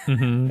this.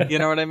 You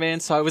know what I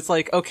mean? So I was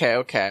like,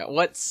 okay,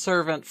 what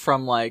servant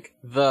from, like,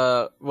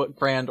 what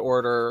Grand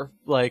Order,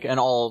 like, and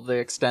all the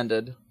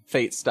extended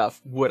Fate stuff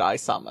would I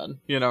summon?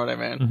 You know what I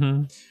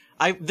mean?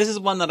 This is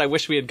one that I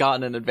wish we had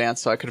gotten in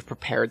advance so I could have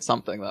prepared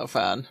something, though,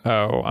 Fan.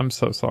 Oh, I'm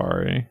so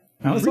sorry.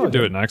 No, We can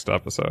do it next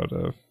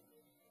episode.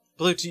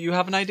 Blue, do you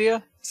have an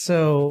idea?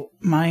 So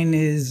mine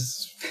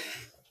is,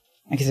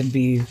 I guess it'd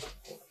be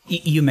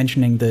you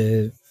mentioning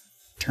the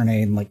Turn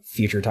A and like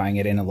future tying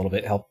it in a little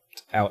bit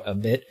helped out a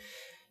bit.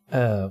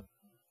 I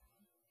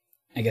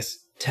guess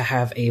to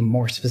have a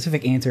more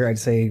specific answer, I'd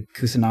say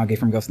Kusanagi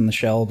from Ghost in the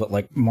Shell, but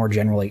like more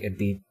generally, it'd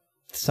be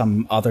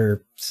some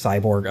other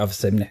cyborg of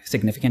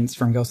significance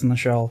from Ghost in the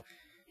Shell.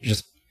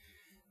 Just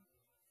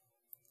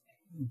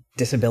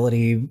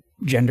disability,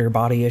 gender,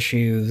 body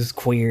issues,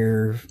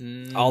 queer,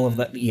 all of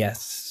that.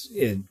 Yes,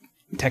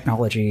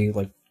 technology,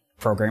 like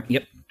program.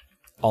 Yep,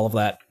 all of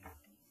that.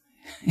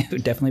 It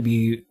would definitely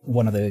be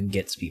one of the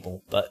Gits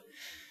people, but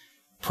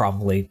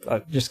probably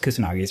just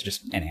Kusanagi is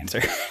just an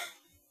answer.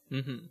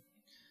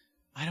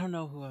 I don't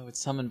know who I would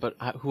summon, but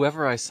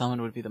whoever I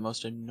summon would be the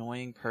most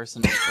annoying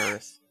person on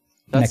Earth.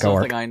 That's Neko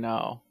something I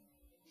know.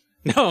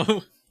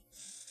 No,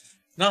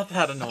 not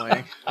that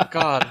annoying.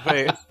 God,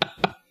 wait.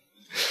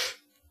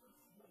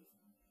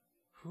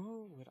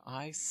 Who would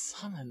I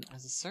summon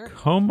as a servant?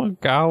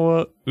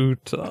 Komagawa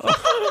Uta.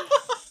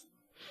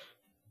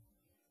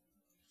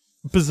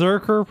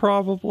 Berserker,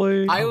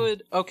 probably. I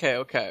would.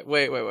 Okay.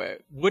 Wait.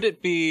 Would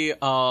it be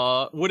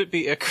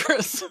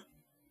Icarus?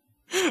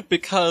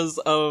 Because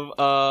of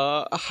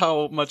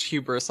how much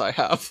hubris I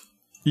have.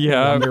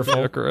 Yeah,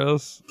 Wonderful.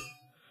 Icarus.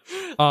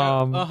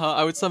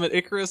 I would summon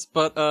Icarus,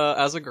 but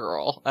as a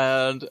girl,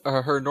 and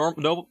her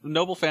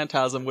noble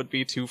phantasm would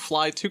be to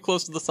fly too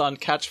close to the sun,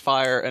 catch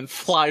fire, and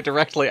fly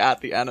directly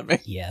at the enemy,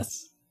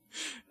 Yes.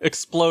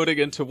 exploding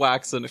into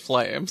wax and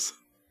flames.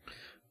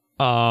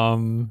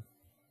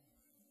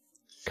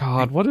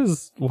 God, what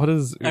is?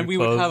 And we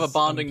would have a Uta's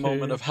bonding MP?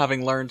 moment of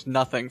having learned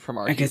nothing from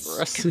our I guess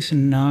hubris.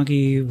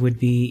 Kusanagi would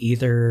be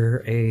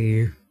either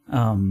a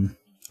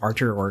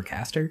archer or a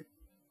caster.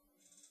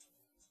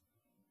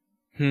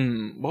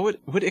 What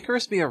would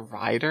Icarus be a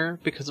rider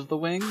because of the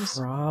wings?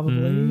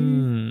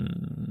 Probably.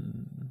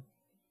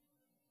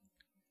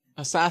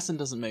 Assassin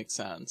doesn't make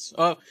sense.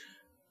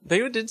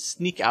 They did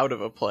sneak out of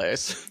a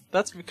place.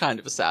 That's kind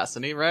of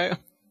assassin-y, right?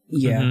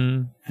 Yeah.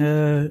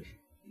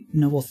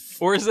 Noble.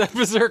 Or is that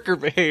berserker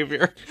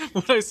behavior?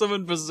 Would I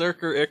summon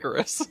berserker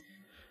Icarus?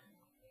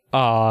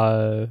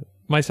 My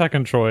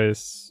second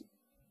choice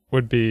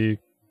would be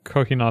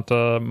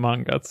Kohinata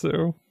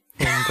Mangetsu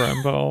from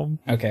Granville.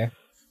 Okay.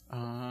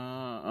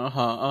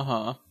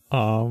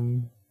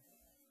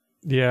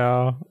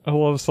 Yeah, I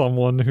love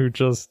someone who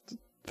just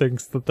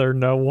thinks that they're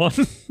no one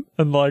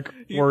and like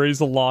worries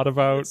a lot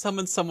about.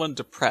 Summon someone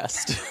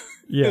depressed.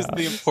 Yeah. Is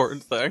the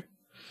important thing.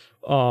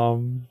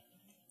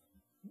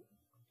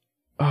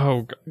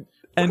 Oh,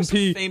 What are some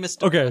NP. famous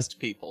Okay. depressed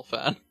people,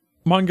 fan.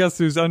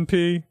 Mangetsu's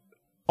NP.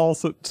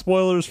 Also,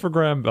 spoilers for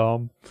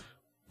Granbelm.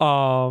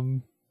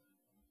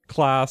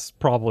 Class,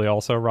 probably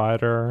also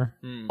Rider.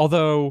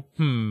 Although,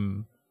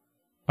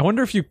 I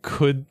wonder if you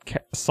could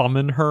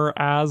summon her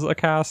as a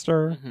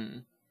caster.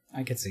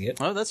 I could see it.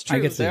 Oh, that's I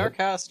true. could see They are it.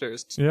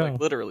 casters, Yeah. like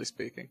literally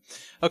speaking.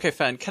 Okay,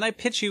 Fen, can I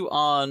pitch you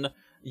on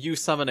you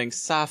summoning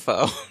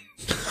Sappho?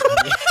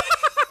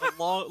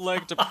 A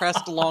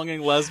depressed,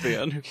 longing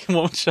lesbian who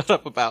won't shut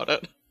up about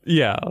it.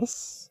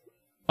 Yes.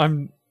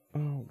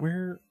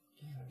 Where?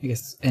 I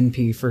guess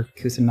NP for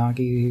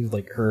Kusanagi,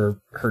 like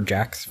her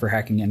jacks for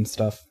hacking in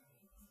stuff.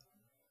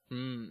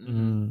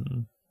 Full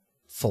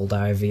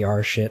dive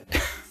VR shit.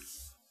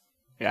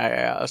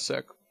 Yeah,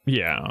 sick.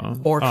 Yeah.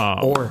 or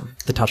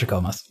the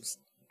Tachikomas.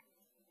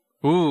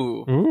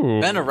 Ooh.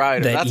 Then a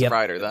rider. That's yep, a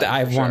rider, then.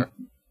 I for want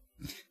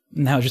sure.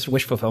 now just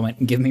wish fulfillment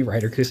and give me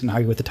Rider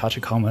Kusanagi with the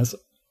Tachikomas.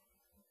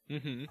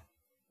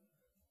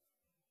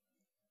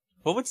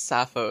 What would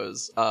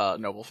Sappho's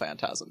noble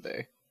phantasm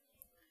be?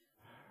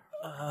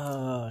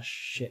 Oh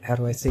shit! How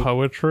do I say?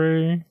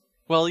 Poetry?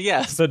 Well,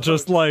 yes. That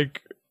just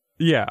like,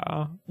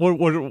 yeah. What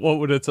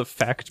would its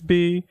effect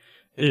be?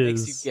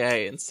 Makes you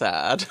gay and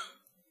sad.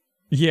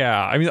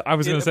 Yeah, I mean, I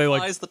was It gonna say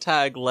like applies the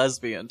tag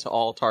lesbian to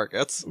all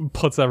targets.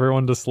 puts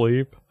everyone to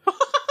sleep.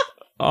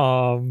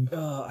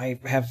 I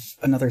have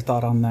another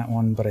thought on that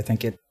one, but I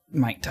think it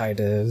might tie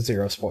to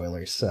zero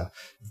spoilers. So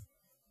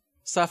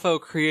Sappho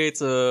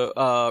creates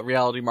a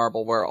reality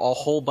marble where a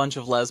whole bunch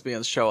of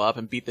lesbians show up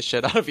and beat the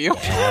shit out of you.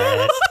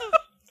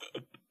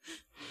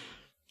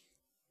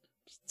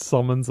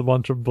 Summons a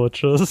bunch of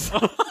butches.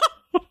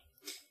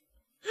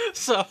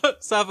 So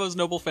Sappho's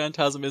noble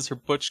phantasm is her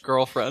butch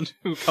girlfriend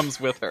who comes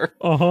with her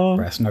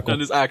brass and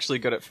knuckles, is actually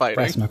good at fighting.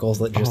 brass knuckles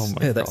that just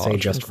that say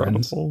just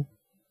friends. incredible.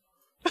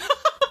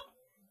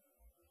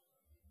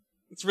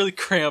 It's really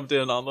crammed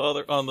in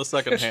on the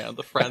second hand.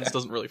 The friends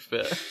doesn't really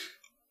fit.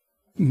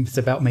 It's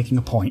about making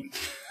a point.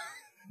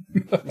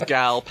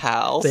 Gal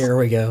pals. There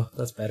we go.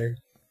 That's better.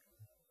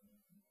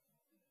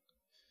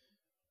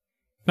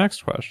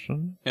 Next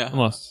question. Yeah.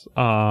 Unless,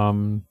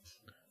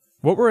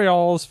 what were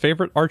y'all's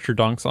favorite Archer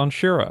dunks on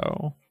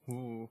Shiro?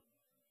 Ooh.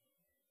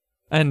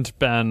 And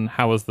Ben,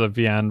 how was the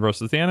VN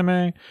versus the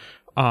anime?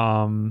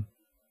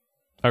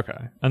 Okay.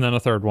 And then a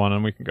third one,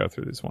 and we can go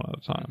through these one at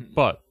a time.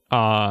 But,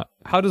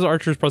 how does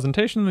Archer's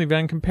presentation in the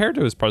event compare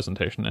to his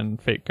presentation in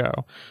Fate Go?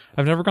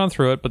 I've never gone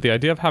through it, but the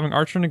idea of having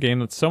Archer in a game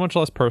that's so much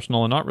less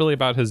personal and not really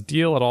about his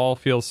deal at all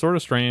feels sort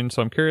of strange,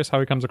 so I'm curious how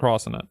he comes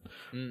across in it.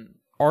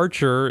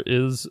 Archer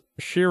is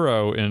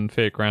Shiro in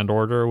Fate Grand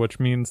Order, which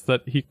means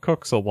that he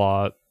cooks a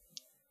lot.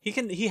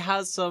 He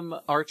has some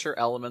Archer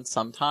elements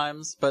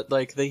sometimes, but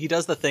like he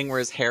does the thing where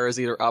his hair is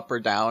either up or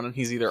down, and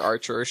he's either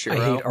Archer or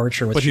Shiro. I hate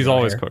Archer with But he's Shiro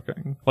always hair.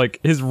 cooking.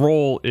 Like, his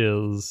role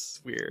is,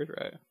 Weird,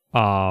 right?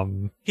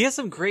 He has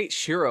some great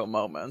Shiro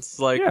moments.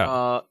 Like,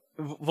 Yeah.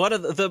 one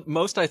of the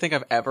most I think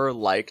I've ever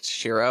liked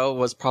Shiro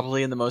was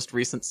probably in the most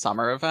recent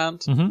summer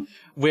event,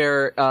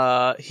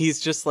 where he's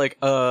just like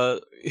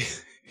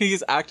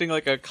he's acting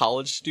like a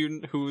college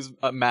student who's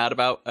mad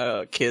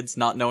about kids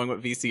not knowing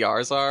what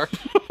VCRs are.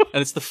 And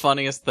it's the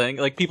funniest thing.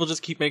 Like, people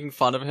just keep making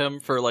fun of him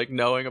for like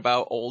knowing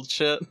about old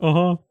shit.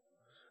 Oh,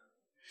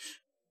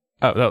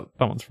 that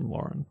one's from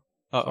Lauren.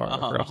 Sorry, I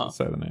forgot to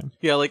say the name.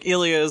 Yeah, like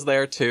Ilya is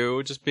there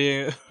too, just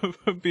being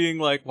being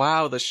like,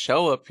 wow, the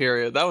Showa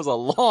period. That was a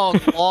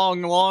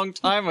long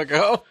time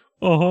ago.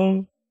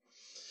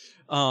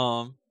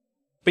 But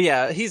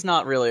yeah, he's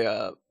not really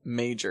a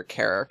major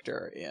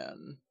character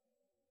in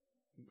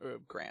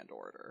Grand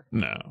Order.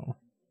 No.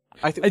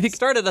 I think it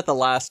started at the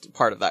last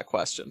part of that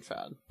question,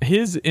 Fad.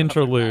 His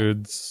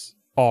interludes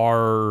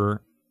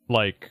are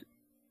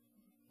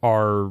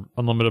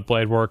Unlimited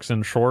Blade Works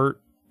in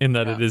short, in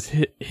that it is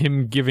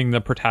him giving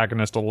the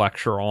protagonist a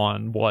lecture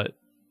on what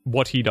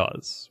he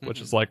does,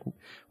 which is like,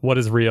 what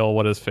is real,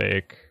 what is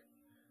fake,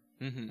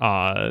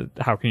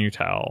 how can you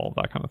tell,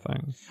 that kind of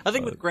thing. I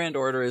think with Grand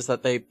Order is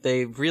that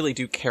they really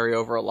do carry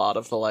over a lot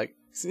of the, like,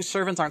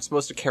 servants aren't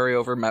supposed to carry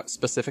over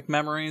specific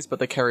memories, but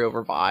they carry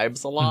over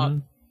vibes a lot.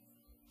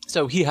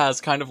 So he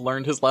has kind of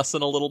learned his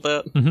lesson a little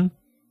bit. We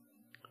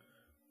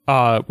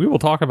will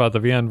talk about the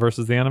VN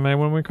versus the anime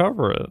when we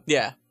cover it.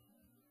 Yeah.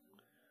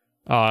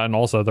 And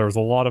also, there was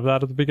a lot of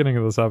that at the beginning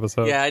of this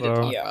episode. Yeah, I did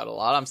talk about it a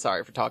lot. I'm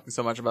sorry for talking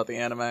so much about the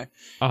anime.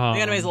 The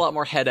anime is a lot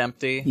more head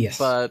empty. Yes.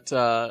 But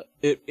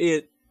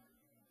it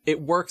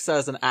works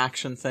as an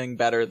action thing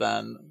better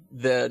than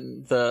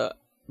the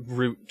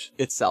route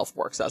itself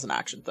works as an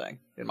action thing,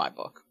 in my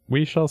book.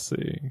 We shall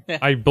see. Yeah.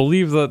 I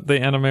believe that the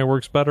anime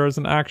works better as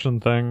an action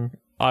thing.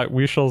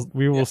 We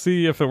will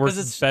see if it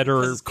works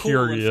better. It's cool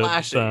period. and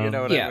flashy, you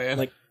know what I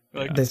mean?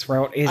 Like this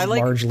route is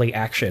largely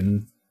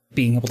action.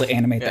 Being able to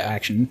animate the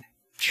action,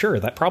 sure,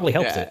 that probably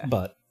helps it.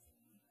 But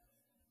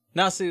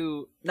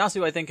Nasu,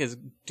 I think, is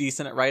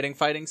decent at writing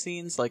fighting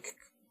scenes. Like,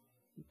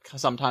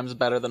 sometimes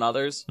better than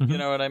others. You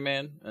know what I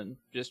mean? And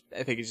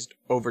I think he just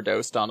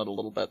overdosed on it a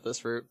little bit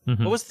this route.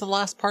 What was the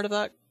last part of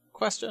that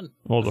question?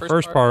 Well, the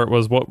first part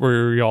was, what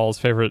were y'all's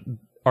favorite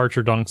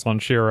Archer dunks on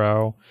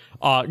Shiro.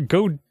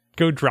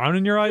 Go drown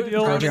in your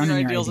ideals. Drown Drowning in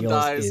in Your Ideals and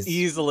Ideals dies is-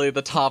 easily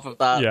the top of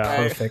that. Yeah.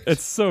 right? Perfect.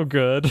 It's so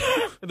good.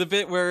 The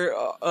bit where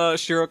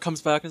Shiro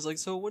comes back and is like,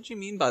 so what do you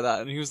mean by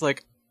that? And he was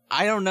like,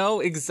 I don't know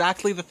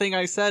exactly the thing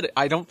I said.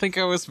 I don't think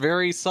I was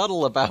very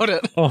subtle about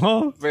it.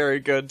 Uh-huh.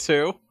 Very good,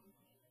 too.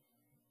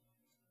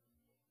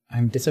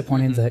 I'm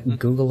disappointed that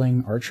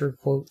Googling Archer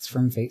quotes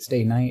from Fate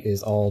Stay Night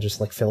is all just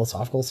like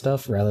philosophical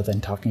stuff rather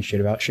than talking shit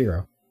about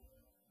Shiro.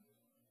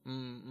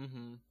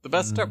 Mm-hmm. The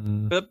best stuff,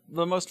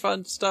 the most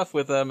fun stuff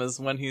with them is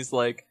when he's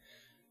like,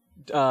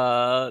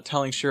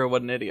 telling Shiro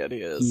what an idiot he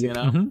is, you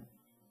know?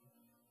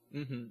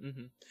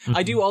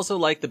 I do also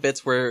like the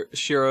bits where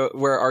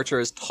Archer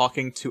is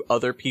talking to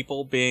other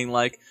people, being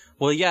like,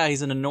 well, yeah,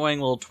 he's an annoying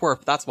little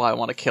twerp, that's why I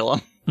want to kill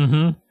him.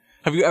 Mm-hmm.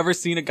 Have you ever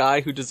seen a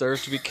guy who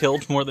deserves to be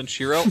killed more than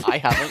Shiro? I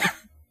haven't.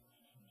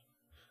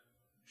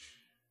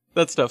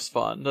 That stuff's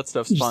fun.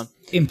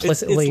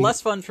 Implicitly, It's less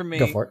fun for me.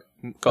 Go for it.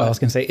 Go I ahead. was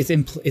gonna say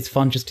it's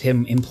fun just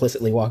him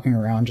implicitly walking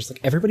around, just like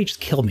everybody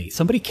just kill me.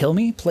 Somebody kill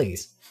me,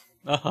 please.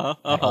 At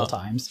all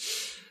times.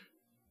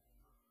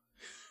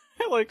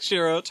 Like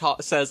Shiro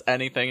says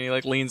anything, and he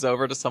like leans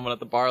over to someone at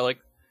the bar, like,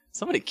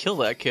 "Somebody kill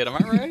that kid." Am I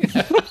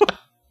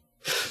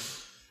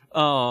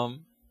right?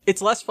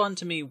 It's less fun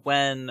to me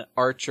when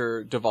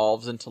Archer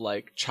devolves into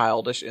like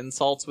childish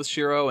insults with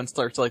Shiro and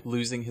starts like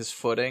losing his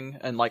footing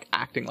and like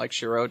acting like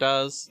Shiro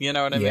does. You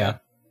know what I mean? Yeah.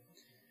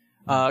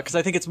 Because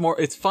I think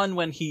it's fun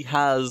when he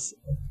has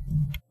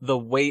the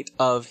weight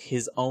of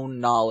his own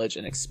knowledge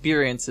and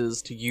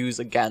experiences to use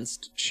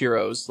against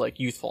Shiro's like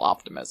youthful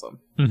optimism.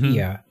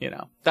 Yeah. You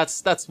know,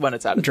 that's when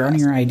it's at its Drowning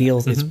best. Your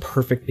Ideals is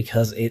perfect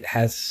because it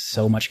has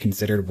so much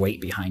considered weight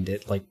behind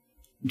it. Like,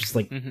 just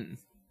like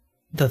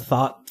the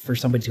thought for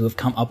somebody to have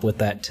come up with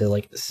that to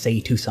like say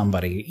to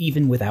somebody,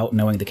 even without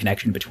knowing the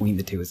connection between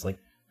the two, is like,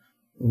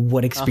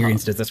 what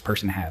experience does this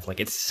person have? Like,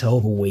 it's so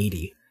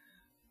weighty.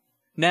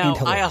 Now,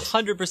 and I hilarious.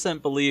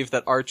 100% believe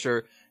that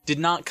Archer did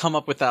not come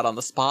up with that on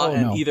the spot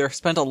and no. either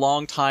spent a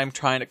long time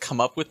trying to come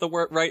up with the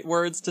right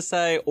words to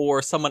say,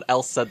 or someone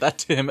else said that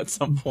to him at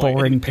some point.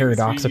 Boring, and he was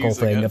paradoxical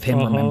using thing it. of him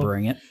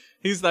remembering it.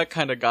 He's that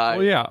kind of guy.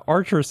 Well, yeah,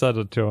 Archer said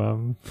it to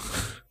him.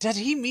 Did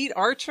he meet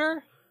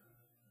Archer?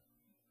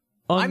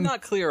 I'm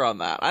not clear on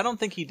that. I don't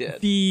think he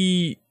did.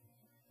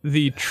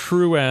 The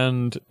true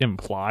end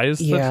implies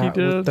that Yeah, he with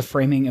did. the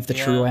framing of the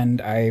true Yeah. end,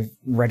 I've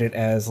read it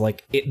as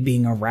like it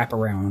being a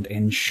wraparound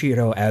and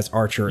Shiro as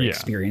Archer Yeah.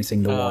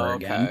 experiencing the war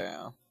okay,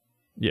 again.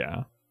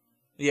 Yeah.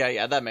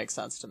 Yeah, that makes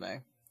sense to me.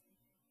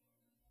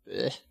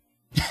 Blech.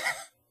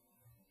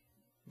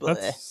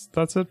 Blech.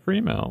 That's it for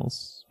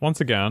emails.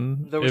 Once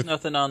again, There was if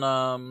nothing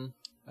on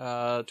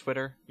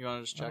Twitter. You want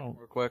to just check I don't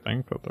real quick?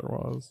 think that there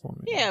was. Let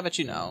me- Yeah, but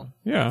you know.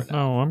 Yeah,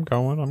 no, I'm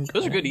going.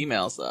 Those are good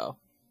emails, though.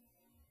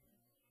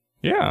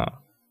 Yeah.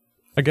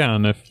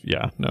 Again, no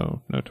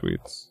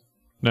tweets,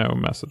 no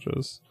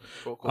messages.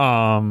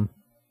 Cool.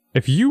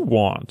 If you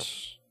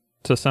want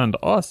to send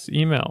us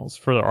emails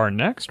for our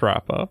next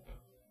wrap up,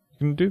 you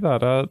can do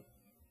that at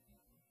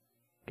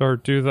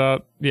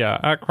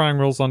Crying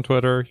Rules on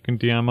Twitter. You can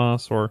DM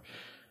us or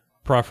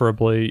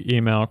preferably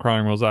email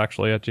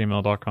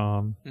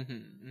cryingrules@gmail.com.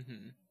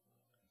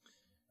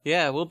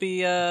 Yeah, we'll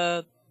be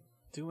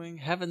doing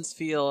Heaven's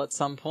Feel at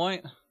some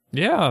point.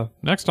 Yeah,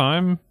 next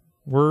time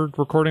we're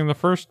recording the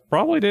first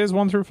probably days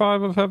 1 through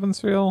 5 of Heaven's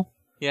Feel.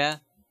 Yeah.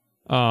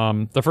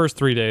 The first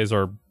 3 days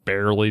are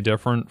barely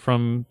different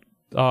from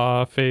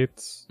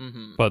Fates,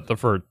 but the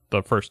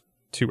first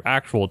 2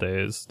 actual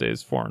days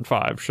 4 and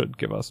 5, should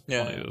give us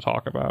plenty to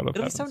talk about.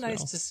 It'll be so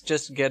nice to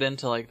just get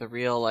into like the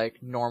real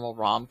like normal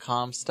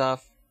rom-com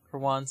stuff for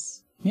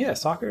once. Yeah,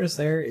 soccer is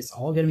there. It's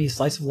all going to be a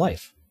slice of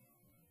life.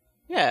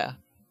 Yeah.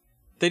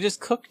 They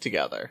just cook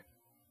together.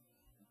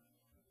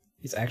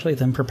 It's actually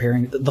them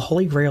preparing. The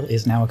Holy Grail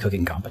is now a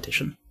cooking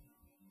competition.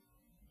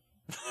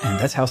 And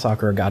that's how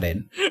Sakura got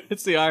in.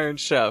 It's the Iron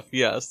Chef,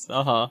 yes.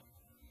 God.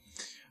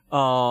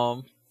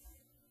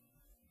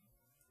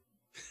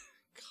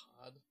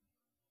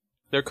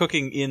 They're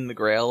cooking in the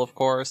Grail, of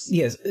course.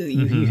 Yes,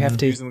 you have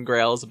to. Using the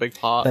Grail as a big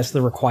pot. That's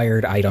the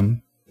required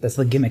item. That's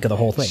the gimmick of the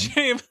whole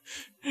thing.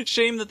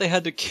 Shame that they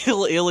had to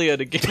kill Ilya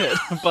to get it,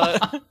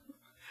 but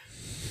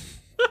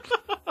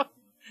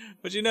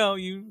but you know,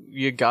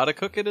 you gotta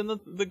cook it in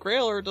the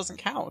Grail or it doesn't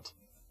count.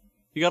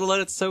 You gotta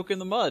let it soak in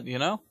the mud, you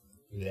know?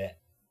 Yeah.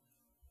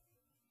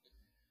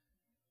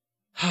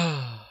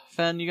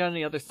 Fen, you got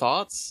any other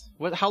thoughts?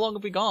 How long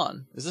have we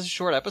gone? Is this a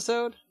short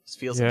episode? This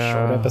feels like Yeah,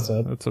 a short.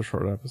 episode. It's a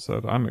short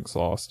episode. I'm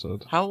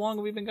exhausted. How long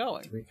have we been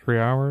going? 3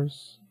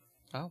 hours?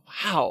 Oh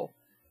wow.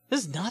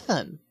 This is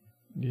nothing.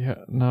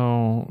 Yeah,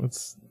 no,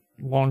 it's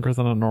longer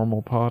than a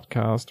normal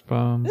podcast,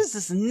 Ben. This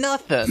is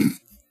nothing.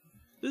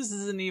 This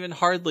isn't even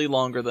hardly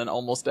longer than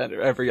almost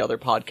every other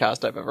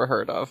podcast I've ever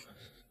heard of.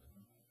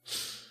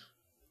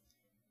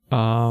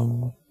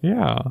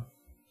 Yeah.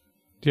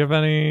 Do you have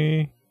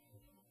any?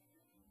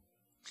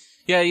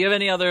 Yeah, you have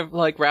any other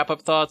like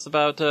wrap-up thoughts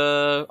about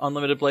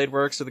Unlimited Blade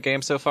Works or the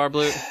game so far,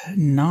 Blue?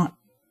 Not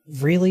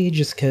really,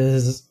 just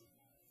because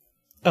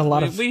a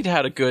lot of... We'd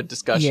had a good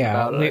discussion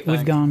about it.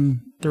 We've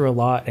gone through a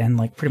lot, and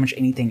like pretty much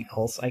anything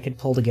else I could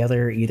pull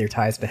together either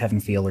ties to Heaven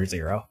Feel or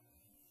Zero.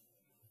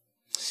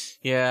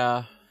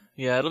 Yeah,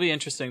 it'll be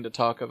interesting to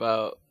talk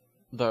about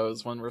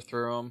those when we're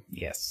through them.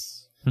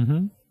 Yes.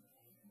 Mm-hmm.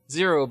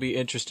 Zero will be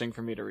interesting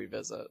for me to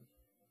revisit,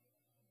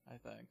 I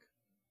think.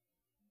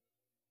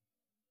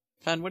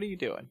 Fen, what are you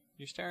doing?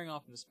 You're staring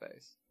off into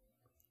space.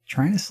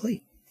 Trying to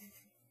sleep.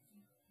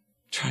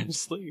 Trying to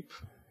sleep.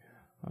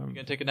 You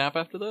gonna take a nap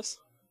after this?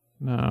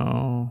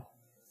 No.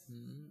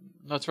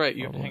 That's right,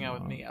 you have to hang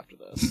out with me after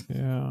this.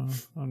 Yeah,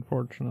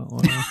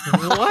 unfortunately.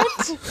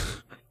 What?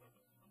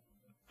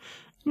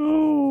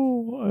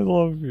 No, I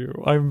love you.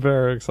 I'm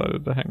very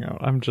excited to hang out.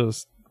 I'm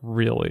just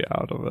really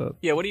out of it.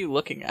 Yeah, what are you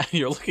looking at?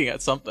 You're looking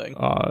at something.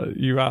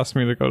 You asked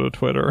me to go to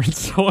Twitter, and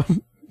so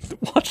I'm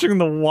watching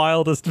the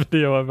wildest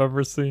video I've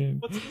ever seen.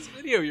 What's this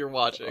video you're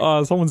watching?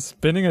 Someone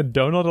spinning a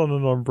donut on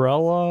an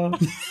umbrella,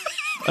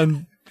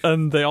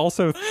 and they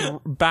also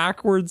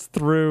backwards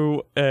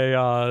threw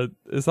a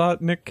is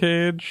that Nick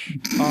Cage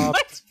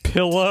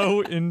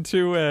pillow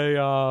into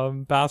a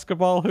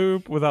basketball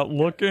hoop without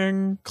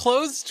looking.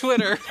 Close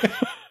Twitter.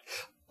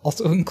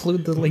 Also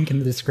include the link in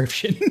the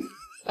description.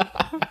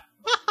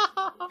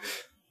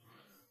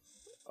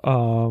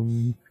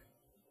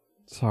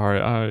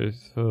 Sorry,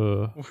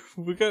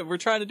 We're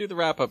trying to do the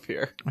wrap up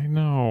here. I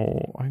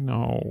know.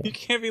 You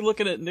can't be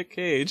looking at Nick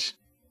Cage.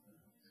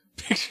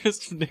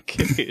 Pictures of Nick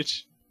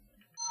Cage.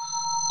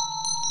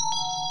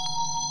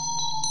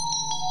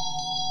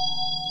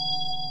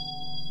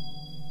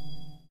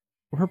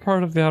 We're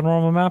part of the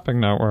Abnormal Mapping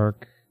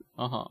Network.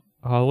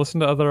 Listen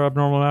to other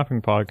Abnormal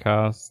Mapping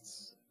podcasts.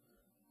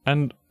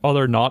 And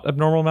other not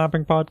Abnormal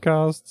Mapping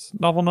podcasts.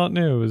 Novel Not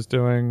New is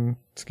doing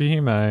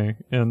Tsukihime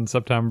in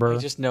September. I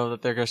just know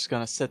that they're just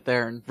gonna sit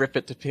there and rip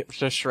it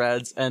to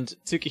shreds, and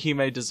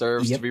Tsukihime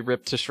deserves to be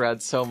ripped to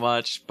shreds so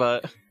much,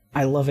 but...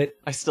 I love it.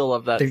 I still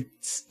love that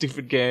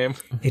stupid game.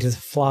 It is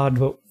flawed,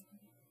 but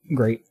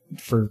great,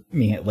 for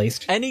me at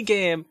least.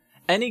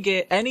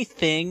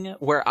 Anything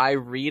where I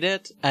read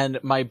it and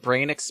my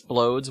brain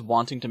explodes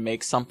wanting to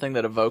make something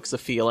that evokes a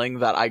feeling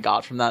that I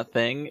got from that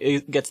thing,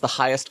 it gets the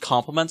highest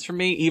compliments from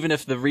me, even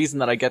if the reason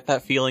that I get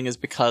that feeling is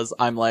because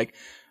I'm like,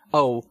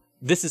 oh,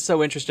 this is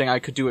so interesting, I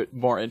could do it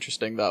more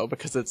interesting, though,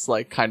 because it's,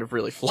 like, kind of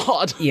really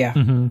flawed. Yeah.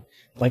 Mm-hmm.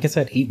 Like I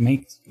said,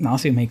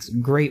 Nasu makes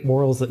great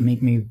worlds that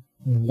make me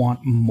want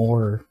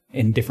more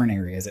in different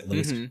areas, at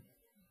least. Mm-hmm.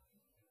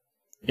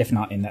 If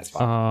not in that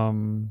spot.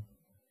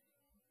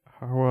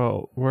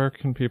 Well, where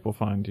can people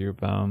find you,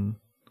 Ben?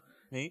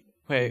 Me?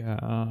 Wait.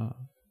 Yeah.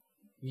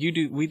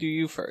 We do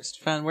you first.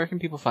 Fen, where can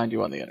people find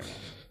you on the internet?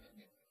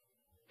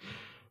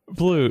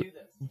 Blue,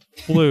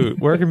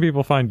 where can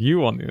people find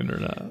you on the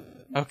internet?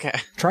 Okay.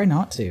 Try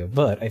not to,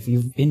 but if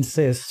you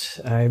insist,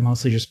 I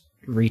mostly just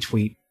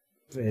retweet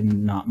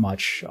and not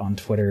much on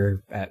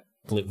Twitter at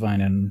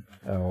Blutvinen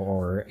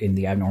or in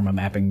the Abnormal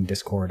Mapping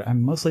Discord.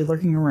 I'm mostly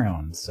lurking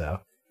around, so...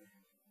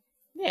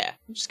 Yeah,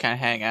 just kind of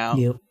hang out.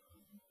 Yep.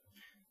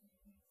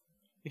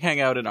 We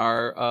hang out in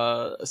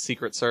our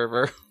secret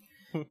server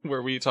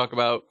where we talk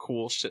about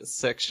cool shit,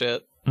 sick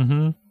shit.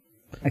 Mm-hmm.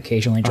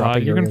 Occasionally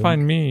drop you can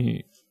find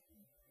me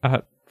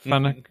at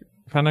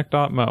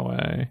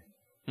fennec.moe.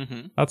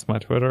 Mm-hmm. That's my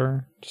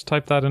Twitter. Just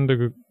type that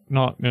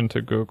not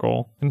into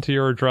Google, into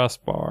your address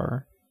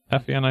bar.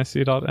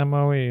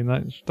 fenic.moe, and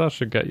that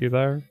should get you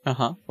there.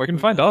 Uh-huh. You can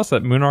find us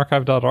at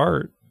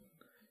moonarchive.art.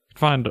 You can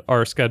find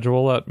our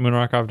schedule at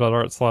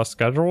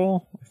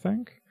moonarchive.art/schedule, I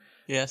think.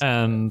 Yes.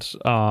 And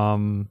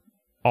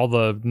all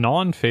the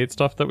non-Fate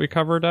stuff that we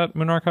covered at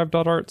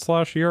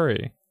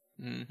moonarchive.art/Yuri.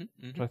 Mm-hmm,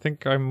 mm-hmm. Which I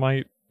think I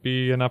might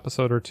be an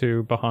episode or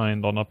two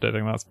behind on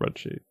updating that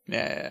spreadsheet.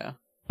 Yeah.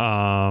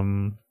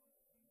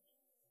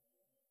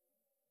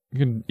 You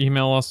can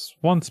email us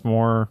once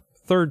more.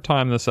 Third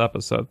time this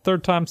episode.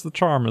 Third time's the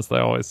charm, as they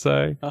always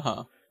say.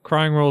 Uh-huh.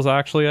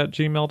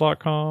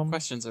 cryingrules@gmail.com.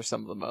 Questions are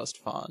some of the most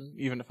fun,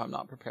 even if I'm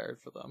not prepared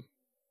for them.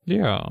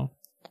 Yeah.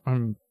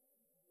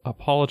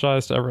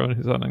 Apologize to everyone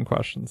who's sent in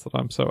questions that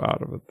I'm so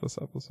out of it this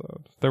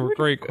episode. They were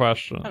great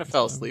questions. I kind of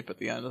fell asleep at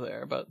the end of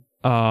there, but...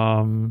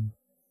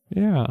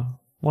 Yeah.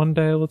 One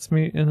day let's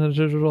meet in the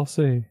digital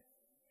sea.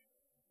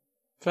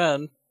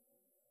 Fen.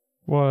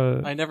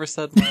 What? I never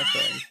said my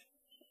thing.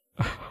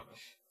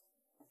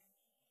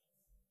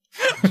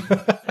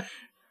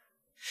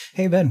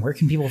 Hey Ben, where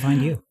can people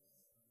find you?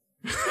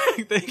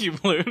 Thank you,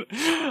 Balloon.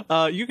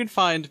 You can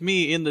find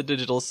me in the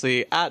digital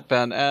sea at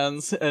Ben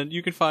Enns, and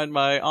you can find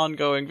my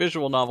ongoing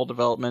visual novel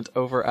development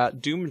over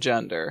at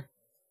Doomgender.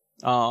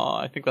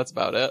 I think that's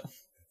about it.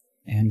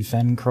 And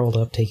Fen curled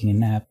up taking a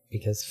nap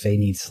because Faye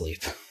needs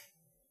sleep.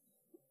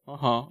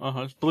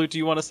 Blue, do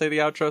you want to say the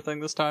outro thing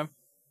this time?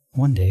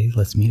 One day,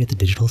 let's meet at the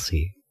digital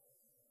sea.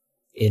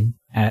 In,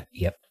 at,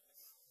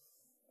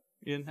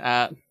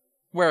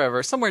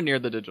 wherever, somewhere near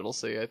the digital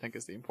sea, I think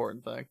is the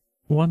important thing.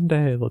 One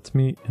day, let's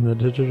meet in the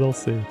digital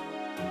sea.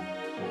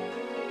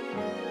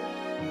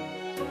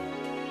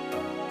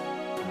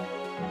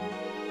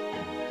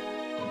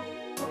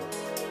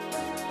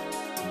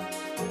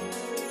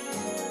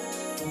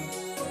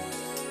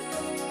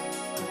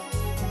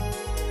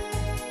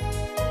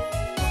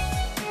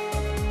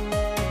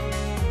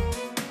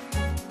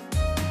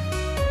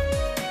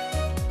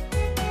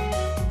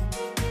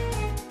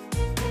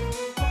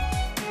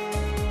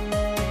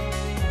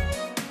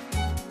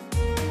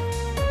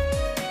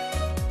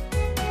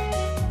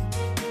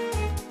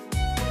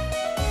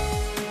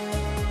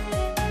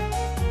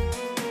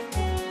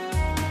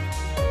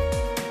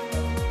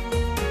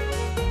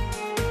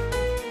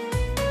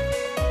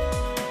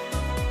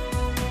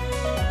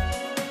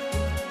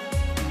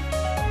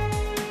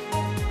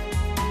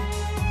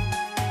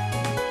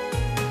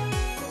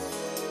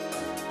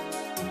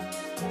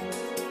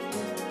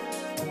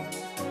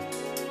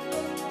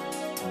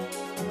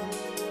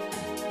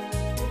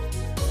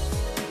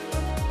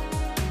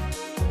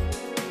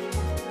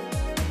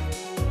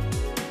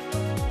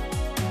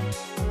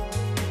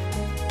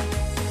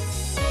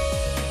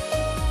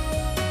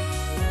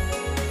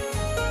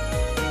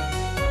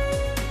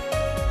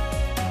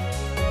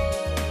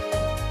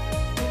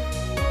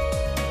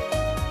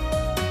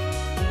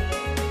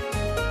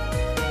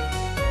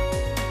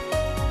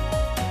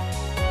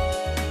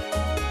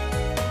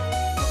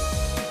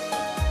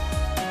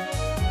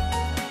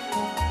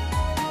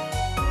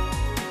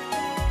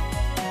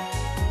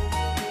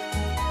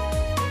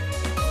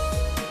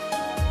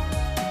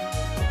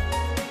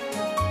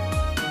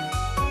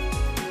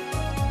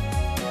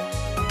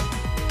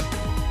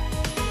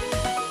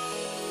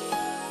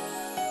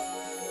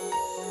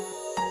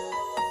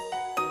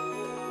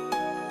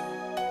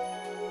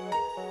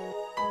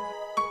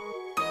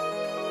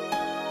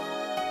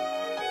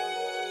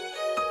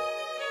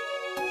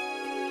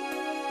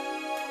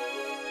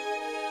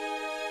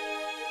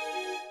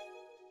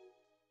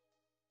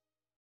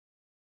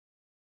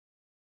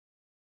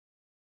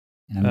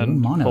 And I'm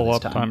And mono pull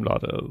this up time.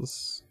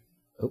 time.is.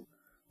 Oh.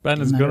 Ben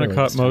is Isn't that going to early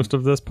cut this time? most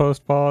of this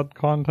post-pod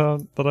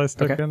content that I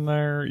stick Okay. in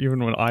there,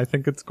 even when I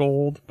think it's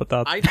gold, but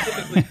that's... I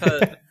typically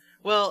cut.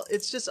 Well,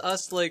 it's just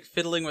us like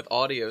fiddling with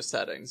audio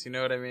settings. You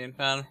know what I mean,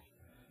 man?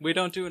 We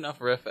don't do enough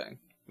riffing.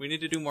 We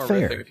need to do more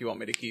Fair. riffing if you want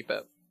me to keep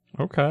it.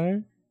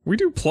 Okay. We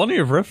do plenty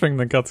of riffing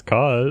that gets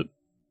cut.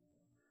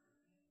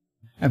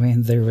 I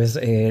mean, there was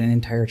an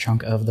entire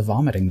chunk of the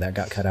vomiting that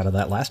got cut out of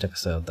that last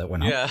episode that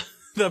went up. Yeah,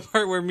 the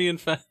part where me and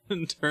Fen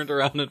turned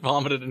around and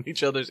vomited in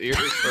each other's ears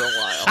for a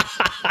while.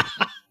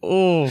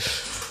 Oh.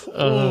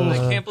 I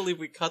can't believe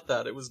we cut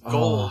that. It was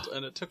gold,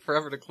 and it took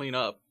forever to clean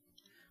up.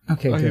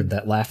 Okay, good.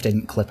 That laugh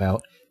didn't clip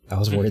out. I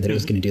was worried that it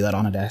was going to do that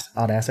on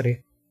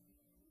Audacity.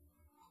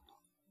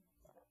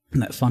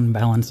 And that fun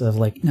balance of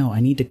like, no, I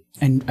need to,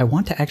 and I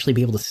want to actually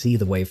be able to see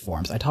the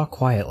waveforms. I talk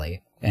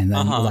quietly and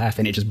then laugh,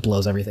 and it just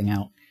blows everything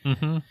out.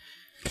 Mm-hmm.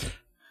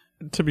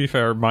 To be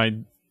fair,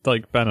 Ben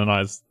and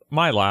I's,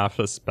 my laugh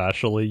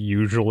especially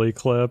usually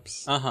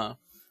clips.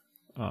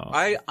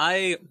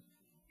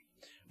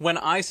 When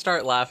I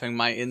start laughing,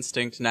 my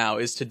instinct now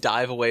is to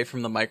dive away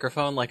from the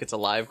microphone like it's a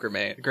live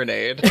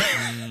grenade.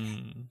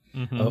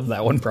 Mm-hmm. Oh,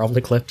 that one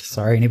probably clipped.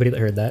 Sorry, anybody that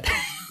heard that.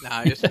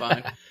 Nah, it's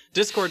fine.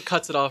 Discord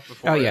cuts it off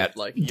before it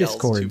yells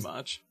Discord. too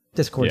much.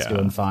 Discord's Yeah.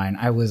 doing fine.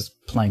 I was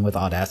playing with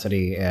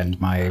Audacity and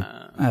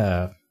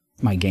my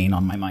my gain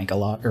on my mic a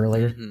lot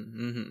earlier.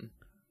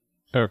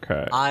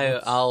 Okay.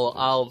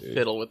 I'll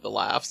fiddle with the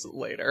laughs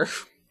later.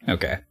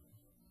 Okay.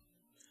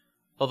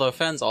 Although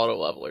Fen's auto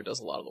leveler does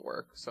a lot of the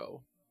work,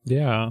 so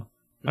Yeah.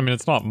 I mean,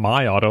 it's not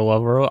my auto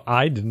leveler.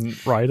 I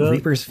didn't write it.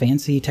 Reaper's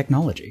fancy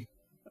technology.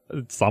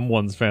 It's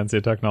someone's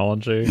fancy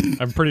technology.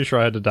 I'm pretty sure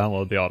I had to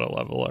download the auto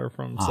leveler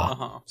from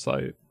some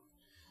site.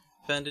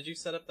 Fen, did you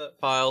set up that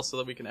file so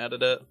that we can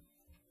edit it?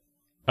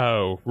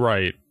 Oh,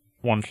 right.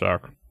 One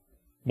sec.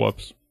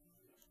 Whoops.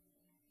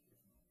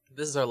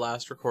 This is our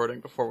last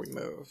recording before we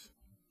move.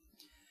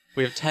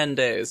 We have 10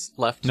 days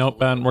left. Nope,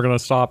 Ben, we're going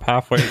to stop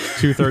halfway,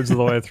 2/3 of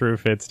the way through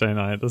Fate's Day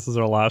Night. This is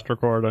our last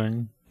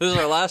recording. This is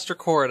our last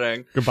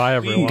recording. Goodbye,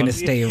 everyone. I'm going to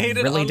stay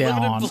hated really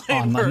down on Unlimited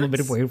Blade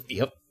Unlimited Works. Wave.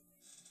 Yep.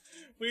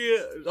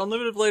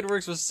 Unlimited Blade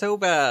Works was so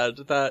bad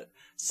that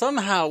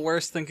somehow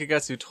worse than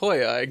Kagetsu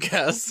Toya, I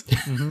guess.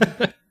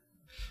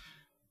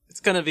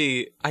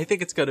 I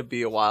think it's gonna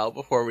be a while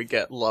before we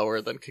get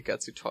lower than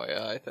Kagetsu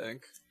Toya, I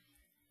think.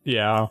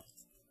 Yeah.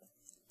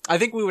 I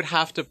think we would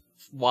have to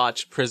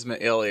watch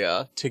Prisma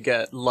Ilia to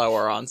get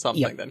lower on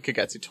something than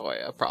Kagetsu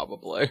Toya,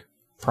 probably.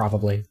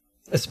 Probably.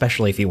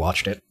 Especially if you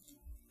watched it.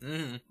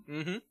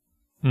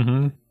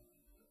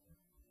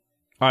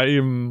 I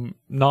am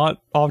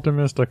not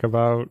optimistic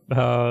about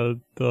the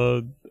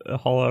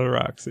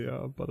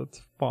Holodiraxia, but it's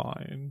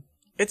fine.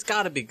 It's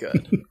gotta be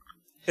good.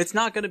 It's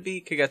not gonna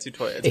be Kagetsu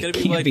Toya. It's gonna It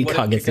be can't like be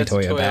what if Kagetsu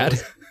Toya bad.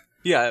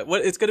 Yeah,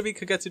 it's gonna be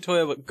Kagetsu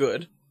Toya but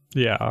good.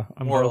 Yeah,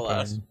 I'm More or hoping.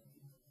 less.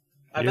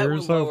 I bet we're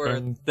Ears lower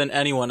open. than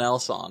anyone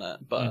else on it,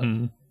 but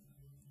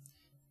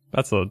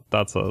That's a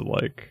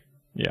like,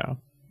 yeah.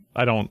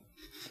 I don't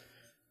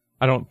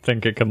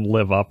think it can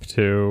live up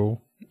to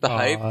the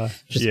hype.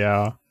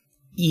 Yeah.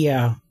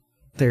 Yeah.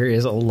 There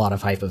is a lot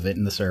of hype of it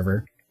in the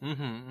server.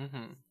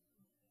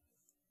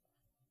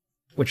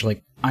 Which,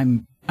 like,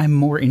 I'm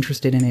more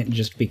interested in it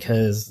just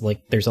because,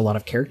 like, there's a lot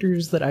of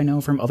characters that I know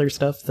from other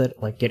stuff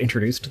that, like, get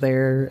introduced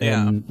there,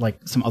 and,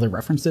 like, some other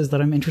references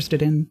that I'm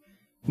interested in,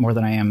 more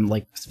than I am,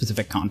 like,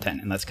 specific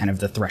content, and that's kind of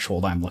the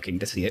threshold I'm looking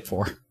to see it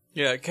for.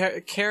 Yeah,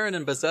 Karen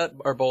and Bazette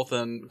are both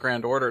in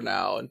Grand Order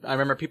now, and I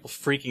remember people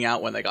freaking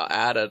out when they got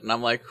added, and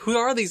I'm like, who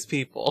are these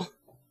people?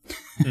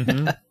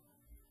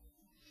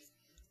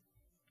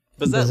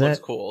 Bazette looks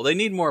cool. They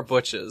need more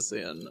butches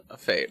in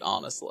Fate,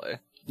 honestly.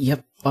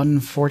 Yep.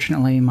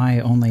 Unfortunately, my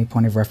only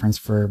point of reference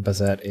for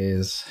Bazette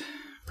is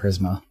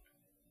Prisma.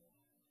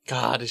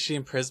 God, is she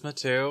in Prisma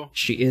too?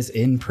 She is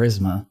in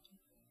Prisma.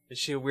 Is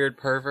she a weird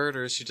pervert,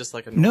 or is she just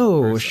like a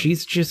normal person?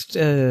 She's just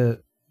a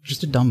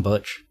dumb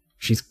butch.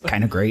 She's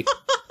kind of great.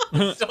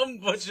 Dumb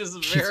butch is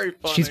very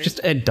funny. She's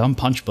just a dumb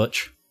punch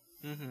butch.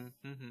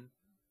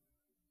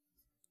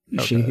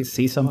 She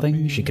sees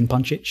something, she can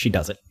punch it, she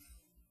does it.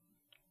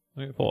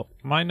 Let me pull up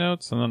my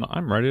notes, and then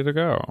I'm ready to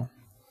go.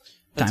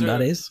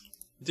 Time.is.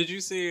 Did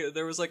you see,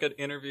 there was like an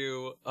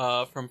interview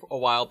from a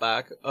while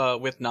back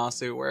with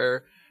Nasu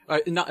where,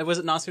 was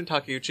it Nasu and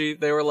Takeuchi?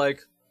 They were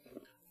like,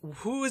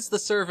 who is the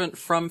servant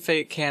from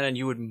Fate canon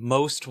you would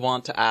most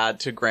want to add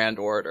to Grand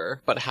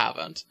Order, but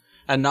haven't?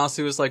 And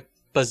Nasu was like,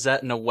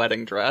 Bazette in a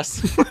wedding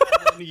dress.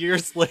 And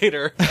years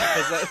later,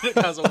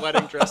 Bazette has a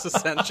wedding dress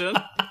ascension.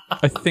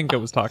 I think it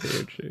was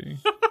Takeuchi.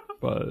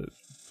 But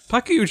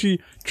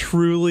Takeuchi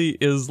truly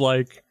is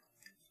like,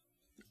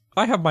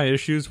 I have my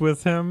issues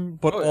with him,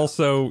 but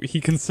also he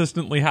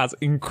consistently has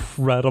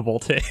incredible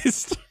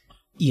taste.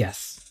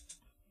 Yes.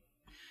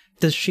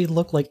 Does she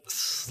look like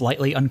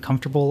slightly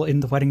uncomfortable in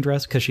the wedding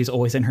dress because she's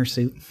always in her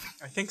suit?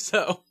 I think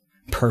so.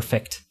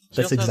 Perfect.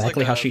 That's also has,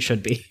 exactly like, how a she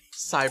should be.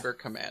 Cyber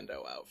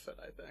Commando outfit,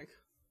 I think.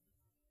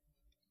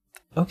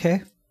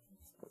 Okay.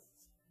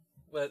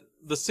 But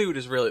the suit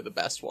is really the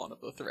best one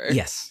of the three.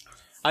 Yes.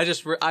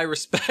 I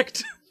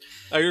respect.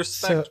 I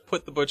respect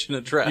put the butch in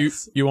a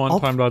dress. You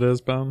on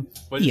time.is, Ben?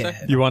 What'd you say?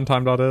 You on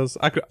time.is?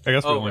 I guess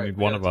we only need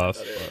one of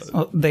us.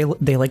 Oh, they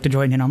like to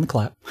join in on the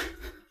clap.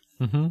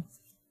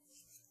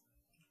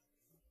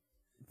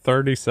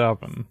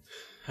 37.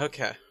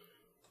 Okay.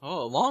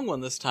 Oh, a long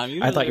one this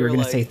time. I thought you were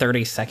going to say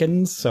 30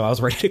 seconds, so I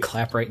was ready to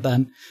clap right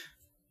then.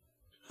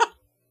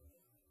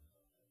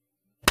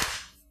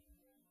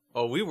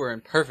 Oh, we were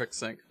in perfect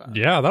sync.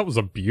 Yeah, that was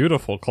a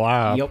beautiful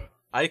clap. Yep.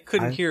 I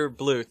couldn't hear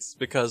Blutes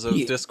because of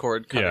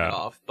Discord cutting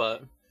off,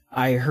 but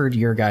I heard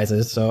your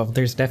guys's, so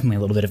there's definitely a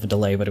little bit of a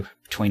delay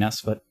between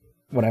us, but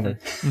whatever.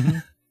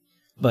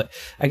 But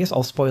I guess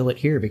I'll spoil it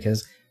here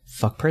because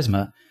fuck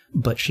Prisma.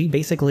 But she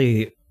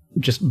basically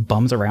just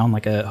bums around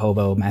like a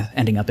hobo,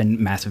 ending up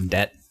in massive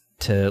debt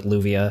to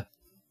Luvia.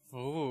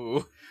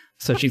 ooh.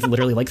 So she's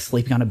literally like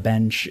sleeping on a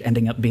bench,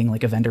 ending up being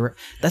like a vendor.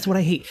 That's what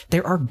I hate.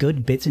 There are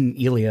good bits in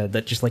Elia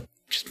that just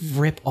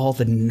rip all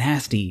the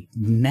nasty.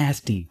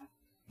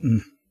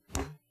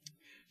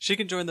 She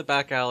can join the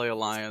Back Alley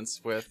Alliance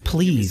with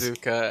Please.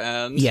 Yumizuka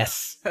and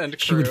Yes. and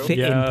She would crew. fit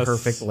in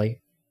perfectly.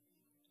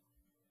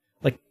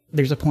 Like,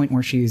 there's a point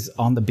where she's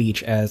on the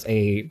beach as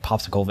a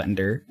popsicle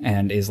vendor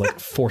and is like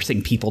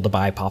forcing people to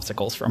buy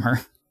popsicles from her.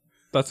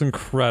 That's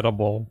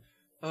incredible.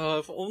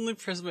 If only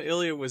Prisma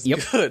Ilia was Yep.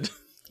 good.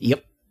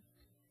 Yep.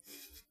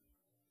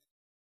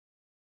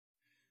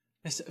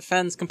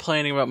 Fen's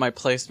complaining about my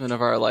placement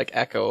of our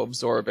echo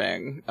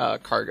absorbing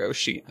cargo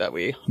sheet that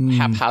we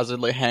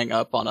haphazardly hang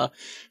up on a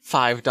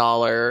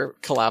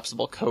 $5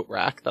 collapsible coat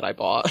rack that I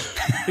bought.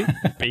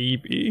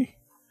 Baby.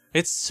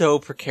 It's so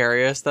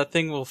precarious. That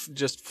thing will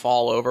just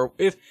fall over.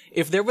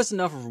 If there was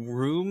enough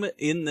room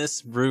in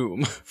this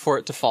room for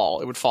it to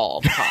fall, it would fall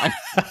all the time.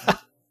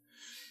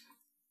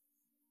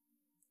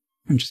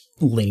 I'm just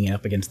leaning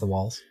up against the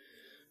walls.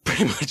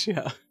 Pretty much,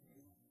 yeah.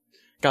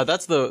 God,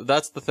 that's the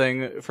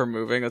thing for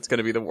moving that's going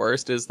to be the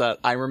worst, is that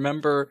I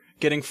remember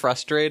getting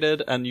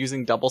frustrated and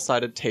using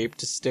double-sided tape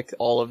to stick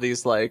all of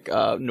these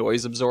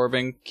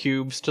noise-absorbing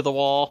cubes to the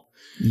wall.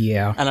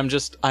 Yeah. And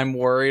I'm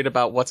worried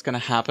about what's going to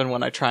happen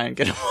when I try and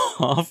get them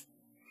off.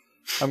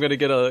 I'm going to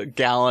get a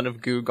gallon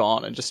of Goo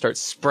Gone and just start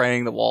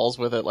spraying the walls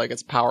with it like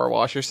it's Power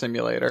Washer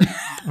Simulator.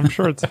 I'm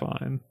sure it's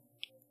fine.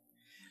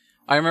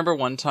 I remember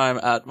one time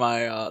at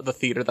my the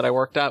theater that I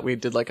worked at, we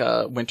did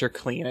a winter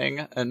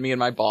cleaning, and me and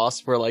my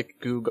boss were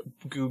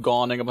goo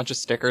goning a bunch of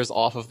stickers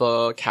off of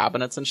the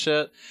cabinets and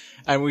shit,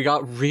 and we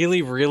got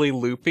really, really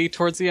loopy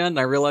towards the end. And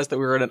I realized that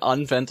we were in an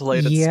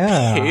unventilated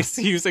space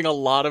using a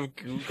lot of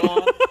goo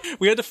gone.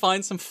 We had to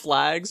find some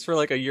flags for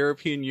a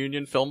European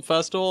Union film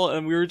festival,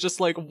 and we were just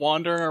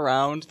wandering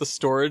around the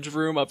storage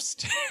room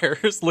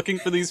upstairs looking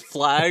for these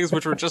flags,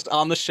 which were just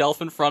on the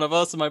shelf in front of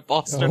us, and my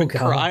boss started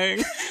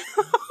crying.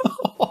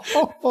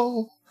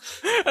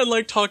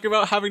 And talking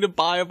about having to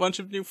buy a bunch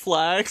of new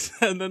flags,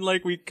 and then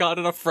we got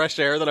enough fresh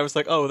air that I was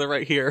like, oh, they're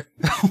right here.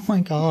 Oh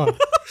my god.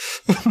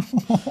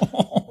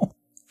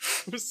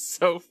 It was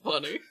so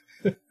funny.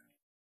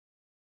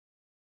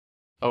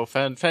 Oh,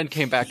 Fen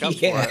came back up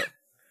for it.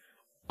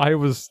 I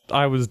was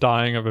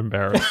dying of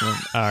embarrassment,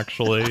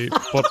 actually,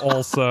 but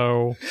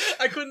also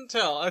I couldn't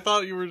tell. I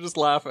thought you were just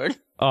laughing.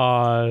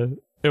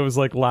 It was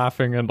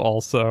laughing, and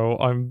also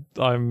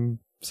I'm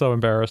so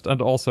embarrassed,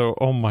 and also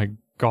oh my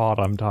god,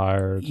 I'm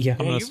tired. Yeah.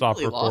 I'm gonna stop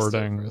really lost it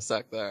recording. for a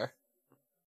sec there.